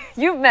 Tommy.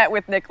 You've met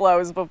with Nick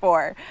Lowe's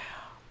before.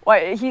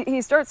 Well, he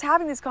starts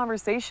having these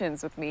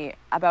conversations with me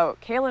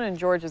about Kaylin and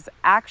George's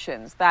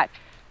actions that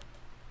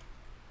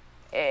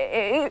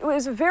it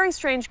was a very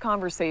strange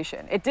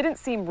conversation. It didn't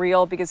seem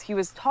real because he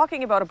was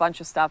talking about a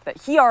bunch of stuff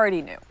that he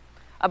already knew.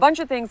 A bunch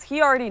of things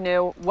he already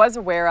knew, was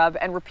aware of,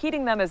 and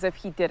repeating them as if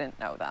he didn't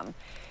know them.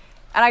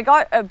 And I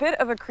got a bit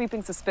of a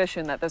creeping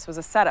suspicion that this was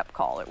a setup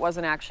call. It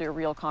wasn't actually a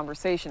real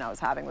conversation I was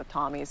having with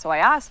Tommy. So I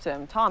asked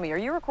him, Tommy, are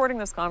you recording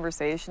this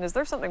conversation? Is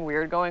there something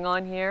weird going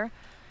on here?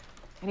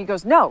 And he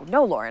goes, no,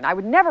 Lauren, I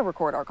would never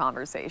record our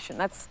conversation.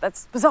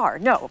 That's bizarre,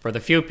 no. For the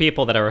few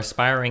people that are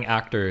aspiring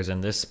actors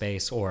in this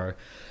space or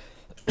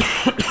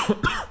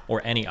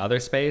or any other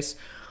space,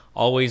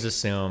 always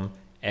assume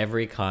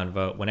every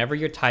convo, whenever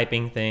you're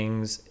typing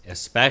things,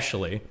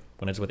 especially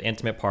when it's with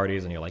intimate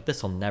parties and you're like,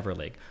 this will never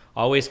leak,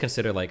 always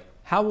consider like,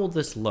 how will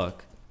this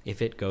look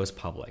if it goes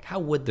public? How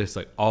would this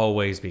like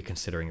always be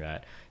considering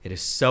that? It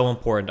is so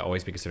important to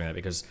always be considering that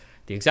because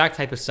the exact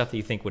type of stuff that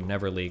you think would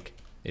never leak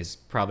is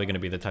probably going to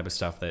be the type of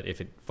stuff that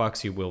if it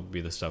fucks you will be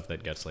the stuff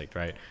that gets leaked,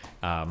 right?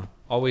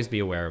 Always be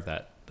aware of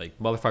that. Like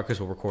motherfuckers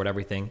will record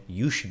everything.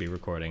 You should be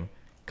recording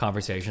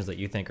conversations that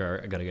you think are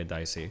going to get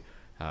dicey.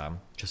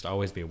 Just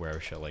always be aware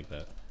of shit like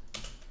that.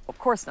 Of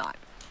course not.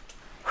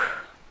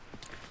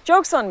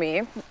 Joke's on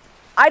me.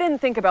 I didn't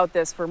think about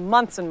this for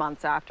months and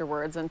months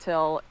afterwards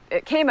until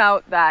it came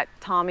out that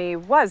Tommy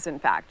was in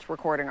fact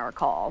recording our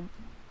call.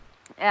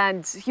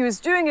 And he was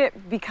doing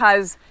it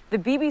because the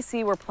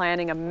BBC were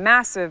planning a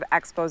massive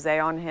expose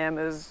on him.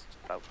 It was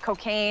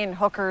cocaine,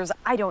 hookers,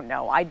 I don't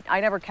know.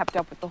 I never kept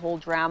up with the whole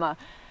drama.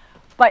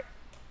 But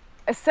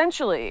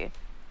essentially,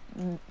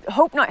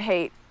 Hope Not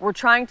Hate were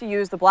trying to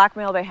use the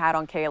blackmail they had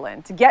on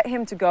Kaylin to get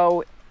him to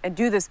go and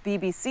do this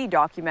BBC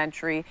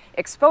documentary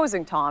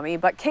exposing Tommy,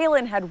 but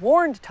Kaylin had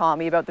warned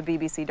Tommy about the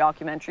BBC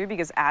documentary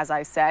because, as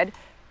I said,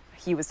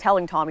 he was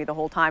telling Tommy the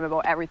whole time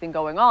about everything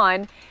going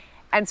on.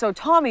 And so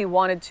Tommy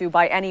wanted to,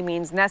 by any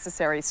means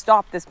necessary,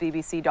 stop this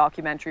BBC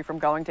documentary from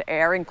going to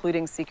air,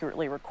 including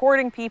secretly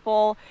recording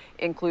people,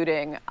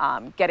 including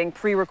getting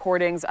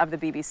pre-recordings of the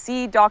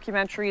BBC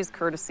documentaries,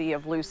 courtesy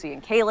of Lucy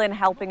and Kaylin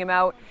helping him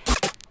out.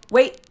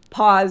 Wait,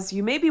 pause.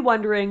 You may be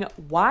wondering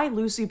why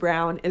Lucy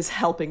Brown is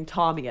helping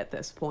Tommy at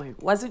this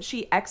point. Wasn't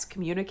she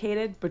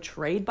excommunicated,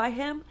 betrayed by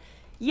him?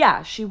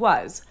 Yeah, she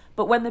was.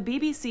 But when the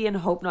BBC and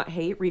Hope Not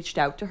Hate reached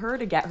out to her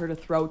to get her to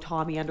throw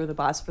Tommy under the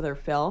bus for their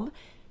film,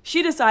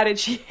 she decided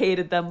she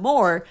hated them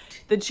more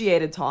than she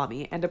hated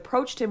Tommy and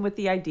approached him with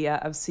the idea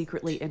of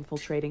secretly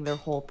infiltrating their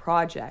whole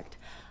project.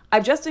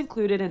 I've just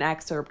included an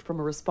excerpt from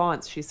a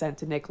response she sent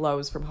to Nick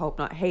Lowe's from Hope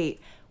Not Hate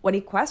when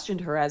he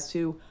questioned her as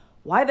to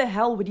why the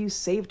hell would you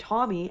save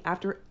Tommy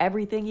after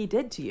everything he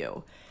did to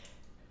you?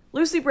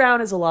 Lucy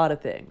Brown is a lot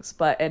of things,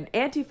 but an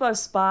Antifa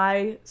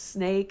spy,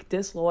 snake,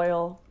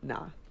 disloyal,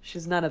 nah,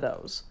 she's none of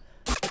those.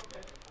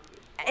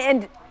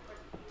 And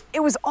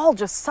it was all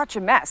just such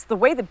a mess. The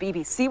way the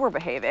BBC were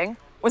behaving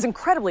was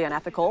incredibly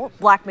unethical,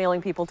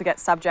 blackmailing people to get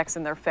subjects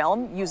in their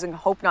film, using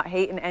Hope Not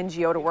Hate, an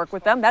NGO, to work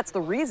with them. That's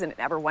the reason it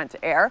never went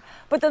to air.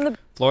 But then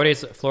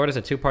Florida's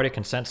a two-party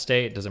consent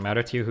state. Does it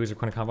matter to you who's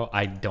recording convo?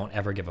 I don't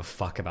ever give a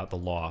fuck about the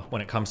law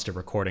when it comes to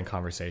recording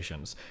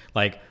conversations.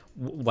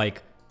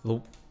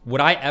 Would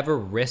I ever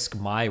risk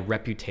my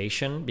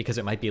reputation because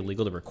it might be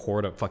illegal to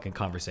record a fucking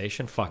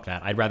conversation? Fuck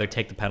that. I'd rather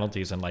take the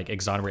penalties and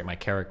exonerate my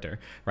character,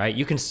 right?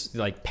 You can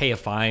pay a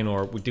fine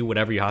or do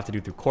whatever you have to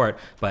do through court,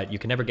 but you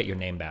can never get your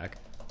name back.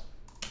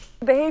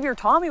 The behavior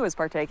Tommy was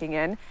partaking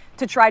in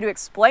to try to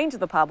explain to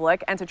the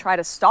public and to try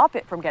to stop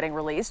it from getting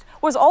released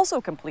was also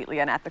completely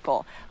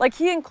unethical.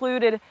 He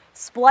included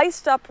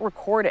spliced up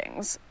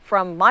recordings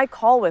from my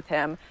call with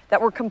him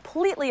that were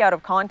completely out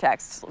of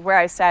context, where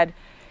I said,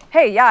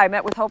 hey, yeah, I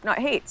met with Hope Not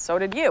Hate, so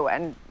did you.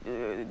 And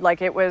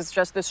it was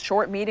just this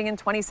short meeting in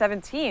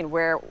 2017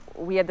 where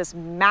we had this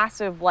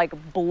massive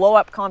blow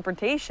up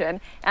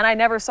confrontation and I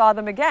never saw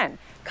them again.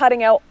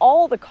 Cutting out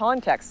all the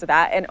context to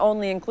that and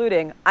only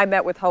including I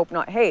met with Hope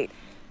Not Hate.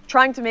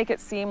 Trying to make it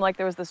seem like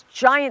there was this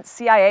giant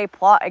CIA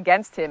plot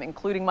against him,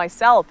 including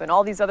myself and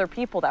all these other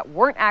people that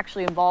weren't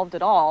actually involved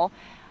at all.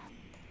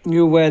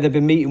 You're aware they've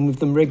been meeting with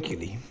them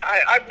regularly?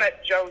 I've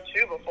met Joe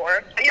too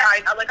before. Yeah,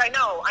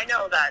 I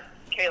know that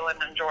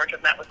Kaylin and George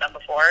have met with them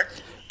before.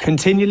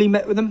 Continually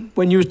met with them?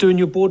 When you was doing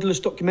your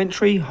Borderless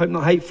documentary, Hope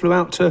Not Hate flew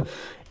out to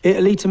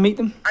Italy to meet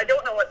them? I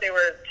don't know what they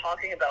were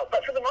talking about,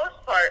 but for the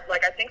most part,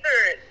 I think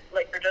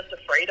they're just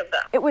afraid of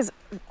them. It was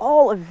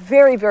all a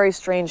very, very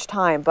strange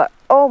time, but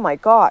oh my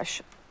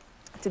gosh,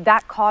 did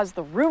that cause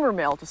the rumor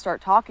mill to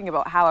start talking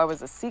about how I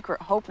was a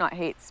secret Hope Not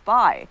Hate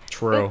spy?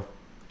 True.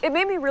 It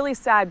made me really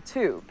sad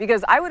too,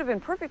 because I would have been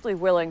perfectly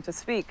willing to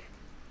speak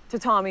to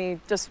Tommy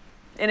just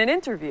in an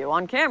interview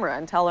on camera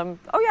and tell him,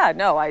 oh yeah,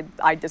 no,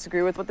 I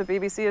disagree with what the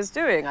BBC is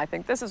doing. I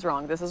think this is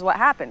wrong. This is what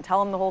happened.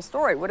 Tell him the whole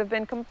story. Would have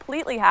been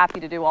completely happy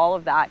to do all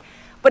of that.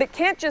 But it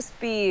can't just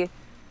be,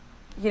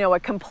 a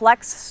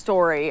complex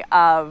story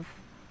of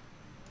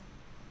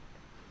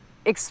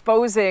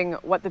exposing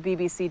what the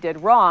BBC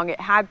did wrong. It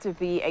had to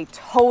be a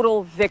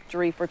total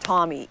victory for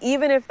Tommy,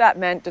 even if that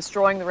meant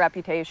destroying the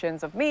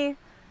reputations of me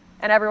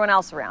and everyone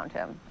else around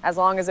him, as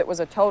long as it was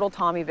a total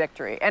Tommy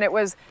victory. And it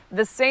was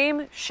the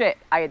same shit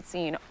I had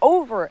seen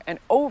over and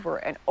over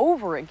and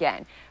over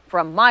again,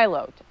 from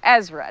Milo to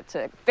Ezra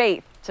to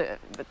Faith to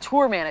the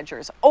tour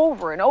managers,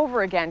 over and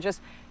over again,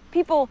 just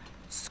people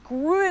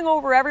screwing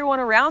over everyone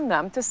around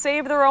them to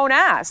save their own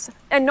ass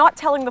and not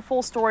telling the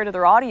full story to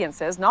their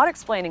audiences, not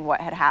explaining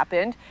what had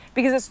happened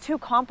because it's too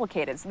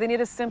complicated. So they need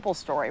a simple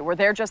story where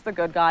they're just the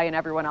good guy and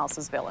everyone else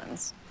is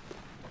villains.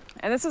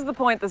 And this is the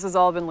point this has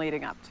all been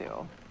leading up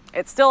to.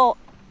 It's still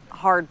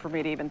hard for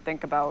me to even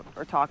think about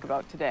or talk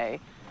about today,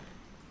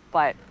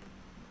 but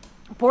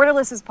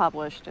Borderless is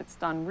published. It's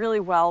done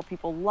really well.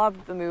 People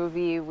loved the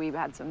movie. We've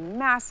had some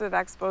massive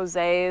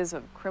exposés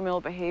of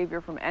criminal behavior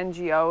from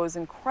NGOs,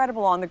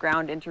 incredible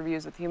on-the-ground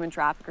interviews with human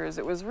traffickers.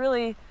 It was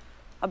really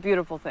a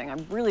beautiful thing.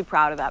 I'm really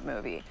proud of that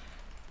movie.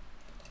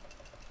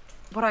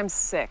 But I'm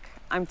sick.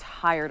 I'm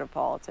tired of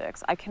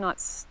politics. I cannot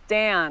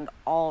stand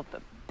all of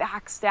the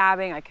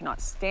backstabbing. I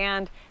cannot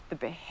stand the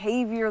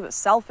behavior, the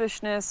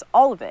selfishness,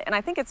 all of it. And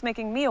I think it's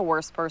making me a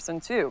worse person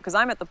too, because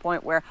I'm at the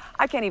point where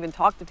I can't even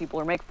talk to people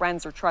or make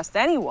friends or trust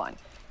anyone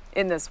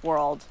in this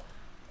world.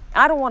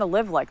 And I don't want to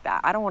live like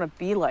that. I don't want to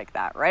be like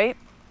that, right?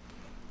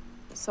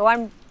 So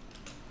I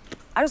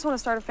just want to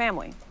start a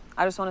family.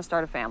 I just want to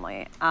start a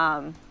family.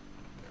 I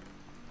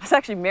was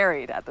actually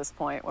married at this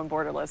point when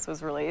Borderless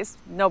was released.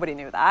 Nobody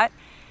knew that.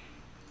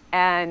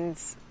 And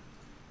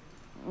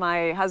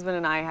my husband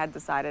and I had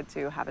decided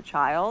to have a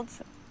child.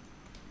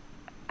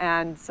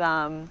 And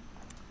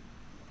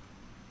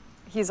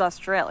he's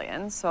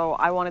Australian, so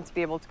I wanted to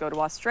be able to go to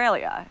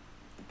Australia,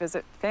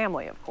 visit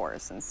family, of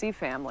course, and see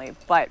family,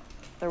 but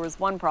there was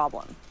one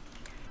problem.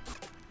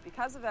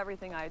 because of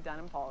everything I had done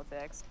in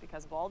politics,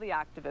 because of all the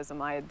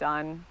activism I had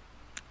done,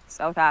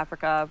 South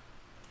Africa,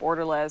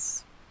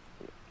 borderless,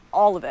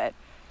 all of it,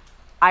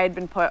 I had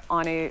been put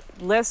on a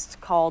list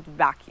called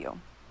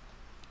vacuum.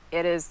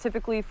 It is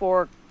typically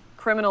for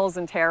criminals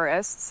and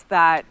terrorists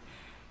that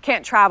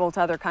can't travel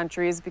to other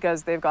countries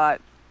because they've got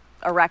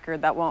a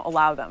record that won't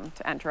allow them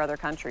to enter other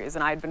countries.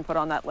 And I had been put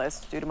on that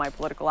list due to my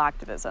political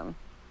activism.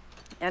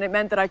 And it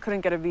meant that I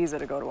couldn't get a visa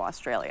to go to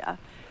Australia.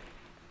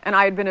 And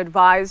I had been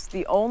advised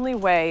the only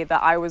way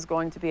that I was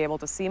going to be able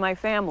to see my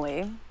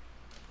family,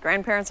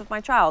 grandparents of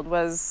my child,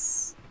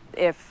 was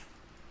if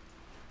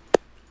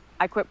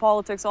I quit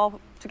politics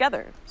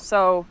altogether.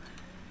 So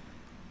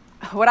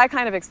what I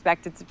kind of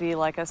expected to be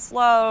like a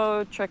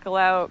slow trickle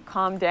out,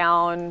 calm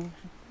down,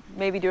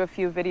 maybe do a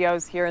few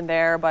videos here and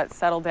there, but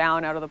settle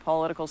down out of the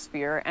political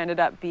sphere, ended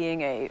up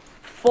being a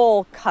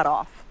full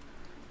cutoff.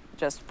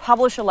 Just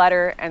publish a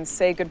letter and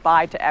say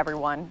goodbye to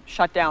everyone.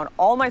 Shut down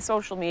all my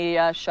social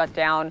media, shut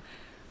down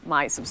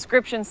my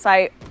subscription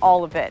site,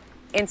 all of it,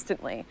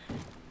 instantly.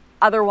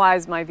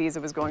 Otherwise, my visa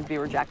was going to be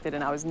rejected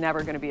and I was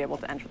never going to be able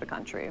to enter the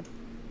country. And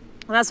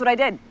that's what I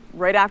did.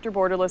 Right after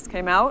Borderless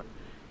came out,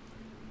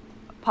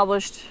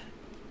 published,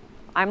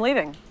 I'm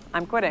leaving,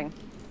 I'm quitting.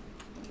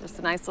 Just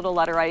a nice little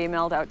letter I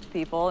emailed out to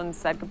people and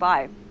said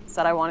goodbye.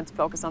 Said I wanted to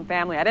focus on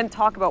family. I didn't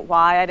talk about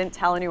why. I didn't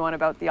tell anyone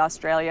about the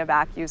Australia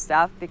vacuum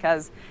stuff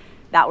because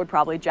that would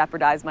probably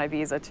jeopardize my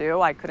visa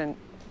too. I couldn't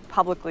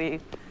publicly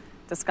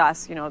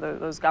discuss, you know,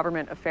 those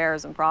government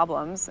affairs and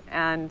problems.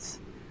 And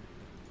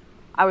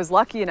I was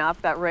lucky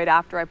enough that right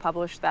after I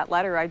published that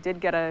letter, I did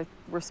get a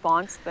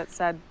response that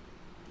said,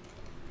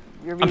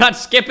 I'm not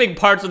skipping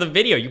parts of the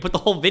video. You put the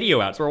whole video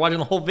out, so we're watching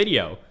the whole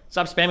video.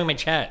 Stop spamming my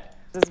chat.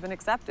 This has been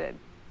accepted.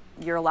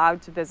 You're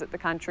allowed to visit the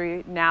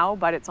country now,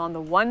 but it's on the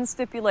one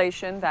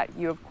stipulation that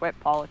you have quit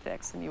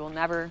politics and you will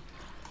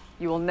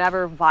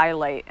never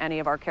violate any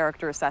of our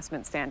character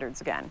assessment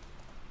standards again.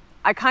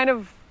 I kind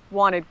of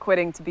wanted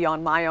quitting to be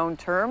on my own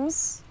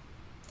terms,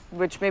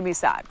 which made me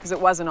sad because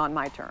it wasn't on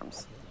my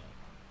terms.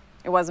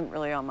 It wasn't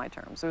really on my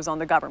terms. It was on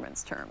the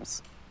government's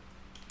terms.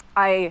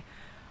 I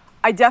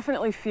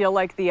definitely feel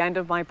like the end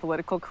of my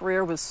political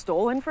career was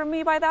stolen from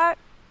me by that.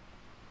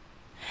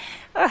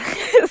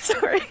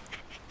 Sorry.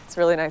 It's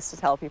really nice to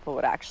tell people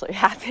what actually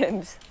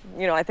happened.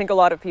 You know, I think a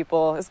lot of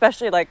people,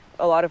 especially like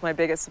a lot of my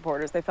biggest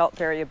supporters, they felt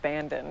very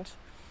abandoned.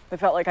 They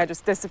felt like I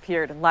just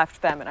disappeared and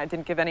left them and I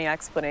didn't give any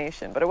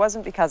explanation, but it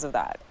wasn't because of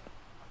that.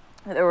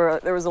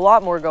 There was a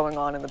lot more going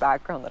on in the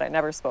background that I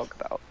never spoke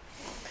about.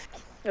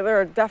 There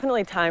are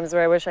definitely times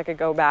where I wish I could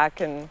go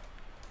back and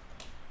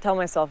tell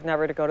myself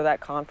never to go to that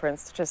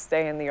conference, to just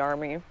stay in the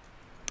army.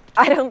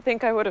 I don't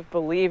think I would have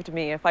believed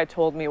me if I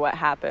told me what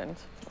happened.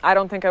 I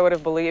don't think I would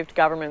have believed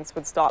governments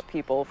would stop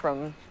people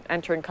from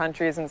entering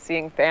countries and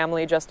seeing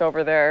family just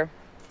over their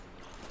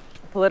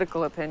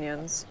political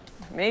opinions.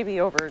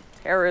 Maybe over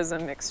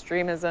terrorism,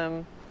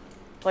 extremism.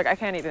 Like, I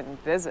can't even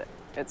visit.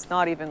 It's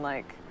not even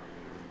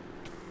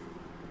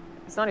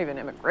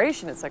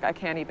immigration. It's like I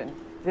can't even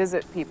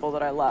visit people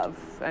that I love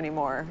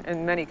anymore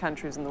in many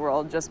countries in the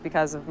world just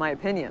because of my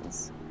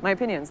opinions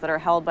that are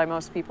held by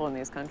most people in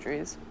these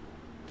countries.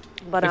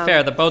 But, to be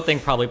fair, the boat thing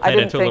probably played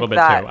into a little bit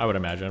too, I would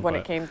imagine. When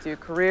it came to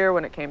career,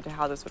 when it came to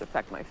how this would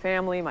affect my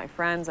family, my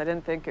friends, I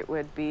didn't think it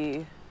would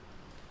be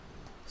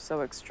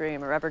so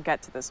extreme or ever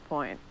get to this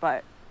point.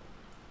 But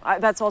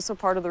that's also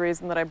part of the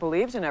reason that I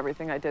believed in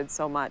everything I did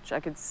so much. I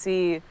could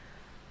see.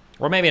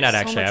 Or maybe not so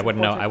actually. I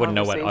wouldn't know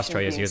what conversation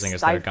Australia's being using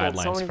as their stifled.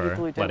 guidelines so many for people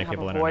who letting didn't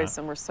people have in a or voice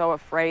not. and were so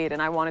afraid,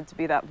 and I wanted to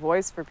be that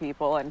voice for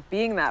people, and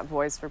being that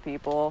voice for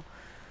people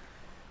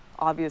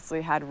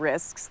obviously had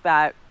risks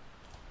that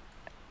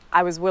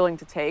I was willing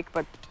to take,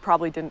 but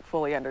probably didn't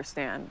fully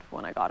understand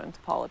when I got into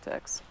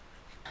politics.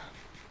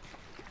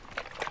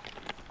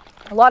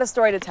 A lot of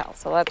story to tell,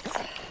 so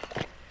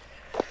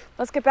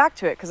let's get back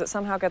to it, because it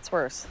somehow gets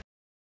worse.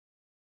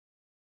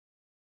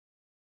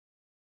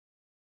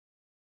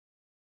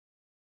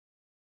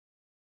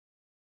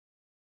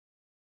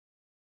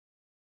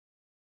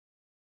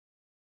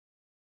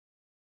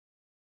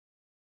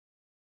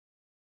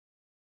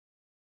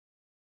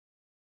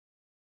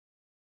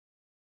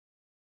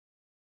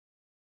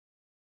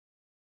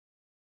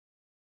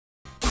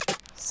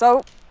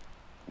 So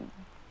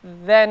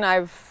then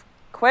I've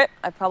quit,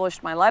 I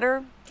published my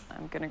letter,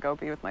 I'm gonna go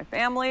be with my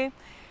family,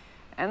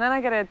 and then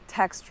I get a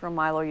text from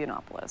Milo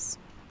Yiannopoulos,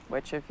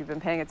 which if you've been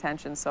paying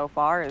attention so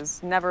far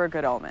is never a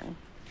good omen.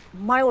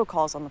 Milo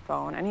calls on the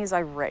phone and he's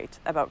irate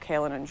about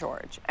Kaylin and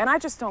George, and I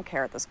just don't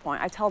care at this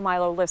point. I tell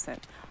Milo,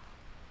 listen,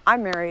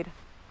 I'm married,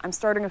 I'm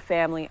starting a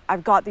family,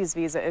 I've got these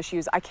visa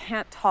issues, I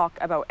can't talk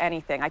about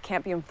anything, I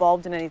can't be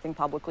involved in anything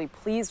publicly,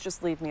 please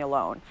just leave me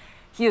alone.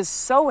 He is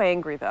so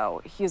angry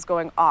though, he is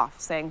going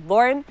off saying,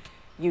 Lauren,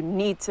 you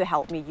need to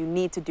help me, you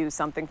need to do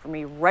something for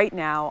me right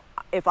now.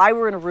 If I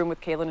were in a room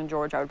with Kaylin and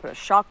George, I would put a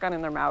shotgun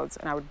in their mouths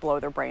and I would blow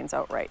their brains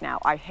out right now.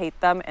 I hate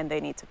them and they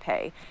need to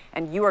pay,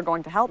 and you are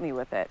going to help me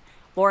with it.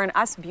 Lauren,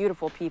 us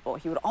beautiful people,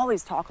 he would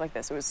always talk like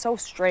this, it was so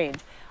strange.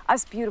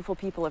 Us beautiful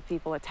people, if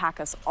people attack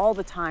us all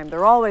the time,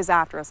 they're always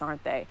after us,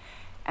 aren't they?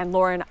 And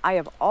Lauren, I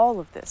have all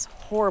of this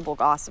horrible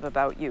gossip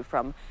about you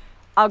from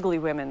ugly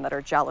women that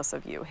are jealous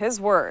of you. His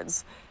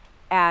words.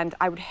 And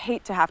I would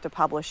hate to have to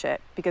publish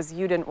it because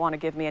you didn't want to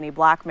give me any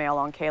blackmail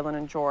on Kaylin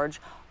and George.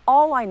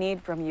 All I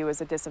need from you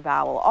is a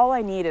disavowal. All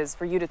I need is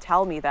for you to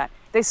tell me that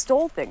they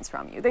stole things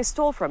from you. They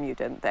stole from you,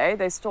 didn't they?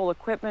 They stole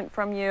equipment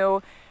from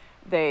you.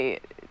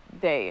 They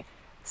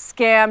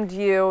scammed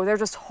you. They're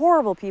just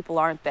horrible people,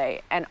 aren't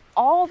they? And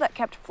all that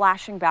kept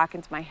flashing back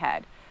into my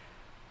head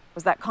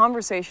was that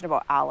conversation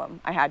about Alum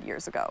I had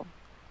years ago,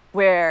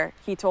 where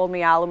he told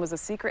me Alum was a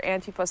secret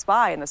Antifa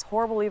spy and this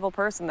horrible, evil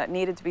person that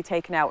needed to be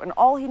taken out. And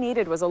all he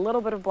needed was a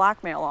little bit of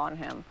blackmail on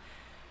him.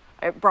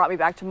 It brought me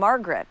back to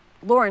Margaret.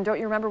 Lauren, don't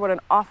you remember what an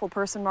awful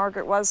person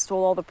Margaret was?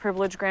 Stole all the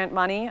privilege grant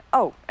money.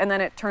 Oh, and then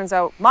it turns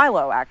out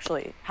Milo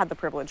actually had the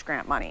privilege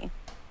grant money.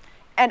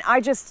 And I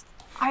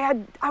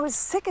was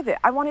sick of it.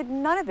 I wanted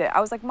none of it.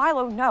 I was like,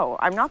 Milo, no,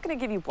 I'm not going to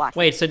give you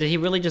blackmail. Wait, so did he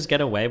really just get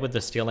away with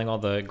the stealing all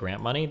the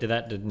grant money?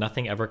 Did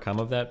nothing ever come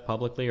of that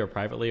publicly or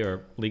privately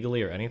or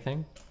legally or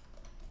anything?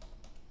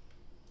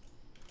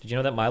 Did you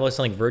know that Milo is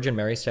selling Virgin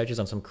Mary statues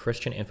on some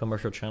Christian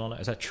infomercial channel now?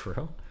 Is that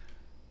true?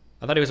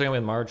 I thought he was working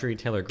with Marjorie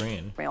Taylor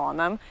Greene. On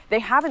them. They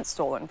haven't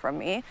stolen from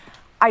me.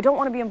 I don't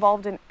want to be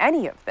involved in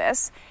any of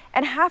this.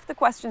 And half the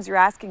questions you're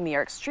asking me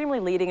are extremely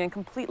leading and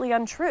completely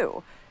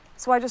untrue.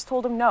 So I just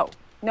told him no.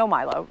 No,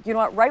 Milo. You know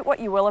what? Write what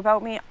you will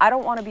about me. I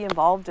don't want to be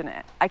involved in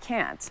it. I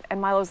can't.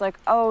 And Milo's like,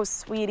 oh,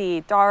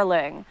 sweetie,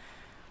 darling.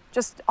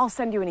 I'll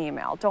send you an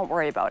email. Don't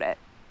worry about it.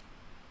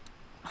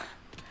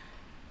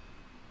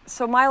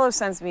 So Milo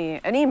sends me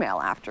an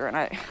email after, and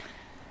I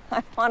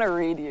want to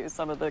read you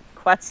some of the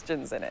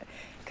questions in it,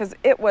 because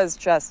it was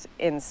just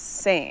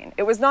insane.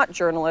 It was not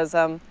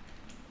journalism,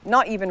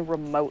 not even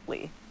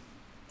remotely.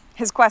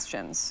 His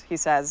questions, he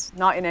says,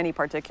 not in any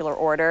particular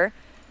order.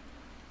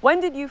 When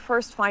did you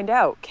first find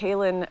out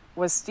Kaylin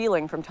was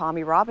stealing from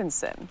Tommy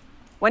Robinson?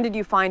 When did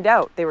you find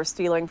out they were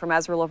stealing from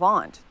Ezra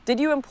Levant? Did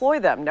you employ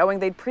them knowing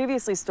they'd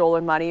previously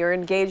stolen money or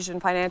engaged in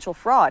financial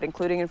fraud,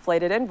 including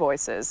inflated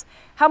invoices?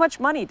 How much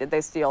money did they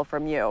steal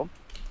from you?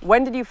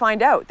 When did you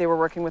find out they were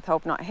working with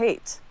Hope Not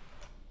Hate?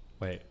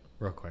 Wait,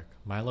 real quick.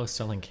 Milo's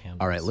selling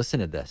candles. All right,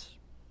 listen to this.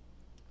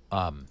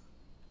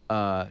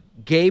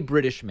 Gay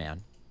British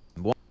man,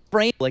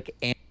 like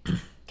and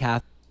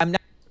Catholic. I'm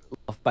not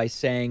off by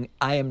saying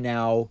I am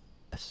now.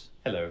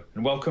 Hello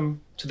and welcome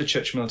to the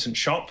Church Militant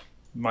Shop.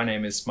 My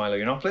name is Milo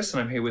Yiannopoulos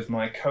and I'm here with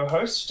my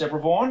co-host Deborah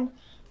Vaughan.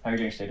 How are you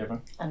doing today,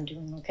 Deborah? I'm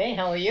doing okay.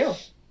 How are you?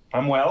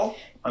 I'm well.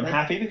 I'm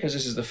happy because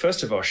this is the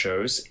first of our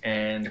shows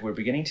and we're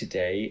beginning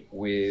today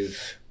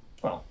with,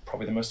 well,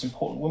 probably the most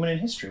important woman in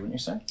history, wouldn't you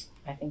say?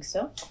 I think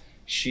so.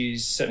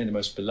 She's certainly the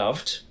most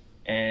beloved,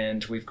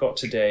 and we've got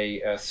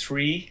today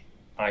 3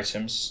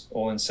 items,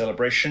 all in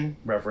celebration,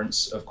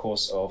 reverence, of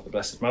course, of the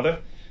Blessed Mother.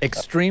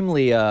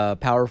 Extremely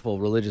powerful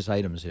religious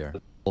items here.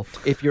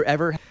 If you're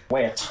ever...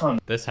 Weigh a ton.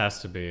 This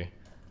has to be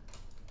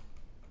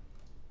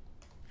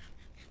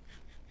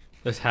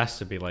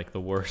like the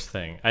worst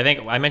thing. I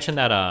think I mentioned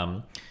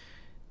that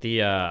the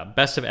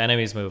Best of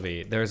Enemies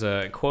movie, there's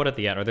a quote at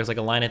the end, or there's like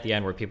a line at the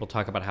end where people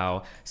talk about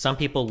how some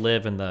people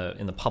live in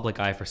the public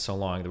eye for so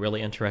long. The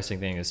really interesting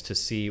thing is to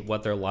see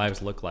what their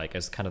lives look like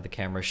as kind of the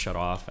cameras shut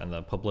off and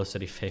the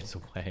publicity fades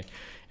away.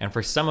 And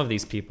for some of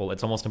these people,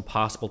 it's almost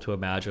impossible to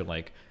imagine,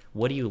 like,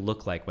 what do you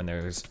look like when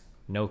there's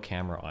no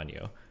camera on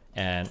you?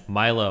 And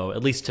Milo,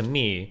 at least to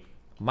me,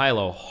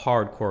 Milo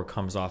hardcore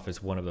comes off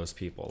as one of those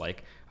people.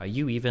 Like, are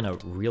you even a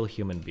real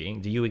human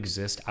being? Do you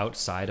exist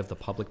outside of the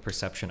public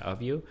perception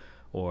of you?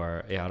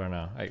 Or, yeah, I don't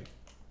know.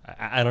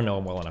 I don't know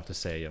him well enough to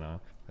say, you know.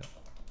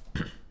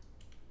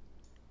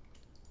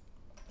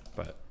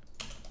 But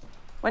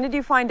when did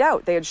you find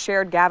out they had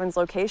shared Gavin's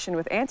location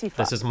with Antifa?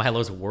 This is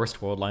Milo's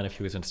worst world line if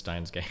he was in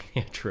Steins Gate.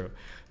 Yeah, true.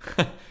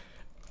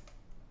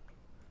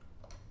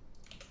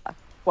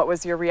 What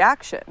was your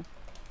reaction?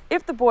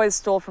 If the boys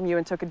stole from you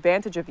and took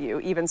advantage of you,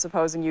 even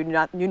supposing you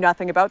knew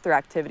nothing about their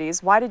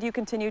activities, why did you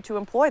continue to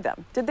employ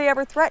them? Did they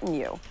ever threaten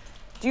you?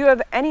 Do you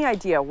have any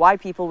idea why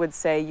people would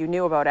say you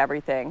knew about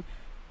everything?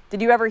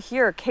 Did you ever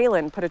hear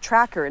Kaylin put a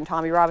tracker in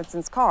Tommy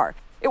Robinson's car?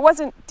 It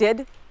wasn't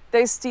did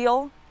they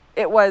steal,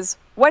 it was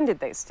when did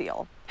they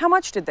steal? How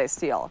much did they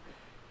steal?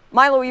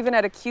 Milo even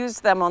had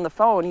accused them on the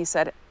phone. He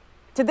said,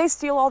 did they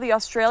steal all the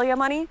Australia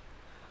money?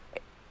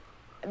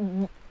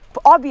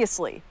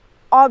 Obviously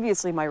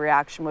my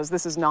reaction was,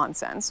 this is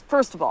nonsense.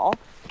 First of all,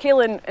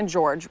 Kaylin and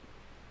George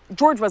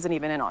wasn't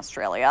even in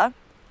Australia.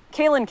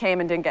 Kaylin came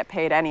and didn't get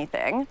paid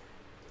anything.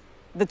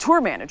 The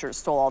tour managers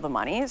stole all the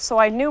money, so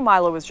I knew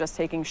Milo was just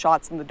taking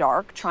shots in the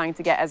dark, trying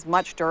to get as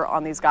much dirt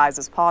on these guys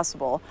as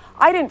possible.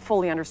 I didn't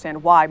fully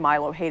understand why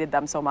Milo hated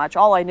them so much.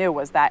 All I knew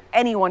was that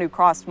anyone who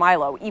crossed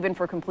Milo, even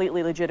for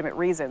completely legitimate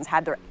reasons,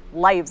 had their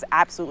lives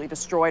absolutely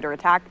destroyed or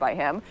attacked by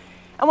him.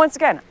 And once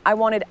again, I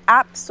wanted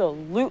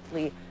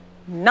absolutely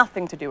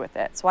nothing to do with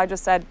it. So I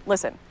just said,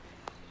 listen,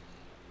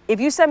 if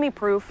you send me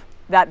proof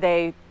that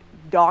they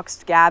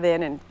doxed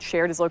Gavin and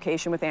shared his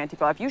location with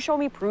Antifa, if you show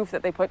me proof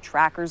that they put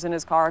trackers in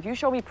his car, if you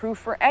show me proof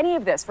for any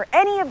of this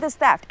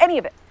theft, any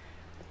of it,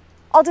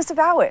 I'll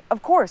disavow it.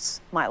 Of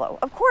course, Milo,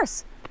 of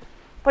course.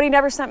 But he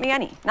never sent me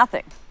any,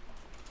 nothing.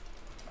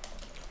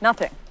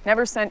 Nothing.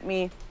 Never sent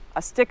me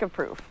a stick of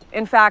proof.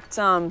 In fact,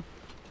 I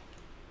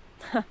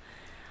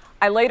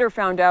later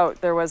found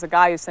out there was a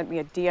guy who sent me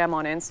a DM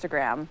on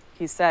Instagram.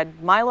 He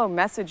said, Milo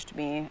messaged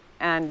me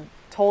and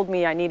told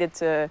me I needed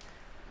to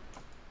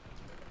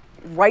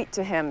write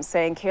to him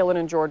saying Kaylin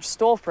and George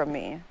stole from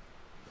me.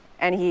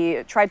 And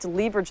he tried to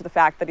leverage the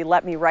fact that he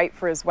let me write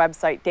for his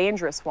website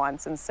Dangerous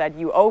once and said,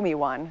 you owe me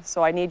one,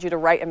 so I need you to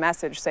write a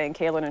message saying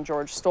Kaylin and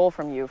George stole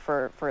from you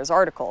for his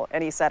article.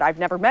 And he said, I've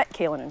never met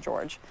Kaylin and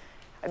George.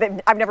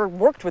 I've never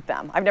worked with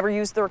them. I've never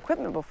used their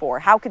equipment before.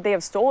 How could they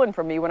have stolen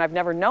from me when I've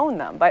never known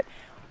them? But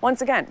once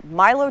again,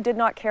 Milo did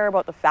not care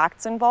about the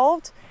facts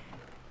involved.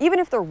 Even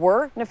if there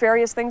were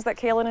nefarious things that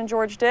Kaylin and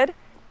George did,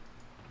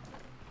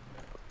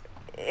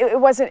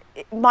 it wasn't,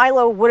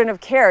 Milo wouldn't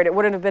have cared. It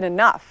wouldn't have been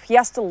enough. He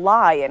has to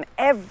lie in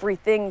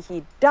everything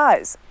he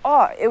does.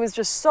 Oh, it was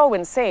just so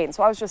insane.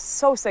 So I was just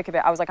so sick of it.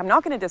 I was like, I'm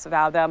not going to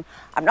disavow them.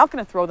 I'm not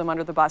going to throw them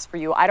under the bus for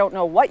you. I don't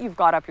know what you've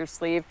got up your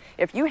sleeve.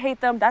 If you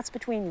hate them, that's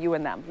between you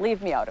and them.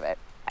 Leave me out of it.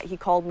 He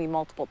called me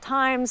multiple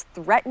times,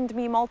 threatened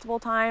me multiple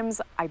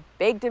times. I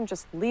begged him,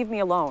 just leave me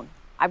alone.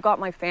 I've got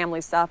my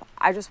family stuff.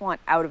 I just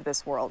want out of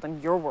this world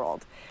and your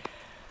world.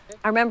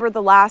 I remember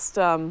the last,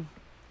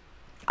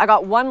 I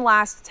got one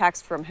last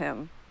text from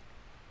him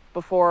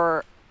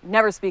before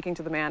never speaking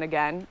to the man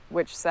again,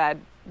 which said,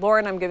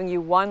 Lauren, I'm giving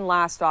you one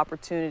last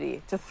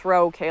opportunity to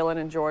throw Kaylin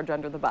and George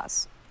under the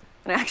bus.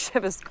 And I actually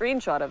have a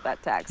screenshot of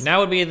that text. Now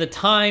would be the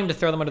time to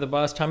throw them under the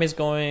bus. Tommy's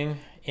going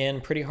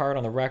in pretty hard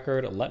on the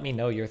record. Let me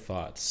know your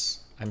thoughts.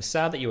 I'm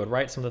sad that you would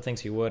write some of the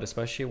things you would,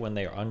 especially when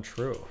they are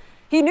untrue.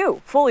 He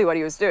knew fully what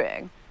he was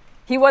doing.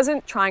 He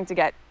wasn't trying to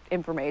get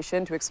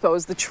information to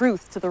expose the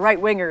truth to the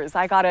right-wingers.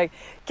 I gotta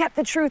get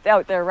the truth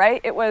out there,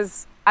 right? It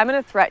was, I'm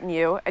gonna threaten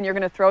you and you're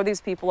gonna throw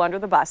these people under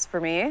the bus for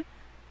me.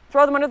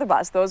 Throw them under the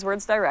bus, those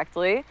words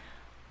directly,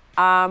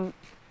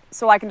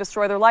 so I can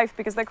destroy their life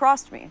because they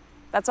crossed me.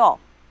 That's all.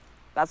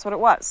 That's what it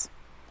was.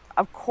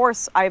 Of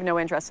course, I have no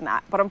interest in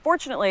that. But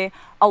unfortunately,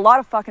 a lot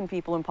of fucking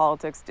people in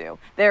politics do.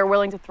 They're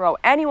willing to throw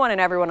anyone and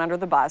everyone under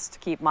the bus to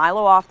keep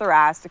Milo off their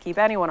ass, to keep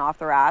anyone off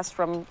their ass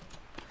to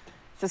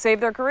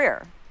save their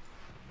career.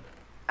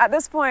 At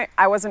this point,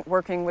 I wasn't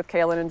working with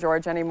Kaylin and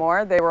George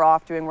anymore. They were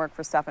off doing work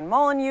for Stefan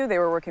Molyneux. They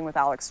were working with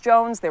Alex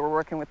Jones. They were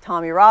working with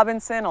Tommy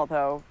Robinson,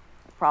 although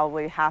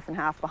probably half and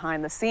half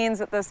behind the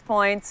scenes at this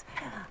point.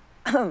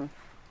 And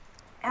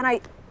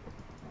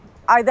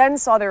I then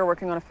saw they were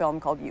working on a film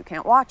called You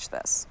Can't Watch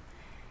This.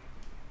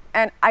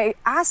 And I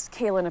asked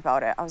Kaylin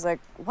about it. I was like,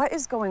 what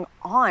is going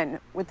on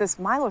with this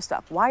Milo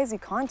stuff? Why is he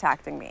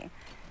contacting me?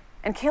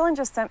 And Kaylin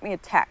just sent me a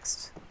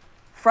text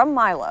from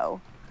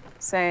Milo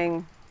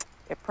saying,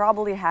 it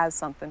probably has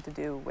something to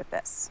do with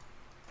this.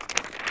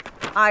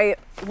 I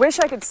wish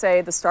I could say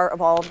the start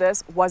of all of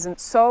this wasn't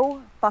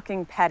so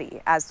fucking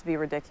petty as to be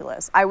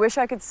ridiculous. I wish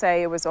I could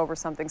say it was over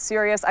something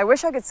serious. I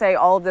wish I could say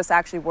all of this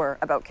actually were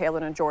about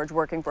Kaylin and George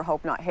working for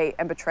Hope Not Hate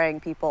and betraying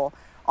people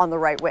on the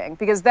right wing,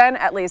 because then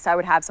at least I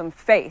would have some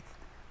faith,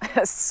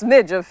 a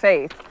smidge of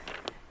faith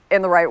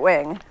in the right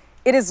wing.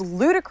 It is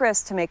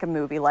ludicrous to make a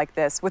movie like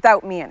this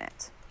without me in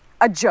it.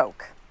 A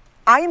joke.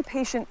 I am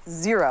patient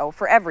zero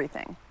for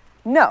everything.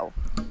 No.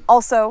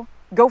 Also,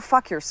 go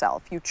fuck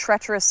yourself, you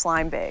treacherous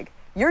slime bag.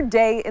 Your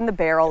day in the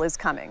barrel is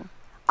coming.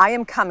 I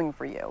am coming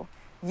for you.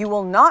 You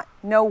will not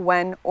know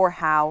when or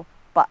how,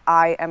 but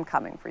I am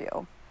coming for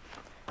you.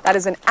 That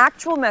is an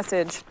actual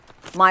message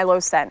Milo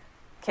sent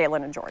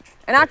Kaylin and George.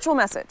 An actual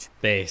message.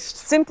 Based.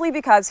 Simply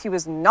because he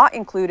was not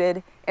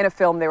included in a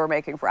film they were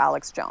making for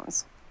Alex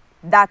Jones.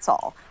 That's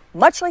all.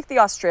 Much like the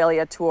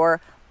Australia tour,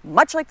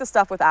 much like the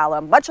stuff with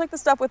Alan, much like the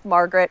stuff with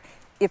Margaret,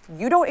 if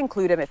you don't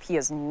include him, if he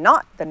is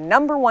not the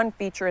 #1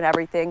 feature in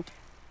everything,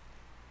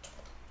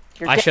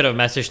 I should have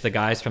messaged the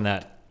guys from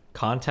that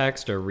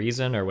Context or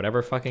Reason or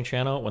whatever fucking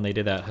channel when they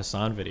did that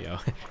Hassan video.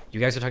 You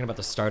guys are talking about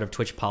the start of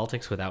Twitch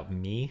politics without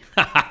me?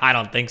 I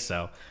don't think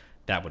so.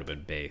 That would have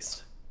been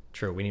based.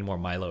 True, we need more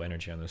Milo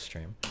energy on this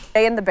stream.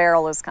 Day in the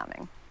barrel is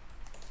coming.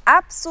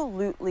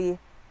 Absolutely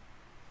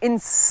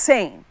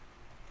insane,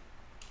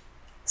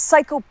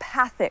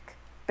 psychopathic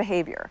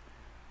behavior.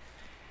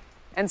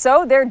 And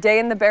so their day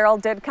in the barrel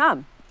did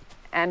come.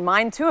 And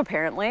mine too,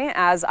 apparently,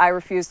 as I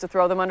refused to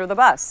throw them under the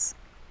bus.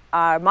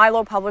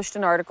 Milo published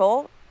an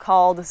article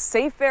called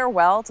Say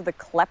Farewell to the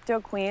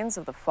Klepto Queens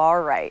of the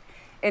Far Right,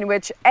 in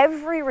which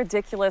every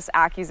ridiculous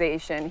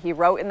accusation he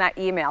wrote in that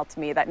email to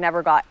me that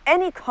never got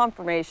any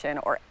confirmation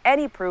or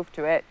any proof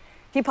to it,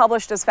 he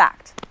published as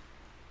fact.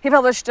 He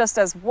published just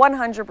as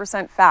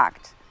 100%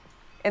 fact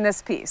in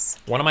this piece.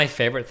 One of my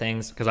favorite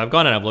things, because I've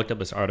gone and I've looked up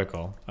this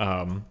article,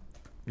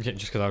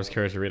 just because I was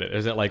curious to read it,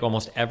 is that like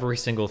almost every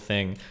single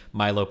thing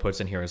Milo puts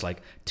in here is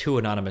like 2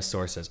 anonymous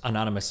sources,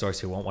 anonymous source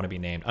who won't want to be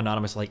named,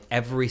 anonymous, like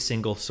every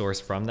single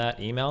source from that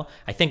email.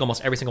 I think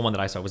almost every single one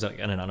that I saw was an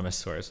anonymous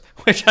source,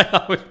 which I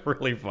thought was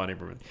really funny.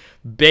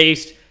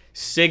 Based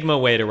Sigma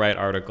way to write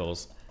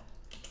articles.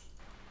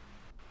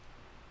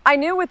 I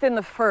knew within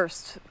the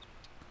first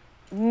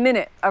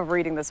minute of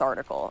reading this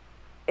article.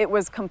 It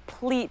was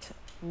complete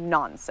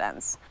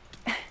nonsense.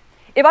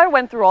 If I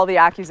went through all the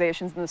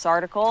accusations in this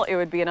article, it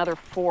would be another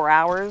 4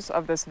 hours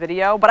of this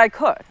video, but I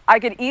could. I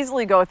could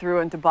easily go through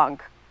and debunk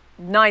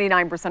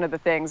 99% of the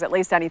things, at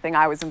least anything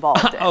I was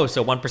involved in. Oh,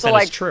 so 1% so,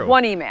 like, is true.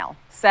 One email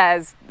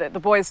says that the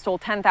boys stole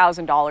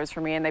 $10,000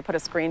 from me, and they put a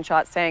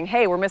screenshot saying,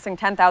 hey, we're missing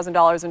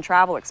 $10,000 in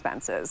travel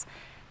expenses.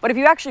 But if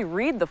you actually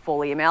read the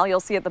full email, you'll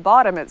see at the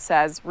bottom it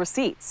says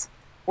receipts.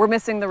 We're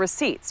missing the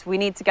receipts. We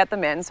need to get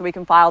them in so we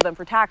can file them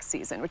for tax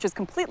season, which is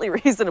completely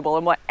reasonable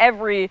and what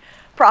every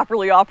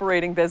properly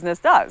operating business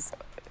does.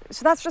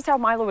 So that's just how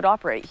Milo would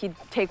operate. He'd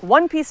take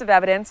one piece of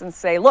evidence and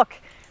say, look,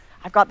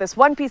 I've got this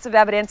one piece of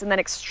evidence, and then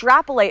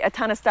extrapolate a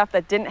ton of stuff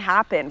that didn't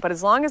happen. But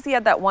as long as he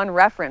had that one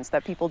reference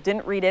that people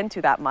didn't read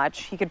into that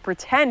much, he could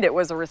pretend it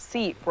was a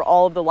receipt for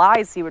all of the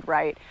lies he would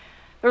write.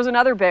 There was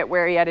another bit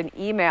where he had an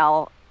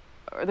email.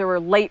 There were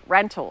late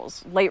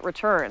rentals, late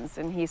returns,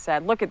 and he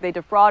said, look, they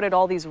defrauded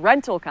all these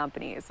rental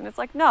companies. And it's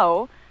like,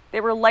 no,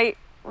 they were late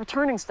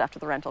returning stuff to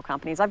the rental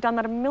companies. I've done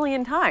that a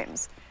million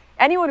times.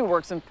 Anyone who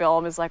works in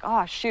film is like,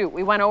 oh, shoot,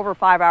 we went over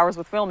 5 hours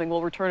with filming,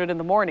 we'll return it in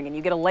the morning, and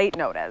you get a late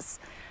notice.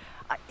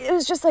 It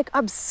was just like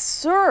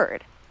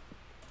absurd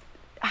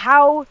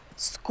how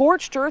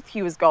scorched earth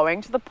he was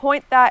going, to the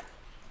point that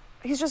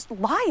he's just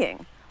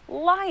lying.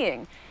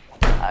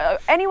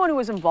 Anyone who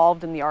was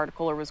involved in the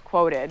article or was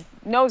quoted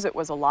knows it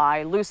was a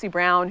lie. Lucy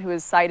Brown, who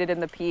is cited in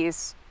the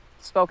piece,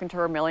 spoken to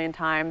her a million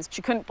times.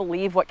 She couldn't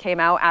believe what came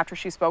out after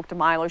she spoke to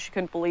Milo. She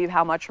couldn't believe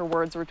how much her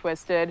words were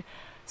twisted.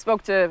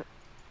 Spoke to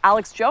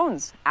Alex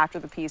Jones after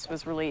the piece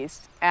was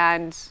released,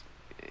 and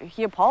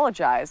he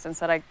apologized and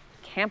said, I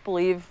can't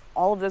believe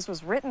all of this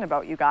was written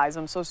about you guys.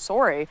 I'm so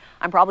sorry.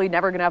 I'm probably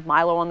never gonna have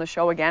Milo on the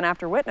show again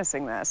after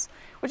witnessing this,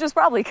 which is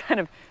probably kind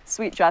of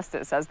sweet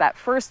justice, as that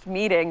first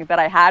meeting that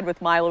I had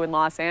with Milo in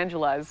Los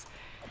Angeles,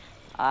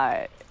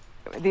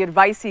 the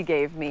advice he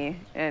gave me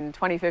in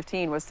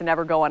 2015 was to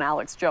never go on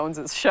Alex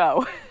Jones's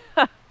show.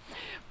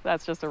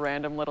 That's just a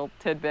random little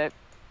tidbit.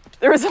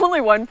 There was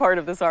only one part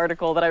of this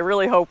article that I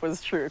really hope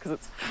was true, because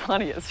it's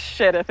funny as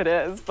shit if it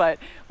is, but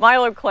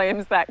Milo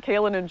claims that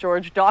Kaylin and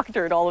George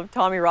doctored all of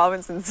Tommy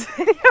Robinson's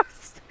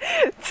videos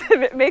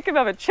to make him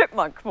have a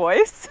chipmunk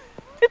voice,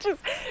 which is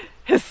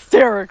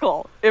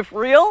hysterical, if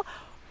real.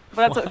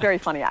 But that's a very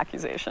funny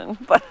accusation.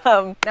 But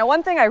now,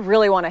 one thing I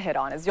really want to hit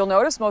on is, you'll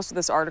notice most of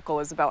this article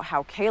is about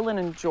how Kaylin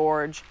and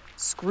George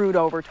screwed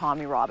over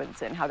Tommy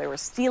Robinson, how they were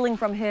stealing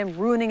from him,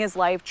 ruining his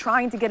life,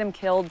 trying to get him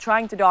killed,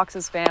 trying to dox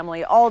his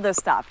family, all this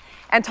stuff.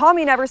 And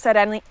Tommy never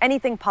said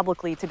anything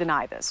publicly to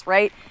deny this,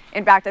 right?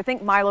 In fact, I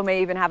think Milo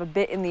may even have a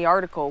bit in the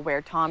article where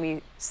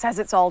Tommy says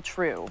it's all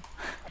true.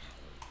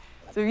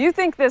 So if you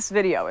think this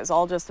video is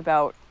all just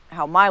about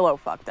how Milo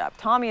fucked up,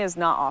 Tommy is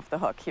not off the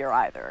hook here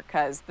either,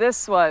 because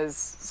this was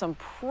some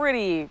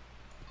pretty,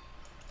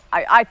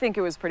 I think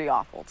it was pretty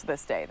awful to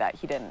this day that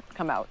he didn't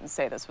come out and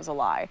say this was a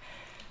lie.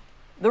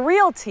 The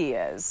real tea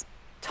is,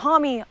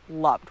 Tommy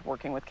loved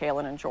working with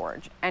Kaylin and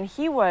George, and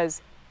he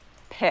was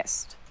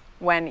pissed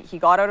when he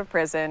got out of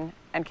prison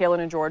and Kaylin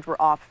and George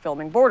were off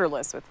filming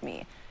Borderless with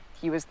me.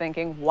 He was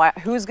thinking,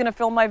 who's gonna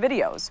film my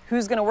videos?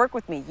 Who's gonna work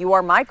with me? You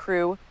are my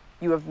crew.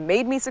 You have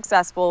made me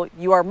successful.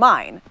 You are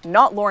mine,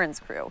 not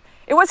Lauren's crew.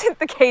 It wasn't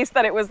the case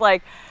that it was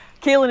like,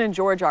 Kaylin and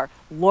George are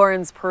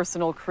Lauren's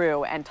personal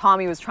crew and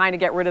Tommy was trying to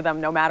get rid of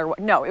them no matter what.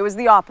 No, it was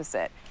the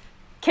opposite.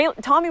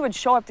 Tommy would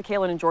show up to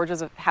Kaylin and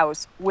George's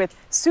house with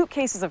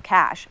suitcases of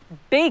cash,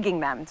 begging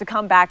them to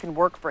come back and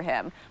work for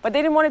him. But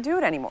they didn't want to do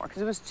it anymore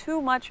because it was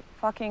too much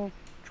fucking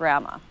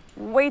drama.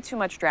 Way too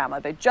much drama.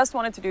 They just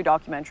wanted to do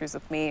documentaries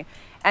with me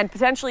and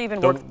potentially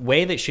even work. The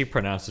way that she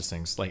pronounces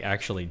things, like,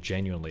 actually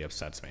genuinely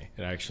upsets me.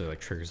 It actually,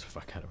 like, triggers the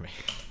fuck out of me.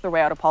 Their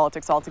way out of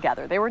politics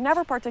altogether. They were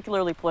never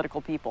particularly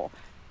political people.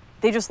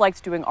 They just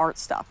liked doing art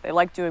stuff. They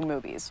liked doing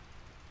movies.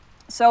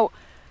 So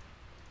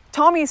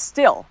Tommy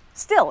still,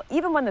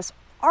 even when this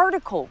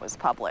article was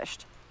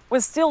published,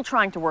 was still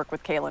trying to work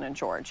with Kaylin and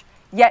George,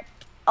 yet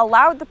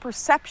allowed the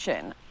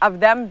perception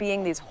of them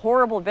being these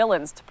horrible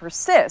villains to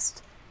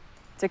persist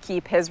to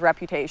keep his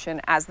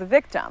reputation as the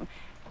victim.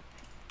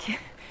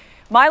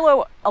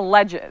 Milo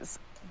alleges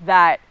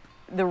that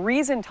the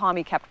reason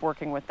Tommy kept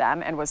working with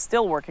them and was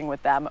still working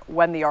with them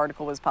when the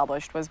article was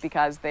published was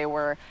because they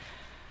were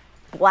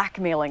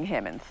blackmailing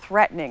him and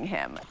threatening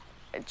him.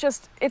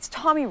 It's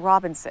Tommy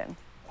Robinson.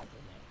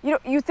 You know,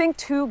 you think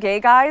two gay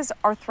guys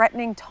are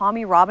threatening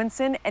Tommy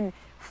Robinson and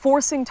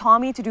forcing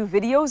Tommy to do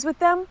videos with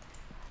them?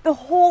 The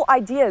whole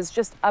idea is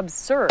just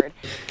absurd.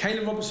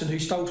 Kaylin Robertson, who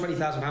stole £20,000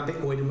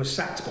 Bitcoin and was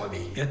sacked by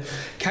me. Yeah?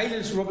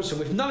 Kaylin Robertson,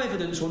 with no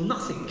evidence or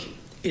nothing,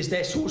 is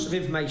their source of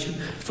information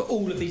for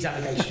all of these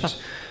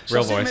allegations. So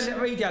Real I voice.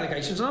 read the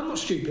allegations, and I'm not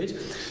stupid.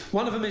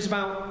 One of them is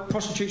about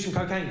prostitution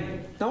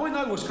cocaine. Now, I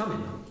know what's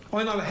coming.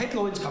 I know a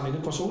headline's coming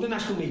across all the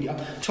national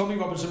media, Tommy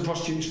Robinson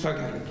prostitutes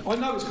cocaine. I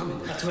know it's coming.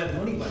 That's where the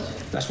money went.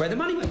 That's where the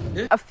money went.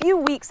 Yeah? A few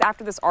weeks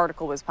after this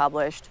article was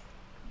published,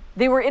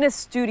 they were in a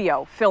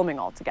studio filming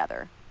all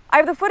together. I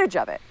have the footage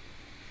of it.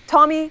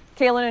 Tommy,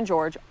 Kaylin, and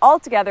George all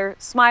together,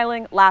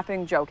 smiling,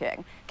 laughing,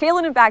 joking.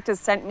 Kaylin, in fact, has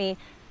sent me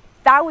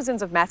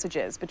thousands of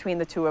messages between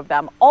the two of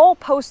them, all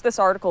post this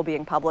article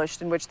being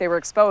published in which they were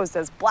exposed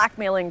as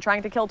blackmailing,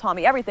 trying to kill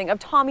Tommy, everything, of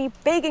Tommy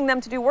begging them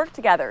to do work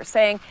together,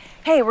 saying,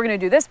 hey, we're going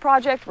to do this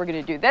project, we're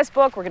going to do this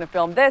book, we're going to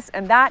film this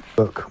and that.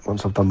 Book,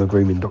 once I've done the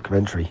grooming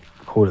documentary,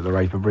 call it The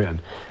Rape of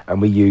Britain, and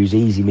we use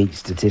easy meat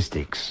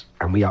statistics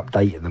and we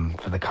update them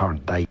for the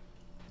current date.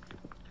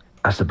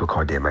 That's the book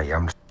idea, mate.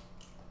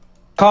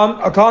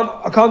 I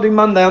can't do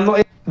Monday. I'm not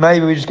in.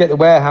 Maybe we just get the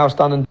warehouse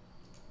done and...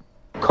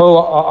 Cool,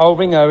 I'll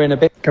ring her in a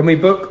bit. Can we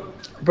book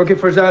it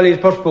for as early as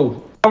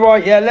possible? All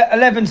right, yeah,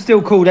 11's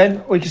still cool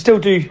then. We can still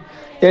do,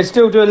 yeah,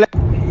 still do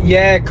 11.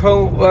 Yeah,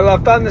 cool. Well,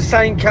 I've done the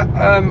same,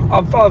 I'm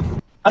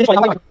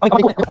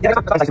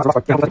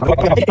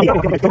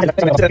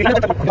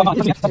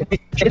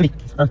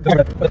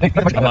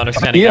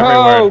understanding every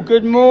Yo, word.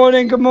 good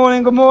morning,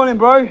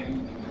 bro.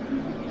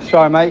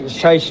 Sorry, mate, it's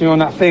chasing you on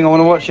that thing. I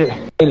want to watch it.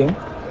 Kaylin,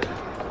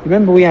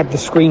 remember we had the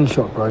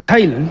screenshot, bro?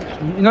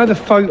 Kaylin, you know the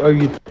photo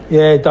you...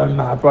 Yeah, it don't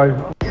matter,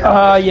 bro.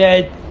 Yeah.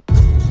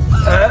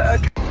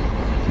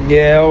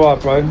 Yeah, all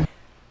right, bro.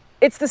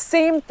 It's the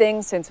same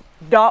thing since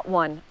dot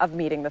one of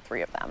meeting the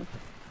three of them.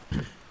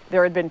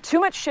 There had been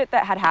too much shit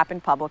that had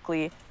happened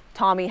publicly.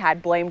 Tommy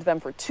had blamed them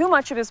for too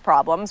much of his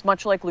problems,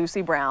 much like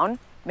Lucy Brown,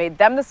 made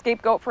them the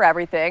scapegoat for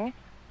everything,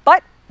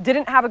 but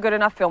didn't have a good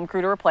enough film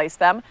crew to replace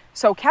them,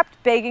 so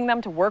kept begging them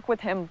to work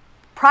with him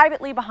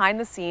privately behind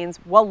the scenes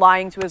while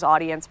lying to his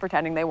audience,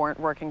 pretending they weren't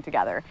working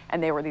together.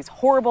 And they were these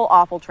horrible,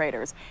 awful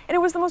traitors. And it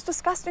was the most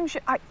disgusting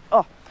shit.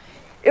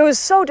 It was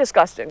so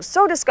disgusting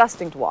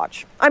to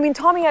watch. I mean,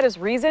 Tommy had his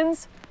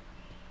reasons,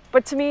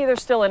 but to me, they're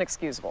still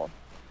inexcusable.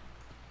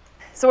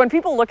 So when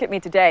people look at me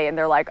today and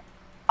they're like,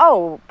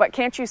 oh, but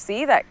can't you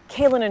see that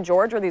Kaylin and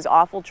George are these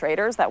awful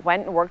traitors that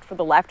went and worked for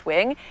the left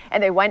wing,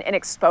 and they went and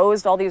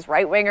exposed all these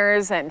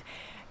right-wingers, and,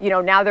 you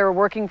know, now they're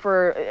working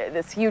for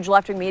this huge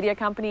left-wing media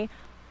company?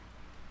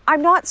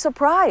 I'm not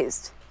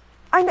surprised.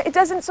 It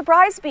doesn't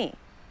surprise me.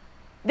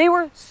 They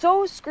were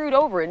so screwed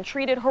over and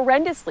treated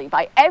horrendously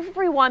by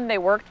everyone they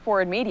worked for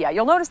in media.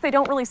 You'll notice they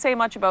don't really say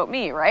much about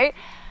me, right?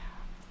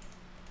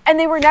 And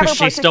they were never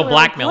She's still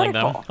blackmailing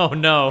political. them. Oh,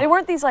 no. They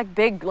weren't these like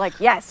big, like,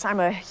 yes, I'm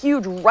a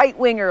huge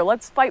right-winger,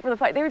 let's fight for the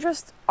fight. They were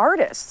just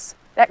artists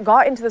that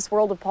got into this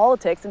world of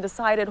politics and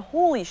decided,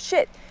 holy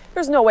shit,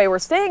 there's no way we're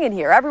staying in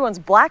here. Everyone's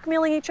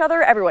blackmailing each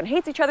other. Everyone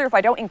hates each other. If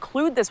I don't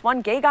include this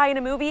one gay guy in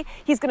a movie,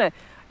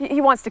 he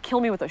wants to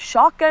kill me with a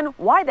shotgun.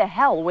 Why the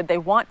hell would they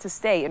want to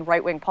stay in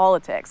right-wing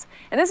politics?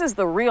 And this is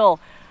the real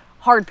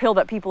hard pill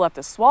that people have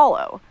to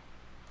swallow.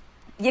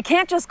 You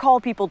can't just call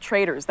people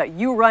traitors that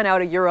you run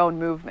out of your own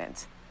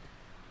movement.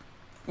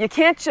 You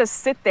can't just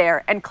sit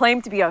there and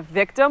claim to be a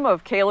victim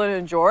of Kaylin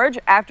and George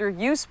after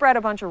you spread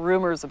a bunch of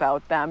rumors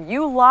about them,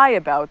 you lie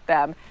about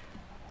them,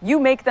 you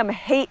make them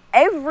hate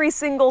every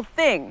single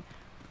thing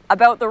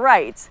about the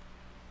right,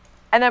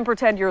 and then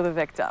pretend you're the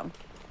victim.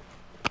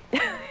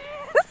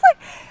 It's like,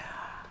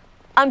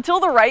 until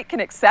the right can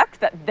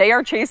accept that they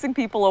are chasing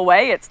people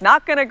away, it's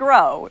not going to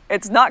grow,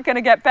 it's not going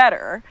to get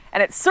better,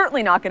 and it's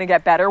certainly not going to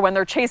get better when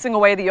they're chasing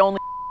away the only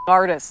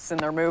artists in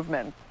their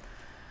movement.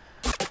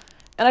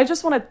 And I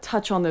just want to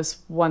touch on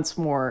this once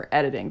more,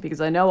 editing, because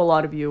I know a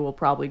lot of you will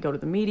probably go to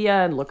the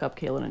media and look up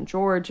Kaylin and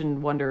George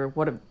and wonder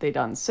what have they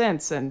done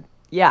since. And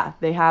yeah,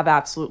 they have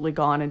absolutely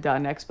gone and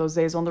done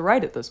exposés on the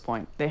right at this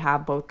point. They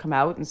have both come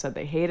out and said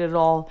they hated it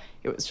all.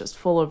 It was just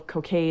full of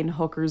cocaine,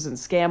 hookers, and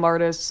scam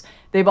artists.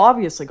 They've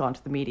obviously gone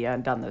to the media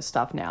and done this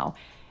stuff now.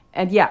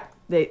 And yeah,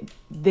 they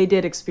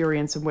did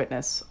experience and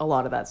witness a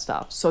lot of that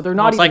stuff. So they're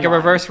not it's even like a lying.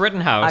 reverse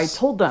Rittenhouse. I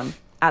told them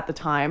at the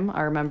time,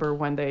 I remember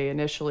when they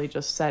initially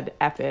just said,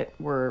 F it,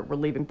 we're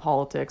leaving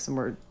politics and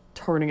we're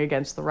turning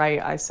against the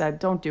right. I said,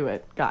 don't do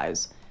it,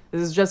 guys.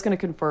 This is just going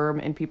to confirm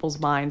in people's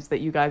minds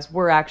that you guys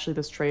were actually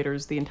the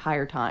traitors the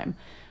entire time.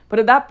 But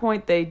at that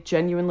point, they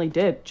genuinely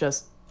did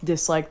just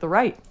dislike the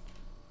right.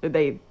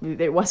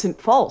 It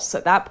wasn't false.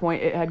 At that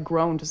point, it had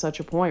grown to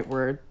such a point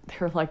where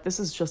they're like, this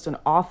is just an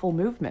awful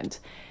movement.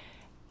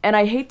 And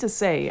I hate to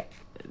say,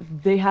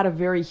 they had a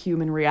very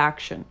human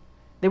reaction.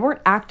 They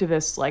weren't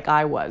activists like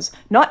I was.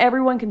 Not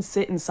everyone can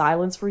sit in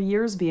silence for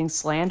years being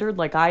slandered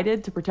like I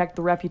did to protect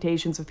the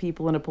reputations of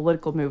people in a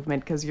political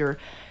movement because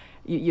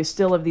you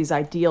still have these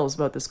ideals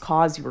about this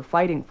cause you were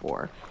fighting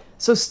for.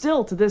 So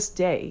still to this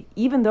day,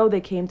 even though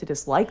they came to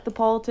dislike the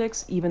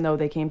politics, even though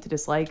they came to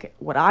dislike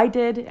what I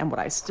did and what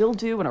I still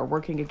do and are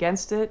working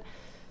against it,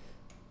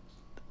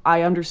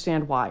 I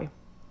understand why.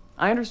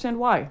 I understand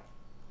why.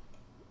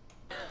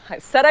 I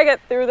said I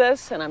get through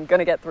this, and I'm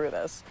gonna get through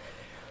this.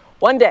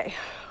 One day.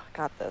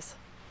 Got this.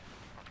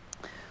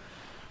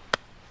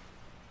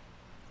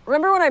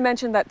 Remember when I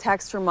mentioned that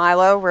text from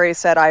Milo where he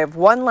said, I have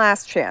one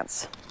last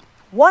chance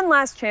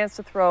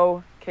to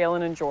throw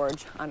Kaylin and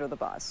George under the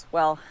bus?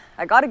 Well,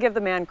 I gotta give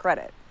the man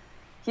credit.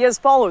 He has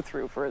follow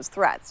through for his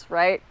threats,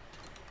 right?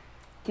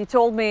 He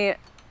told me,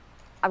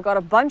 I've got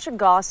a bunch of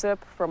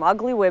gossip from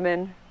ugly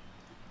women,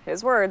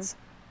 his words,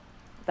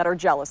 that are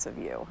jealous of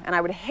you. And I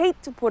would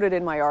hate to put it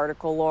in my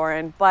article,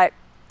 Lauren, but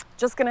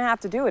just gonna have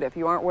to do it if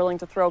you aren't willing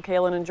to throw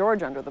Kaylin and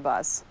George under the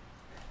bus.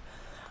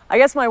 I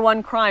guess my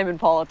one crime in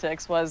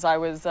politics was I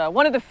was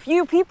one of the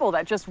few people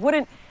that just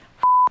wouldn't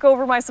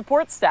over my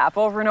support staff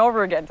over and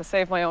over again to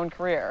save my own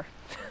career.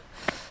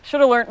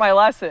 Should have learned my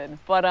lesson.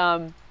 But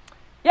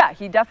yeah,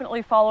 he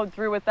definitely followed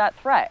through with that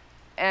threat.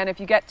 And if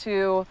you get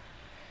to,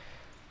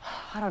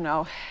 I don't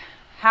know,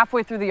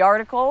 halfway through the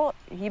article,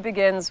 he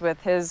begins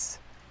with his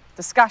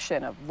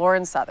discussion of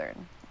Lauren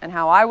Southern and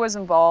how I was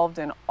involved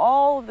in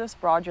all of this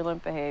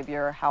fraudulent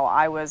behavior, how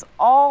I was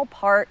all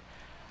part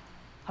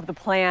of the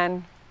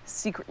plan,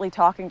 secretly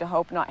talking to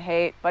Hope Not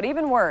Hate, but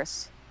even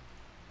worse,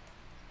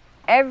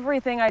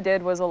 everything I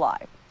did was a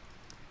lie.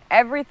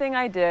 Everything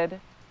I did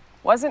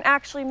wasn't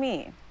actually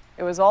me.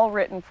 It was all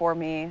written for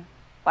me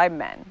by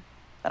men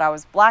that I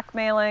was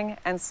blackmailing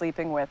and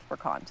sleeping with for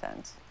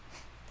content.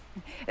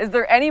 Is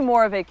there any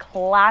more of a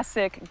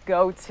classic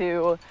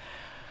go-to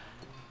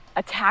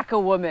attack a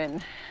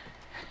woman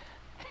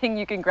thing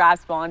you can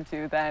grasp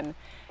onto than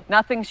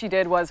nothing she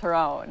did was her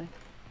own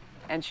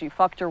and she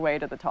fucked her way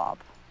to the top?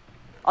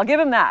 I'll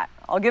give him that.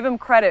 I'll give him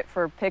credit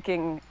for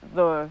picking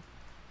the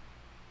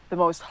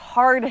most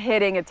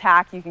hard-hitting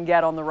attack you can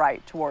get on the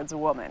right towards a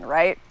woman,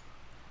 right?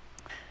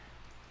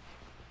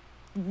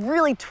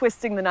 Really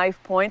twisting the knife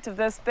point of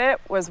this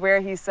bit was where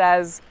he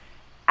says,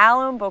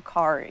 Alan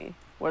Bokhari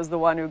was the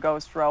one who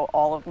ghost wrote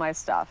all of my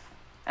stuff,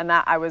 and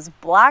that I was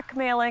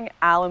blackmailing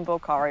Alan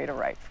Bokhari to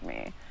write for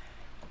me.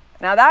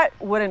 Now that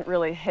wouldn't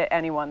really hit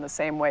anyone the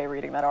same way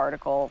reading that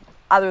article,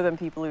 other than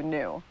people who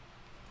knew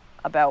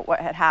about what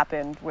had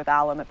happened with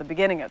Alan at the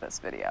beginning of this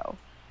video.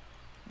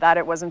 That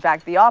it was in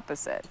fact the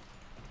opposite.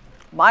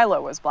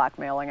 Milo was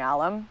blackmailing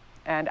Alan,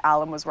 and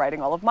Alan was writing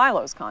all of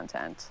Milo's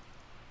content.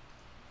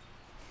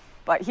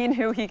 But he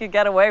knew he could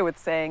get away with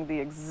saying the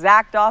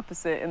exact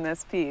opposite in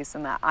this piece,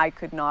 and that I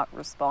could not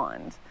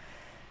respond.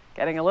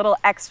 Getting a little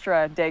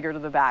extra dagger to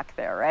the back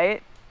there,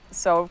 right?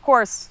 So of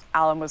course,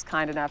 Alan was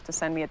kind enough to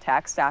send me a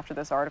text after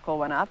this article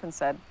went up and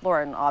said,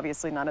 Lauren,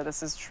 obviously none of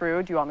this is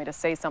true. Do you want me to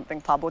say something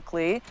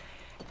publicly?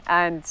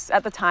 And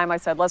at the time I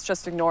said, let's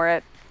just ignore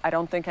it. I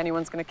don't think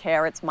anyone's gonna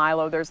care. It's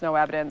Milo, there's no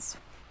evidence.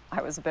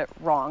 I was a bit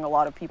wrong. A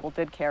lot of people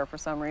did care for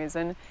some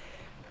reason.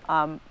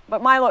 But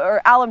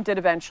Alan did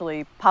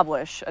eventually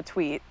publish a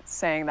tweet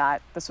saying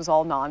that this was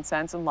all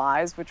nonsense and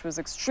lies, which was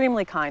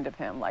extremely kind of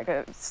him, like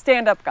a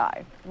stand-up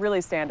guy,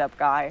 really stand-up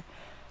guy.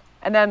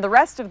 And then the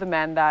rest of the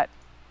men that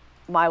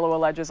Milo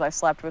alleges I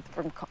slept with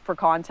for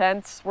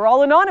content were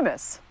all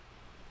anonymous.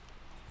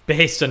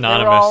 Based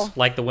anonymous,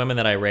 like the women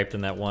that I raped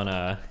in that one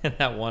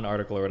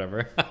article or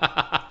whatever.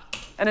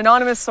 An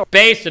anonymous source.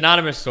 Based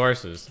anonymous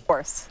sources.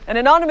 An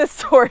anonymous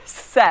source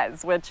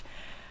says, which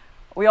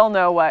we all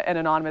know what an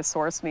anonymous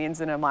source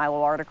means in a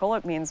Milo article.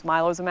 It means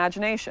Milo's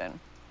imagination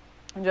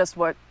and just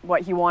what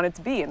he wanted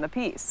to be in the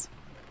piece.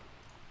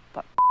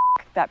 But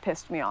that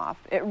pissed me off.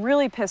 It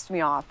really pissed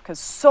me off because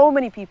so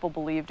many people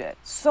believed it.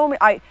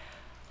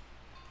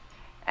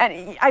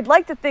 And I'd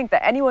like to think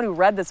that anyone who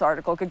read this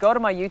article could go to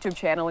my YouTube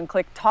channel and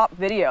click top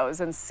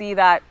videos and see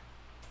that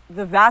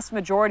the vast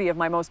majority of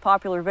my most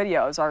popular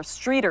videos are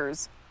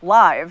streeters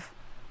live.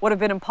 Would have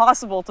been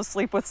impossible to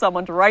sleep with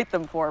someone to write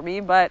them for me,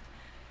 but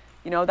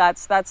you know,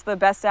 that's the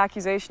best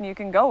accusation you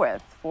can go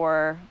with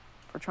for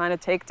trying to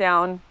take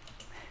down,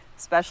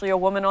 especially a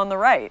woman on the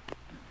right.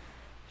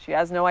 She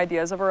has no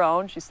ideas of her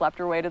own. She slept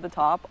her way to the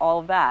top, all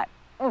of that.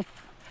 Oof.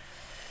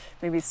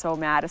 Made me so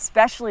mad,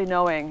 especially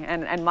knowing,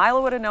 and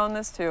Milo would have known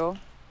this too,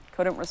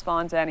 couldn't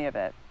respond to any of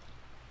it.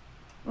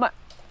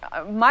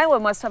 Milo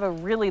must have a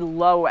really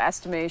low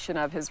estimation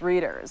of his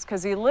readers,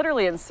 because he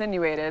literally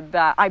insinuated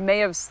that I may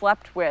have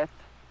slept with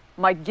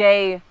my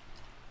gay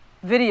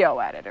video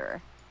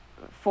editor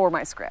for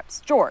my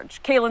scripts,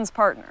 George, Kaylin's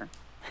partner.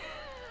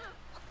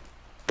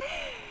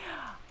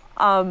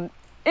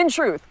 In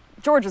truth,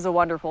 George is a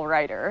wonderful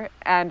writer,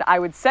 and I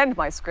would send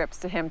my scripts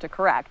to him to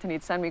correct, and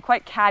he'd send me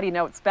quite catty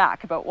notes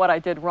back about what I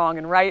did wrong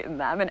and right in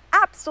them. And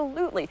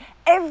absolutely,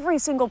 every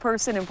single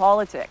person in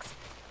politics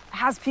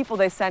has people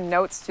they send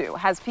notes to,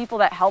 has people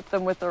that help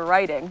them with their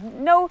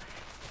writing. No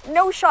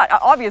shot.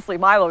 Obviously,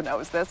 Milo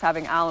knows this,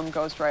 having Alan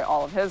ghostwrite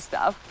all of his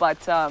stuff,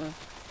 but I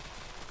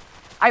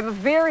have a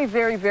very,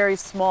 very, very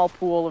small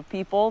pool of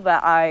people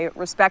that I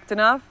respect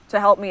enough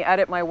to help me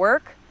edit my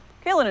work.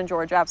 Kaylin and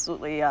George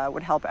absolutely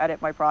would help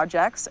edit my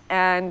projects.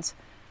 And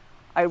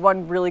I had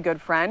one really good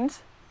friend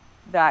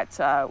that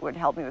would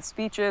help me with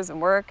speeches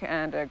and work,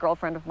 and a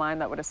girlfriend of mine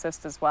that would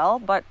assist as well,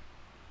 but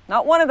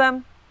not one of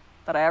them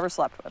that I ever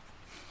slept with.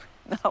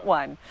 Not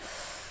one.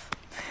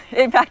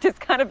 In fact, it's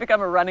kind of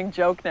become a running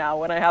joke now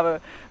when I have a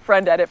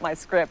friend edit my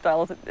script.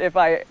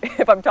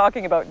 If I'm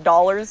talking about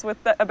dollars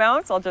with the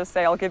amounts, I'll just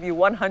say I'll give you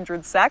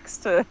 100 secs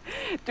to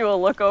do a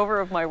look over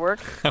of my work.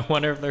 I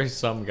wonder if there's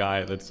some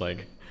guy that's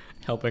like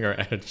helping her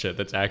edit shit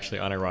that's actually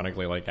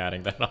unironically like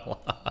adding that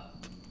all up.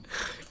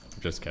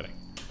 I'm just kidding.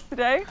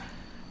 Today,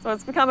 so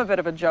it's become a bit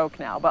of a joke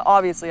now, but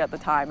obviously at the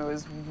time it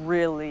was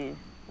really,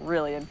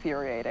 really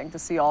infuriating to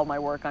see all my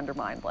work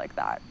undermined like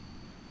that.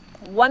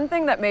 One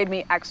thing that made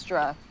me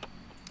extra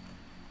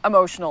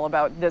emotional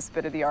about this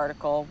bit of the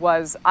article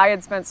was I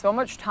had spent so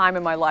much time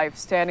in my life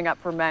standing up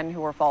for men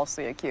who were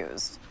falsely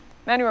accused.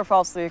 Men who are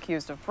falsely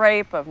accused of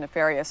rape, of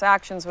nefarious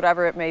actions,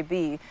 whatever it may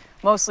be,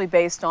 mostly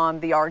based on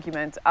the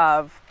argument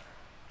of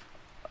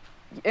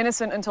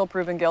innocent until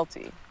proven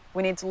guilty.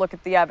 We need to look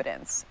at the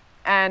evidence.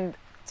 And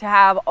to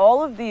have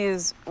all of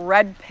these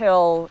red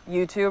pill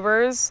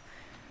YouTubers,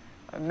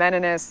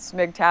 Meninists,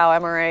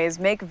 MGTOW, MRAs,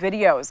 make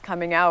videos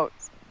coming out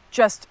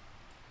just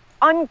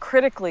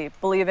uncritically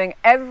believing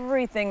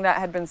everything that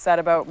had been said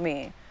about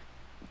me,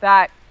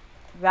 that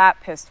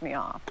pissed me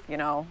off, you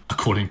know?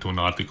 According to an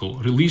article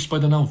released by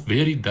the now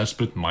very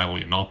desperate Milo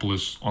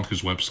Yiannopoulos on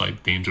his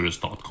website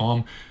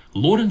dangerous.com,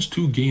 Lauren's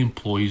 2 gay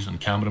employees and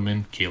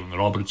cameramen, Kaylin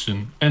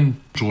Robertson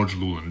and George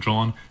Llewellyn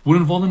John, were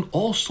involved in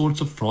all sorts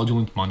of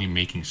fraudulent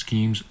money-making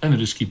schemes and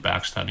risky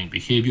backstabbing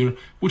behavior,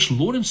 which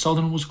Lauren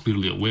Southern was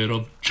clearly aware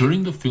of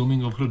during the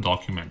filming of her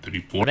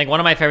documentary. I think one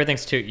of my favorite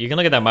things too, you can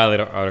look at that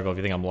Milo article if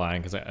you think I'm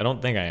lying, because I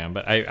don't think I am,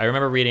 but I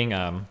remember reading,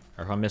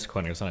 or I'm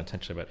misquoting, it's not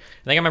intentionally, but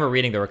I think I remember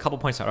reading, there were a couple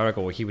points in the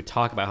article where he would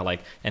talk about how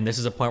like, and this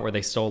is a point where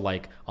they stole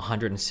like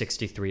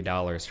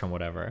 $163 from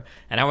whatever.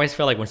 And I always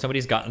feel like when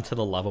somebody's gotten to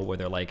the level where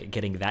they're like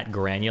getting that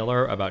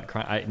granular about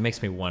crime, it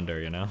makes me wonder,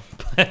 you know?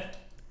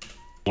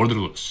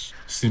 Borderless.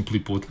 Simply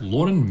put,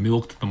 Lauren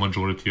milked the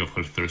majority of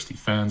her thirsty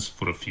fans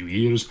for a few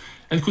years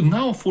and could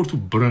now afford to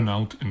burn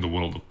out in the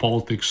world of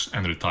politics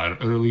and retire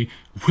early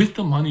with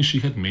the money she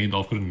had made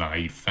off her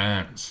naive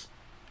fans.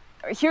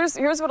 Here's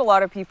what a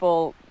lot of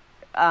people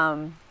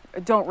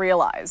don't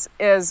realize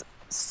is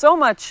so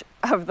much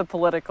of the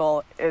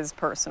political is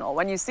personal.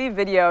 When you see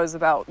videos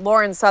about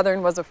Lauren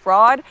Southern was a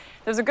fraud,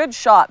 there's a good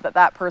shot that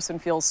that person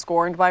feels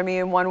scorned by me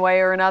in one way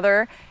or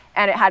another,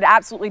 and it had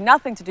absolutely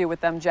nothing to do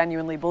with them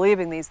genuinely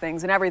believing these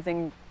things and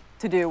everything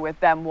to do with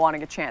them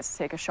wanting a chance to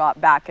take a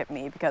shot back at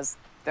me because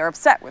they're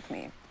upset with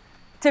me,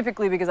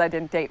 typically because I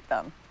didn't date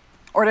them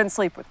or didn't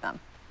sleep with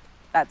them.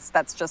 That's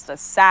just a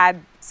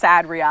sad,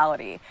 sad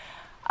reality.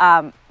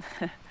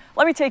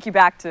 Let me take you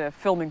back to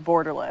filming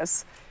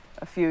Borderless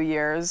a few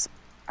years.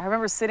 I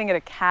remember sitting at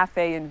a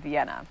cafe in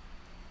Vienna,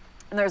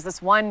 and there's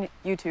this one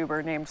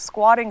YouTuber named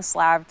Squatting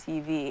Slav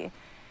TV,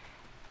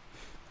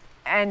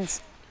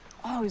 and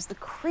oh, it was the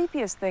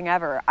creepiest thing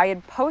ever. I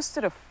had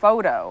posted a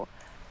photo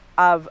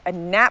of a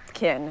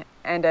napkin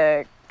and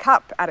a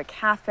cup at a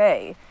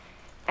cafe,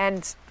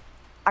 and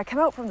I come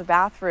out from the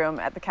bathroom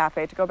at the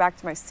cafe to go back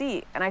to my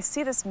seat, and I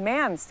see this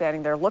man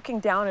standing there looking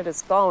down at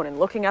his phone and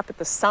looking up at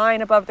the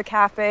sign above the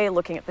cafe,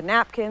 looking at the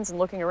napkins and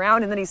looking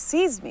around, and then he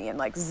sees me and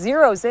like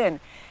zeroes in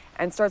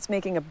and starts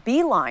making a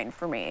beeline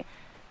for me.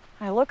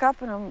 And I look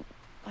up and I'm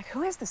like,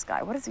 who is this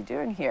guy? What is he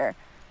doing here?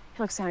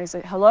 He looks down and he's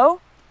like,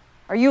 hello?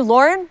 Are you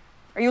Lauren?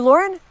 Are you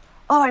Lauren?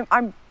 Oh,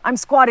 I'm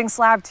Squatting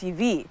Slav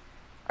TV.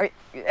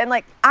 And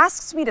like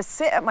asks me to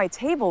sit at my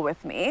table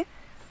with me,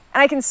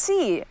 and I can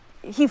see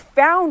he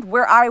found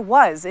where I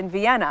was in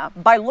Vienna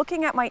by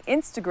looking at my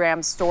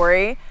Instagram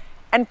story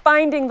and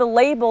finding the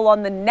label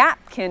on the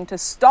napkin to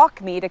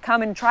stalk me to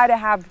come and try to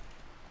have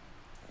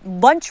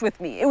lunch with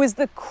me. It was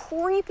the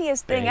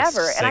creepiest thing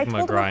ever. And I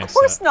told him, of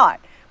course not.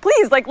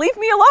 Please, like, leave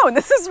me alone.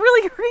 This is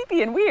really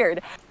creepy and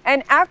weird.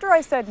 And after I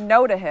said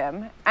no to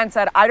him and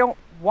said, I don't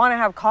want to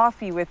have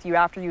coffee with you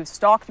after you've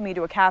stalked me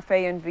to a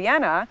cafe in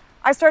Vienna,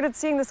 I started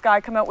seeing this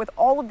guy come out with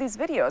all of these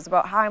videos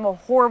about how I'm a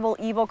horrible,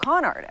 evil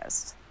con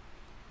artist.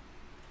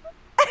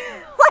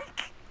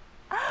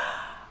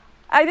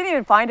 I didn't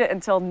even find it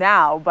until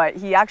now, but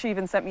he actually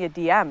even sent me a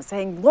DM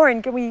saying,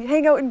 Lauren, can we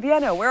hang out in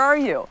Vienna? Where are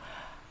you?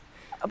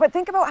 But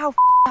think about how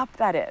up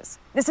that is.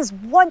 This is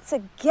once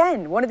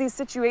again one of these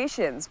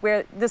situations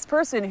where this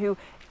person who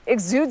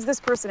exudes this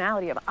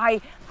personality of,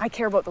 I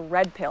care about the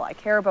red pill, I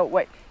care about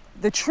what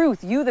the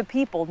truth you, the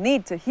people,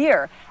 need to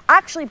hear,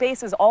 actually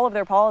bases all of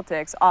their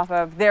politics off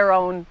of their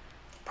own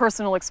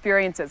personal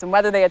experiences. And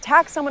whether they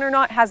attack someone or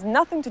not has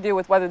nothing to do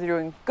with whether they're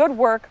doing good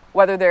work,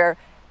 whether they're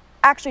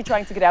actually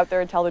trying to get out there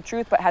and tell the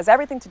truth, but has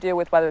everything to do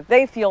with whether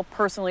they feel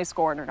personally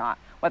scorned or not,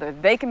 whether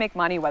they can make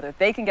money, whether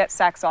they can get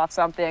sex off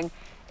something.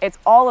 It's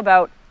all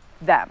about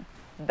them.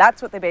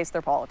 That's what they base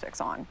their politics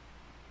on.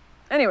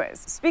 Anyways,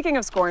 speaking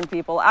of scorned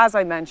people, as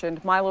I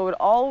mentioned, Milo would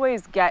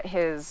always get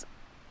his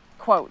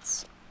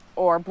quotes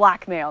or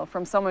blackmail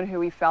from someone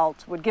who he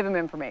felt would give him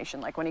information,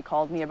 like when he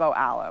called me about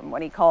Alum,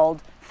 when he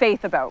called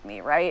Faith about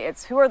me, right?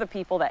 It's who are the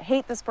people that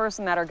hate this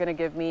person that are going to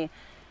give me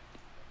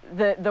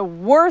the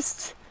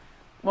worst,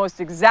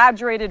 most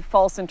exaggerated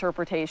false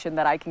interpretation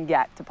that I can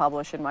get to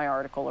publish in my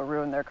article or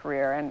ruin their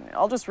career. And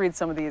I'll just read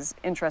some of these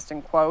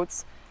interesting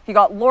quotes. He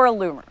got Laura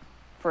Loomer,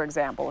 for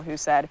example, who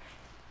said,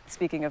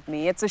 speaking of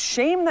me, it's a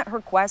shame that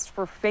her quest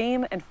for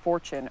fame and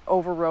fortune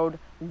overrode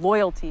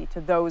loyalty to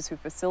those who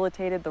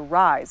facilitated the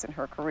rise in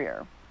her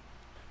career.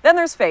 Then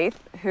there's Faith,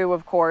 who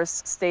of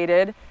course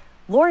stated,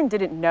 Lauren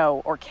didn't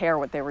know or care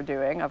what they were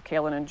doing, of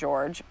Kaylin and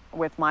George,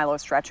 with Milo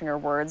stretching her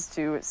words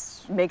to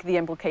make the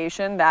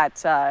implication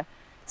that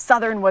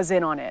Southern was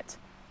in on it.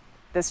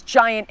 This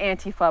giant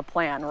Antifa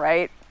plan,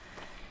 right?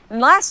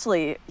 And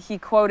lastly, he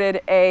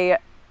quoted a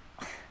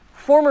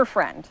former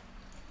friend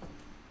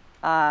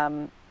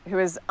who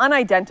is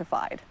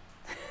unidentified,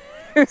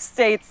 who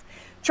states,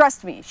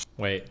 Trust me.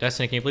 Wait,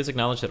 Destiny, can you please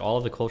acknowledge that all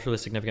of the culturally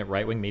significant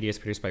right-wing media is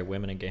produced by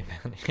women and gay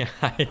men? Yeah,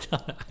 I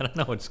don't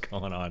know what's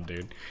going on,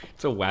 dude.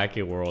 It's a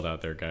wacky world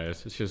out there,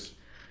 guys. It's just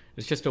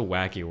a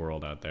wacky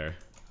world out there.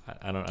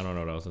 I don't know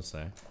what else to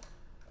say.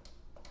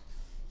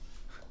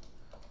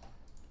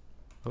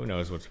 Who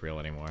knows what's real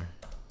anymore?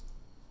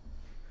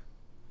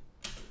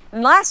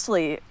 And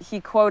lastly, he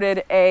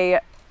quoted a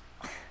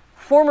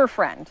former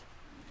friend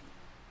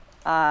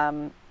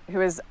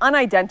who is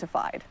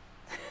unidentified,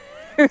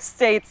 who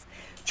states,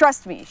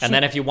 "Trust me." And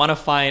then if you want to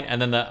find,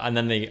 and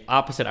then the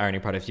opposite irony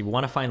part, if you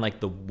want to find like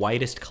the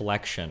whitest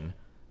collection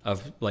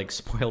of like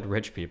spoiled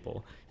rich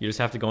people, you just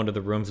have to go into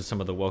the rooms of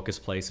some of the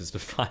wokest places to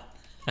find.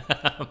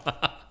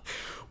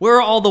 Where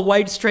are all the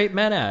white straight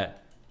men at?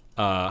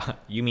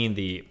 You mean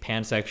the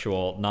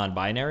pansexual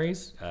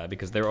non-binaries?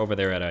 Because they're over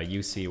there at a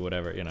UC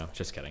whatever, you know,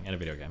 just kidding, in a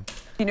video game.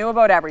 She knew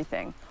about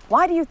everything.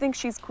 Why do you think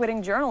she's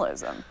quitting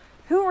journalism?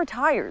 Who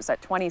retires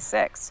at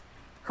 26?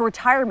 Her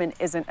retirement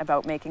isn't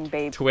about making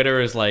babies. Twitter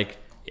is like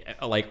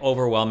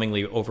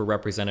overwhelmingly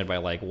overrepresented by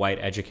like white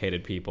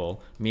educated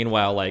people.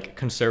 Meanwhile, like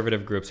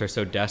conservative groups are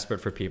so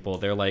desperate for people.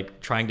 They're like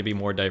trying to be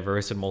more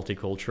diverse and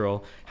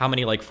multicultural. How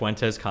many like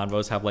Fuentes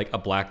convos have like a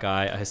black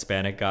guy, a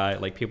Hispanic guy?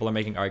 Like people are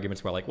making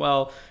arguments where like,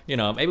 well, you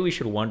know, maybe we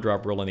should one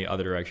drop rule in the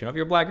other direction. If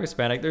you're black or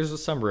Hispanic,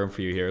 there's some room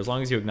for you here, as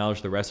long as you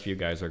acknowledge the rest of you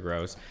guys are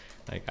gross.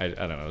 Like I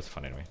don't know, it's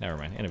funny to me. Never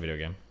mind. In a video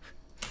game.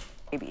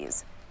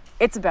 Babies.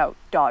 It's about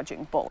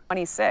dodging bullets.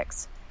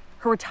 26.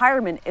 Her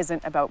retirement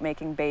isn't about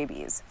making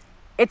babies.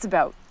 It's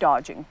about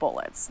dodging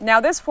bullets. Now,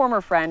 this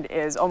former friend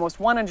is almost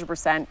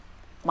 100%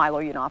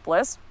 Milo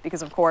Yiannopoulos,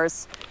 because of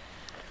course,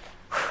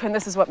 and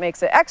this is what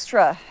makes it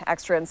extra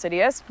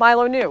insidious,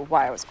 Milo knew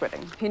why I was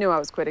quitting. He knew I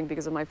was quitting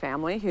because of my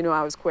family. He knew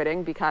I was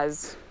quitting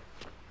because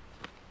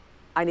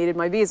I needed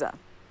my visa.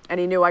 And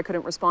he knew I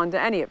couldn't respond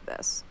to any of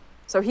this.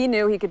 So he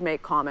knew he could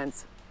make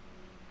comments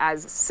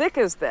as sick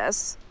as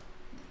this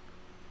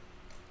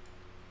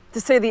to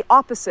say the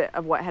opposite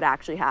of what had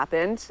actually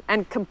happened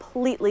and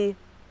completely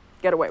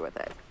get away with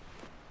it.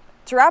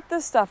 To wrap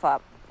this stuff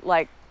up,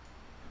 like,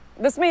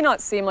 this may not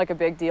seem like a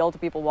big deal to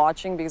people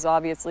watching because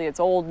obviously it's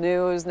old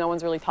news, no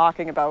one's really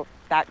talking about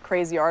that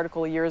crazy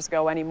article years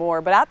ago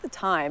anymore, but at the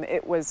time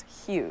it was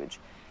huge.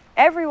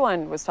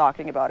 Everyone was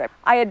talking about it.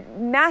 I had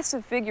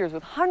massive figures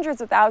with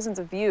hundreds of thousands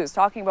of views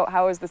talking about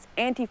how I was this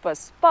Antifa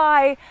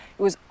spy.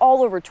 It was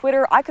all over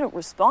Twitter. I couldn't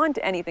respond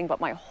to anything, but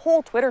my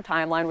whole Twitter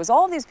timeline was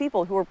all of these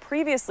people who were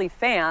previously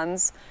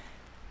fans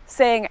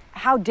saying,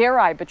 how dare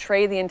I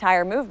betray the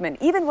entire movement?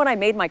 Even when I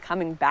made my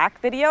coming back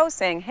video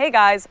saying, hey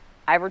guys,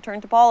 I've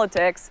returned to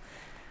politics,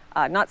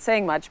 not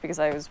saying much because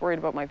I was worried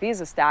about my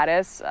visa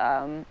status,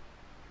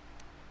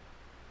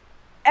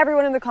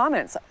 everyone in the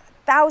comments,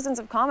 thousands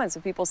of comments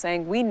of people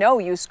saying, we know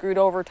you screwed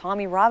over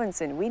Tommy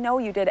Robinson. We know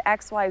you did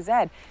X, Y,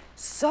 Z.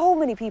 So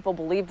many people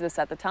believed this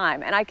at the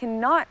time. And I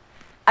cannot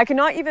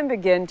even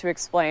begin to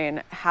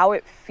explain how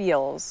it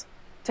feels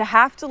to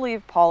have to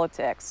leave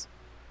politics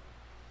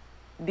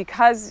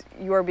because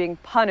you are being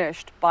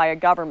punished by a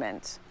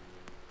government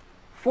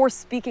for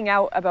speaking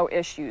out about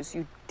issues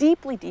you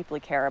deeply, deeply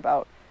care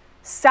about,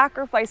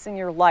 sacrificing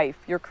your life,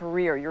 your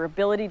career, your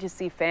ability to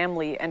see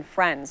family and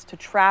friends, to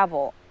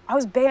travel. I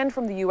was banned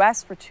from the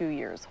US for 2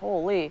 years,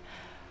 holy.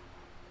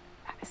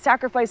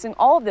 Sacrificing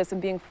all of this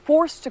and being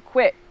forced to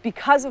quit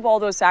because of all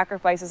those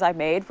sacrifices I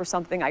made for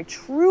something I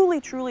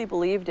truly, truly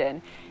believed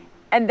in.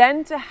 And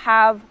then to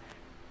have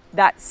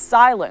that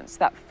silence,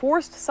 that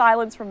forced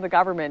silence from the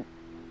government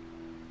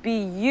be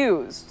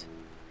used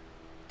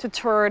to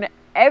turn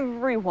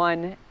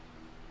everyone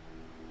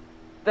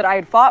that I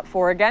had fought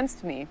for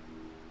against me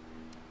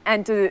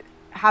and to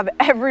have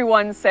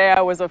everyone say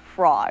I was a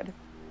fraud.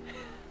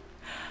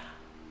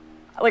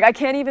 Like, I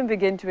can't even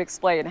begin to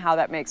explain how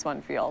that makes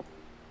one feel.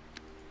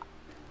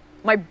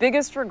 My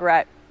biggest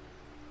regret,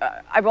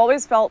 I've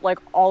always felt like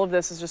all of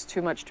this is just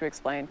too much to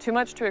explain. Too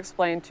much to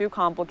explain, too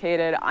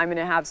complicated. I'm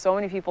gonna have so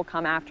many people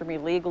come after me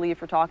legally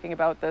for talking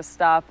about this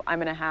stuff. I'm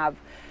gonna have,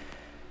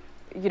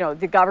 you know,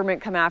 the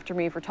government come after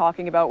me for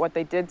talking about what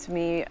they did to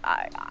me.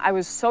 I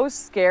was so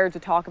scared to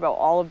talk about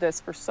all of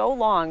this for so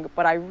long,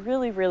 but I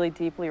really, really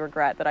deeply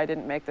regret that I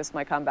didn't make this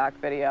my comeback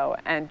video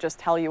and just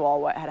tell you all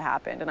what had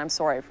happened, and I'm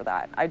sorry for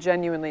that. I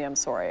genuinely am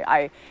sorry.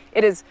 I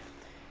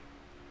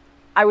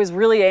was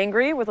really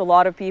angry with a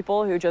lot of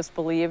people who just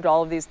believed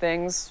all of these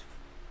things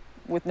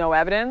with no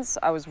evidence.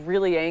 I was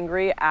really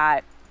angry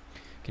at...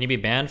 Can you be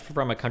banned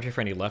from a country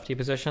for any lefty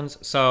positions?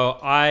 So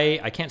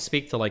I can't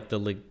speak to like the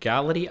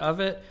legality of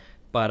it,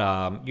 but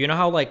you know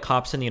how like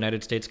cops in the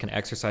United States can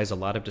exercise a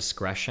lot of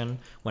discretion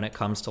when it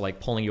comes to like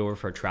pulling you over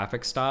for a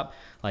traffic stop?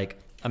 Like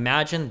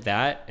imagine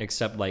that,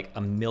 except like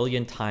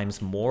 1,000,000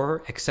 times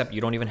more, except you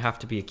don't even have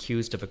to be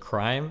accused of a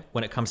crime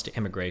when it comes to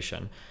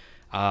immigration.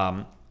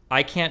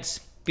 I can't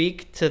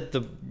speak to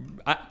the,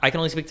 I can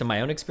only speak to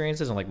my own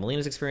experiences and like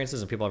Melina's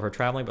experiences and people I've heard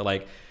traveling, but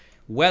like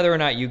whether or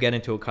not you get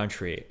into a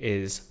country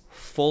is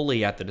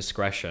fully at the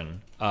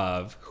discretion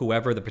of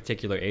whoever the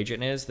particular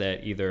agent is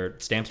that either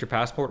stamps your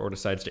passport or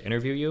decides to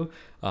interview you.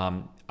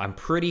 I'm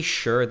pretty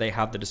sure they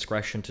have the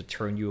discretion to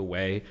turn you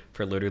away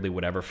for literally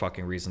whatever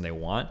fucking reason they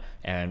want,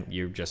 and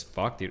you're just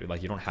fucked.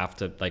 Like, you don't have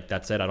to, like,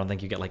 that's it. I don't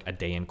think you get like a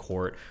day in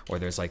court, or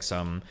there's like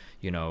some,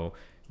 you know,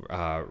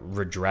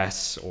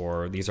 redress,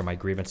 or these are my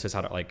grievances.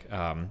 How to, like,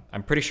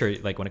 I'm pretty sure,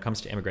 like, when it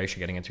comes to immigration,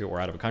 getting into or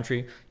out of a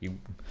country, you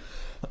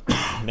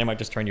they might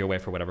just turn you away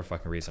for whatever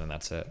fucking reason, and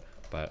that's it.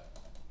 But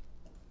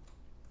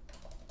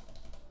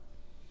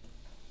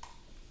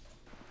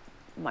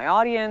my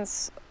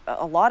audience,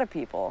 a lot of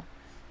people.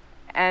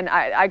 And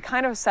I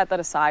kind of set that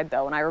aside,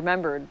 though, and I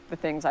remembered the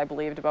things I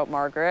believed about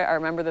Margaret. I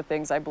remember the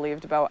things I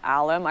believed about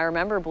Alum. I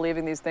remember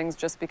believing these things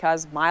just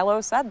because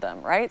Milo said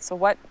them, right? So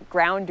what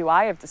ground do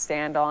I have to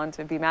stand on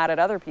to be mad at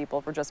other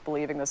people for just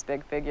believing this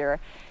big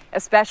figure,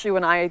 especially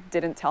when I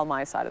didn't tell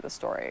my side of the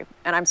story?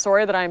 And I'm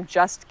sorry that I'm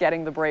just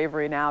getting the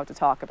bravery now to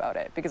talk about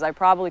it, because I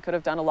probably could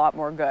have done a lot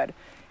more good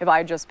if I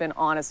had just been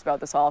honest about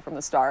this all from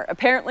the start.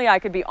 Apparently, I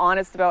could be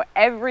honest about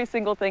every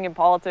single thing in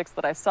politics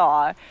that I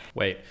saw.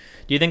 Wait,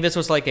 do you think this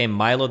was like a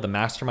Milo the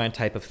Mastermind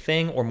type of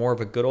thing, or more of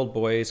a good old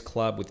boys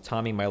club with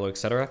Tommy, Milo,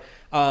 etc.?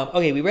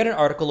 Okay, we read an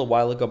article a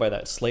while ago by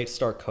that Slate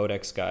Star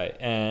Codex guy,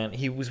 and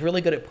he was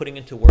really good at putting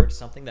into words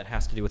something that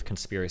has to do with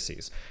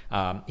conspiracies.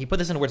 He put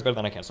this into words better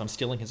than I can, so I'm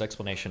stealing his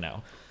explanation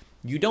now.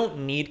 You don't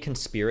need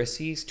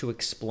conspiracies to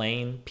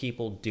explain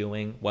people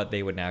doing what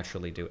they would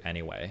naturally do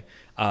anyway.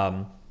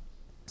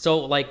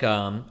 So like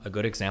a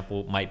good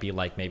example might be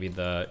like maybe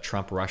the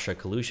Trump-Russia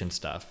collusion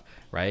stuff,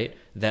 right?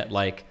 That,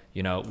 like,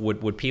 you know,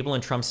 would people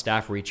in Trump's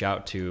staff reach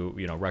out to,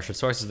 you know, Russian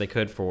sources they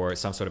could for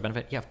some sort of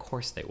benefit? Yeah, of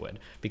course they would,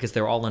 because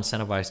they're all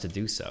incentivized to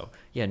do so.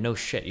 Yeah, no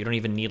shit. You don't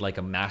even need like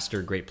a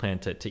master great plan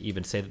to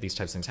even say that these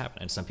types of things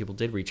happen. And some people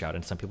did reach out,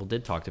 and some people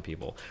did talk to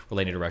people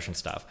related to Russian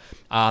stuff.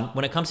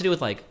 When it comes to do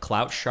with like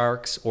clout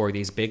sharks or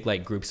these big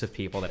like groups of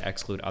people that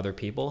exclude other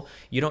people,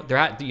 you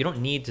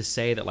don't need to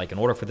say that, like, in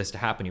order for this to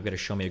happen, you've got to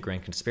show me a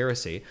grand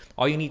conspiracy.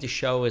 All you need to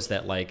show is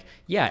that, like,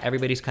 yeah,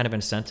 everybody's kind of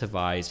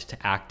incentivized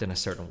to act in a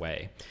certain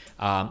way.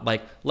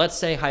 Like, let's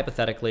say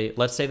hypothetically,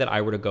 let's say that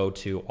I were to go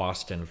to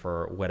Austin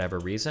for whatever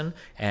reason,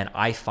 and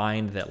I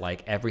find that,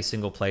 like, every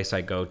single place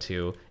I go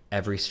to,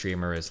 every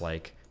streamer is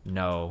like,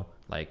 no,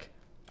 like,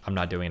 I'm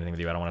not doing anything with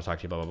you, I don't want to talk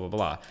to you, blah, blah, blah,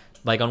 blah.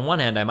 Like, on one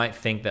hand, I might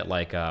think that,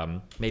 like,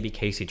 maybe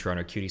Casey Tron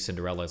or Cutie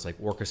Cinderella is, like,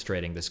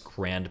 orchestrating this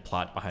grand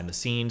plot behind the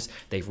scenes.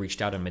 They've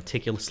reached out and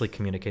meticulously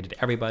communicated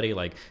to everybody,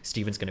 like,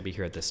 Steven's going to be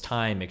here at this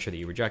time, make sure that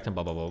you reject him,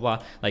 blah, blah, blah,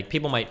 blah. Like,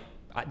 people might,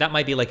 that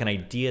might be, like, an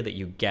idea that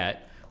you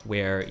get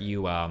where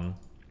you,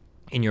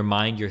 in your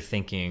mind, you're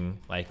thinking,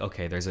 like,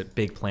 okay, there's a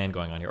big plan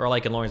going on here. Or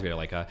like in Lauren's video,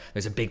 like,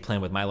 there's a big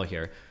plan with Milo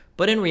here.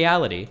 But in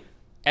reality,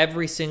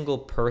 every single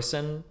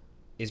person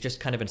is just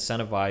kind of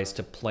incentivized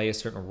to play a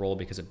certain role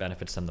because it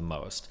benefits them the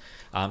most.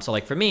 So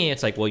like for me,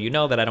 it's like, well, you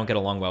know that I don't get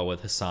along well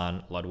with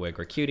Hassan, Ludwig,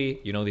 or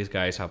Cutie. You know these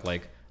guys have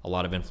like a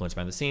lot of influence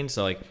behind the scenes,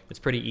 so like it's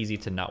pretty easy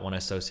to not want to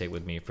associate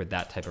with me for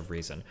that type of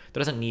reason.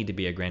 There doesn't need to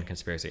be a grand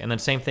conspiracy. And then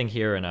same thing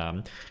here in,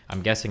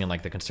 I'm guessing in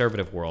like the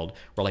conservative world,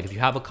 where like if you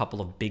have a couple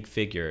of big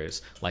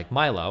figures like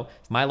Milo,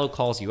 if Milo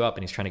calls you up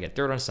and he's trying to get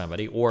dirt on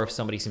somebody, or if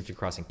somebody seems to be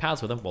crossing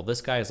paths with him, well, this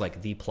guy is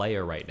like the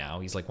player right now.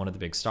 He's like one of the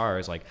big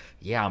stars. Like,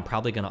 yeah, I'm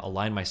probably going to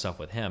align myself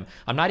with him.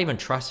 I'm not even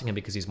trusting him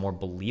because he's more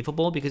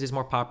believable, because he's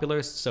more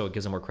popular, so it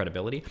gives him more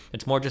credibility.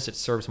 It's more just it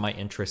serves my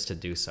interest to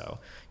do so,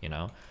 you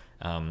know?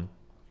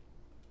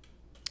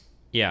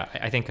 Yeah,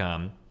 I think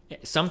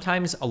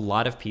sometimes a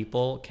lot of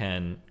people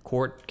can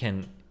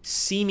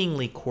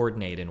seemingly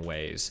coordinate in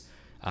ways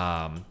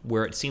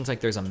where it seems like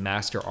there's a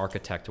master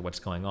architect to what's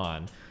going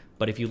on.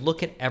 But if you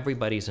look at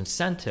everybody's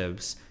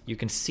incentives, you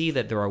can see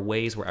that there are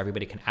ways where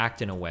everybody can act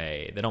in a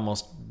way that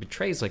almost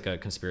betrays like a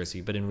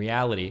conspiracy. But in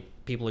reality,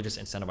 people are just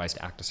incentivized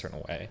to act a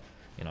certain way,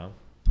 you know?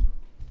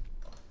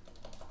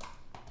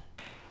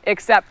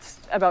 Except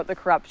about the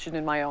corruption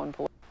in my own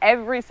politics.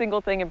 Every single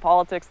thing in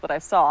politics that I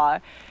saw,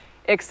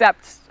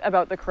 except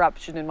about the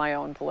corruption in my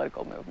own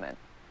political movement,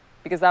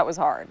 because that was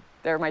hard.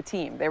 They were my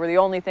team. They were the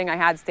only thing I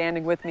had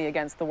standing with me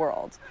against the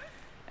world,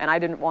 and I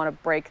didn't want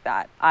to break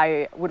that.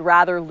 I would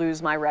rather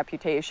lose my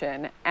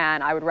reputation,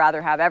 and I would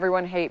rather have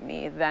everyone hate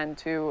me than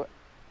to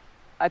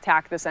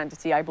attack this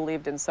entity I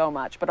believed in so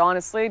much. But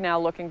honestly, now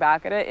looking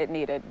back at it,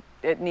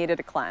 it needed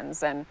a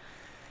cleanse. And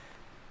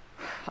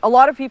a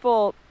lot of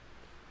people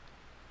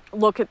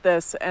look at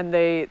this and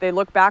they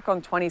look back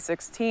on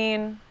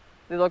 2016.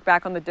 They look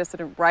back on the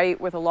dissident right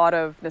with a lot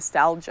of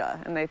nostalgia,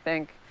 and they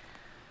think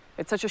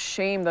it's such a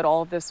shame that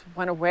all of this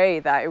went away,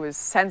 that it was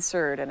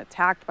censored and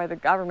attacked by the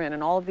government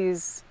and all of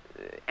these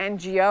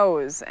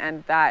NGOs,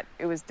 and that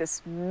it was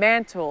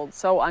dismantled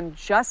so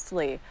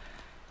unjustly.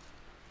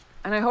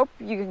 And I hope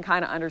you can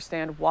kind of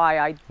understand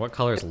why What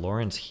color is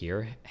Lauren's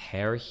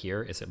hair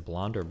here? Is it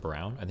blonde or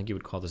brown? I think you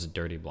would call this a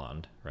dirty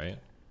blonde, right?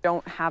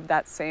 Don't have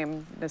that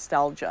same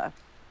nostalgia.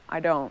 I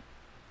don't.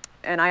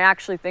 And I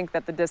actually think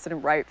that the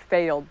dissident right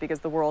failed because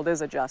the world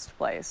is a just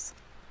place.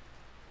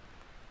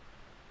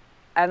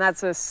 And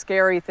that's a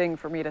scary thing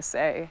for me to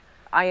say.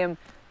 I am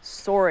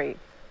sorry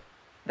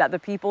that the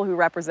people who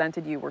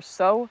represented you were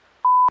so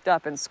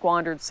up and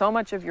squandered so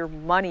much of your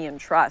money and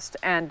trust.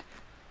 And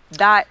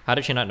that... How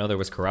did she not know there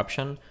was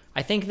corruption?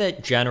 I think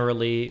that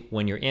generally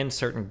when you're in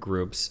certain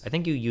groups, I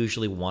think you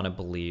usually want to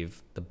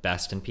believe the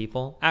best in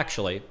people.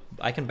 Actually,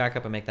 I can back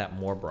up and make that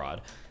more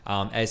broad.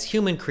 As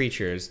human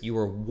creatures, you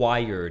are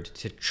wired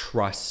to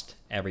trust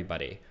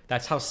everybody.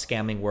 That's how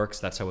scamming works.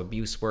 That's how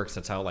abuse works.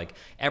 That's how like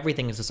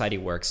everything in society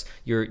works.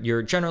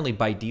 You're generally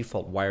by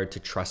default wired to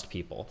trust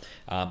people.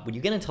 When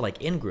you get into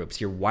like in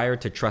groups, you're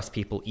wired to trust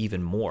people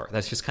even more.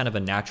 That's just kind of a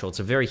natural. It's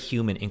a very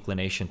human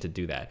inclination to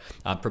do that.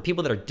 For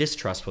people that are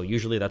distrustful,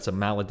 usually that's a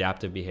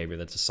maladaptive behavior.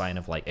 That's a sign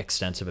of like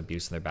extensive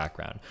abuse in their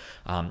background.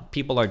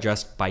 People are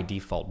just by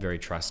default very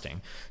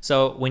trusting.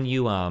 So when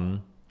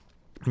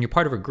you're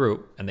part of a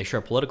group and they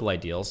share political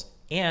ideals,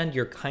 and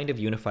you're kind of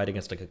unified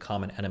against like a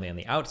common enemy on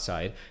the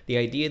outside, the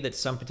idea that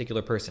some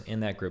particular person in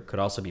that group could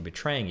also be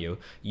betraying you,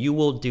 you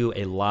will do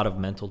a lot of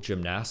mental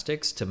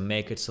gymnastics to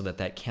make it so that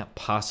that can't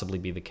possibly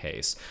be the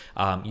case.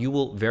 You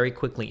will very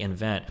quickly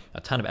invent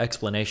a ton of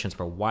explanations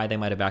for why they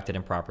might have acted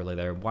improperly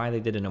there, why they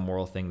did an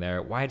immoral thing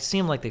there, why it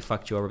seemed like they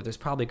fucked you over, but there's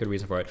probably a good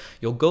reason for it.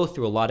 You'll go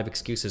through a lot of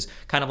excuses,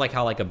 kind of like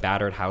how like a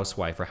battered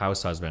housewife or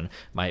house husband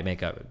might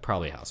make a,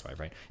 probably a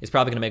housewife, right? It's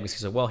probably gonna make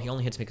excuses of, well, he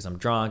only hits me because I'm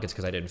drunk, it's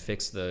because I didn't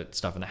fix the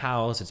stuff in the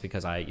house, it's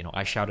because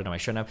I shouted him I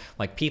shouldn't have.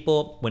 Like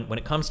people, when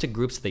it comes to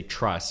groups that they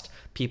trust,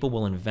 people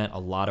will invent a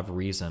lot of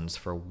reasons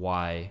for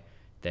why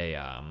they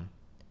can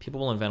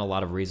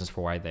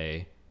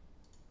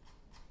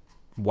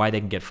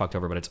get fucked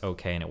over, but it's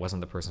okay and it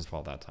wasn't the person's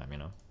fault that time,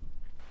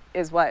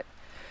 Is what?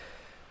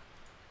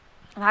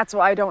 That's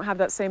why I don't have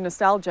that same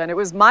nostalgia, and it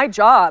was my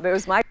job. It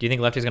was my... Do you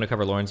think Lefty's going to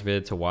cover Lauren's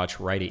vid to watch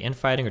righty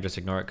infighting or just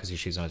ignore it because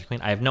she's on his queen?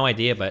 I have no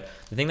idea, but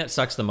the thing that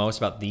sucks the most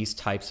about these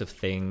types of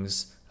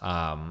things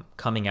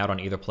coming out on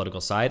either political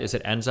side is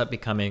it ends up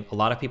becoming, a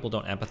lot of people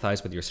don't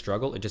empathize with your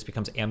struggle. It just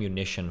becomes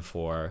ammunition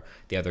for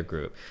the other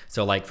group.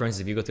 So like, for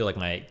instance, if you go through like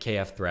my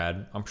KF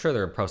thread, I'm sure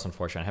there are posts on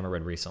 4chan I haven't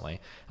read recently,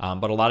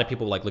 but a lot of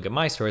people like look at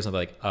my stories and be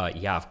like,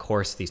 yeah, of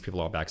course these people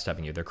are all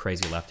backstabbing you. They're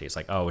crazy lefties.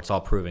 Like, oh, it's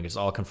all proving, it's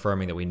all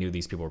confirming that we knew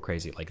these people were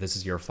crazy. Like, this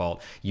is your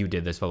fault. You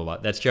did this, blah, blah,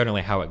 blah. That's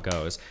generally how it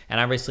goes.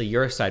 And obviously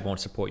your side won't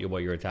support you while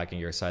you're attacking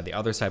your side. The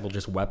other side will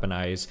just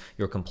weaponize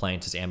your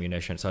complaints as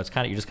ammunition. So it's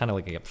kind of, you just kind of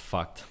like get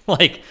fucked.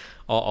 Like,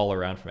 all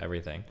around from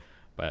everything.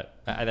 But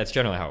that's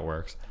generally how it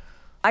works.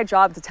 My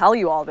job to tell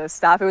you all this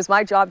stuff. It was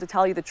my job to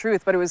tell you the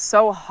truth, but it was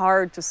so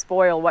hard to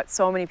spoil what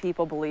so many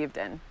people believed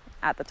in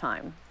at the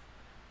time.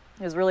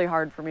 It was really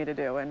hard for me to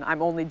do, and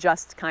I'm only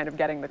just kind of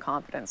getting the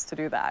confidence to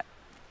do that.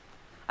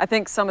 I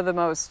think some of the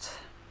most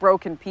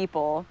broken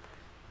people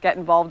get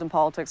involved in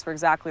politics for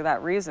exactly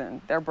that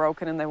reason. They're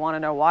broken and they want to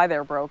know why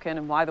they're broken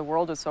and why the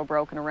world is so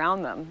broken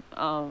around them.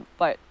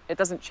 But it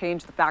doesn't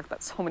change the fact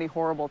that so many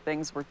horrible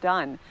things were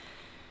done.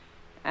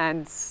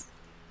 And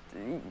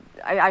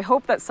I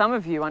hope that some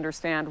of you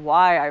understand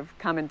why I've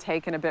come and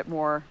taken a bit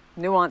more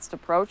nuanced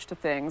approach to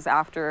things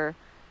after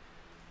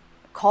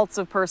cults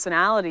of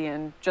personality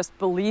and just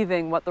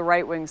believing what the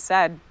right wing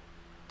said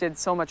did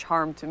so much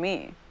harm to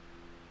me.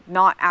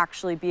 Not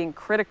actually being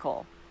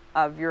critical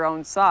of your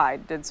own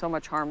side did so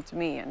much harm to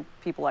me and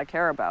people I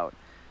care about.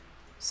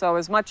 So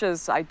as much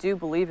as I do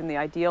believe in the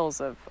ideals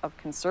of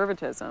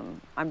conservatism,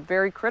 I'm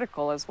very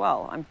critical as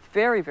well. I'm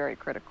very, very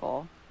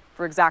critical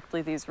for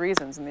exactly these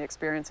reasons and the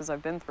experiences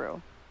I've been through.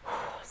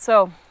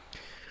 So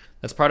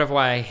that's part of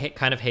why I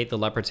kind of hate the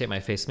leopard state my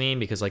face meme,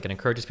 because like it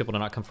encourages people to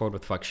not come forward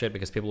with fuck shit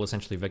because people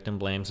essentially victim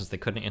blame since they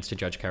couldn't insta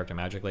judge character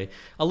magically.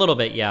 A little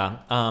bit, yeah.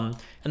 And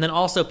then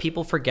also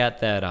people forget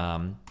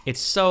that it's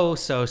so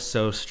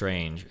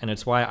strange, and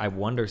it's why I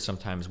wonder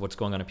sometimes what's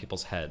going on in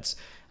people's heads.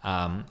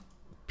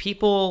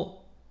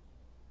 People,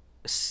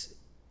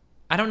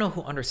 I don't know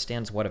who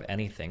understands what of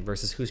anything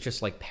versus who's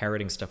just like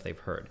parroting stuff they've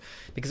heard.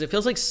 Because it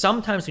feels like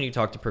sometimes when you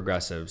talk to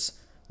progressives,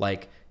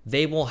 like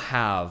they will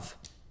have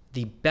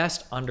the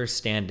best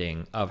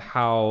understanding of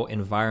how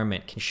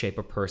environment can shape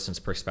a person's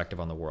perspective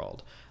on the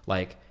world.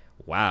 Like,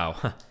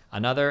 wow,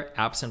 another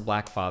absent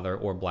black father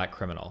or black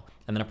criminal.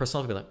 And then a person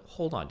will be like,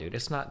 hold on, dude,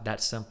 it's not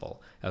that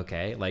simple,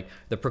 okay? Like,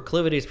 the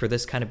proclivities for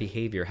this kind of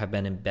behavior have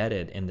been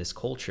embedded in this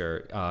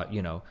culture,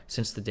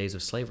 since the days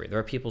of slavery. There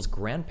are people's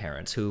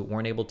grandparents who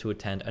weren't able to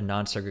attend a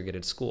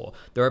non-segregated school.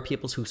 There are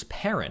people whose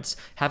parents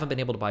haven't been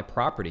able to buy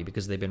property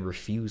because they've been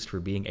refused for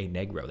being a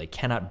Negro. They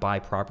cannot buy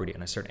property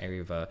in a certain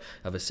area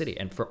of a city.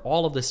 And for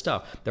all of this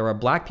stuff, there are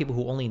black people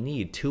who only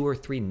need 2 or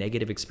 3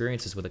 negative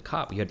experiences with a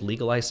cop. You had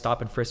legalized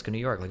stop and frisk in New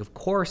York. Like, of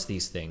course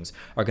these things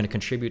are going to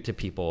contribute to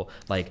people,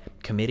 like,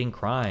 committing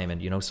crime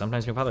and,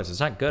 sometimes being fathers.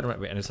 It's not good.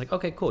 And it's like,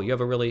 okay, cool. You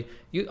have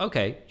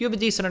a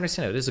decent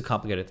understanding. It is a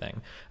complicated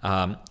thing.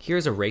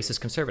 Here's a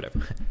racist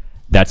conservative.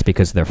 That's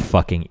because they're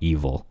fucking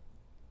evil.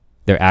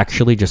 They're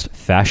actually just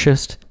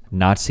fascist,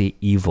 Nazi,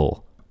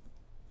 evil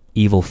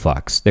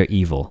fucks. They're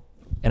evil.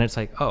 And it's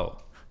like, oh,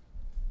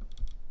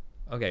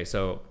 okay,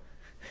 so,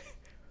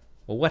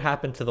 well, what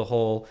happened to the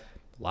whole,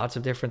 lots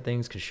of different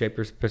things could shape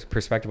your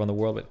perspective on the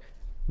world, but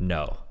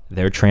No,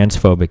 they're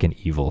transphobic and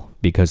evil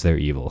because they're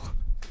evil.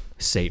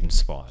 Satan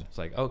spawn. It's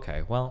like,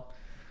 okay, well,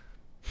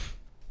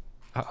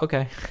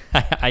 okay,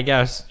 I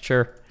guess,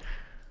 sure.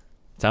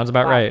 Sounds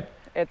about right.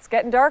 It's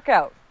getting dark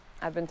out.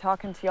 I've been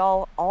talking to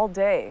y'all all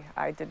day.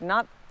 I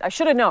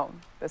should have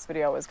known this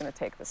video was going to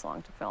take this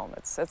long to film.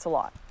 It's a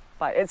lot,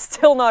 but it's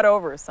still not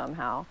over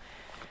somehow.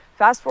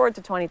 Fast forward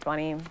to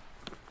 2020. I'm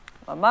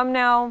a mom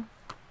now.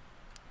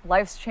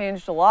 Life's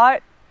changed a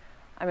lot.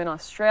 I'm in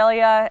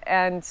Australia,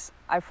 and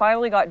I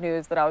finally got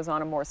news that I was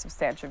on a more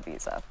substantive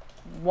visa,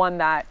 one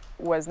that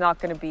was not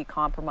going to be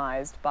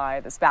compromised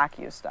by this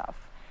vacuum stuff.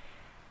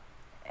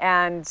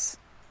 And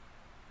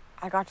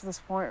I got to this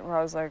point where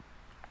I was like,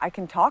 I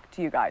can talk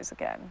to you guys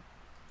again.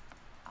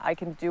 I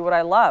can do what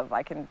I love.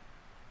 I can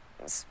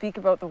speak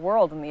about the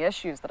world and the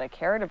issues that I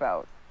cared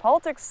about.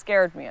 Politics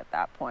scared me at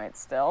that point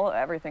still,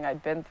 everything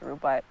I'd been through,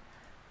 but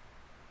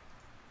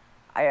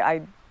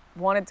I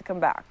wanted to come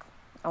back.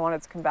 I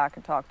wanted to come back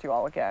and talk to you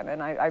all again.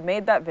 And I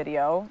made that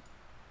video,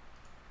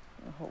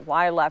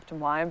 why I left and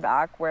why I'm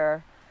back,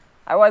 where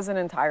I wasn't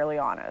entirely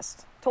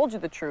honest. Told you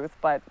the truth,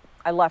 but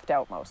I left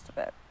out most of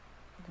it.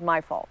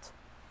 My fault.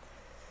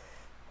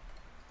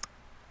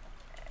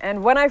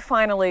 And when I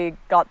finally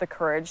got the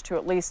courage to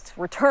at least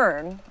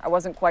return, I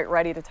wasn't quite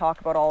ready to talk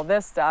about all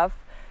this stuff.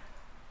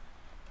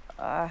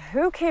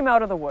 Who came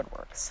out of the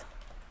woodworks?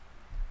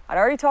 I'd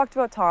already talked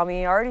about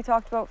Tommy, I already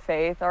talked about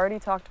Faith, I already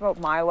talked about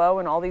Milo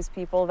and all these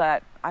people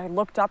that I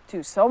looked up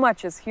to so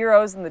much as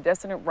heroes in the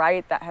dissident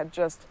right that had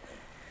just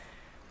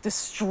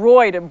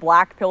destroyed and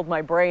black-pilled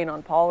my brain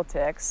on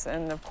politics.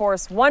 And of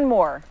course, one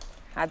more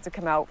had to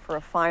come out for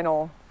a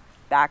final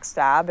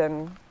backstab,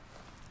 and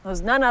it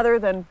was none other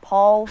than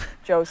Paul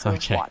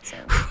Joseph Watson.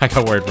 I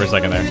got worried for a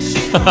second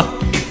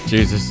there.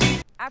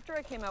 Jesus. After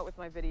I came out with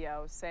my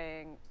video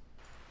saying,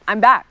 I'm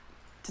back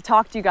to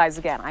talk to you guys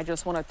again. I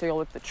just want to deal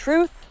with the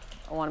truth.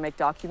 I want to make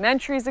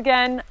documentaries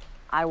again.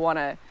 I want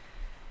to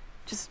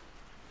just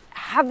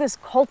have this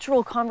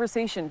cultural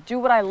conversation, do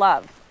what I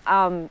love.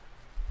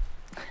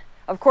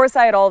 Of course,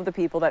 I had all of the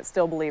people that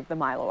still believed the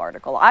Milo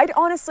article. I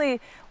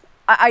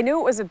knew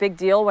it was a big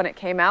deal when it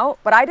came out,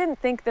 but I didn't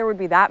think there would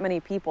be that many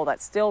people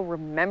that still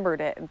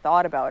remembered it and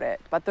thought about it.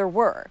 But there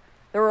were.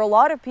 There were a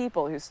lot of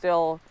people who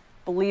still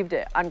believed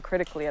it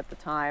uncritically at the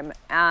time.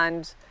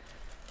 And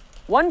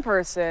one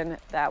person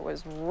that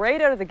was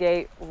right out of the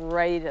gate,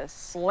 ready to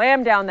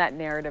slam down that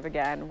narrative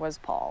again, was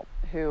Paul,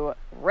 who,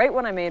 right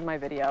when I made my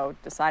video,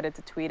 decided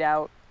to tweet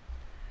out,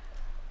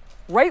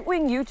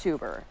 right-wing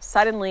YouTuber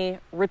suddenly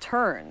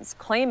returns,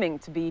 claiming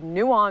to be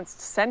nuanced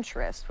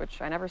centrist,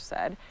 which I never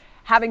said,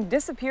 having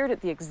disappeared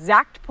at the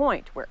exact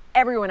point where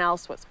everyone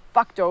else was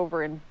fucked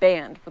over and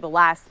banned for the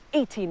last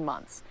 18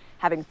 months,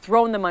 having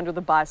thrown them under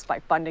the bus by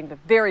funding the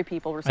very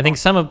people responsible. I think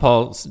some of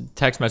Paul's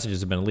text messages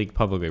have been leaked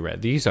publicly,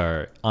 right? These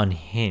are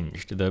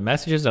unhinged. The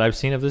messages that I've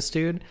seen of this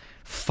dude,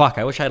 fuck,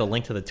 I wish I had a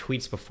link to the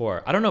tweets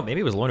before. I don't know,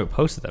 maybe it was Lauren who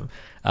posted them.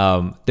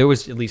 There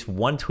was at least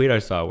one tweet I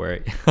saw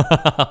where,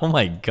 oh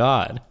my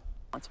God.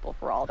 Responsible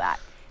for all that.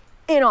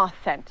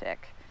 Inauthentic.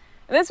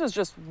 And this was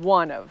just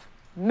one of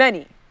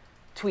many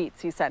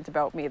tweets he sent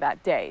about me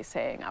that day,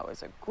 saying I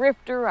was a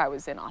grifter, I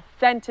was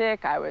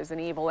inauthentic, I was an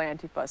evil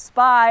Antifa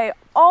spy,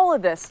 all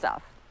of this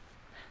stuff.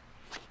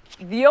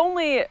 The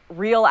only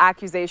real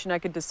accusation I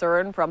could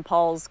discern from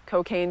Paul's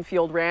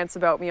cocaine-fueled rants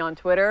about me on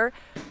Twitter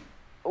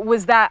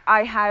was that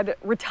I had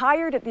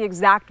retired at the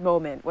exact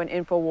moment when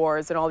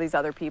InfoWars and all these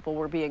other people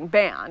were being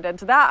banned. And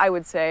to that, I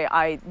would say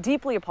I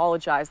deeply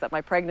apologize that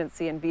my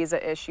pregnancy and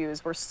visa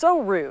issues were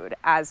so rude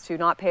as to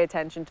not pay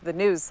attention to the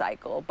news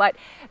cycle. But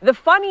the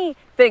funny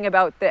thing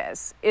about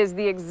this is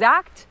the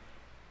exact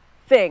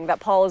thing that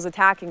Paul is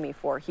attacking me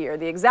for here,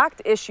 the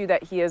exact issue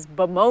that he is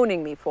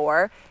bemoaning me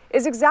for,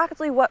 is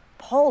exactly what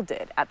Paul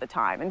did at the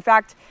time. In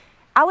fact,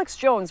 Alex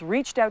Jones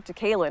reached out to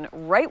Kaylin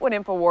right when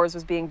InfoWars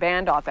was being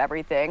banned off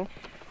everything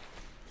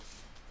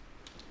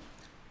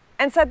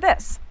and said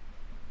this: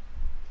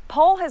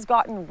 Paul has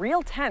gotten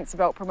real tense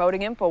about promoting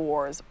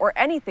InfoWars or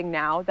anything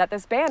now that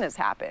this ban has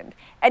happened,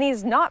 and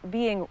he's not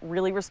being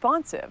really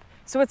responsive.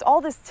 So it's all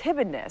this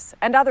timidness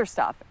and other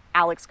stuff,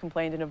 Alex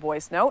complained in a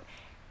voice note.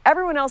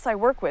 Everyone else I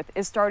work with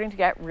is starting to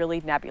get really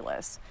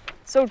nebulous.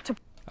 So to...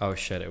 Oh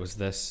shit, it was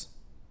this.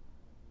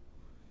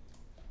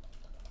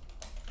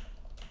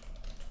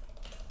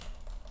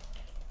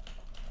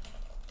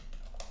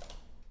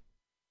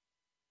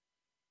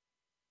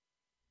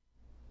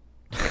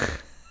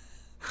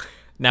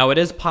 Now, it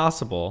is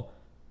possible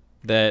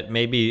that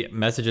maybe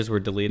messages were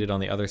deleted on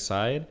the other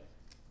side.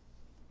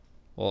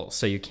 Well,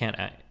 so you can't,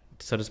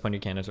 so to point you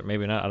can't answer,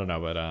 maybe not, I don't know,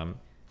 but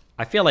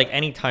I feel like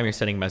anytime you're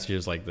sending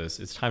messages like this,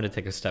 it's time to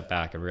take a step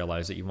back and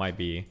realize that you might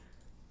be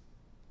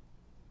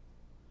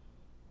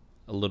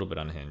a little bit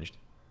unhinged.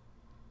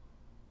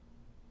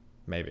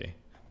 Maybe.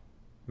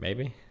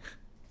 Maybe?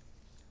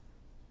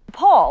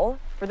 Paul,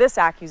 for this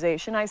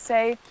accusation, I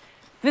say,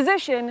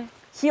 physician,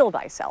 heal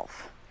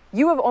thyself.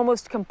 You have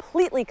almost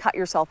completely cut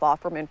yourself off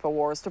from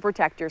InfoWars to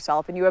protect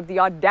yourself, and you have the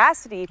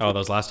audacity to... Oh,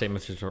 those last 8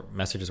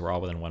 messages were all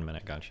within 1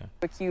 minute. Gotcha.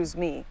 ...accuse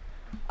me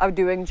of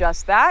doing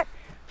just that.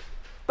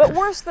 But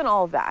worse than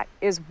all that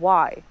is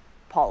why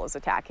Paul is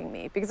attacking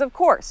me. Because of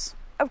course,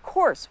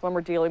 when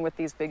we're dealing with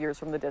these figures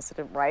from the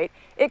dissident right,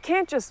 it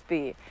can't just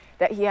be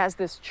that he has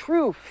this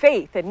true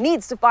faith and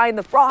needs to find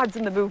the frauds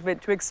in the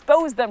movement to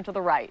expose them to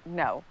the right.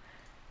 No,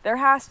 there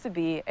has to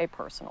be a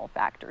personal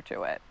factor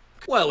to it.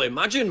 Well,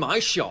 imagine my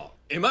shock.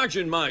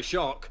 Imagine my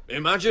shock.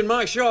 Imagine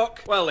my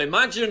shock. Well,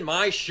 imagine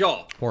my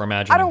shock. Or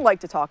imagine. I don't like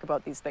to talk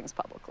about these things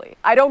publicly.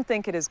 I don't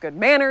think it is good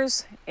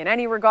manners in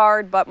any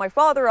regard, but my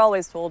father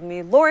always told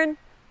me, Lauren,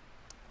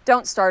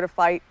 don't start a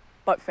fight,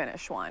 but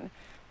finish one.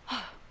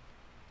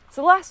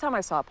 So the last time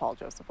I saw Paul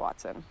Joseph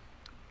Watson,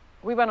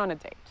 we went on a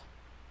date.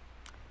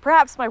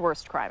 Perhaps my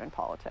worst crime in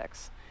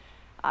politics.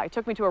 He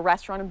took me to a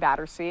restaurant in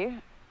Battersea.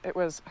 It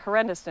was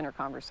horrendous dinner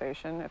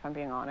conversation, if I'm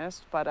being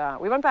honest, but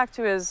we went back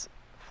to his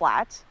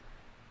flat,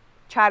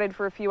 chatted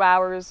for a few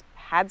hours,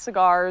 had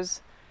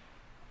cigars,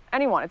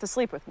 and he wanted to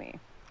sleep with me,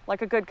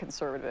 like a good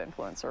conservative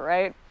influencer,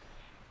 right?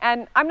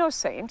 And I'm no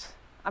saint.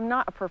 I'm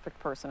not a perfect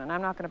person, and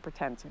I'm not going to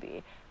pretend to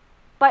be.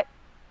 But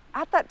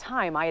at that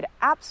time, I had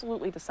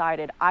absolutely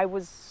decided I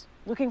was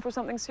looking for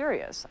something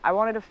serious. I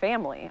wanted a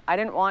family. I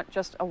didn't want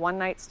just a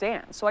one-night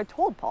stand. So I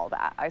told Paul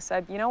that. I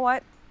said, you know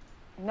what?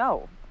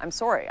 No, I'm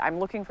sorry. I'm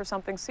looking for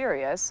something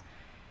serious.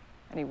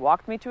 And he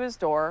walked me to his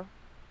door,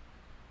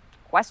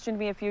 questioned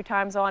me a few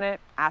times on it,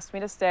 asked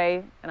me to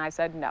stay, and I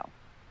said no.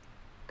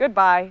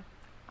 Goodbye,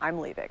 I'm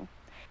leaving.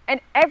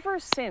 And ever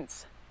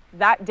since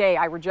that day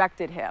I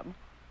rejected him,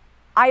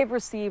 I have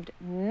received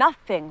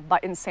nothing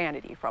but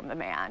insanity from the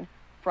man.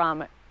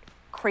 From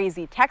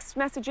crazy text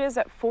messages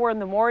at 4 in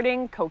the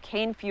morning,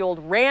 cocaine-fueled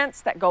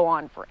rants that go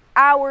on for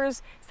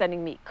hours,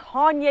 sending me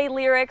Kanye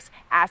lyrics,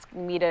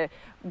 asking me to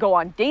go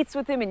on dates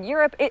with him in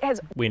Europe. It has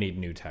We need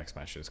new text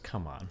messages,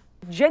 come on.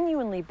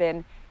 genuinely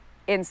been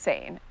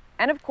insane.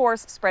 And of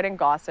course, spreading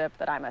gossip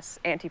that I'm a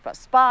Antifa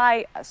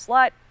spy, a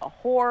slut, a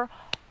whore,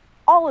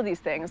 all of these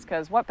things,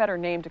 because what better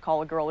name to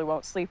call a girl who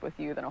won't sleep with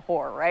you than a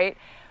whore, right?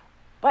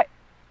 But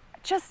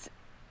just,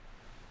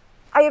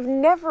 I have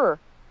never,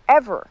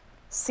 ever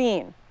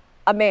seen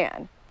a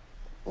man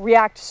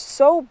react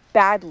so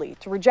badly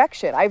to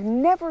rejection. I've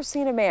never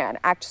seen a man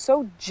act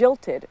so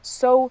jilted,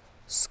 so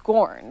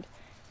scorned.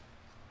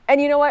 And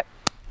you know what,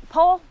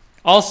 Paul?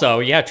 Also,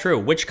 yeah, true.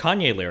 Which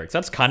Kanye lyrics?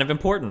 That's kind of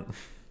important.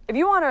 If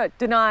you want to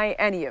deny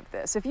any of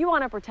this, if you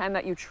want to pretend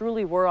that you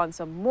truly were on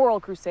some moral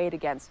crusade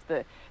against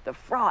the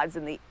frauds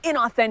and the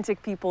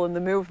inauthentic people in the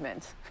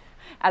movement,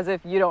 as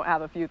if you don't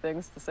have a few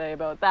things to say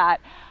about that,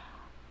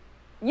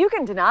 you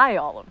can deny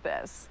all of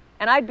this.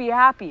 And I'd be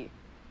happy,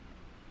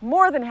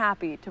 more than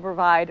happy, to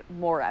provide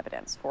more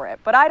evidence for it.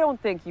 But I don't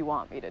think you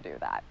want me to do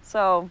that.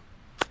 So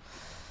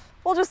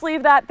we'll just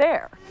leave that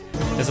there.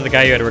 This is the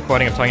guy you had a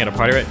recording of talking at a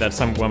party, right? That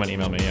some woman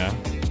emailed me, yeah.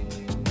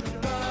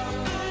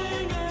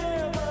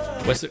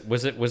 Was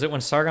it when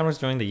Sargon was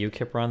doing the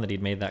UKIP run that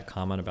he'd made that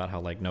comment about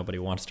how like nobody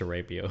wants to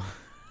rape you?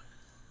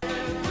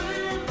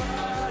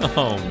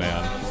 Oh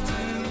man.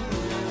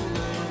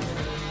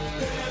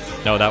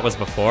 No, that was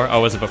before.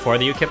 Oh, was it before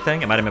the UKIP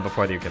thing? It might have been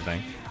before the UKIP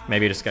thing.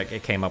 Maybe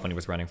it came up when he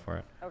was running for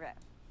it. Okay,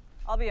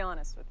 I'll be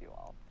honest with you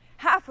all.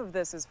 Half of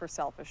this is for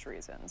selfish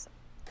reasons.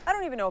 I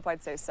don't even know if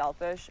I'd say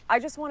selfish. I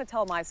just want to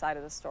tell my side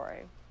of the story.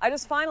 I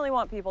just finally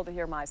want people to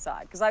hear my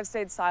side because I've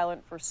stayed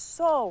silent for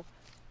so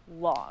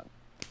long.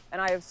 And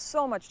I have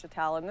so much to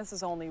tell, and this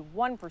is only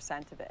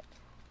 1% of it,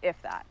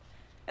 if that.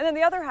 And then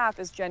the other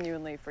half is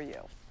genuinely for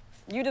you.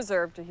 You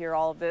deserve to hear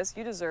all of this.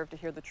 You deserve to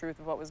hear the truth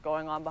of what was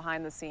going on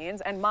behind the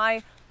scenes. And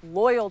my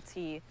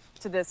loyalty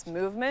to this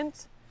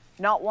movement,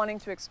 not wanting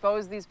to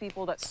expose these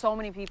people that so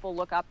many people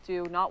look up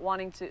to, not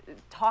wanting to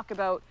talk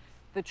about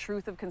the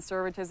truth of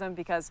conservatism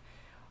because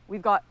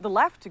we've got the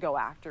left to go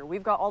after.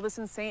 We've got all this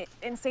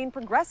insane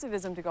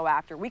progressivism to go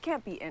after. We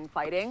can't be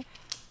infighting.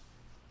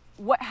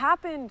 What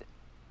happened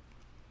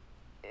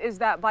is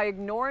that by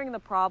ignoring the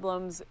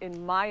problems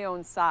in my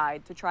own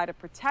side to try to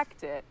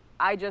protect it,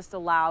 I just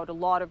allowed a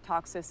lot of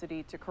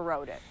toxicity to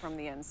corrode it from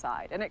the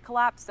inside. And it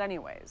collapsed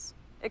anyways.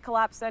 It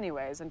collapsed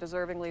anyways, and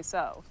deservingly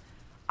so.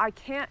 I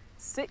can't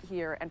sit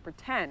here and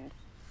pretend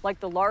like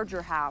the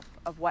larger half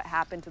of what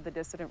happened to the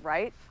dissident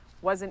right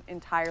wasn't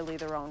entirely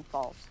their own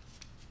fault.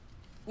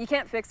 You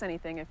can't fix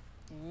anything if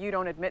you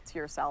don't admit to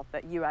yourself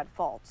that you had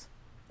fault.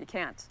 You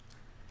can't.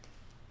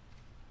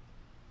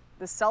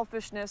 The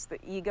selfishness, the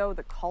ego,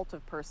 the cult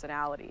of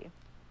personality,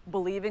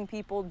 believing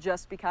people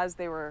just because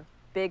they were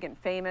big and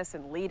famous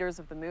and leaders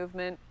of the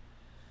movement.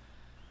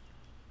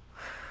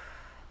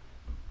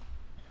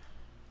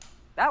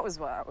 That was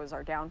what was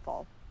our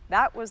downfall.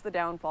 That was the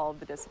downfall of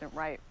the dissident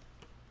right.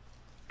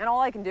 And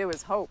all I can do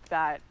is hope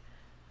that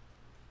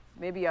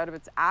maybe out of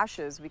its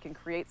ashes we can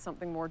create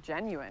something more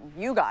genuine.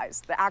 You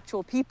guys, the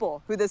actual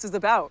people who this is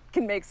about,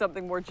 can make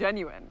something more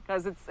genuine,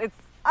 because it's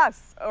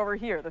us over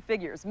here, the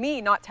figures. Me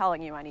not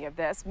telling you any of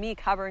this, me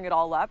covering it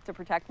all up to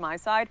protect my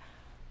side,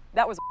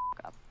 that was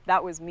a up.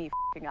 That was me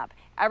f***ing up.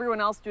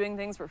 Everyone else doing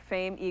things for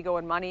fame, ego,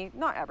 and money,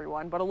 not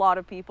everyone, but a lot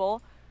of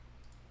people,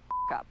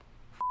 up.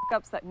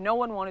 Ups that no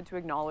one wanted to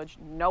acknowledge,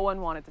 no one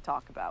wanted to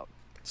talk about.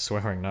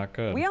 Swearing not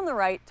good. We on the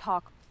right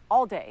talk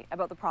all day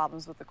about the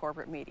problems with the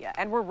corporate media,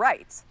 and we're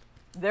right.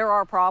 There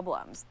are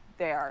problems.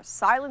 They are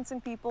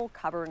silencing people,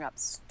 covering up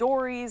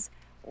stories,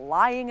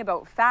 lying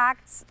about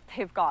facts.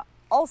 They've got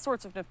all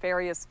sorts of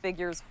nefarious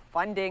figures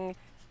funding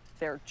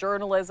their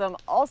journalism,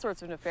 all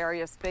sorts of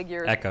nefarious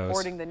figures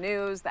reporting the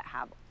news that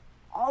have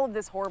all of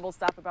this horrible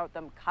stuff about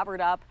them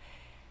covered up.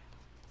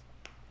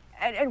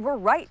 And we're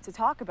right to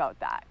talk about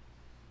that.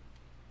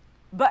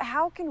 But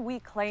how can we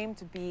claim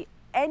to be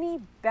any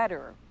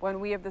better when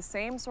we have the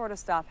same sort of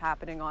stuff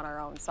happening on our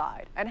own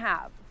side, and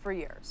have for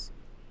years?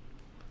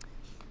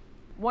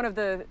 One of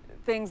the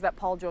things that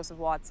Paul Joseph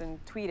Watson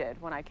tweeted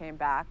when I came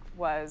back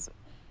was,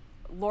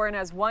 Lauren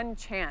has one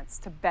chance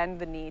to bend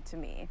the knee to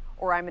me,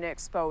 or I'm going to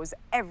expose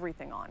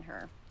everything on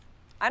her.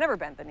 I never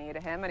bent the knee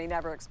to him, and he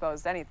never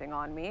exposed anything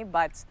on me,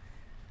 but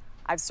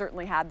I've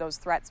certainly had those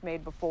threats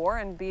made before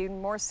and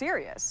being more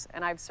serious.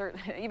 And I've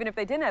certainly, even if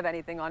they didn't have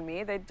anything on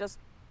me, they'd just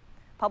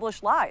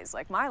publish lies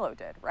like Milo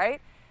did, right?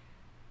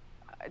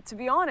 To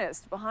be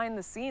honest, behind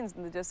the scenes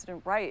in the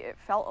dissident right, it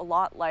felt a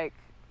lot like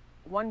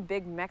one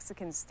big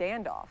Mexican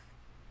standoff.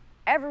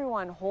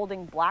 Everyone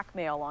holding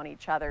blackmail on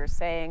each other,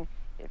 saying,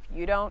 if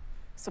you don't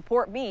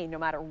support me, no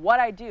matter what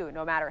I do,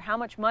 no matter how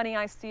much money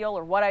I steal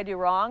or what I do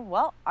wrong,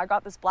 well, I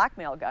got this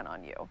blackmail gun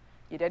on you.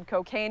 You did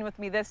cocaine with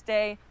me this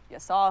day, you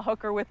saw a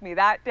hooker with me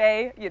that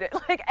day, you did,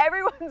 like,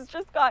 everyone's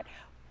just got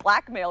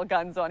blackmail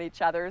guns on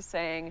each other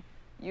saying,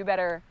 you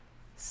better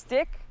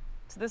stick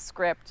to the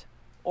script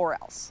or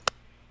else.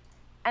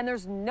 And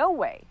there's no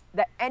way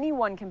that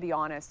anyone can be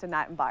honest in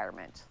that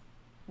environment.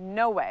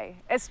 No way.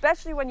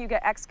 Especially when you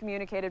get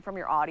excommunicated from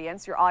your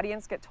audience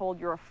get told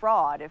you're a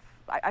fraud.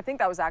 I think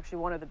that was actually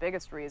one of the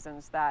biggest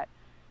reasons that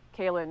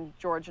Kaylin,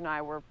 George, and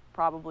I were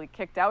probably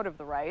kicked out of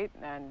the right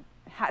and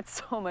had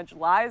so much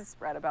lies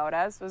spread about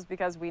us, was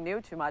because we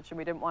knew too much and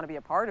we didn't want to be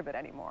a part of it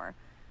anymore.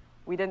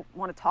 We didn't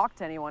want to talk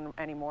to anyone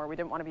anymore. We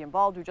didn't want to be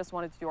involved. We just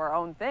wanted to do our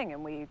own thing,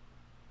 and we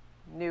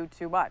knew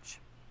too much.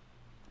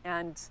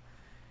 And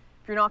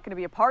if you're not going to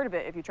be a part of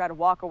it, if you try to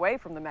walk away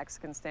from the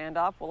Mexican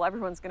standoff, well,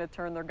 everyone's going to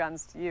turn their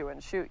guns to you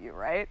and shoot you,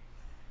 right?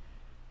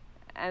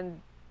 And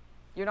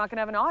you're not going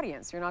to have an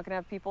audience. You're not going to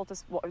have people to,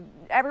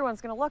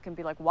 everyone's going to look and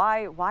be like,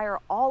 why are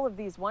all of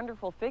these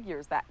wonderful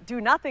figures that do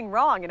nothing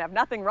wrong and have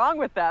nothing wrong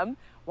with them,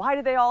 why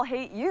do they all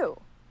hate you?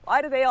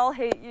 Why do they all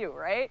hate you,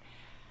 right?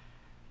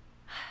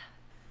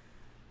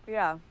 But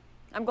yeah,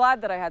 I'm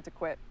glad that I had to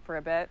quit for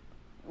a bit.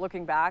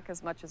 Looking back,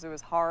 as much as it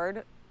was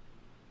hard,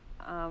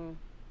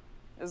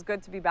 it was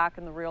good to be back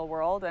in the real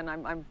world, and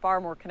I'm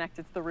far more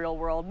connected to the real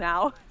world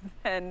now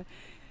than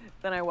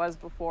I was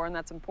before, and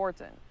that's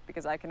important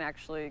because I can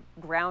actually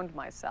ground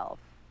myself.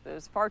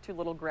 There's far too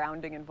little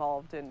grounding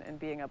involved in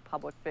being a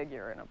public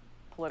figure and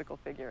a political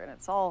figure, and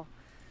it's all,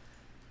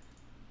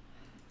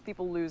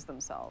 people lose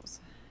themselves.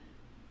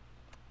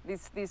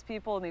 These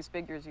people and these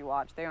figures you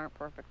watch, they aren't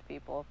perfect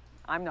people.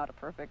 I'm not a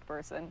perfect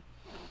person.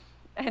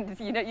 And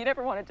you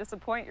never want to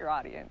disappoint your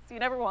audience. You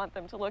never want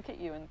them to look at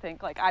you and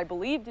think, like, I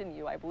believed in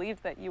you. I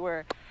believed that you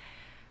were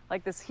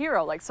like this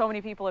hero, like so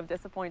many people have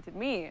disappointed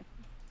me.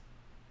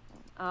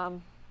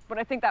 But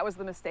I think that was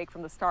the mistake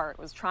from the start,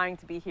 was trying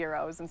to be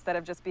heroes instead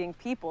of just being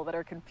people that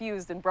are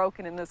confused and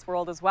broken in this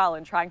world as well,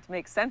 and trying to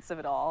make sense of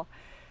it all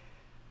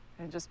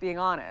and just being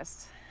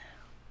honest.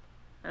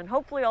 And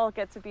hopefully I'll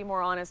get to be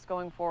more honest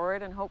going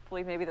forward, and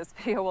hopefully maybe this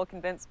video will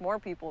convince more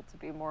people to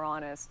be more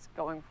honest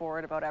going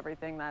forward about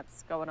everything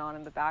that's going on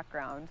in the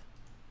background.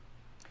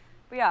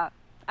 But yeah,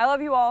 I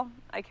love you all.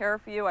 I care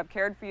for you. I've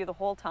cared for you the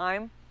whole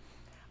time.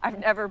 I've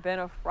never been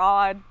a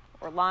fraud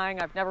or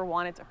lying. I've never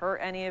wanted to hurt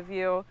any of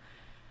you.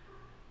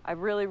 I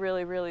really,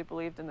 really, really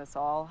believed in this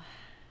all.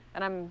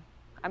 And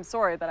I'm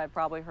sorry that I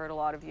probably hurt a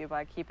lot of you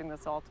by keeping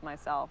this all to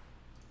myself.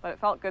 But it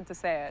felt good to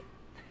say it.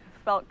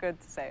 It felt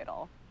good to say it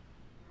all.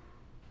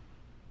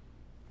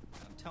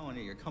 I'm telling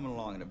you, you're coming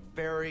along at a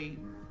very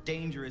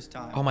dangerous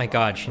time. Oh my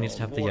God, she needs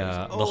to have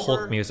the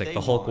Hulk music, the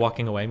Hulk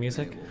walking away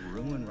music. They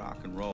will ruin rock and roll.